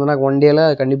சென்னையில் நடந்ததுன்னா 1 டேயில்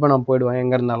கண்டிப்பாக நான் போயிடுவேன்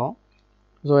எங்கே இருந்தாலும்.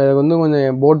 ஸோ அது வந்து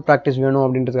கொஞ்சம் போர்ட் ப்ராக்டிஸ் வேணும்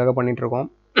அப்படின்றதுக்காக பண்ணிகிட்ருக்கோம்.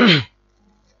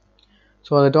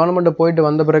 ஸோ அந்த டோர்னமெண்ட்டை போயிட்டு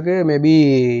வந்த பிறகு மேபி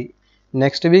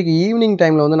நெக்ஸ்ட் வீக் ஈவினிங்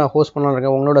டைமில் வந்து நான் ஹோஸ்ட் பண்ணலான்னு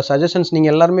இருக்கேன். உங்களோட சஜஷன்ஸ்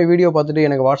நீங்கள் எல்லாருமே வீடியோ பார்த்துட்டு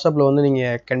எனக்கு வாட்ஸ்அப்பில் வந்து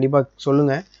நீங்கள் கண்டிப்பாக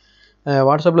சொல்லுங்கள்.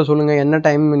 வாட்ஸ்அப்பில் சொல்லுங்கள் என்ன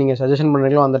டைம் நீங்கள் சஜஷன்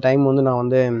பண்ணுறீங்களோ அந்த டைம் வந்து நான்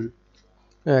வந்து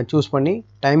சூஸ் பண்ணி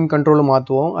டைம் கண்ட்ரோலும்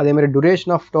மாற்றுவோம். அதேமாதிரி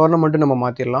டுரேஷன் ஆஃப் டோர்னமெண்ட்டு நம்ம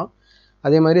மாற்றிடலாம்.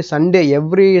 அதே மாதிரி சண்டே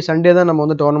எவ்ரி சண்டே தான் நம்ம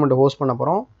வந்து டோர்னமெண்ட் ஹோஸ்ட் பண்ண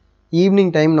போகிறோம்.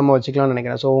 ஈவினிங் டைம் நம்ம வச்சுக்கலாம்னு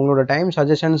நினைக்கிறேன். ஸோ உங்களோட டைம்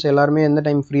சஜஷன்ஸ் எல்லாருமே எந்த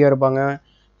டைம் ஃப்ரீயாக இருப்பாங்க,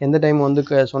 எந்த டைம் வந்து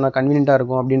சொன்னால் கன்வீனியண்ட்டாக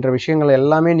இருக்கும் அப்படின்ற விஷயங்கள்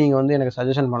எல்லாமே நீங்கள் வந்து எனக்கு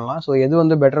சஜஷன் பண்ணலாம். ஸோ எது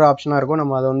வந்து பெட்டர் ஆப்ஷனாக இருக்கும்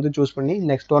நம்ம அதை வந்து சூஸ் பண்ணி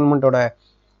நெக்ஸ்ட் டோர்னமெண்ட்டோட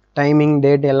டைமிங்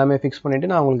டேட் எல்லாமே ஃபிக்ஸ் பண்ணிவிட்டு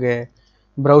நான் உங்களுக்கு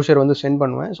ப்ரௌசர் வந்து சென்ட்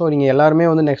பண்ணுவேன். ஸோ நீங்கள் எல்லாருமே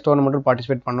வந்து நெக்ஸ்ட் டோர்னமெண்ட்டில்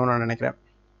பார்ட்டிசிபேட் பண்ணணும்னு நான் நினைக்கிறேன்.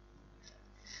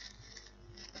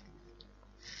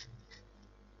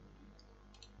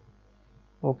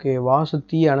 ஓகே, வாசு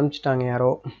தீ அனுப்பிச்சிட்டாங்க யாரோ,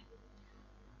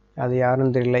 அது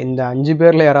யாருன்னு தெரியல. இந்த 5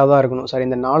 பேரில் யாராவது தான் இருக்கணும். சாரி,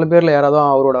 இந்த 4 பேரில் யாராவது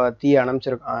அவரோட தீயை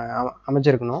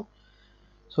அமைச்சிருக்கணும்.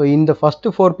 ஸோ இந்த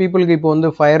ஃபஸ்ட்டு 4 பீப்புளுக்கு இப்போ வந்து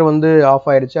ஃபயர் வந்து ஆஃப்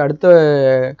ஆயிடுச்சு. அடுத்த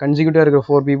கன்சிக்யூட்டிவாக இருக்கிற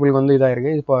 4 பீப்புளுக்கு வந்து இதாக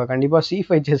இருக்குது. இப்போ கண்டிப்பாக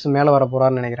C5 செஸ் மேலே வர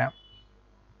போகிறான்னு நினைக்கிறேன்.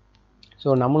 ஸோ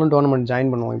நம்மளும் டோர்னமெண்ட்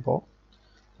ஜாயின் பண்ணுவோம்.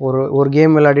 இப்போது ஒரு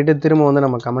கேம் விளையாடிட்டு திரும்ப வந்து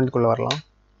நம்ம கமெண்ட்குள்ளே வரலாம்.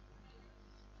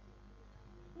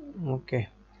 Okay,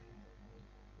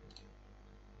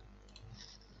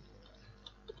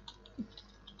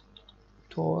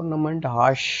 tournament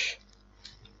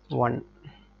 #1.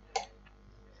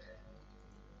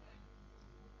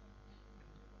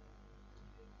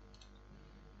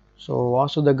 So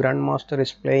Vasu the grand master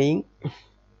is playing.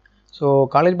 So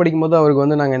college படிக்கும்போது அவருக்கு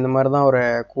வந்து நாங்கள் இந்த மாதிரி தான் அவரை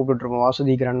கூப்பிட்டுருப்போம்,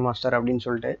 வாசுதி கிராண்ட் மாஸ்டர் அப்படின்னு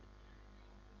சொல்லிட்டு.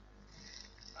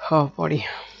 பாடி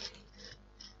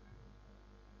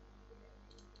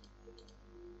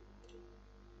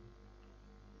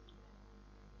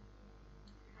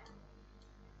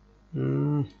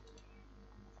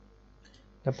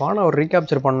இந்த பானை அவர்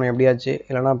ரீகேப்சர் பண்ணணும் எப்படியாச்சு,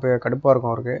 இல்லைனா இப்போ கடுப்பாக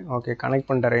இருக்கும் அவருக்கு. ஓகே, கனெக்ட்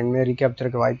பண்ணிட்டார். இனிமேல்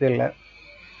ரீகேப்சருக்கு வாய்ப்பே இல்லை.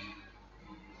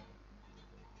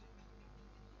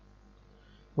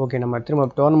 ஓகே, நம்ம திரும்ப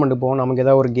டோர்னமெண்ட்டு போவோம். நமக்கு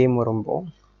ஏதாவது ஒரு கேம் வரும் இப்போ.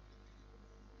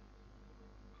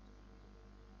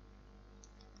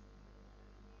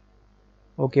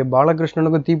 ஓகே,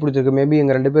 பாலகிருஷ்ணனுக்கும் தீ பிடிச்சிருக்கு. மேபி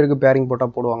எங்கள் 2 பேருக்கு பேரிங்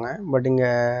போட்டால் போடுவாங்க. பட்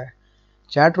இங்கே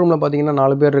சேட் ரூமில் பார்த்தீங்கன்னா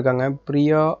 4 பேர் இருக்காங்க.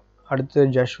 பிரியா, அடுத்து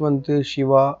ஜஷ்வந்த்,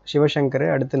 சிவசங்கர்,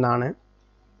 அடுத்து நான்.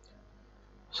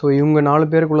 ஸோ இவங்க 4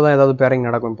 பேருக்குள்ளே தான் ஏதாவது பேரிங்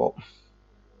நடக்கும் இப்போது.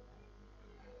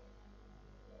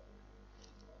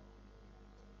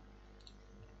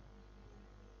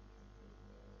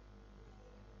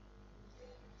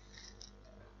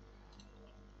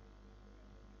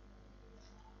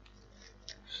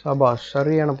 சபா,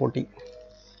 சரியான போட்டி.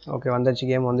 ஓகே, வந்துச்சு,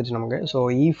 கேம் வந்துச்சு நமக்கு. ஸோ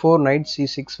E4 நைட்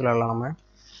C6 விளையாடலாம் நம்ம.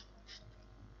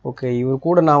 ஓகே, இவர்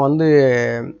கூட நான் வந்து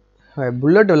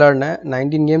புல்லட் விளையாடினேன்.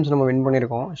 19 கேம்ஸ் நம்ம வின்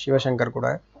பண்ணியிருக்கோம் சிவசங்கர் கூட.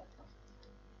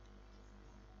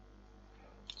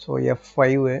 So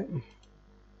F5.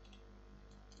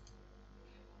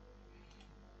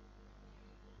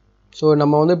 ஸோ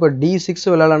நம்ம வந்து இப்போ D6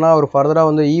 விளையாடனா அவர்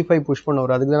ஃபர்தராக வந்து E5 புஷ்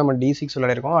பண்ணுவார். அதுக்கு தான் நம்ம D6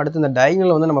 விளையாடிருக்கோம். அடுத்து இந்த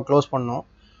டைனில் வந்து நம்ம க்ளோஸ் பண்ணோம்.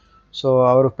 ஸோ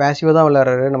அவர் பேசிவாக தான்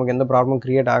விளையாடுறாரு, நமக்கு எந்த ப்ராப்ளமும்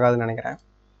க்ரியேட் ஆகாதுன்னு நினைக்கிறேன்.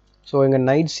 ஸோ இங்கே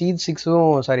நைட்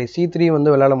C3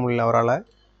 வந்து விளையாட முடியல அவரால்.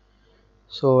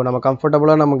 ஸோ நம்ம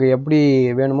கம்ஃபர்டபுளாக நமக்கு எப்படி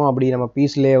வேணுமோ அப்படி நம்ம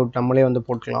பீஸ் லே அவுட் நம்மளே வந்து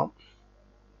போட்டுக்கலாம்.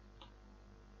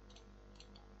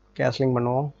 கேஸ்லிங்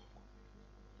பண்ணுவோம்.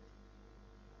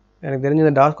 எனக்கு தெரிஞ்ச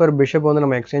இந்த டாஸ்கர் பிஷப் வந்து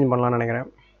நம்ம எக்ஸ்சேஞ்ச் பண்ணலாம்னு நினைக்கிறேன்.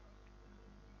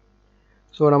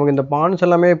 ஸோ நமக்கு இந்த பான்ஸ்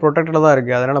எல்லாமே ப்ரொடெக்டடாக தான்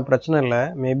இருக்குது, அதனால் பிரச்சனை இல்லை.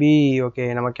 மேபி ஓகே,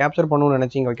 நம்ம கேப்சர் பண்ணணும்னு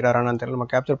நினச்சி இங்கே வைக்கிறாரான்னு தெரியல.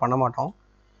 நம்ம கேப்சர் பண்ண மாட்டோம்.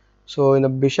 ஸோ இந்த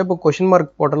பிஷப்பு கொஷின்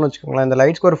மார்க் போட்டோன்னு வச்சுக்கோங்களேன், இந்த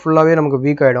லைட் ஸ்கொயர் ஃபுல்லாகவே நமக்கு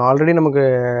வீக் ஆகிடும். ஆல்ரெடி நமக்கு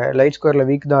லைட் ஸ்கொயரில்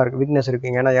வீக்னஸ்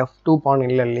இருக்குங்க, ஏன்னா F2 பான்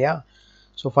இல்லை இல்லையா.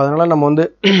 ஸோ அதனால் நம்ம வந்து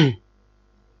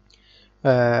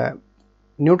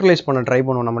நியூட்ரலைஸ் பண்ண ட்ரை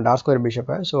பண்ணுவோம் நம்ம dark square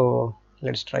பிஷப்பை. So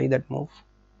let's try that move.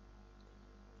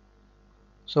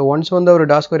 So once வந்து அவர்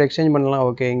டார்க் ஸ்கொயர் எக்ஸ்சேஞ்ச் பண்ணலாம்.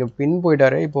 ஓகே, இங்கே பின்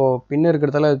போயிட்டார். இப்போது பின்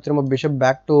இருக்கிறதால திரும்ப பிஷப்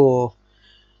பேக் டு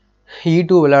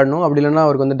E2 விளையாடணும். அப்படி இல்லைன்னா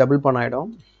அவருக்கு வந்து டபுள் பான் ஆகிடும்.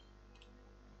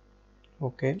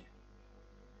 ஓகே,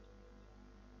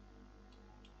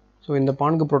 ஸோ இந்த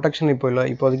பானுக்கு ப்ரொடெக்ஷன்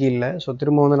இப்போதைக்கு இல்லை. ஸோ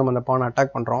திரும்ப வந்து நம்ம அந்த பானை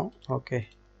அட்டாக் பண்ணுறோம். Okay,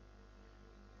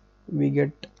 we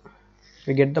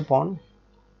get the pawn.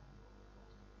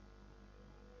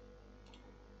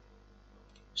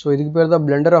 So இதுக்கு பேர் தான்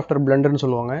பிளண்டர் ஆஃப்டர் பிளண்டர்னு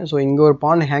சொல்லுவாங்க. ஸோ இங்கே ஒரு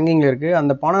பான் ஹேங்கிங்கில் இருக்குது.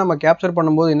 அந்த பானை நம்ம கேப்சர்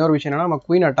பண்ணும்போது இன்னொரு விஷயம் என்னன்னா நம்ம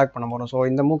குயின் அட்டாக் பண்ண போகிறோம். ஸோ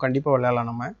இந்த மூவ் கண்டிப்பாக விளையாடலாம்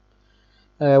நம்ம.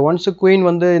 ஒன்ஸ் குயின்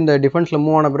வந்து இந்த டிஃபென்ஸில்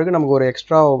மூவ் ஆன பிறகு நமக்கு ஒரு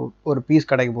எக்ஸ்ட்ரா ஒரு பீஸ்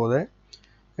கிடைக்க போகுது.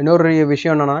 இன்னொரு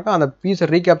விஷயம் என்னன்னாக்கா அந்த பீஸை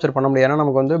ரீகேப்சர் பண்ண முடியாது, ஏன்னா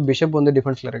நமக்கு வந்து பிஷப் வந்து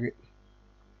டிஃபென்ஸில் இருக்குது.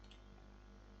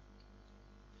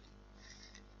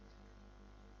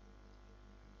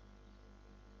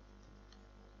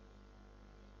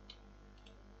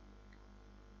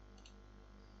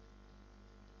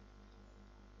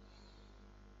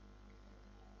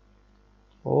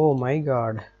 Oh my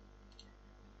god,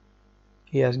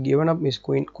 he has given up his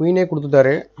queen. குயினே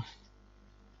கொடுத்துட்டாரு.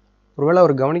 ஒருவேளை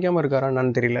அவர் கவனிக்காமல் இருக்காரா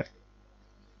என்னன்னு தெரியல.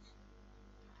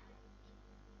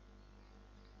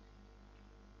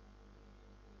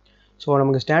 ஸோ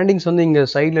நமக்கு ஸ்டாண்டிங்ஸ் வந்து இங்கே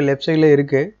சைடில் லெஃப்ட் சைடில்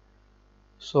இருக்குது.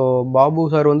 ஸோ பாபு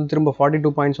சார் வந்து திரும்ப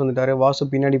 42 பாயிண்ட்ஸ் வந்துட்டார்.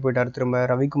 வாசு பின்னாடி போயிட்டார். திரும்ப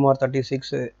ரவிக்குமார்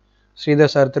 36,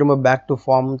 ஸ்ரீதர் சார் திரும்ப பேக் டு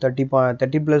ஃபார்ம்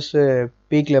 30 ப்ளஸ்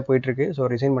பீக்கில் போயிட்டுருக்கு. ஸோ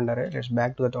ரிசைன் பண்ணிட்டாரு. Let's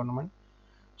back to the tournament.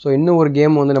 So இன்னும் ஒரு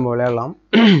கேம் வந்து நம்ம விளையாடலாம்.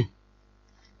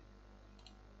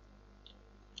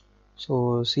 ஸோ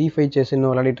C5 செஸ்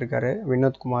இன்னும் விளையாடிட்டுருக்காரு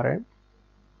வினோத்குமார்.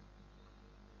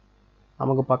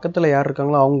 நமக்கு பக்கத்தில் யார்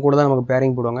இருக்காங்களோ அவங்க கூட தான் நமக்கு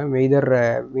பேரிங் போடுவாங்க. மெய்தர்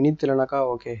வினித் இல்லைனாக்கா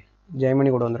ஓகே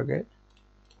ஜெயமணி கூட வந்திருக்கு.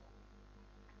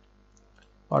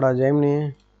 வாடா Jayamani.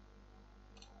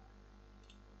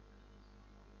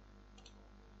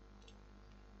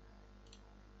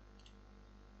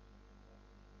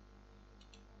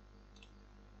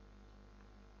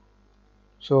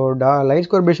 So light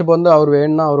score bishop வந்து அவர்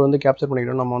வேணும்னா அவர் வந்து கேப்சர்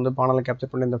பண்ணிக்கிட்டோம். நம்ம வந்து பானலை கேப்சர்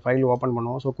பண்ணி இந்த ஃபைல் ஓப்பன்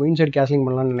பண்ணுவோம். ஸோ குயின் சைட் கேஸ்லிங்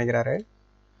பண்ணலான்னு நினைக்கிறாரு.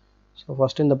 ஸோ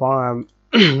ஃபஸ்ட்டு இந்த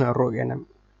என்ன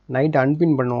நைட்டை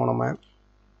அன்பின் பண்ணுவோம் நம்ம.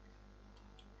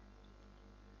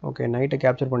 ஓகே நைட்டை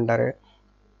கேப்சர் பண்ணிட்டாரு.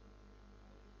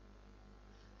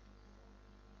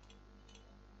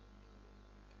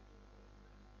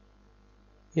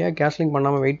 ஏன் கேஸ்லிங்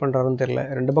பண்ணாமல் வெயிட் பண்ணுறாருன்னு தெரில.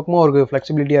 ரெண்டு பக்கமும் அவருக்கு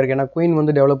ஃப்ளெக்சிபிலிட்டியாக இருக்குது, ஏன்னா குயின்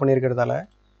வந்து டெவலப் பண்ணியிருக்கிறதால.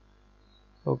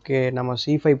 ஓகே நம்ம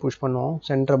C5 புஷ் பண்ணுவோம்,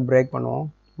 சென்டரை பிரேக் பண்ணுவோம்.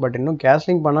 பட் இன்னும்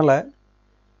கேஸ்லிங் பண்ணலை,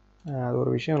 அது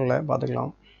ஒரு விஷயம் இல்லை,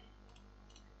 பார்த்துக்கலாம்.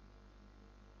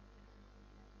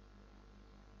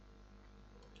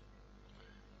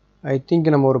 ஐ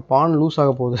திங்க் நம்ம ஒரு பான் லூஸ்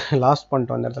ஆக போகுது. லாஸ்ட்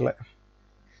பண்ணிட்டோம் அந்த இடத்துல.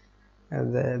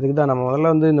 இதுக்கு தான் நம்ம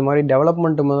முதல்ல வந்து இந்த மாதிரி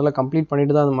டெவலப்மெண்ட் முதல்ல கம்ப்ளீட்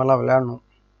பண்ணிட்டு தான் அந்த மாதிரிலாம் விளையாடணும்.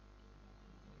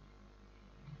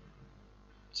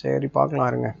 சரி பார்க்கலாம்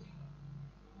இருங்க.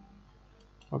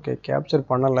 ஓகே கேப்சர்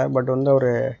பண்ணலை, பட் வந்து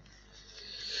ஒரு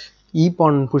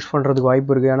பான் புஷ் பண்ணுறதுக்கு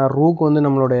வாய்ப்பு இருக்குது, ஏன்னா ரூக் வந்து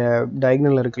நம்மளுடைய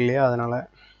டயகனல் இருக்குது இல்லையா, அதனால்.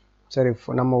 சரி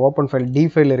நம்ம ஓப்பன் ஃபைல் டி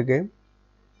ஃபைல் இருக்குது.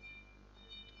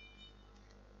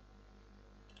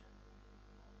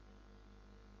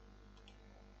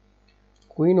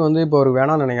 குயின் வந்து இப்போ ஒரு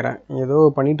வேணான்னு நினைக்கிறேன், ஏதோ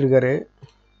பண்ணிகிட்ருக்காரு.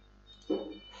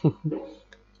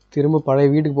 திரும்ப பழைய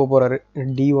வீட்டுக்கு போக போகிறாரு.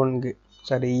 D1க்கு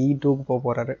சாரி E2க்கு போக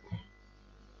போகிறாரு.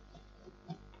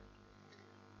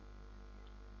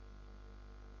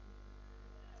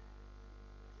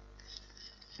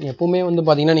 எப்பவுமே வந்து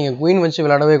பார்த்தீங்கன்னா நீங்கள் குயின் வச்சு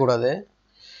விளையாடவே கூடாது.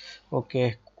 ஓகே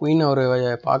குயின் அவர்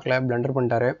பார்க்கல, பிளண்டர்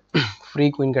பண்ணிட்டாரு. ஃப்ரீ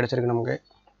குயின் கிடச்சிருக்கு நமக்கு.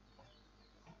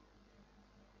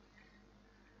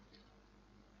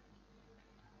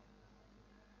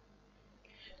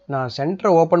 நான் சென்டரை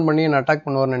ஓப்பன் பண்ணி நான் அட்டாக்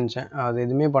பண்ணுவார்னு நினச்சேன், அது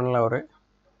எதுவுமே பண்ணலை அவர்.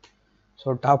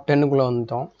 ஸோ டாப் 10க்குள்ளே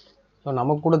வந்துட்டோம். ஸோ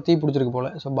நமக்கு கூட தீ பிடிச்சிருக்கு போல்.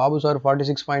 ஸோ பாபு சார்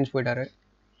 46 பாயிண்ட்ஸ் போயிட்டார்.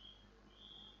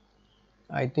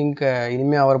 ஐ திங்க்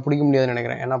இனிமேல் அவரை பிடிக்க முடியாதுன்னு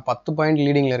நினைக்கிறேன், ஏன்னா 10 பாயிண்ட்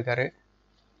லீடிங்கில் இருக்கார்.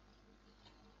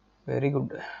 Very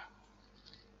good.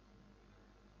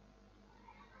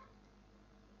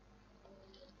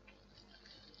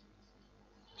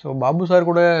 So Babu sir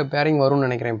கூட பேரிங் வரும்னு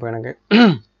நினைக்கிறேன் இப்போ எனக்கு.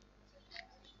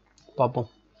 பார்ப்போம்.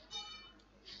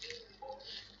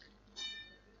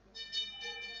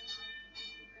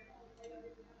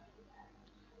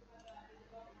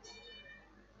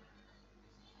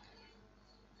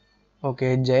 ஓகே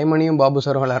ஜெயமணியும் பாபு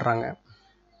சாரும் விளையாடுறாங்க.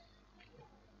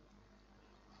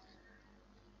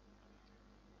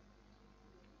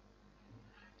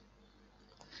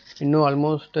 இன்னும்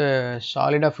ஆல்மோஸ்ட்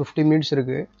சாலிடாக 50 மினிட்ஸ்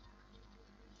இருக்குது.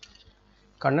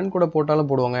 கண்ணன் கூட போட்டாலும்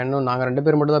போடுவாங்க. இன்னும் நாங்கள் 2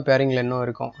 பேர் மட்டும் தான் பேரிங்கில் இன்னும்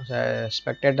இருக்கோம்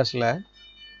ஸ்பெக்டேட்டர்ஸில்.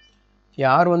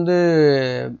 யார் வந்து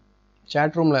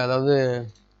சேட் ரூமில், அதாவது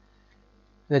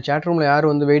இந்த சேட் ரூமில்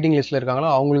யார் வந்து வெயிட்டிங் லிஸ்ட்டில்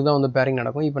இருக்காங்களோ அவங்களுக்கு தான் வந்து பேரிங்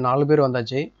நடக்கும். இப்போ 4 பேர்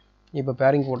வந்தாச்சு. இப்போ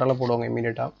பேரிங் போட்டாலும் போடுவாங்க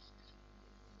இமீடியட்டாக.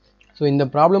 ஸோ இந்த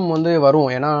ப்ராப்ளம் வந்து வரும்,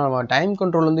 ஏன்னா நம்ம டைம்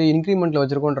கண்ட்ரோல் வந்து இன்க்ரிமெண்ட்டில்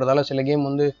வச்சுருக்கோன்றதால சில கேம்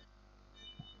வந்து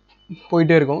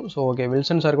போயிட்டே இருக்கும். ஸோ ஓகே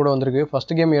வில்சன் சார் கூட வந்திருக்கு.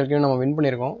 ஃபஸ்ட்டு கேம் ஏற்கனவே நம்ம வின்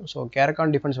பண்ணியிருக்கோம். So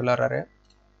கேரக்கான் defence விளையாடுறாரு.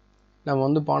 நம்ம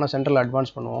வந்து பானை சென்ட்ரல்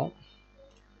அட்வான்ஸ் பண்ணுவோம்.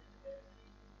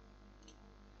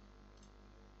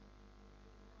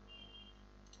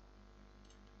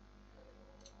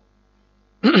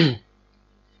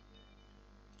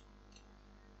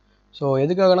 ஸோ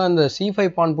எதுக்காகனா இந்த C5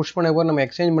 பான் புஷ் பண்ண போது நம்ம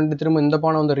எக்ஸ்சேஞ்ச் பண்ணிட்டு திரும்ப இந்த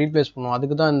பானை வந்து ரீப்ளேஸ் பண்ணுவோம்.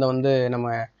 அதுக்கு தான் இந்த வந்து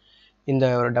நம்ம இந்த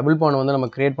ஒரு டபுள் பானை வந்து நம்ம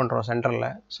கிரியேட் பண்ணுறோம் சென்டரில்.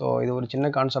 ஸோ இது ஒரு சின்ன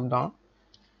கான்செப்ட் தான்.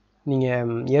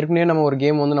 நீங்கள் ஏற்கனவே நம்ம ஒரு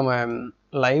கேம் வந்து நம்ம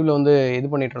லைவில் வந்து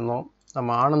இது பண்ணிகிட்டு இருந்தோம்,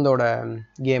 நம்ம ஆனந்தோட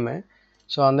கேமு.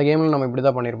 ஸோ அந்த கேமில் நம்ம இப்படி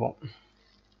தான் பண்ணியிருப்போம்.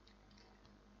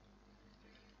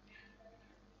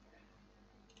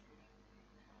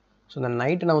 ஸோ இந்த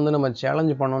நைட்டு நான் வந்து நம்ம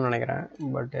சேலஞ்ச் பண்ணோன்னு நினைக்கிறேன்.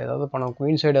 பட் ஏதாவது பண்ணோம்,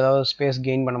 குயின் சைடு ஏதாவது ஸ்பேஸ்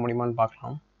கெயின் பண்ண முடியுமான்னு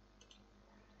பார்க்கலாம்.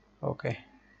 ஓகே,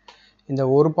 இந்த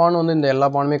ஒரு பான் வந்து இந்த எல்லா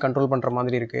பானுமே கண்ட்ரோல் பண்ணுற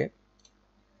மாதிரி இருக்குது.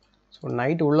 ஸோ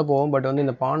நைட்டு உள்ளே போவோம், பட் வந்து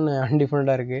இந்த பான்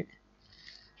அன்டிஃபரெண்ட்டாக இருக்குது.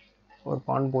 ஒரு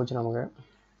பான் போச்சு நமக்கு.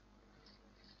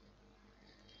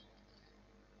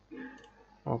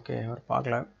 ஓகே, அவர்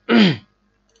பார்க்கல.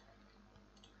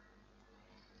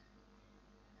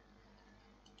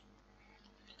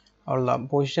 அவ்வளோதான்,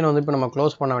 பொசிஷனை வந்து இப்போ நம்ம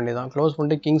க்ளோஸ் பண்ண வேண்டியதான். க்ளோஸ்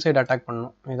பண்ணிட்டு கிங் சைடு அட்டாக்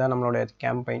பண்ணணும். இதுதான் நம்மளுடைய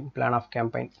campaign, plan of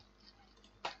campaign.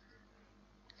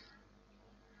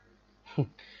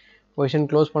 Position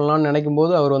close பண்ணலான்னு நினைக்கும்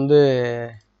போது அவர் வந்து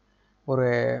ஒரு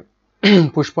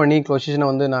புஷ் பண்ணி பொசிஷனை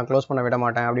வந்து நான் க்ளோஸ் பண்ண விட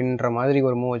மாட்டேன் அப்படின்ற மாதிரி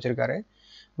ஒரு மூவ் வச்சுருக்காரு.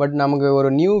 பட் நமக்கு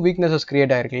ஒரு நியூ வீக்னஸஸ்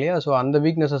கிரியேட் ஆகிருக்கு இல்லையா? ஸோ அந்த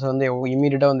வீக்னஸஸ் வந்து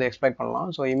இமீடியட்டாக வந்து எக்ஸ்பெக்ட்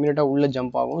பண்ணலாம். ஸோ இமீடியட்டாக உள்ளே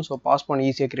ஜம்ப் ஆகும். ஸோ பாஸ் பான்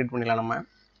ஈஸியாக கிரியேட் பண்ணிடலாம் நம்ம.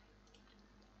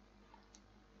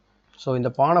 ஸோ இந்த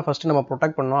பானை ஃபஸ்ட்டு நம்ம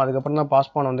ப்ரொடெக்ட் பண்ணோம், அதுக்கப்புறம் தான்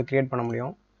பாஸ் பானை வந்து கிரியேட் பண்ண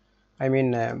முடியும். ஐ மீன்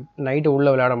நைட்டு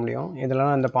உள்ளே விளையாட முடியும்.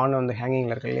 இதெல்லாம் இந்த பானை வந்து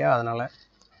ஹேங்கிங்கில் இருக்கு இல்லையா, அதனால்.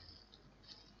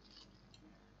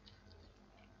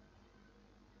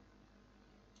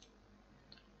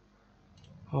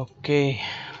 ஓகே,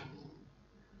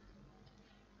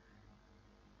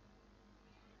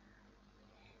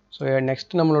 ஸோ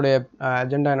நெக்ஸ்ட் நம்மளுடைய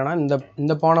அஜெண்டா என்னென்னா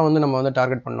இந்த பானை வந்து நம்ம வந்து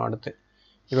டார்கெட் பண்ணோம். அடுத்து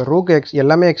இப்போ ரூக்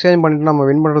எல்லாமே எக்ஸ்சேஞ்ச் பண்ணிட்டு நம்ம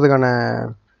வின் பண்ணுறதுக்கான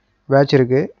பேட்ச்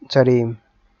இருக்குது. சரி,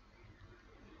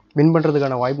 வின்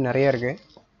பண்ணுறதுக்கான வாய்ப்பு நிறைய இருக்குது.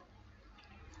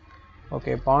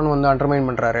 ஓகே, பான் வந்து அண்டர்மைன்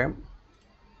பண்ணுறாரு.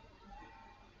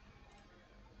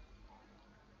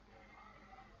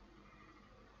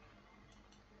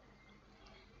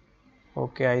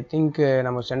 ஓகே, ஐ திங்க்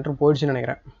நம்ம சென்டர் போயிடுச்சுன்னு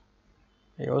நினைக்கிறேன்.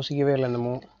 யோசிக்கவே இல்லை இந்த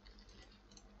மூவ்.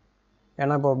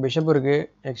 ஏன்னா இப்போ பிஷப் இருக்குது,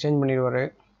 எக்ஸ்சேஞ்ச் பண்ணிடுவார்.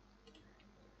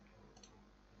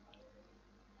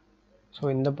 ஸோ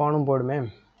இந்த பானும் போயிடுமே.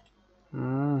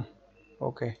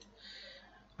 ஓகே,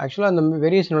 ஆக்சுவலாக அந்த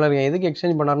வேரியேஷன் நல்லா இருக்கு. எதுக்கு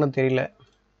எக்ஸ்சேஞ்ச் பண்ணாருன்னு தெரியல.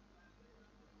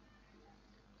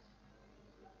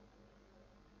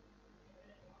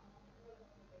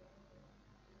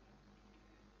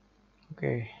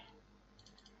 ஓகே,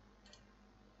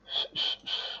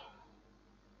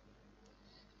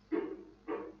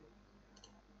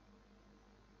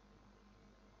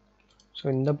 ஸோ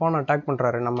இந்த பான் அட்டாக்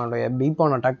பண்ணுறாரு, நம்மளுடைய பி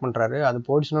பான் அட்டாக் பண்ணுறாரு. அது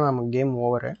போயிடுச்சுன்னா நம்ம கேம்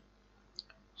ஓவரு.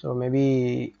 ஸோ மேபி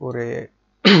ஒரு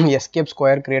எஸ்கேப்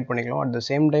ஸ்கொயர் கிரியேட் பண்ணிக்கலாம். அட் த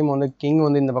சேம் டைம் வந்து கிங்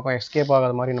வந்து இந்த பக்கம் எஸ்கேப்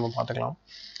ஆகாத மாதிரி நம்ம பார்த்துக்கலாம்.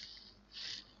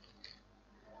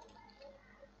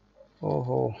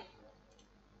 ஓஹோ,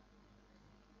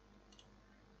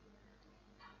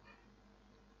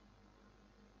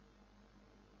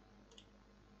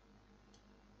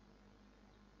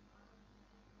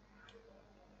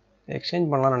 எக்ஸ்சேஞ்ச்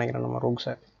பண்ணலாம்னு நினைக்கிறேன் நம்ம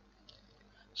ரூக்ஸை.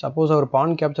 சப்போஸ் அவர்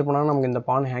பான் கேப்சர் பண்ணால் நமக்கு இந்த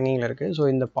பான் ஹேங்கிங்கில் இருக்குது. ஸோ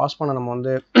இந்த பாஸ் பானை நம்ம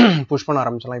வந்து புஷ் பண்ண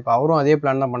ஆரம்பிச்சிடலாம். இப்போ அவரும் அதே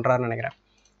பிளான் தான் பண்ணுறாருன்னு நினைக்கிறேன்.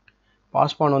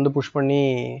 பாஸ் பான் வந்து புஷ் பண்ணி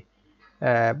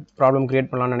ப்ராப்ளம் க்ரியேட்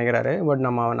பண்ணலான்னு நினைக்கிறாரு. பட்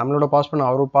நம்மளோட பாஸ் பண்ண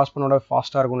அவரும் பாஸ் பண்ணோட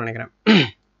ஃபாஸ்ட்டாக இருக்கும்னு நினைக்கிறேன்.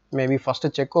 மேபி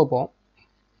ஃபஸ்ட்டு செக் வைப்போம்.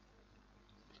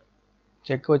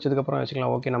 செக் வச்சதுக்கப்புறம்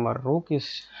வச்சுக்கலாம். ஓகே, நம்ம rook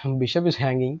is bishop is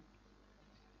hanging.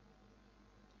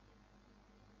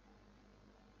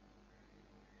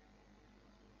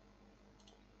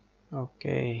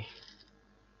 Okay,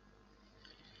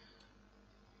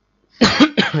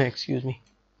 excuse me.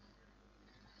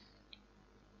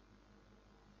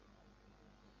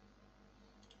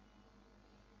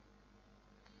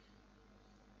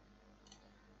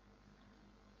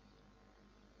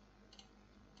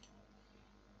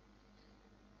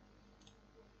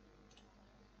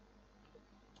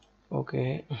 Okay,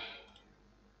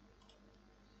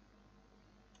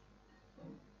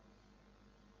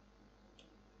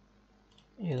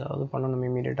 ஏதாவது பண்ணணும்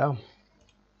இமீடியட்டாக.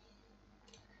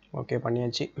 ஓகே,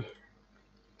 பண்ணியாச்சு.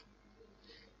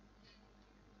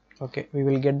 Okay, we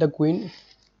will get the queen.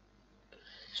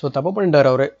 So தப்பு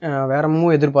பண்ணிட்டார் அவர். வேறு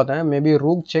மூவ் எதிர்பார்த்தேன். மேபி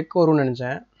ரூக் செக் வரும்னு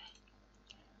நினச்சேன்.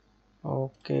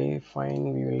 Okay fine,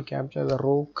 we will capture the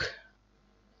rook.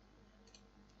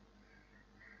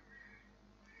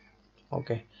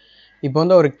 Okay, இப்போ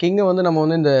வந்து ஒரு கிங்கை வந்து நம்ம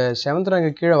வந்து இந்த 7th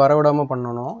ரேங்க் கீழே வர விடாமல்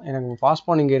பண்ணணும். எனக்கு பாஸ்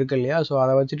பான் இங்கே இருக்குது இல்லையா? ஸோ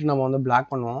அதை வச்சுட்டு நம்ம வந்து பிளாக்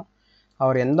பண்ணுவோம்.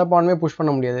 அவர் எந்த பானுமே புஷ்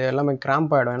பண்ண முடியாது, எல்லாமே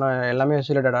கிராம்ப் ஆகிடும். ஏன்னா எல்லாமே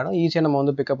சிலேட்டட் ஆகிடும். ஈஸியாக நம்ம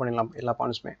வந்து பிக்கப் பண்ணிடலாம் எல்லா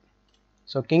பான்ஸுமே.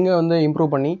 ஸோ கிங்கை வந்து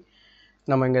இம்ப்ரூவ் பண்ணி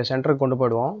நம்ம இங்கே சென்டருக்கு கொண்டு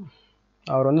போயிடுவோம்.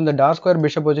 அவர் வந்து இந்த டார்க் ஸ்கொயர்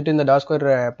பிஷப் வச்சுட்டு இந்த டார்க் ஸ்கொயர்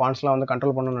பான்ஸ்லாம் வந்து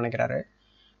கண்ட்ரோல் பண்ணணும்னு நினைக்கிறாரு.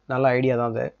 நல்ல ஐடியா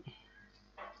தான் அது.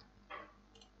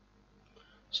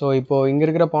 ஸோ இப்போது இங்கே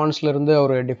இருக்கிற பான்ஸ்லேருந்து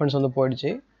அவர் டிஃபென்ஸ் வந்து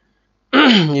போயிடுச்சு.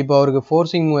 இப்போ அவருக்கு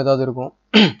ஃபோர்ஸிங் மூவ் ஏதாவது இருக்கும்.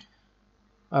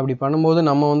 அப்படி பண்ணும்போது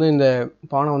நம்ம வந்து இந்த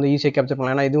பானை வந்து ஈஸியாக கேப்சர்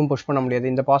பண்ணலாம். ஏன்னா இதுவும் புஷ் பண்ண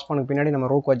முடியாது. இந்த பாஸ் பானுக்கு பின்னாடி நம்ம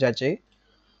ரோக் வச்சாச்சு.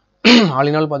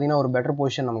 ஆலினால் பார்த்தீங்கன்னா ஒரு பெட்டர்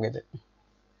பொசிஷன் நமக்கு இது.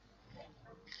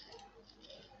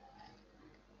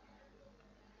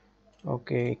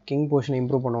 ஓகே, கிங் பொசிஷன்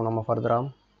இம்ப்ரூவ் பண்ணுவோம் நம்ம ஃபர்தராக.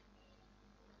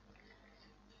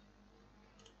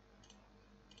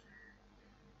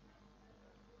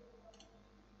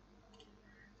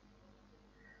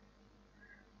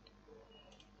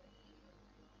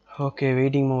 ஓகே,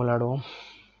 வெயிட்டிங் மூவ் விளையாடுவோம்.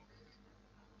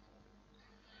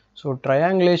 ஸோ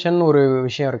ட்ரையாங்குலேஷன் ஒரு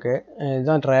விஷயம் இருக்குது.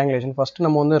 இதுதான் ட்ரையாங்குலேஷன். ஃபஸ்ட்டு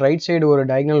நம்ம வந்து ரைட் சைடு ஒரு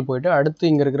டயக்னல் போயிட்டு அடுத்து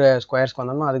இங்கே இருக்கிற ஸ்கொயர்ஸ்க்கு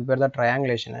வந்தோம்னா அதுக்கு பேர் தான்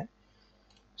ட்ரையாங்குலேஷனு.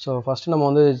 ஸோ ஃபஸ்ட்டு நம்ம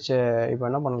வந்து இப்போ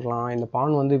என்ன பண்ணிக்கலாம், இந்த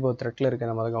பான் வந்து இப்போ த்ரெட்டில் இருக்குது,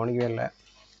 நம்ம அதை கவனிக்கவே இல்லை.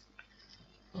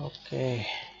 ஓகே,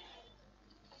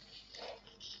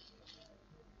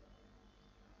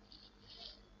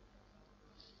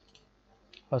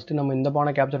 ஃபஸ்ட்டு நம்ம இந்த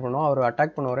பானை கேப்சர் பண்ணுவோம். அவர்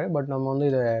அட்டாக் பண்ணுவார், பட் நம்ம வந்து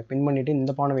இதை பின் பண்ணிவிட்டு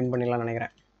இந்த பானை வின் பண்ணிடலாம்னு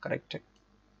நினைக்கிறேன். கரெக்டு.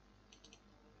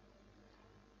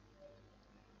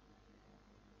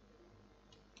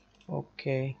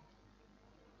 ஓகே,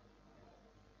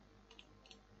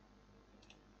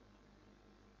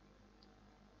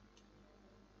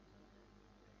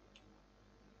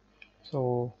 ஸோ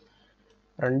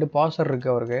 2 பாசர்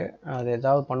இருக்குது அவருக்கு. அது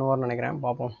ஏதாவது பண்ணுவார்னு நினைக்கிறேன்,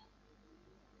 பார்ப்போம்.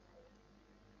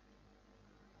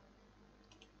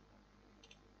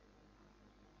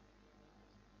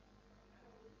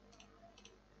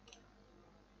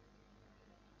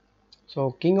 ஸோ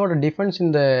கிங்கோட டிஃபென்ஸ்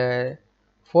இந்த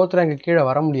 4th ரேங்க்கு கீழே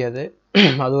வர முடியாது.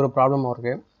 அது ஒரு ப்ராப்ளம்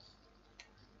அவருக்கு.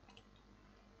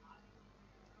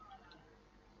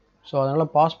 ஸோ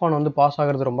அதனால் பாஸ் பான் வந்து பாஸ்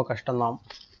ஆகிறது ரொம்ப கஷ்டம்தான்.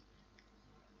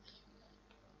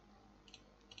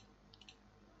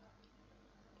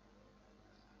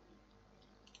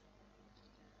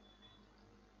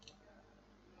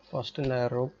 ஃபஸ்ட்டு இந்த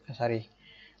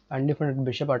அன்டிஃபெண்டட்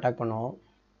பிஷப் அட்டாக் பண்ணுவோம்.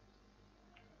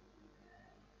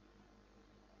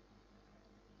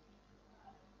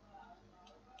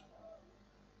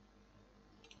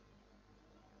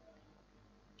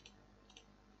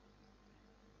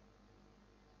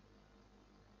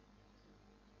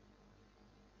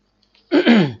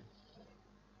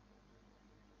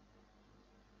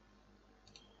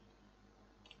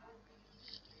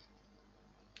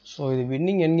 ஸோ இது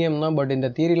வின்னிங் என் கேம் தான், பட் இந்த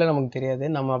தியரியில் நமக்கு தெரியாது.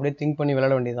 நம்ம அப்படியே திங்க் பண்ணி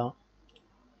விளையாட வேண்டியதான்.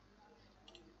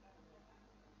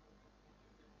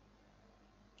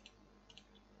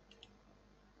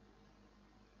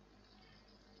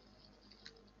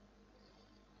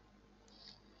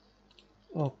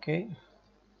 Okay,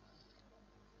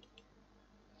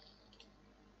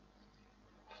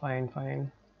 fine fine.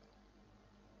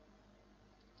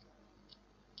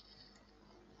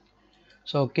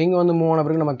 So king வந்து மூவ் ஆன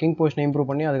பிறகு நம்ம கிங் பொசிஷனை இம்ப்ரூவ்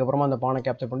பண்ணி அதுக்கப்புறமா அந்த பானை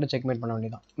கேப்சர் பண்ணிட்டு செக்மேட் பண்ண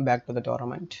வேண்டியதான். Back to the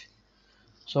tournament.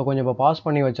 So கொஞ்சம் இப்போ பாஸ்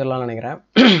பண்ணி வச்சிடலாம்னு நினைக்கிறேன்.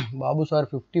 பாபு சார்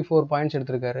 54 பாயிண்ட்ஸ்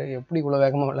எடுத்திருக்காரு. எப்படி இவ்வளோ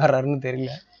வேகமாக விளையாடுறாருன்னு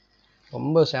தெரியல.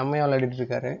 ரொம்ப செம்மையாக விளையாடிட்டு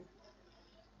இருக்காரு.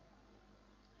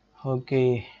 ஓகே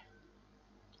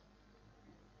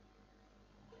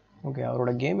ஓகே,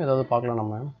 அவரோட கேம் ஏதாவது பார்க்கலாம்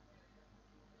நம்ம.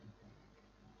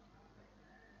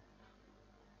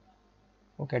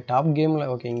 ஓகே, டாப்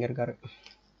கேமில் ஓகே இங்கே இருக்காரு.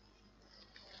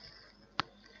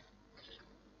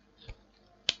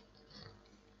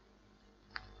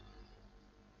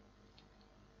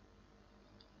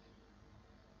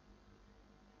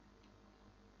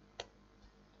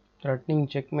 Threatening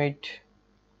checkmate,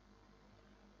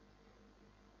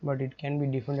 but it can be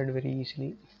defended very easily.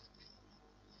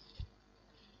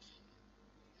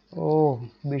 Oh,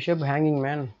 bishop hanging,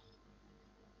 man.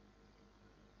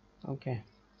 Okay.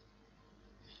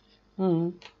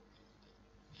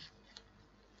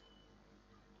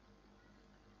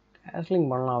 Castling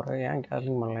பண்ணலாம் அவரு. ஏன்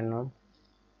castling பண்ணல இன்னும்?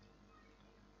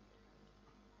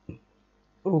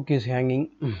 Rook is hanging.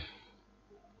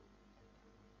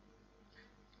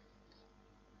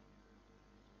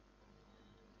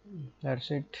 That's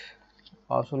it.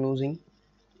 Also losing.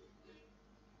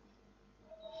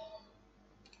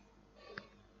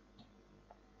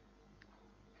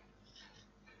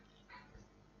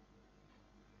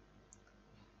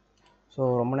 So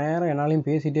ரொம்ப நேரம் என்னாலையும்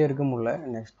பேசிகிட்டே இருக்க முடியல.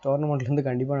 நெக்ஸ்ட் டோர்னமெண்ட்லேருந்து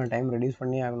கண்டிப்பாக நான் டைம் ரெடியூஸ்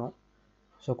பண்ணி ஆகணும்.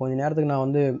 ஸோ கொஞ்சம் நேரத்துக்கு நான்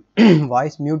வந்து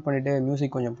வாய்ஸ் மியூட் பண்ணிவிட்டு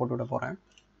மியூசிக் கொஞ்சம் போட்டுவிட போகிறேன்.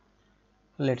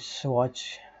 Let's watch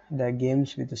the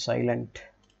games with silent.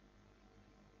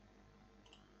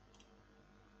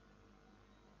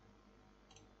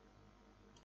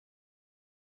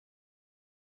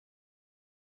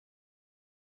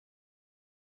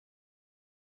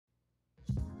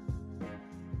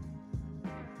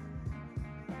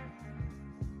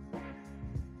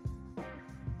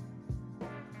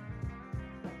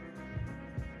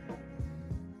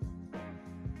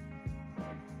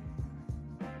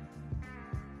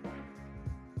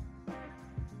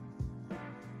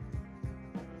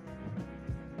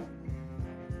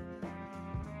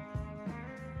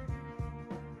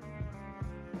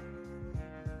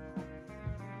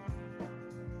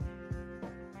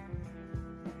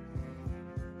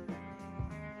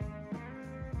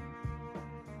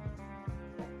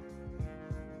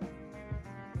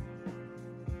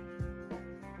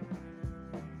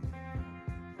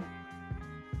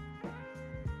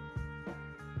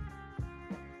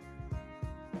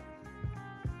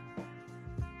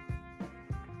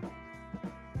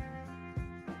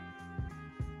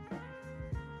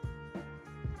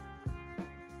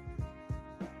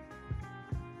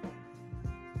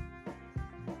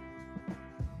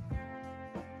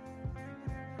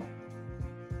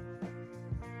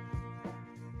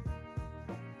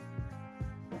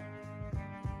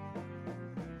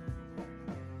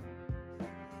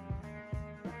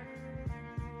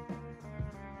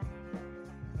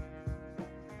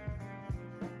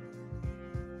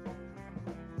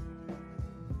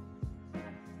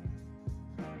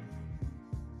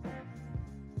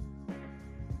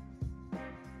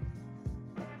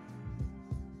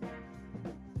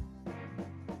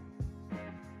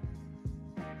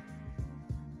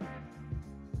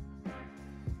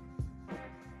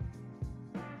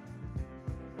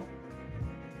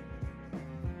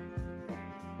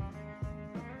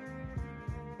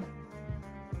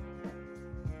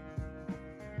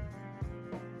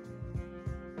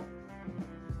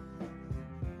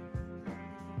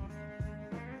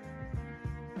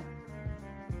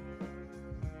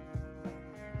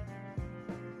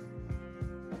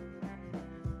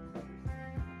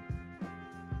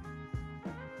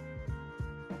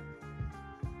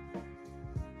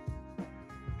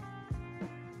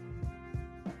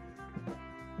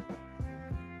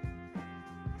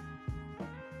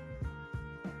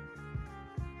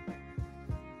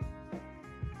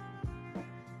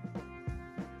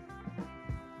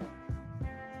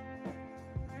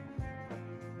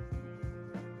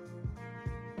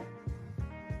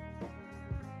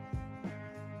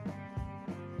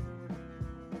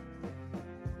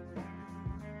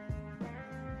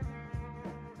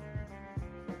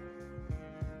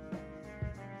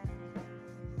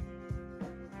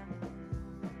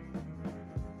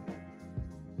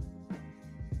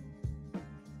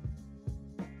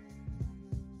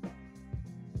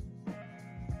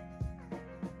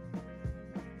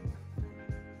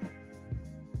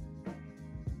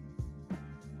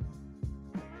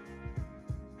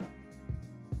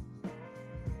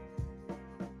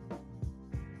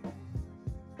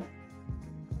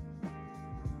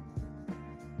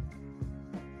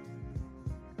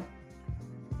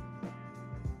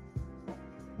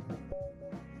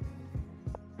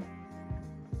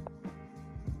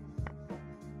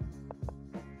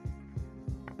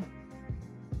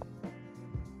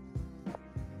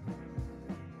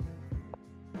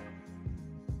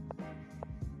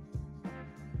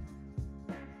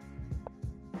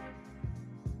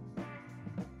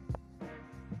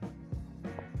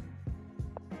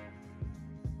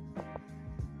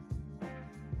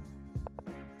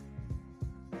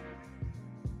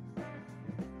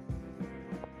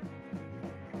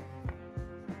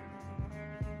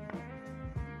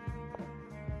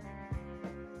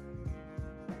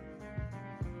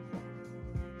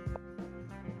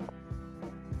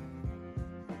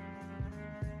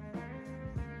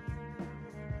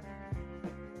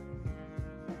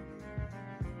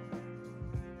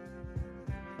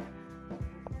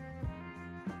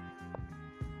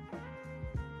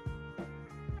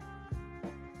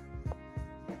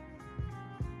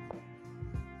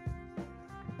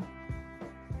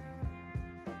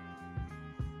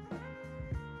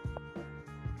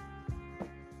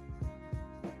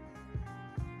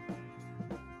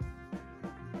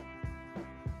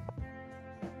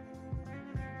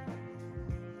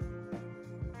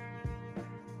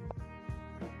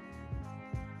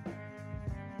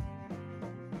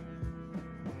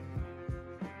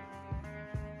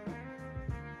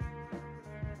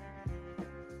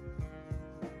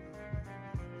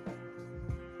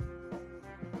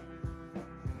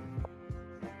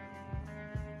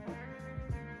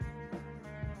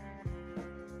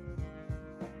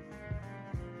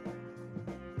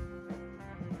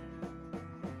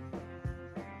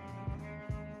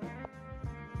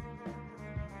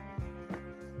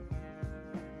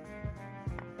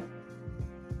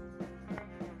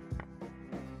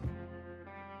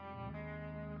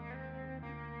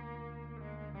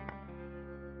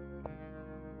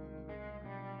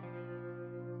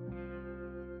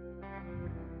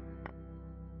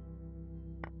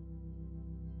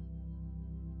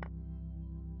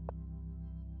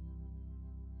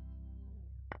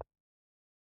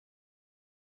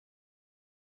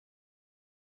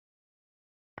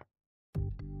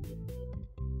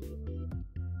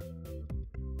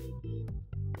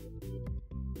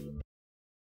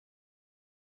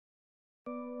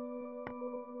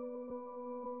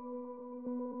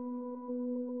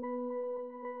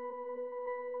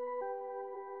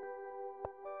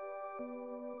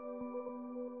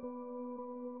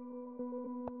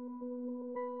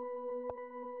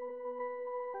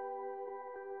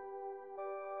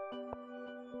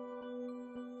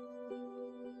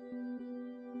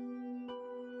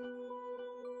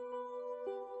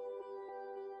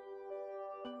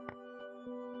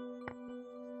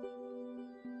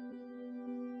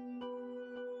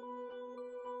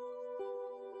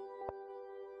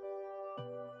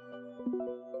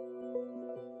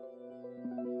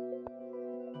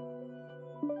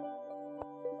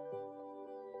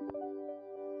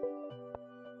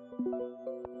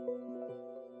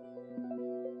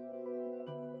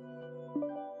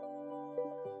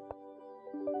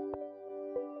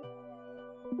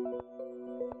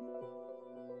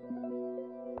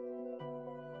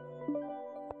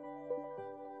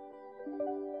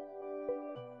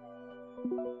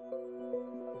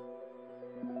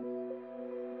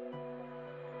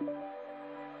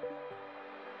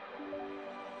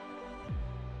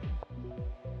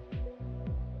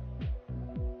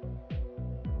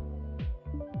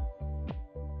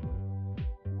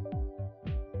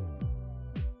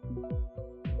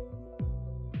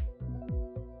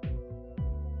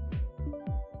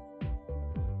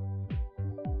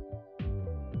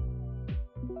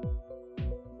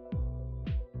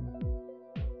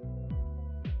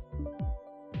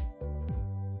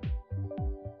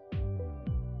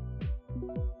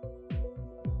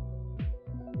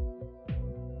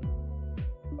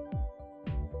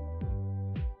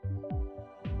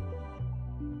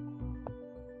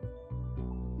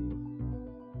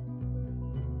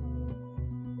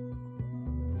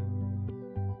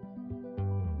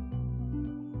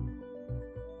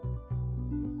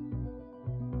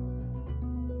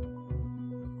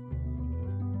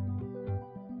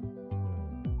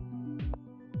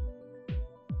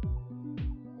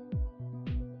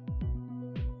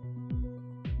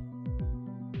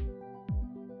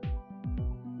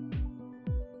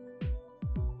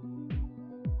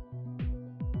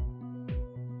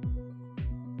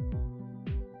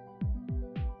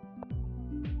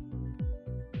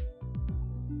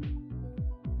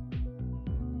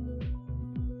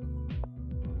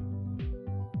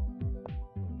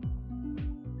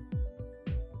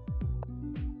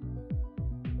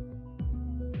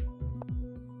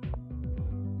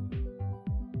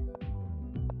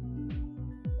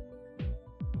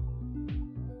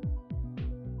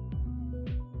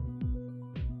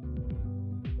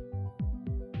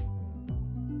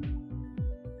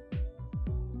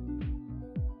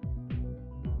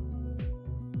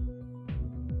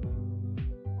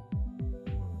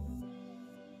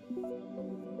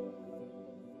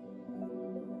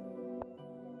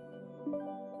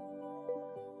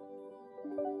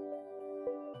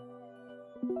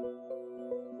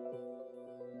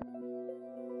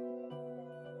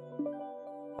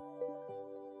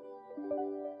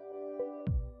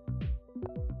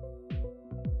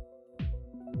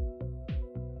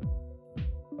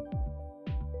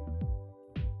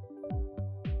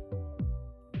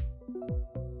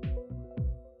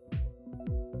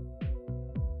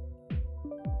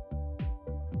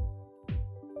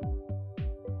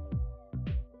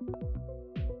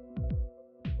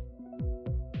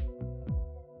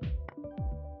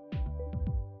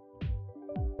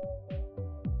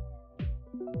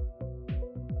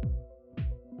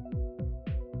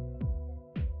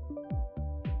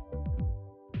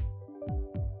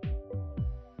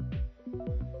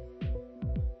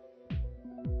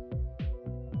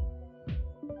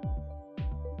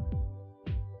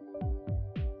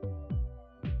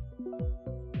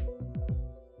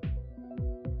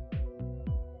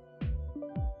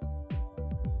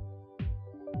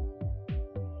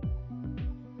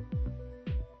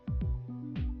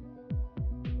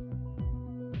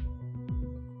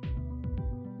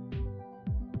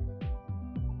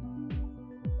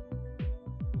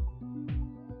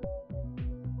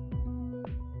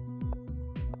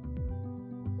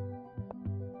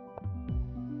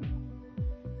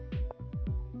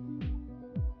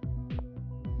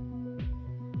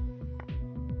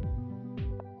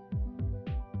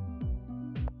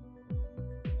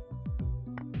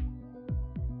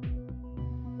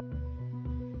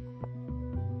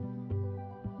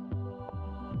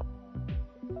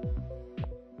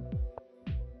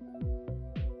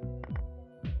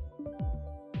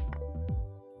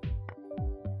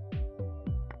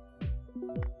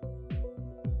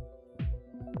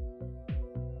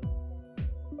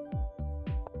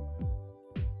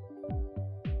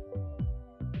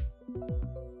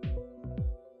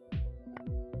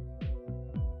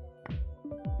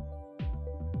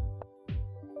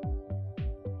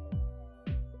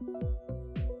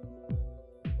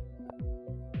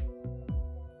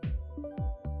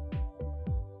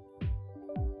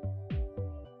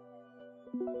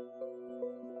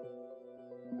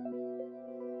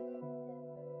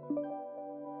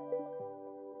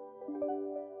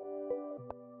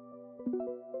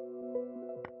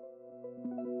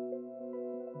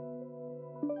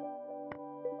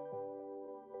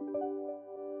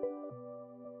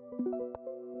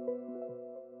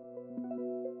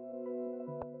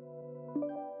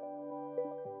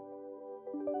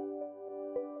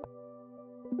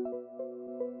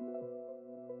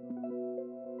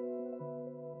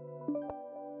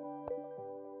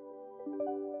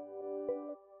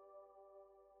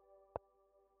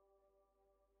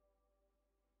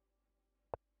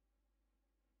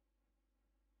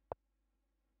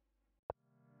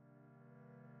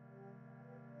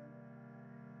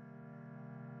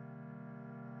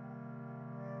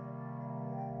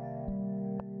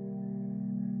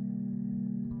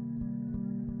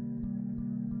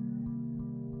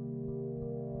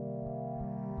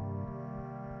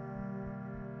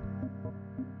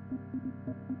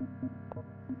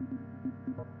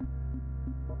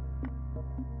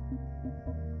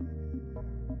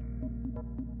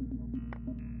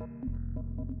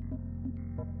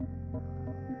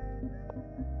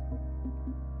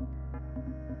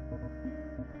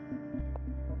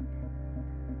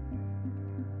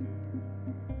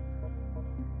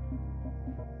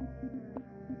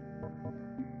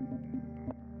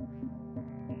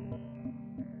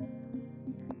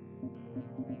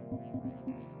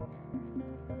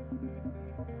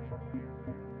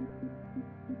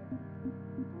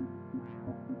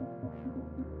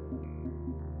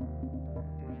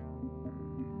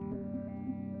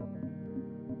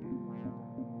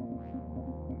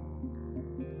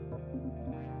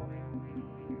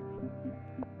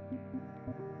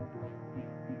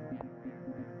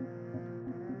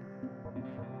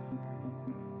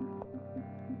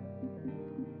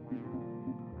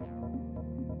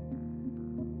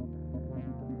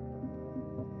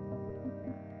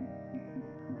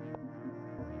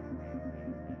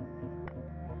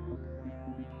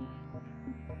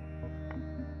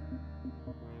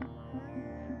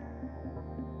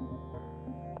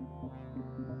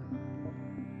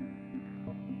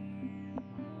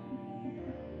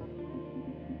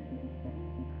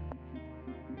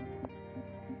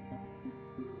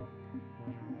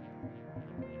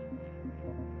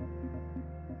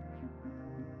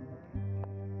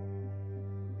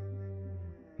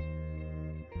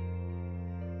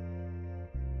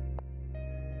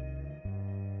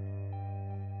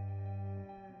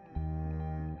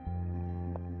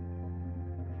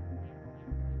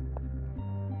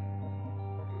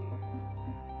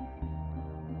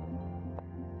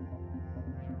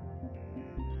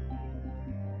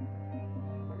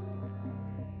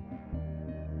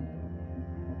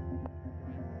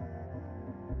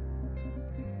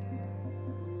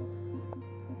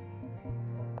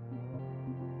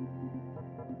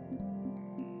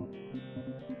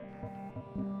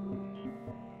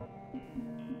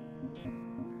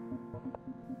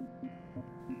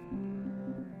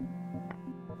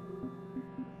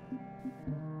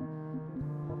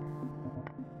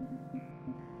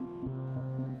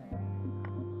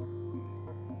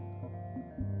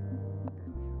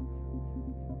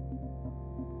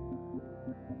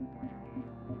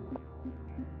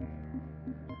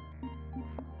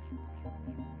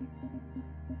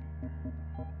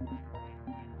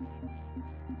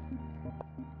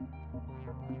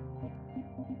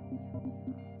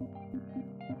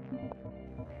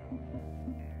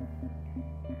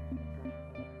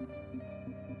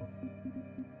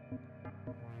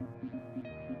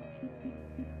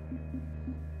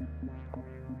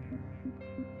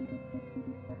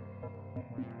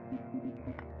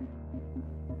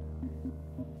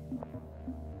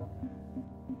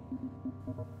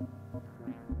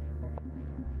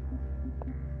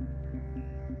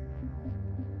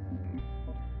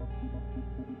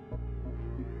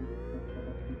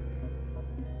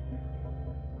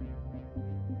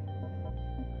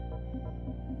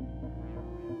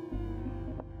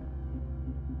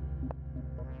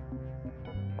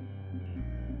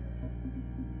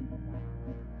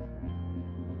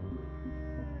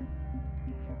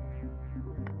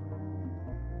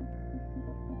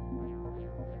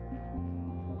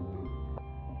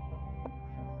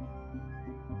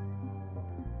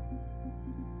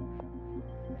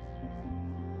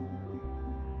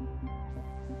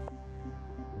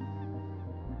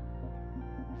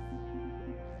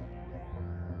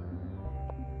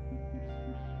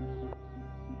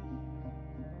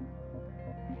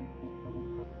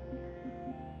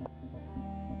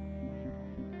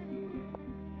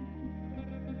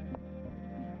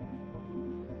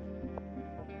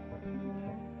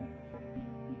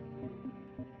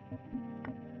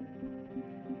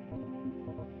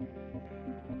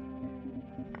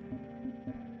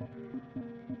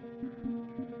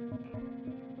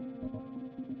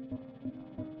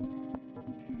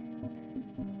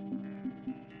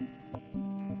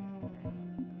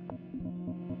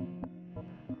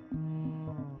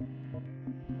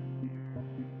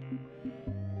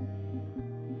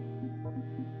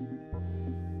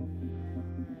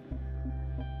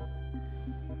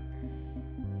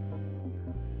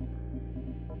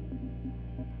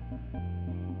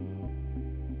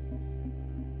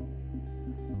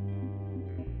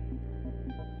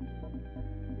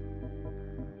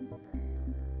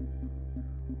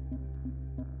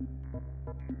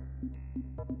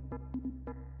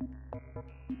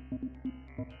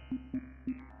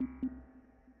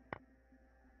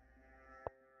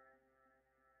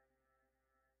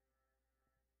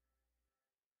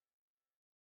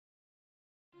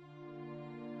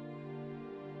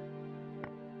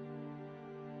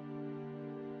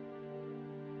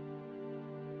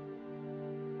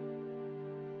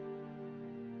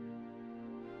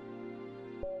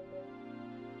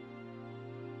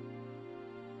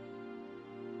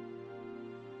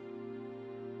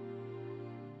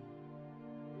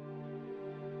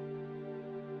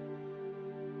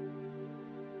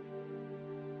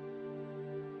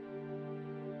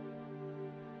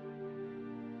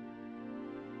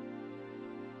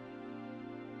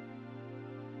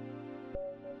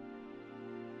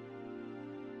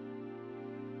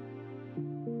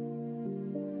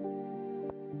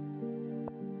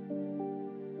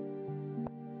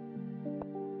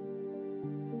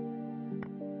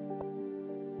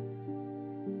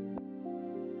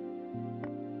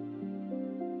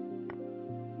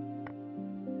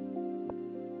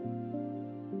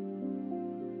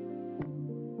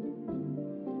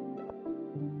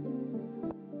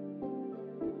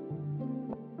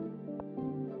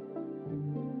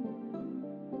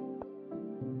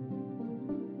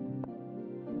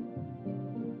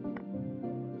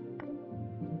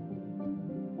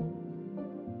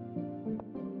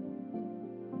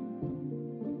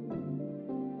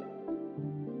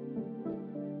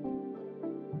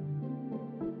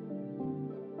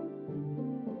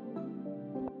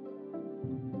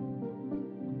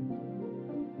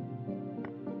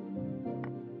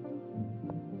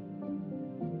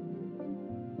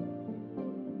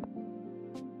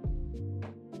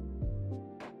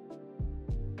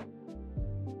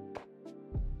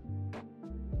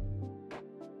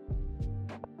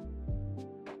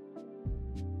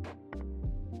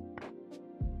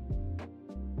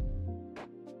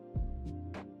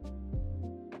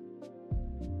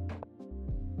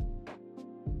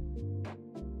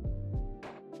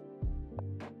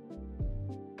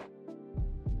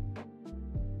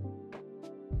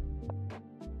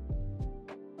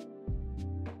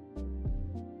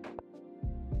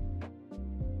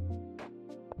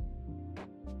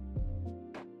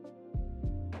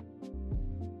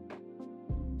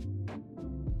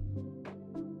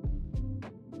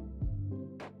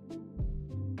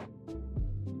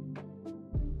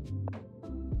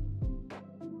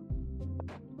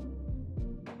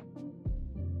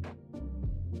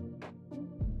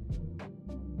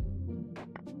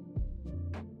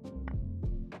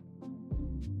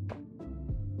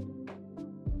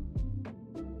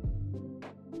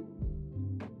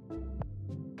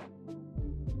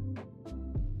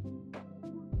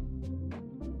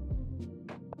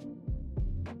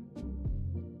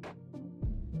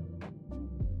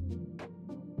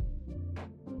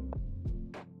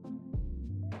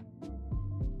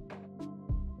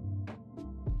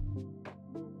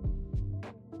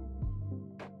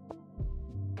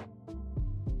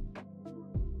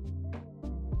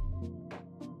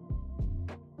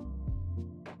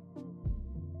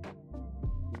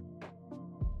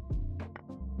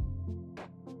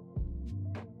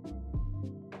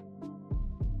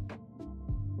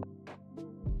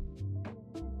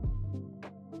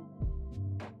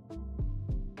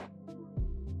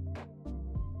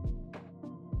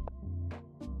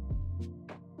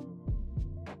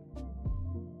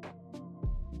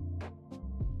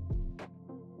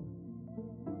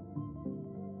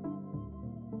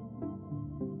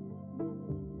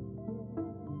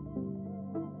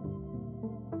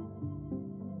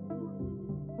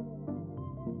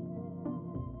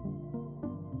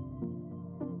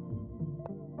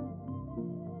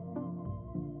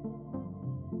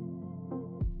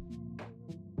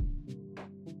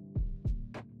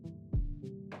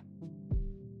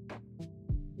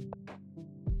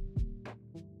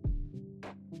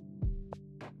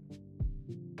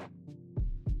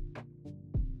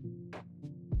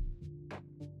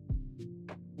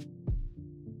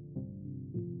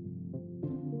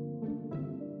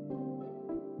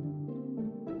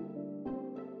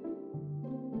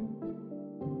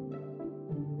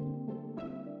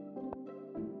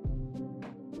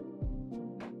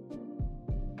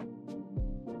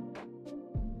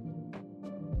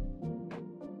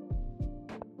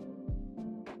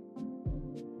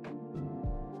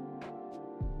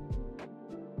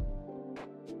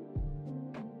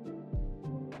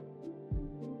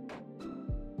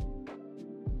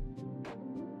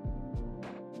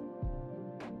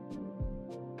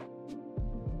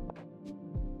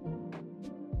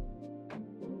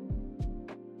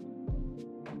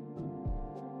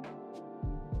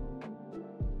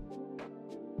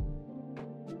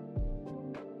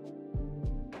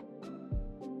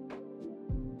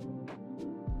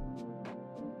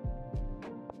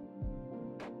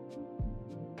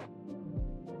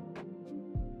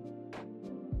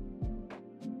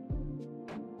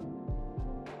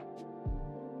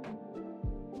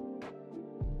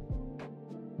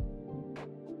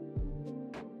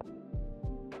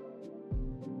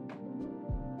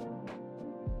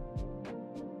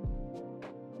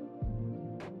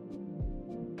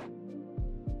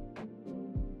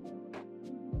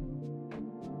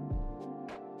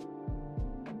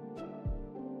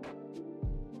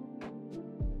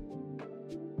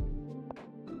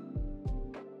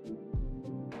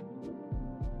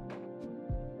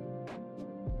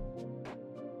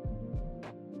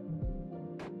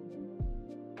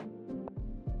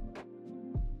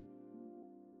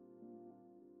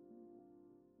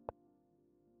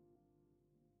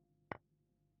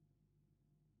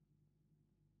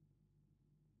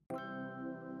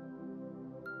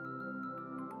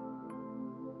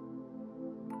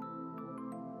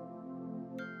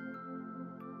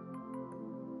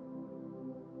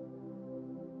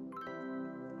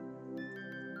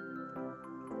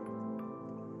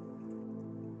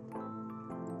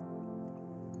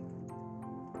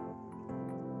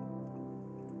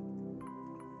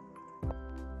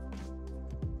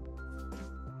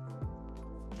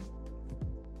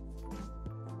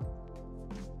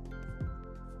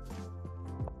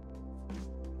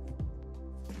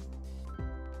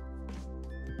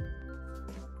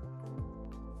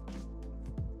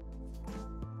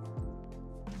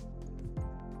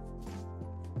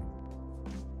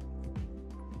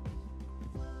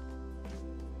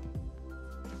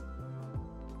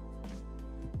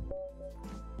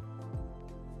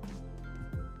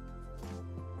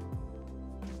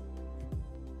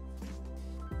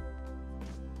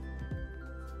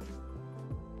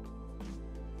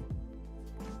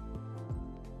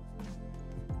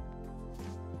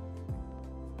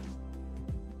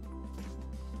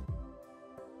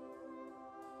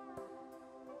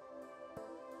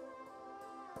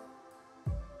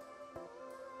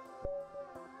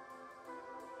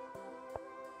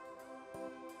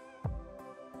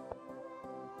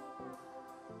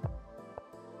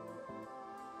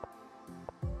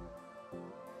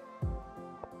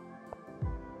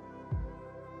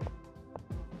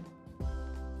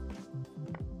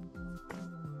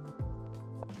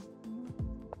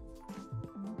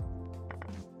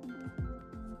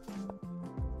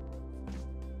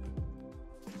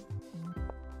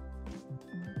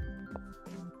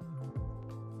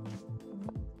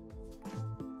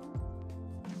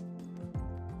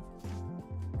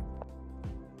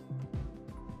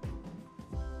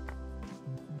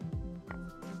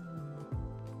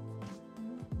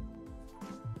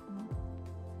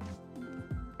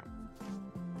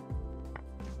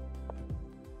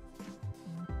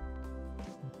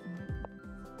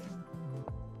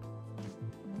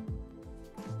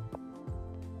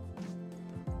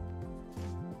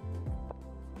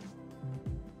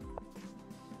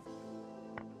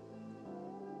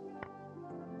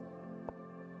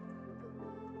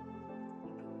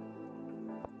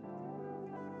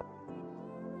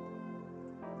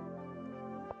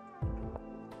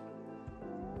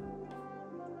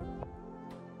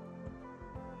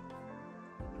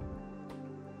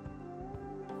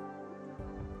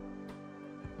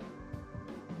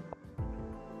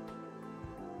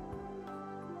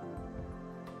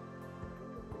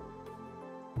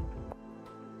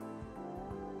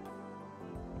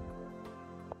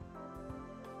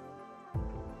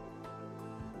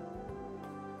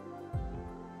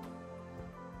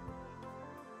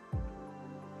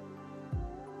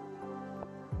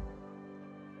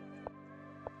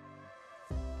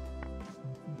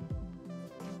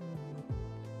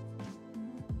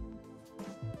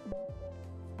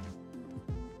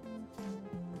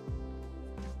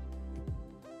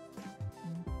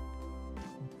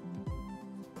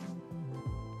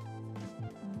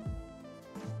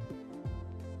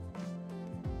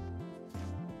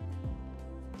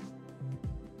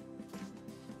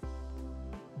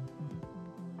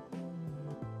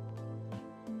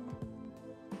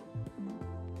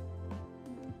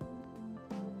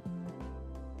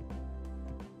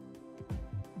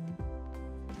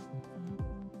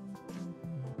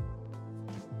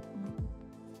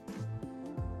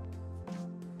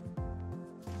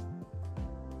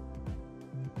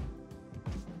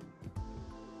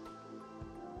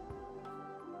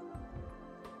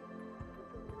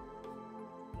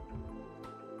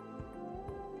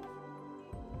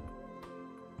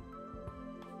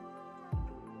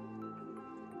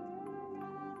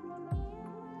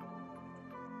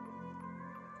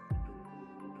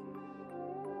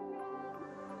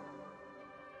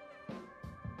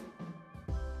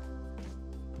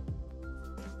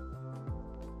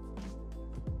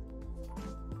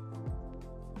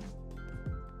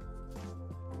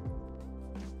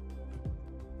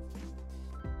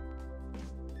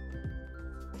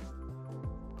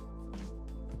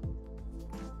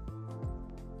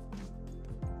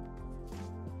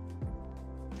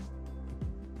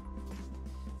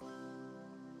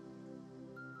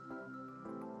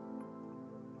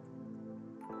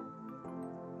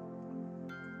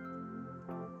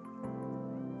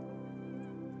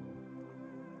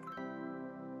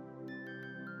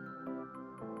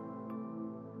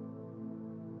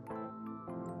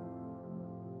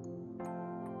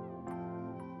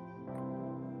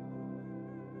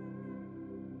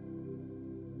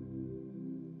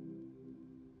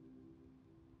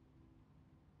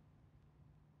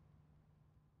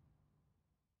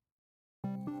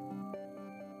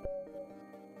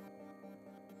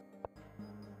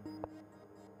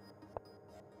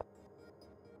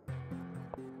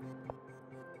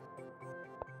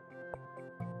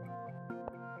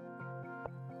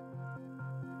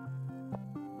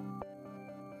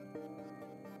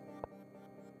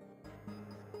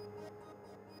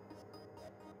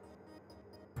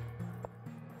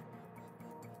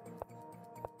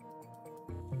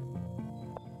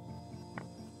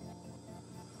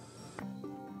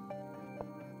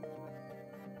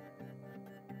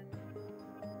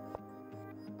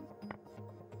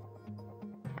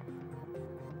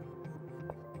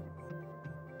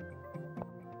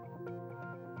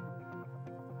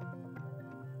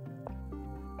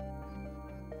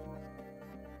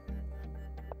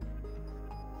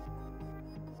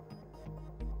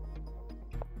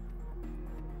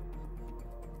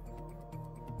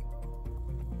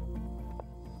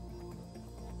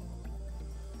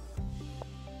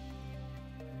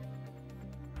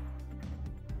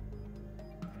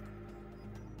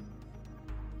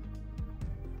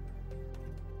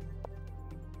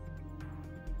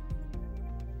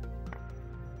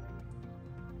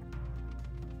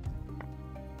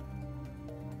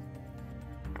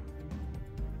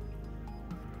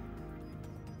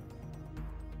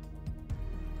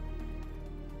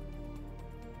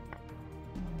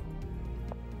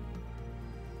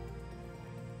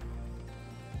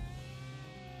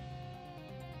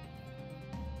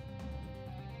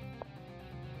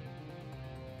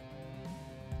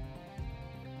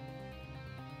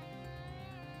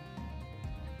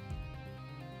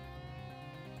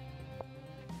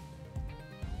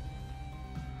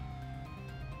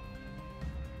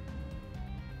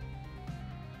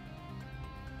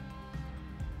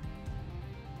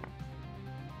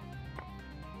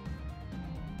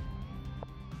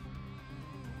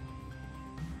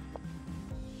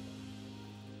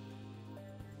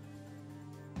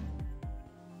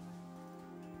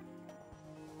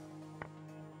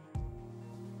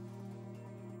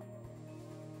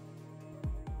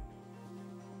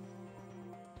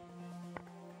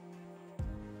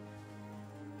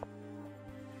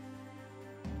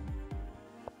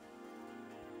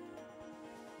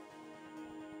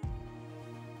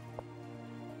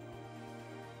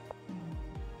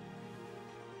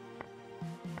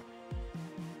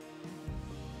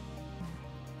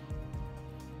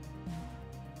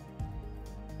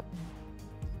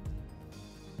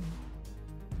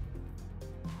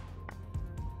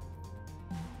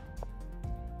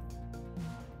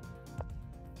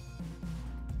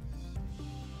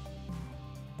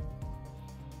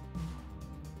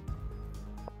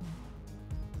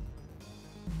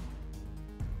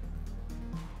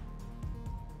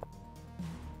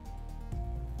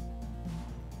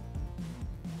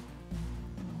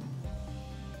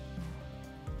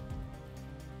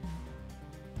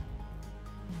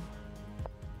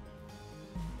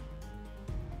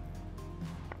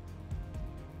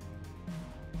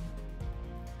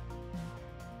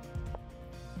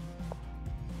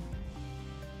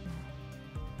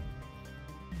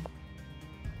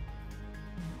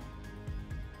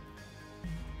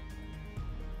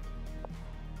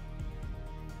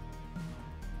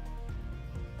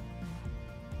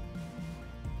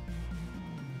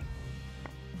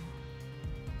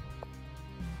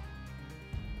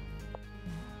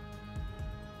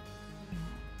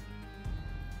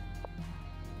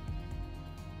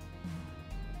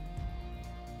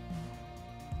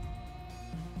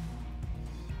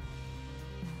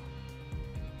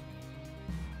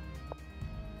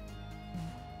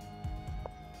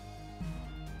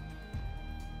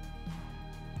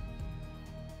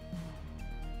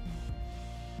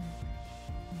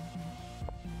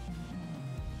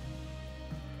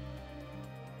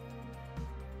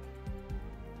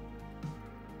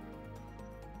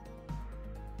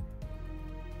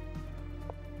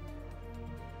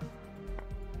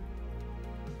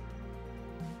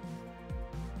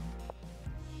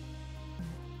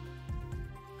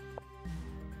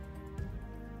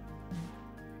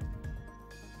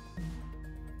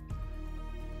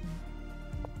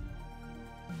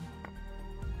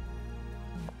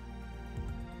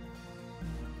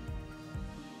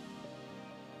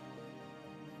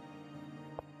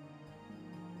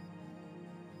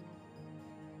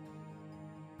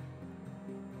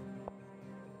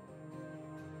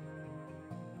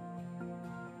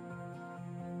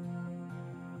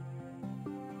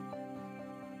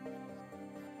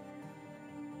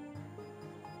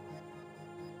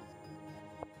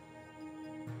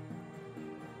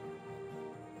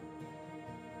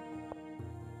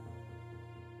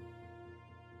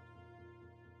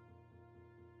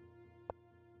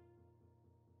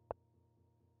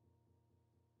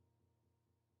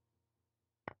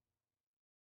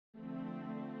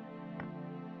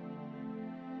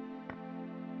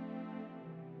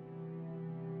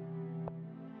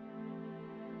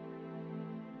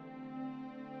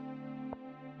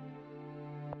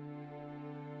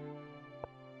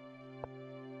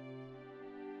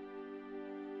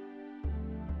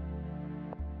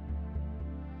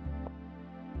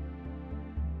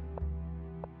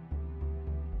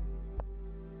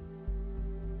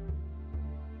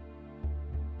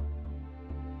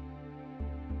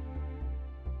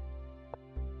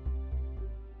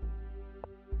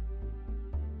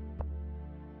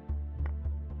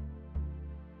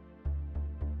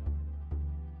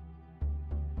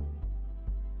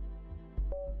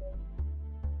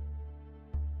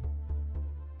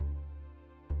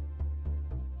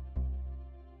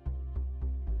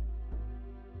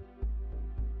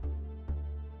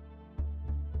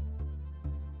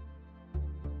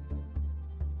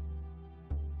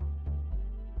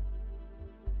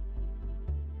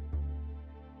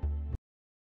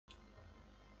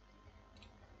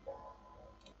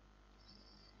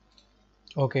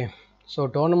 Okay, so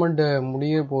tournament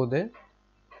முடிய போகுது.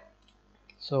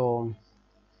 ஸோ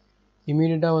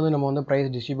இமீடியட்டாக வந்து நம்ம வந்து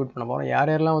ப்ரைஸ் டிஸ்ட்ரிபியூட் பண்ண போகிறோம். யார்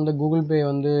யாரெல்லாம் வந்து கூகுள் பே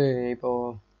வந்து இப்போது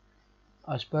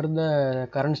as per the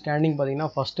current standing பார்த்தீங்கன்னா,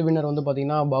 ஃபஸ்ட்டு வின்னர் வந்து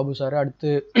பார்த்தீங்கன்னா பாபு சார்,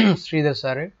 அடுத்து ஸ்ரீதர்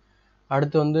சார்,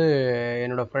 அடுத்து வந்து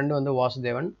என்னோடய ஃப்ரெண்டு வந்து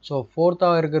வாசுதேவன். ஸோ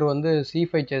ஃபோர்த்தாக இருக்கிற வந்து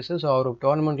C5 செஸ்ஸு. ஸோ அவர்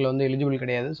டோர்னமெண்ட்டில் வந்து எலிஜிபிள்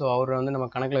கிடையாது. ஸோ அவரை வந்து நம்ம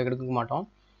கணக்கில் எடுக்க மாட்டோம்.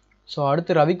 ஸோ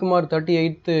அடுத்து ரவிக்குமார்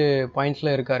 38th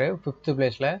பாயிண்ட்ஸில் இருக்கார், 5th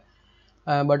பிளேஸில்.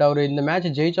 பட் அவர் இந்த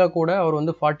மேட்ச் ஜெயிச்சா கூட அவர்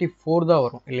வந்து 44 தான்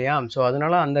வரும் இல்லையா? ஸோ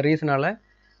அதனால் அந்த ரீசனால்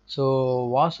so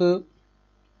Vasu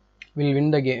will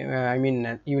win the game. I mean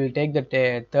he will take the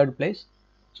third place.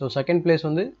 So second place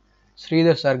வந்து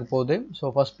ஸ்ரீதர் சாருக்கு போகுது. ஸோ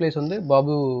ஃபஸ்ட் பிளேஸ் வந்து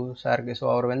பாபு சாருக்கு. ஸோ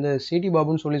அவர் வந்து சிடி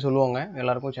பாபுன்னு சொல்லுவாங்க,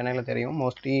 எல்லாருக்கும் சென்னையில் தெரியும்.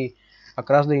 மோஸ்ட்லி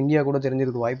அக்ராஸ் த இந்தியா கூட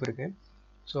தெரிஞ்சிருக்கு வாய்ப்பு இருக்குது.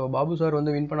 ஸோ பாபு சார்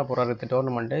வந்து வின் பண்ண போகிறாரு இந்த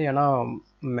டோர்னமெண்ட்டு. ஏன்னா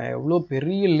எவ்வளோ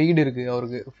பெரிய லீடு இருக்குது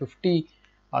அவருக்கு. 50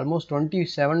 ஆல்மோஸ்ட்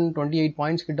 27-28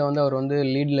 பாயிண்ட்ஸ் கிட்ட வந்து அவர் வந்து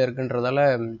லீடில் இருக்குன்றதால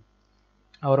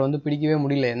அவர் வந்து பிடிக்கவே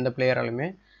முடியல எந்த பிளேயராலுமே.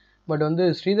 பட் வந்து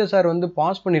ஸ்ரீதர் சார் வந்து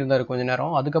பாஸ் பண்ணியிருந்தார் கொஞ்சம்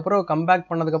நேரம். அதுக்கப்புறம் கம்பேக்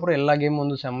பண்ணதுக்கப்புறம் எல்லா கேமும்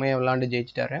வந்து செம்மையாக விளாண்டு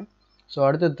ஜெயிச்சிட்டாரு. ஸோ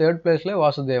அடுத்து தேர்ட் பிளேஸில்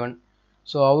வாசுதேவன்.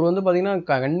 ஸோ அவர் வந்து பார்த்திங்கன்னா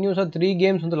கன்டினியூஸாக 3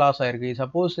 கேம்ஸ் வந்து லாஸ் ஆகிருக்கு.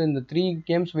 சப்போஸ் இந்த 3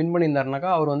 கேம்ஸ் வின்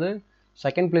பண்ணியிருந்தாருனாக்கா அவர் வந்து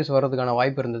செகண்ட் பிளேஸ் வர்றதுக்கான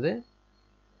வாய்ப்பு இருந்தது.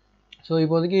 ஸோ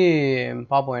இப்போதைக்கு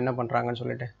பார்ப்போம் என்ன பண்ணுறாங்கன்னு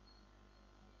சொல்லிட்டு.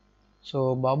 ஸோ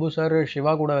பாபு சார்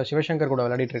சிவசங்கர் கூட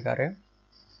விளையாடிட்டு இருக்காரு.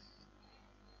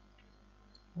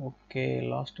 Okay,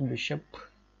 last bishop.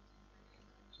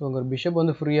 ஸோ உங்கள் பிஷப்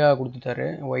வந்து ஃப்ரீயாக கொடுத்துட்டாரு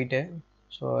ஒயிட்டு.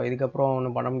 ஸோ இதுக்கப்புறம்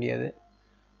ஒன்றும் பண்ண முடியாது.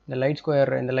 இந்த லைட்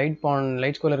ஸ்கொயர்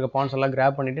இருக்க பான்ஸ் எல்லாம்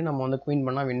கிராப் பண்ணிவிட்டு நம்ம வந்து குயின்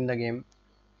பண்ணால் வின் த கேம்.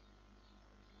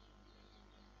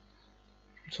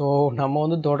 ஸோ நம்ம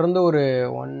வந்து தொடர்ந்து ஒரு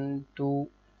 1 2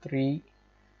 3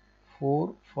 4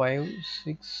 5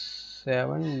 6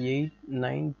 7 8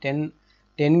 9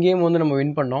 10 கேம் வந்து நம்ம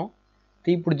வின் பண்ணோம்.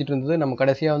 தீ பிடிச்சிட்டு இருந்தது. நம்ம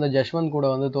கடைசியாக வந்து ஜஷ்வந்த் கூட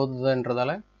வந்து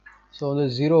தோற்றுதுன்றதால ஸோ வந்து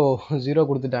 0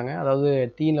 கொடுத்துட்டாங்க. அதாவது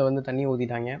தீயில் வந்து தண்ணி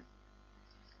ஊற்றிட்டாங்க.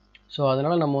 ஸோ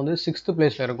அதனால் நம்ம வந்து 6th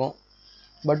பிளேஸில் இருக்கோம்.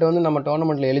 பட் வந்து நம்ம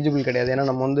டோர்னமெண்ட்டில் எலிஜிபிள் கிடையாது. ஏன்னா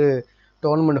நம்ம வந்து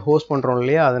டோர்னமெண்ட் ஹோஸ்ட் பண்ணுறோம்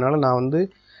இல்லையா? அதனால்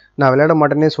நான் விளையாட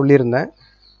மாட்டேன்னே சொல்லியிருந்தேன்.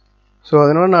 ஸோ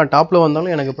அதனால் நான் டாப்பில்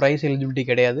வந்தாலும் எனக்கு ப்ரைஸ் எலிஜிபிலிட்டி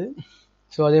கிடையாது.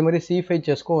 ஸோ அதே மாதிரி C5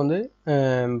 செஸ்க்கும் வந்து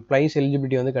ப்ரைஸ்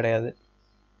எலிஜிபிலிட்டி வந்து கிடையாது.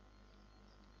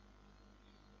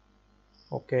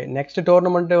 ஓகே, நெக்ஸ்ட்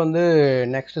டோர்னமெண்ட்டு வந்து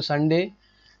நெக்ஸ்ட் சண்டே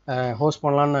ஹோஸ்ட்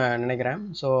பண்ணலான்னு நினைக்கிறேன்.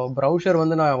 ஸோ ப்ரௌசர்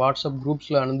வந்து நான் வாட்ஸ்அப்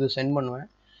குரூப்ஸில் வந்து சென்ட் பண்ணுவேன்.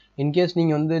 இன்கேஸ்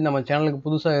நீங்கள் வந்து நம்ம சேனலுக்கு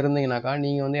புதுசாக இருந்தீங்கன்னாக்கா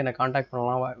நீங்கள் வந்து என்னை காண்டாக்ட்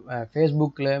பண்ணலாம்.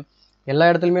 ஃபேஸ்புக்கில் எல்லா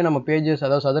இடத்துலையுமே நம்ம பேஜஸ்,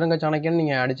 அதாவது சதுரங்க சாணக்கியன்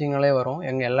நீங்கள் அடிச்சிங்கனாலே வரும்.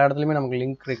 எல்லா இடத்துலையுமே நமக்கு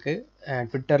லிங்க் இருக்குது.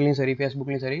 ட்விட்டர்லேயும் சரி,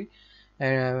 ஃபேஸ்புக்லேயும் சரி,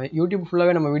 யூடியூப்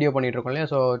ஃபுல்லாகவே நம்ம வீடியோ பண்ணிகிட்ருக்கோம் இல்லையா?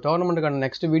 ஸோ டோர்னமெண்ட்டுக்கான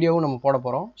நெக்ஸ்ட் வீடியோவும் நம்ம போட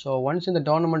போகிறோம். ஸோ ஒன்ஸ் இந்த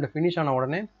டோர்னமெண்ட் ஃபினிஷ் ஆன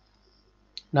உடனே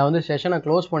நான் வந்து செஷனை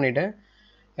க்ளோஸ் பண்ணிவிட்டு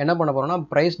என்ன பண்ண போகிறோன்னா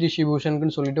ப்ரைஸ்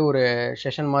டிஸ்ட்ரிபியூஷனுக்குன்னு சொல்லிட்டு ஒரு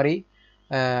செஷன் மாதிரி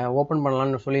ஓப்பன்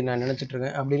பண்ணலான்னு சொல்லி நான்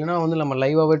நினச்சிட்ருக்கேன். அப்படி இல்லைனா வந்து நம்ம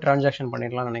லைவாகவே ட்ரான்சாக்ஷன்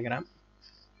பண்ணிடலாம்னு நினைக்கிறேன்.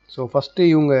 ஸோ ஃபஸ்ட்டு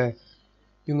இவங்க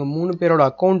 3 பேரோட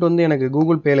அக்கௌண்ட் வந்து எனக்கு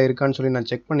கூகுள் பேயில் இருக்கான்னு சொல்லி நான்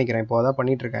செக் பண்ணிக்கிறேன். இப்போ அதான்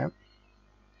பண்ணிகிட்ருக்கேன்.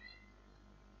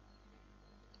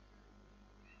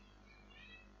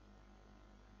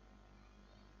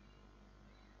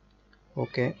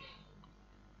 ஓகே,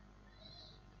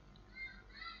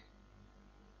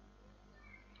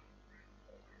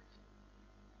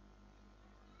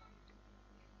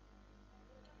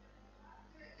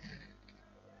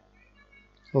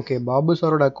 ஓகே, பாபு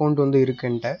சாரோட அக்கௌண்ட் வந்து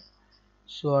இருக்குன்ட்ட.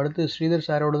 ஸோ அடுத்து ஸ்ரீதர்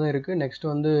சாரோட தான் இருக்குது. நெக்ஸ்ட்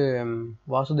வந்து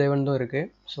வாசுதேவன் தான் இருக்குது.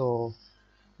 ஸோ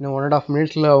இன்னும் 1.5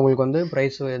 மினிட்ஸில் அவங்களுக்கு வந்து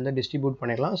ப்ரைஸ் வந்து டிஸ்ட்ரிபியூட்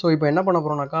பண்ணிடலாம். ஸோ இப்போ என்ன பண்ண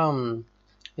போகிறோம்னாக்கா,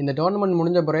 இந்த டோர்னமெண்ட்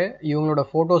முடிஞ்ச பிறகு இவங்களோட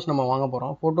ஃபோட்டோஸ் நம்ம வாங்க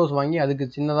போகிறோம். ஃபோட்டோஸ் வாங்கி அதுக்கு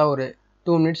சின்னதாக ஒரு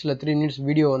 2 மினிட்ஸ் இல்லை 3 மினிட்ஸ்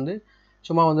வீடியோ வந்து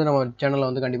சும்மா வந்து நம்ம சேனலில்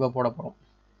வந்து கண்டிப்பாக போட போகிறோம்.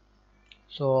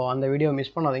 ஸோ அந்த வீடியோ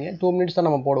மிஸ் பண்ணாதீங்க. 2 மினிட்ஸ் தான்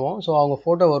நம்ம போடுவோம். ஸோ அவங்க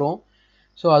ஃபோட்டோ வரும்.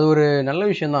 ஸோ அது ஒரு நல்ல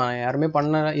விஷயம் தான். யாருமே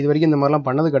இது வரைக்கும் இந்த மாதிரிலாம்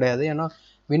பண்ணது கிடையாது. ஏன்னா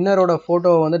வின்னரோட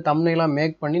ஃபோட்டோவை வந்து தம்ப்நெயிலாக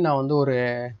மேக் பண்ணி நான் வந்து ஒரு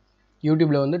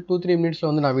யூடியூப்பில் வந்து 2-3 மினிட்ஸில்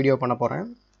வந்து நான் வீடியோ பண்ண போகிறேன்.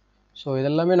 ஸோ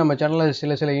இதெல்லாமே நம்ம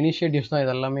சேனலில் சில இனிஷியேட்டிவ்ஸ் தான்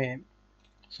இதெல்லாமே.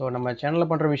 ஸோ நம்ம சேனலில்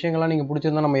பண்ணுற விஷயங்கள்லாம் நீங்கள்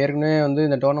பிடிச்சிருந்தா, நம்ம ஏற்கனவே வந்து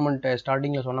இந்த டோர்னமெண்ட்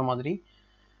ஸ்டார்டிங்கில் சொன்ன மாதிரி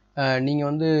நீங்கள்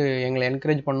வந்து எங்களை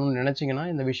என்கரேஜ் பண்ணணும்னு நினச்சிங்கன்னா,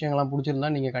 இந்த விஷயங்கள்லாம் பிடிச்சிருந்தா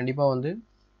நீங்கள் கண்டிப்பாக வந்து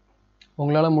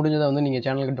உங்களால் முடிஞ்சதை வந்து நீங்கள்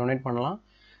சேனலுக்கு டொனேட் பண்ணலாம்.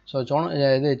 ஸோ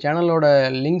சேனலோட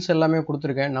லிங்க்ஸ் எல்லாமே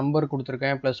கொடுத்துருக்கேன், நம்பர்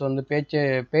கொடுத்துருக்கேன், ப்ளஸ் வந்து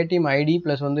பேடிஎம் ஐடி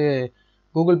ப்ளஸ் வந்து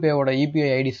கூகுள் பேவோட யூபிஐ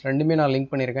ஐடிஸ் ரெண்டுமே நான் லிங்க்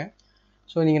பண்ணியிருக்கேன்.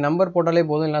 ஸோ நீங்கள் நம்பர் போட்டாலே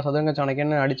போதும், இல்லை சதுரங்க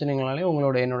சாணக்கியன்னு அடிச்சிங்கனாலே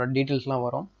என்னோட டீட்டெயில்ஸ்லாம்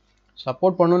வரும்.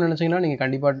 சப்போர்ட் பண்ணணும்னு நினச்சிங்கன்னா நீங்கள்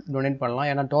கண்டிப்பாக டொனேட் பண்ணலாம்.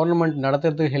 ஏன்னா டோர்னமெண்ட்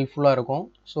நடத்துறதுக்கு ஹெல்ப்ஃபுல்லாக இருக்கும்.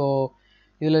 ஸோ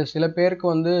இதில் சில பேருக்கு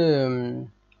வந்து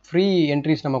ஃப்ரீ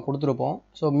என்ட்ரிஸ் நம்ம கொடுத்துருப்போம்.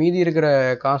 ஸோ மீதி இருக்கிற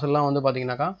காசெல்லாம் வந்து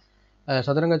பார்த்திங்கனாக்கா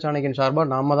சதுரங்க சாணக்கியன்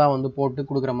சார்பாக நாம் தான் வந்து போட்டு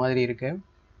கொடுக்குற மாதிரி இருக்குது.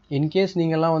 இன்கேஸ்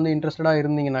நீங்கள்லாம் வந்து இன்ட்ரெஸ்டடாக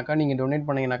இருந்தீங்கனாக்கா நீங்கள் டொனேட்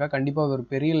பண்ணிங்கனாக்கா கண்டிப்பாக ஒரு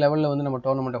பெரிய லெவலில் வந்து நம்ம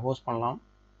டோர்னமெண்ட்டை ஹோஸ்ட் பண்ணலாம்.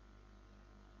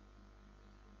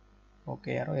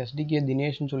 ஓகே, யாரோ எஸ்டிகே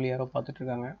தினேஷ்னு சொல்லி யாரோ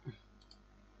பார்த்துட்ருக்காங்க.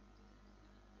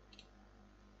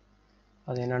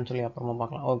 அது என்னன்னு சொல்லி அப்புறமா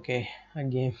பார்க்கலாம். ஓகே,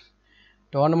 கேம்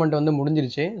டோர்னமெண்ட் வந்து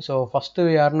முடிஞ்சிருச்சு. ஸோ ஃபஸ்ட்டு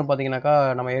யாருன்னு பார்த்தீங்கன்னாக்கா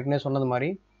நம்ம ஏற்கனவே சொன்னது மாதிரி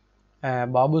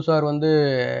பாபு சார் வந்து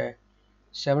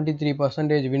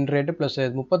 73% win rate plus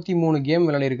 33 game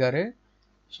விளையாடிருக்காரு.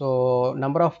 So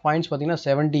number of points பார்த்தீங்கன்னா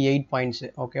 78 பாயிண்ட்ஸு.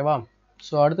 ஓகேவா?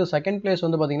 ஸோ அடுத்து செகண்ட் பிளேஸ்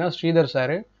வந்து பார்த்தீங்கன்னா ஸ்ரீதர்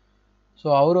சார். ஸோ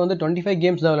அவர் வந்து 25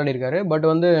 கேம்ஸ் தான் விளையாடிருக்காரு. பட்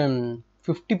வந்து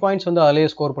 50 பாயிண்ட்ஸ் வந்து அதிலேயே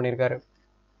ஸ்கோர் பண்ணியிருக்காரு.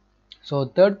 ஸோ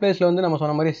தேர்ட் பிளேஸில் வந்து நம்ம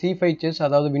சொன்ன மாதிரி C5 செஸ்,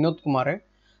 அதாவது வினோத்குமார்.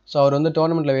 ஸோ அவர் வந்து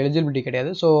டோர்னமெண்ட்டில் எலிஜிபிலிட்டி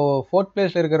கிடையாது. ஸோ ஃபோர்த்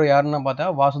பிளேஸில் இருக்கிற யாருன்னு பார்த்தா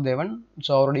வாசுதேவன்.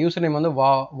 ஸோ அவரோட யூசர் நேம் வந்து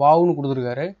வாவுன்னு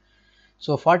கொடுத்துருக்காரு.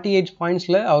 ஸோ 48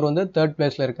 பாயிண்ட்ஸில் அவர் வந்து தேர்ட்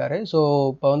பிளேஸில் இருக்கார். ஸோ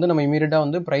இப்போ வந்து நம்ம இமீடியட்டாக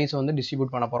வந்து ப்ரைஸை வந்து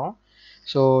டிஸ்ட்ரிபியூட் பண்ண போகிறோம்.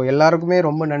 ஸோ எல்லாருக்குமே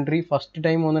ரொம்ப நன்றி. ஃபஸ்ட்டு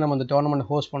டைம் வந்து நம்ம இந்த டோர்னமெண்ட்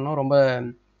ஹோஸ்ட் பண்ணோம். ரொம்ப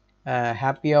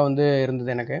ஹாப்பியாக வந்து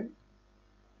இருந்தது எனக்கு.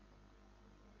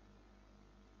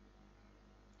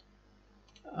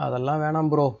 அதெல்லாம் வேணாம்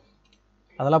ப்ரோ,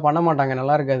 அதெல்லாம் பண்ண மாட்டாங்க,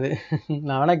 நல்லா இருக்காது.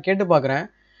 நான் வேணால் கேட்டு பார்க்குறேன்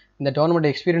இந்த டோர்னமெண்ட்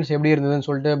எக்ஸ்பீரியன்ஸ் எப்படி இருந்ததுன்னு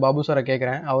சொல்லிட்டு பாபு சாரை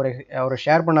கேட்குறேன். அவரை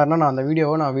ஷேர் பண்ணாருன்னா நான் அந்த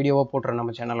வீடியோவை போட்டுறேன்,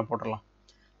 நம்ம சேனலில் போட்டுடலாம்.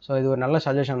 ஸோ இது ஒரு நல்ல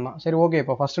சஜஷன் தான். சரி, ஓகே.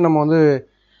 இப்போ ஃபஸ்ட்டு நம்ம வந்து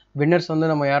வின்னர்ஸ் வந்து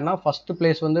நம்ம யாருன்னா ஃபஸ்ட்டு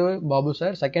பிளேஸ் வந்து பாபு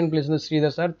சார், செகண்ட் பிளேஸ் வந்து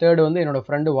ஸ்ரீதர் சார், தேர்டு வந்து என்னோடய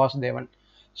ஃப்ரெண்டு வாசுதேவன்.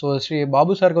 ஸோ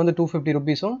பாபு சாருக்கு வந்து 250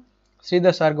 ருபீஸும்,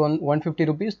 ஸ்ரீதர் சாருக்கு வந்து 150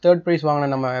 ருபீஸ், தேர்ட் ப்ரைஸ் வாங்கின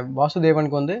நம்ம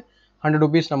வாசுதேவனுக்கு வந்து 100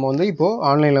 ருபீஸ் நம்ம வந்து இப்போது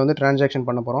ஆன்லைனில் வந்து ட்ரான்சாக்ஷன்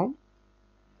பண்ண போகிறோம்.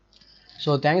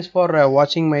 ஸோ தேங்க்ஸ் ஃபார்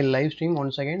வாட்சிங் my live stream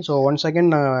once again. So once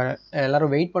again நான்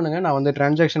எல்லோரும் வெயிட் பண்ணுங்கள். நான் வந்து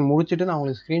ட்ரான்சாக்ஷன் முடிச்சுட்டு நான்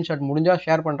உங்களுக்கு ஸ்க்ரீன்ஷாட் முடிஞ்சால்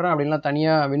ஷேர் பண்ணுறேன். அப்படின்னா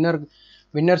தனியாக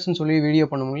வின்னர்ஸ்ன்னு சொல்லி வீடியோ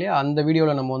பண்ணுவோம் இல்லையா, அந்த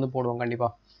வீடியோவில் நம்ம வந்து போடுவோம்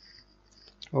கண்டிப்பாக.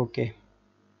 Okay,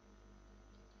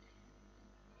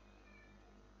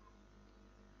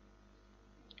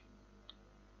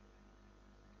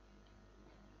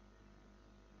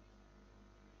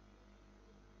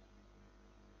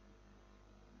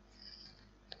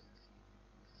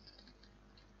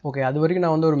 okay. அது வரைக்கும்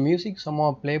நான் வந்து ஒரு மியூசிக் சம்மா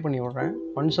ப்ளே பண்ணி விட்றேன்.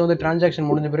 ஒன்ஸ் வந்து ட்ரான்சாக்ஷன்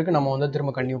முடிஞ்ச பிறகு நம்ம வந்து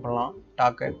திரும்ப கண்டினியூ பண்ணலாம்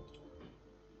டாக்கு.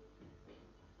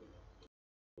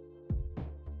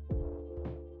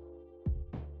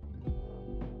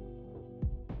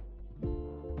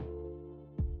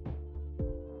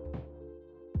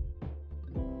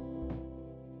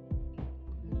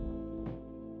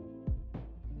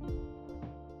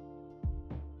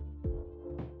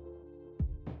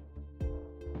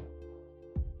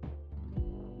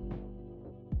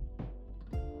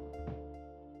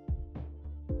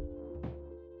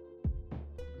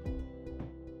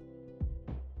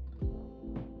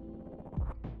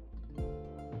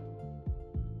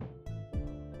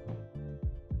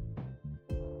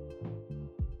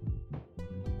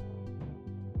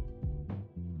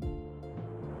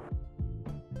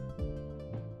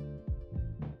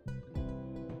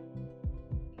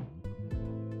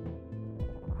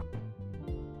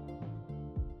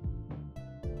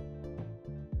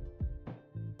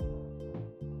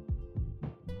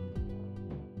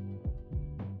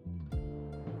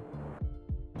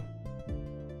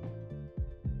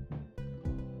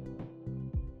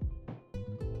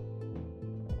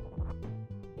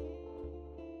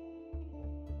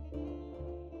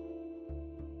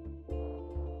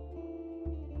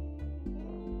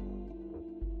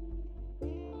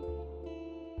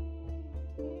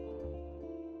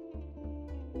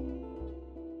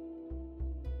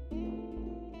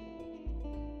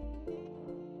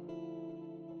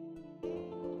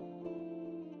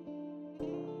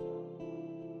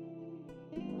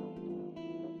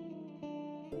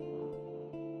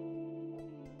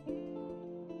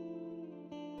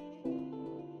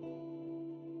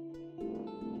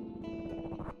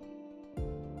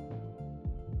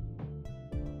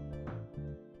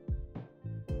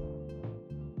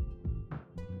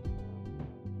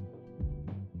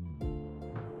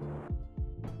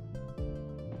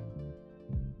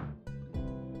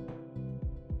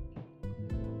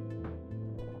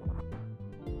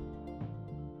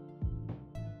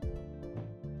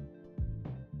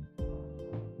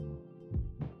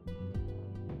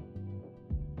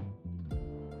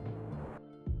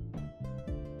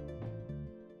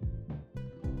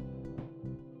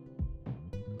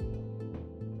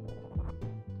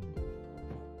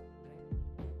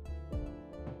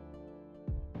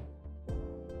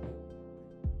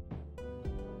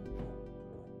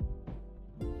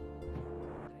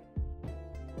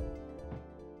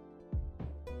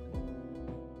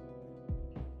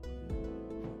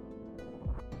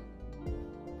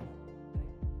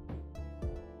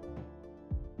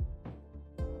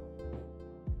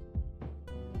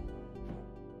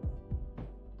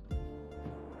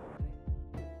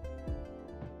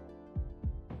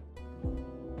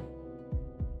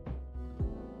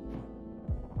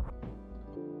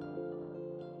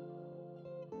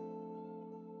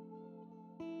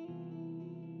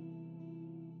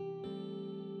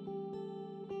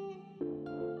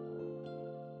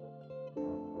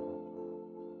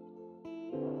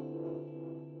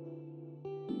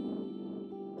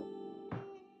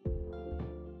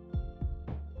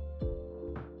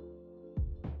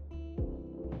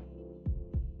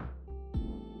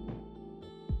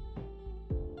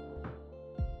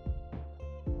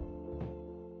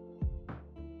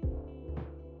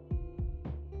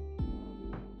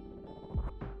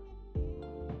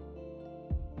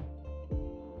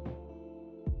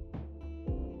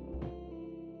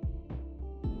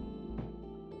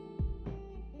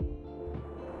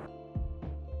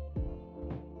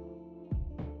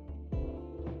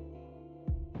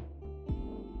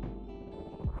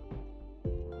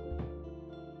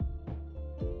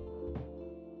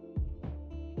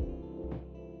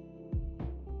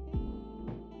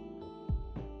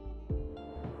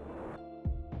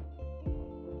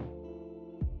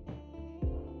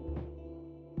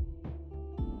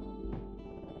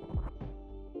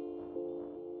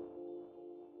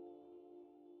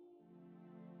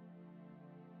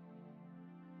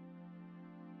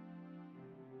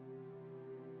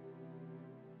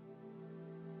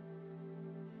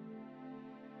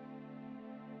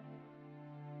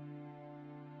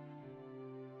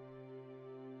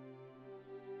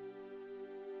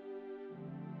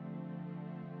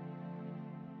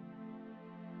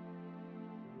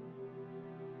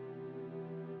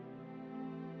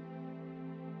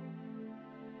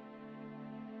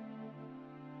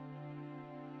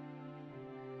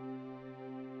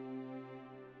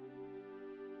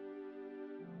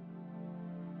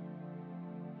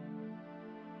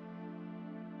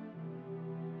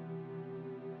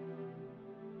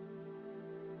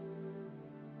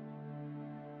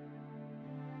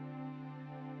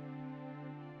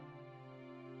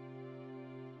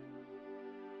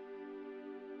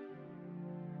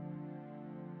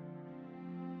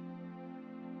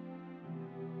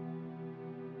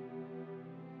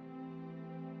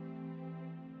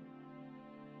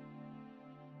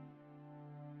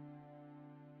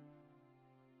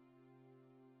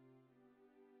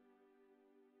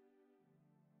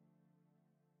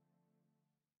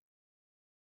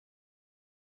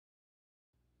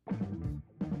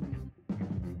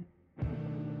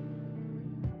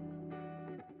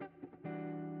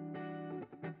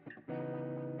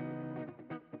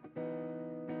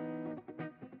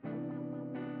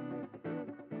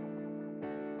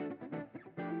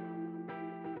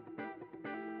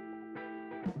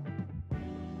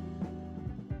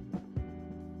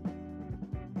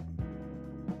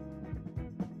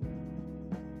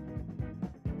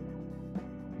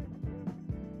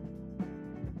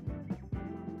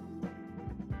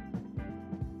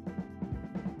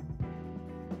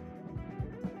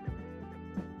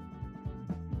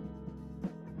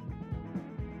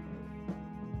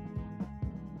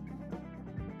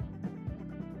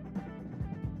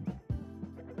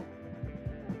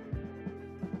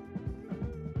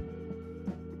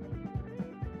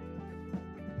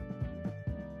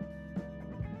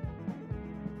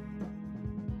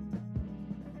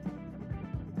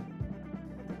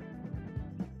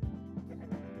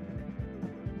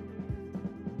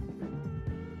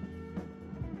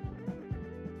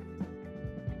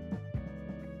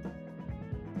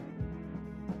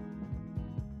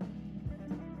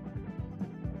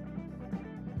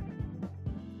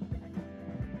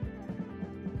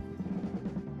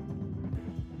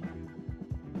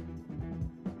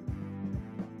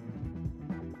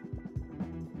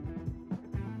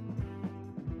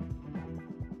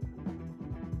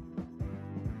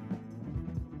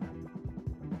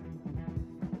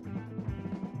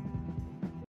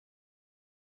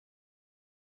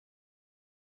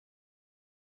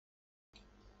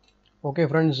 ஓகே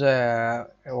ஃப்ரெண்ட்ஸ்,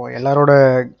 எல்லாரோட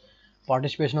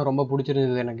பார்ட்டிசிபேஷனும் ரொம்ப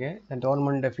பிடிச்சிருந்தது எனக்கு. இந்த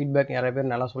டோர்னமெண்ட் ஃபீட்பேக் நிறைய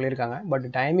பேர் நல்லா சொல்லியிருக்காங்க. பட்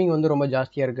டைமிங் வந்து ரொம்ப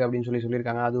ஜாஸ்தியாக இருக்குது அப்படின்னு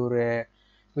சொல்லியிருக்காங்க. அது ஒரு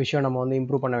விஷயம் நம்ம வந்து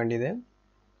இம்ப்ரூவ் பண்ண வேண்டியது.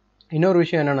 இன்னொரு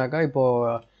விஷயம் என்னென்னாக்கா,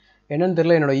 இப்போது என்னென்னு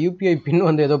தெரியல, என்னோடய யூபிஐ பின்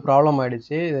வந்து ஏதோ ப்ராப்ளம்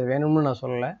ஆகிடுச்சு. இது வேணும்னு நான்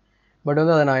சொல்லலை, பட்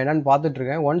வந்து அதை நான் என்னென்னு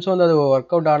பார்த்துட்ருக்கேன். ஒன்ஸ் வந்து அது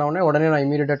ஒர்க் அவுட் ஆனவுடனே உடனே நான்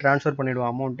இமீடியட்டாக ட்ரான்ஸ்ஃபர்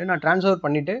பண்ணிவிடுவேன் அமௌண்ட்டு. நான் ட்ரான்ஸ்ஃபர்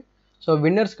பண்ணிவிட்டு ஸோ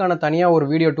வின்னர்ஸ்க்கான தனியாக ஒரு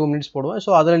வீடியோ 2 minutes போடுவேன். ஸோ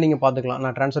அதில் நீங்கள் பார்த்துக்கலாம்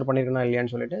நான் ட்ரான்ஸ்ஃபர் பண்ணியிருக்கேனா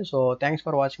இல்லையான்னு சொல்லிட்டு. ஸோ தேங்க்ஸ்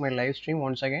ஃபார் வாட்சிங் my live stream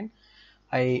once again.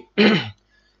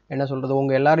 என்ன சொல்கிறது,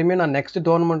 உங்கள் எல்லாருமே நான் நெக்ஸ்ட்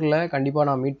டோர்னமெண்ட்டில் கண்டிப்பாக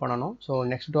நான் மீட் பண்ணணும். ஸோ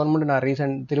நெக்ஸ்ட் டோர்னமெண்ட்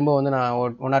நான் திரும்ப வந்து நான்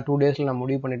 1 or 2 days நான்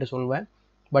முடிவு பண்ணிவிட்டு சொல்வேன்.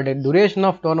 பட் duration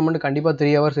ஆஃப் டோர்னமெண்ட் கண்டிப்பாக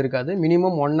 3 hours இருக்காது.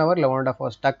 மினிமம் 1 hour இல்லை 1.5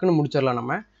 hours டக்குன்னு முடிச்சிடலாம்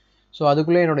நம்ம. ஸோ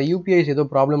அதுக்குள்ளே என்னோடய யூபிஐஸ் ஏதோ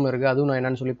ப்ராப்ளம் இருக்குது, அதுவும் நான்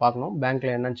என்னென்னு சொல்லி பார்க்கணும்,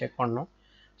 பேங்க்கில் என்னென்னு செக் பண்ணணும்.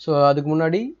 ஸோ அதுக்கு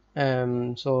முன்னாடி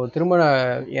ஸோ திரும்ப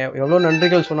எவ்வளோ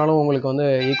நன்றிகள் சொன்னாலும் உங்களுக்கு வந்து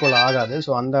ஈக்குவல் ஆகாது.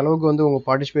 ஸோ அந்த அளவுக்கு வந்து உங்கள்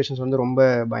பார்ட்டிசிபேஷன்ஸ் வந்து ரொம்ப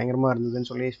பயங்கரமாக இருந்ததுன்னு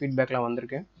சொல்லி ஃபீட்பேக்லாம்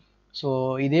வந்திருக்கு. ஸோ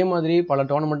இதே மாதிரி பல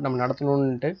டோர்னமெண்ட் நம்ம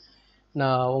நடத்தணுன்ட்டு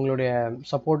நான் உங்களுடைய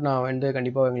சப்போர்ட் நான் வந்து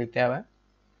கண்டிப்பாக எங்களுக்கு தேவை.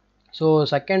 ஸோ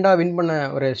செகண்டாக வின் பண்ண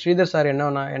ஒரு ஸ்ரீதர் சார்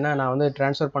என்ன நான் வந்து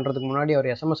ட்ரான்ஸ்ஃபர் பண்ணுறதுக்கு முன்னாடி அவர்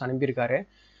எஸ்எம்எஸ் அனுப்பியிருக்காரு.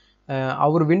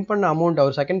 அவர் வின் பண்ண அமௌண்ட்,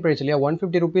 அவர் செகண்ட் ப்ரைஸ் இல்லையா,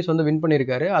 150 rupees வந்து வின்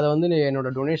பண்ணியிருக்காரு. அதை வந்து என்னோட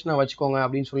டொனேஷனாக வச்சுக்கோங்க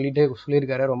அப்படின்னு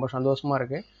சொல்லியிருக்காரு. ரொம்ப சந்தோஷமாக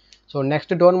இருக்குது. ஸோ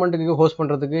நெக்ஸ்ட் டோர்னமெண்ட்டுக்கு ஹோஸ்ட்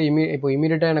பண்ணுறதுக்கு இப்போ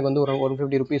இமீடியட்டாக எனக்கு வந்து ஒரு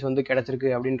 150 rupees வந்து கிடச்சிருக்கு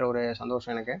அப்படின்ற ஒரு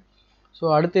சந்தோஷம் எனக்கு. ஸோ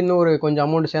அடுத்து இன்னும் ஒரு கொஞ்சம்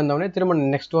அமௌண்ட் சேர்ந்தவொடனே திரும்ப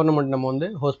நெக்ஸ்ட் டோர்னமெண்ட் நம்ம வந்து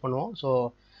ஹோஸ்ட் பண்ணுவோம். So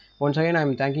once again I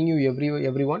am thanking you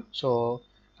every one. So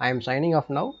I am signing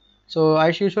off now. So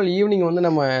as usual evening வந்து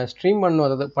நம்ம ஸ்ட்ரீம்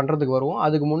பண்ணுறதுக்கு வருவோம்.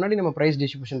 அதுக்கு முன்னாடி நம்ம ப்ரைஸ்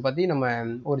டிஸ்ட்ரிபியூஷன் பற்றி நம்ம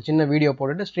ஒரு சின்ன வீடியோ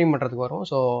போட்டுட்டு ஸ்ட்ரீம் பண்ணுறதுக்கு வருவோம்.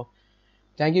 So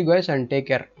thank you guys and take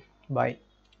care. Bye.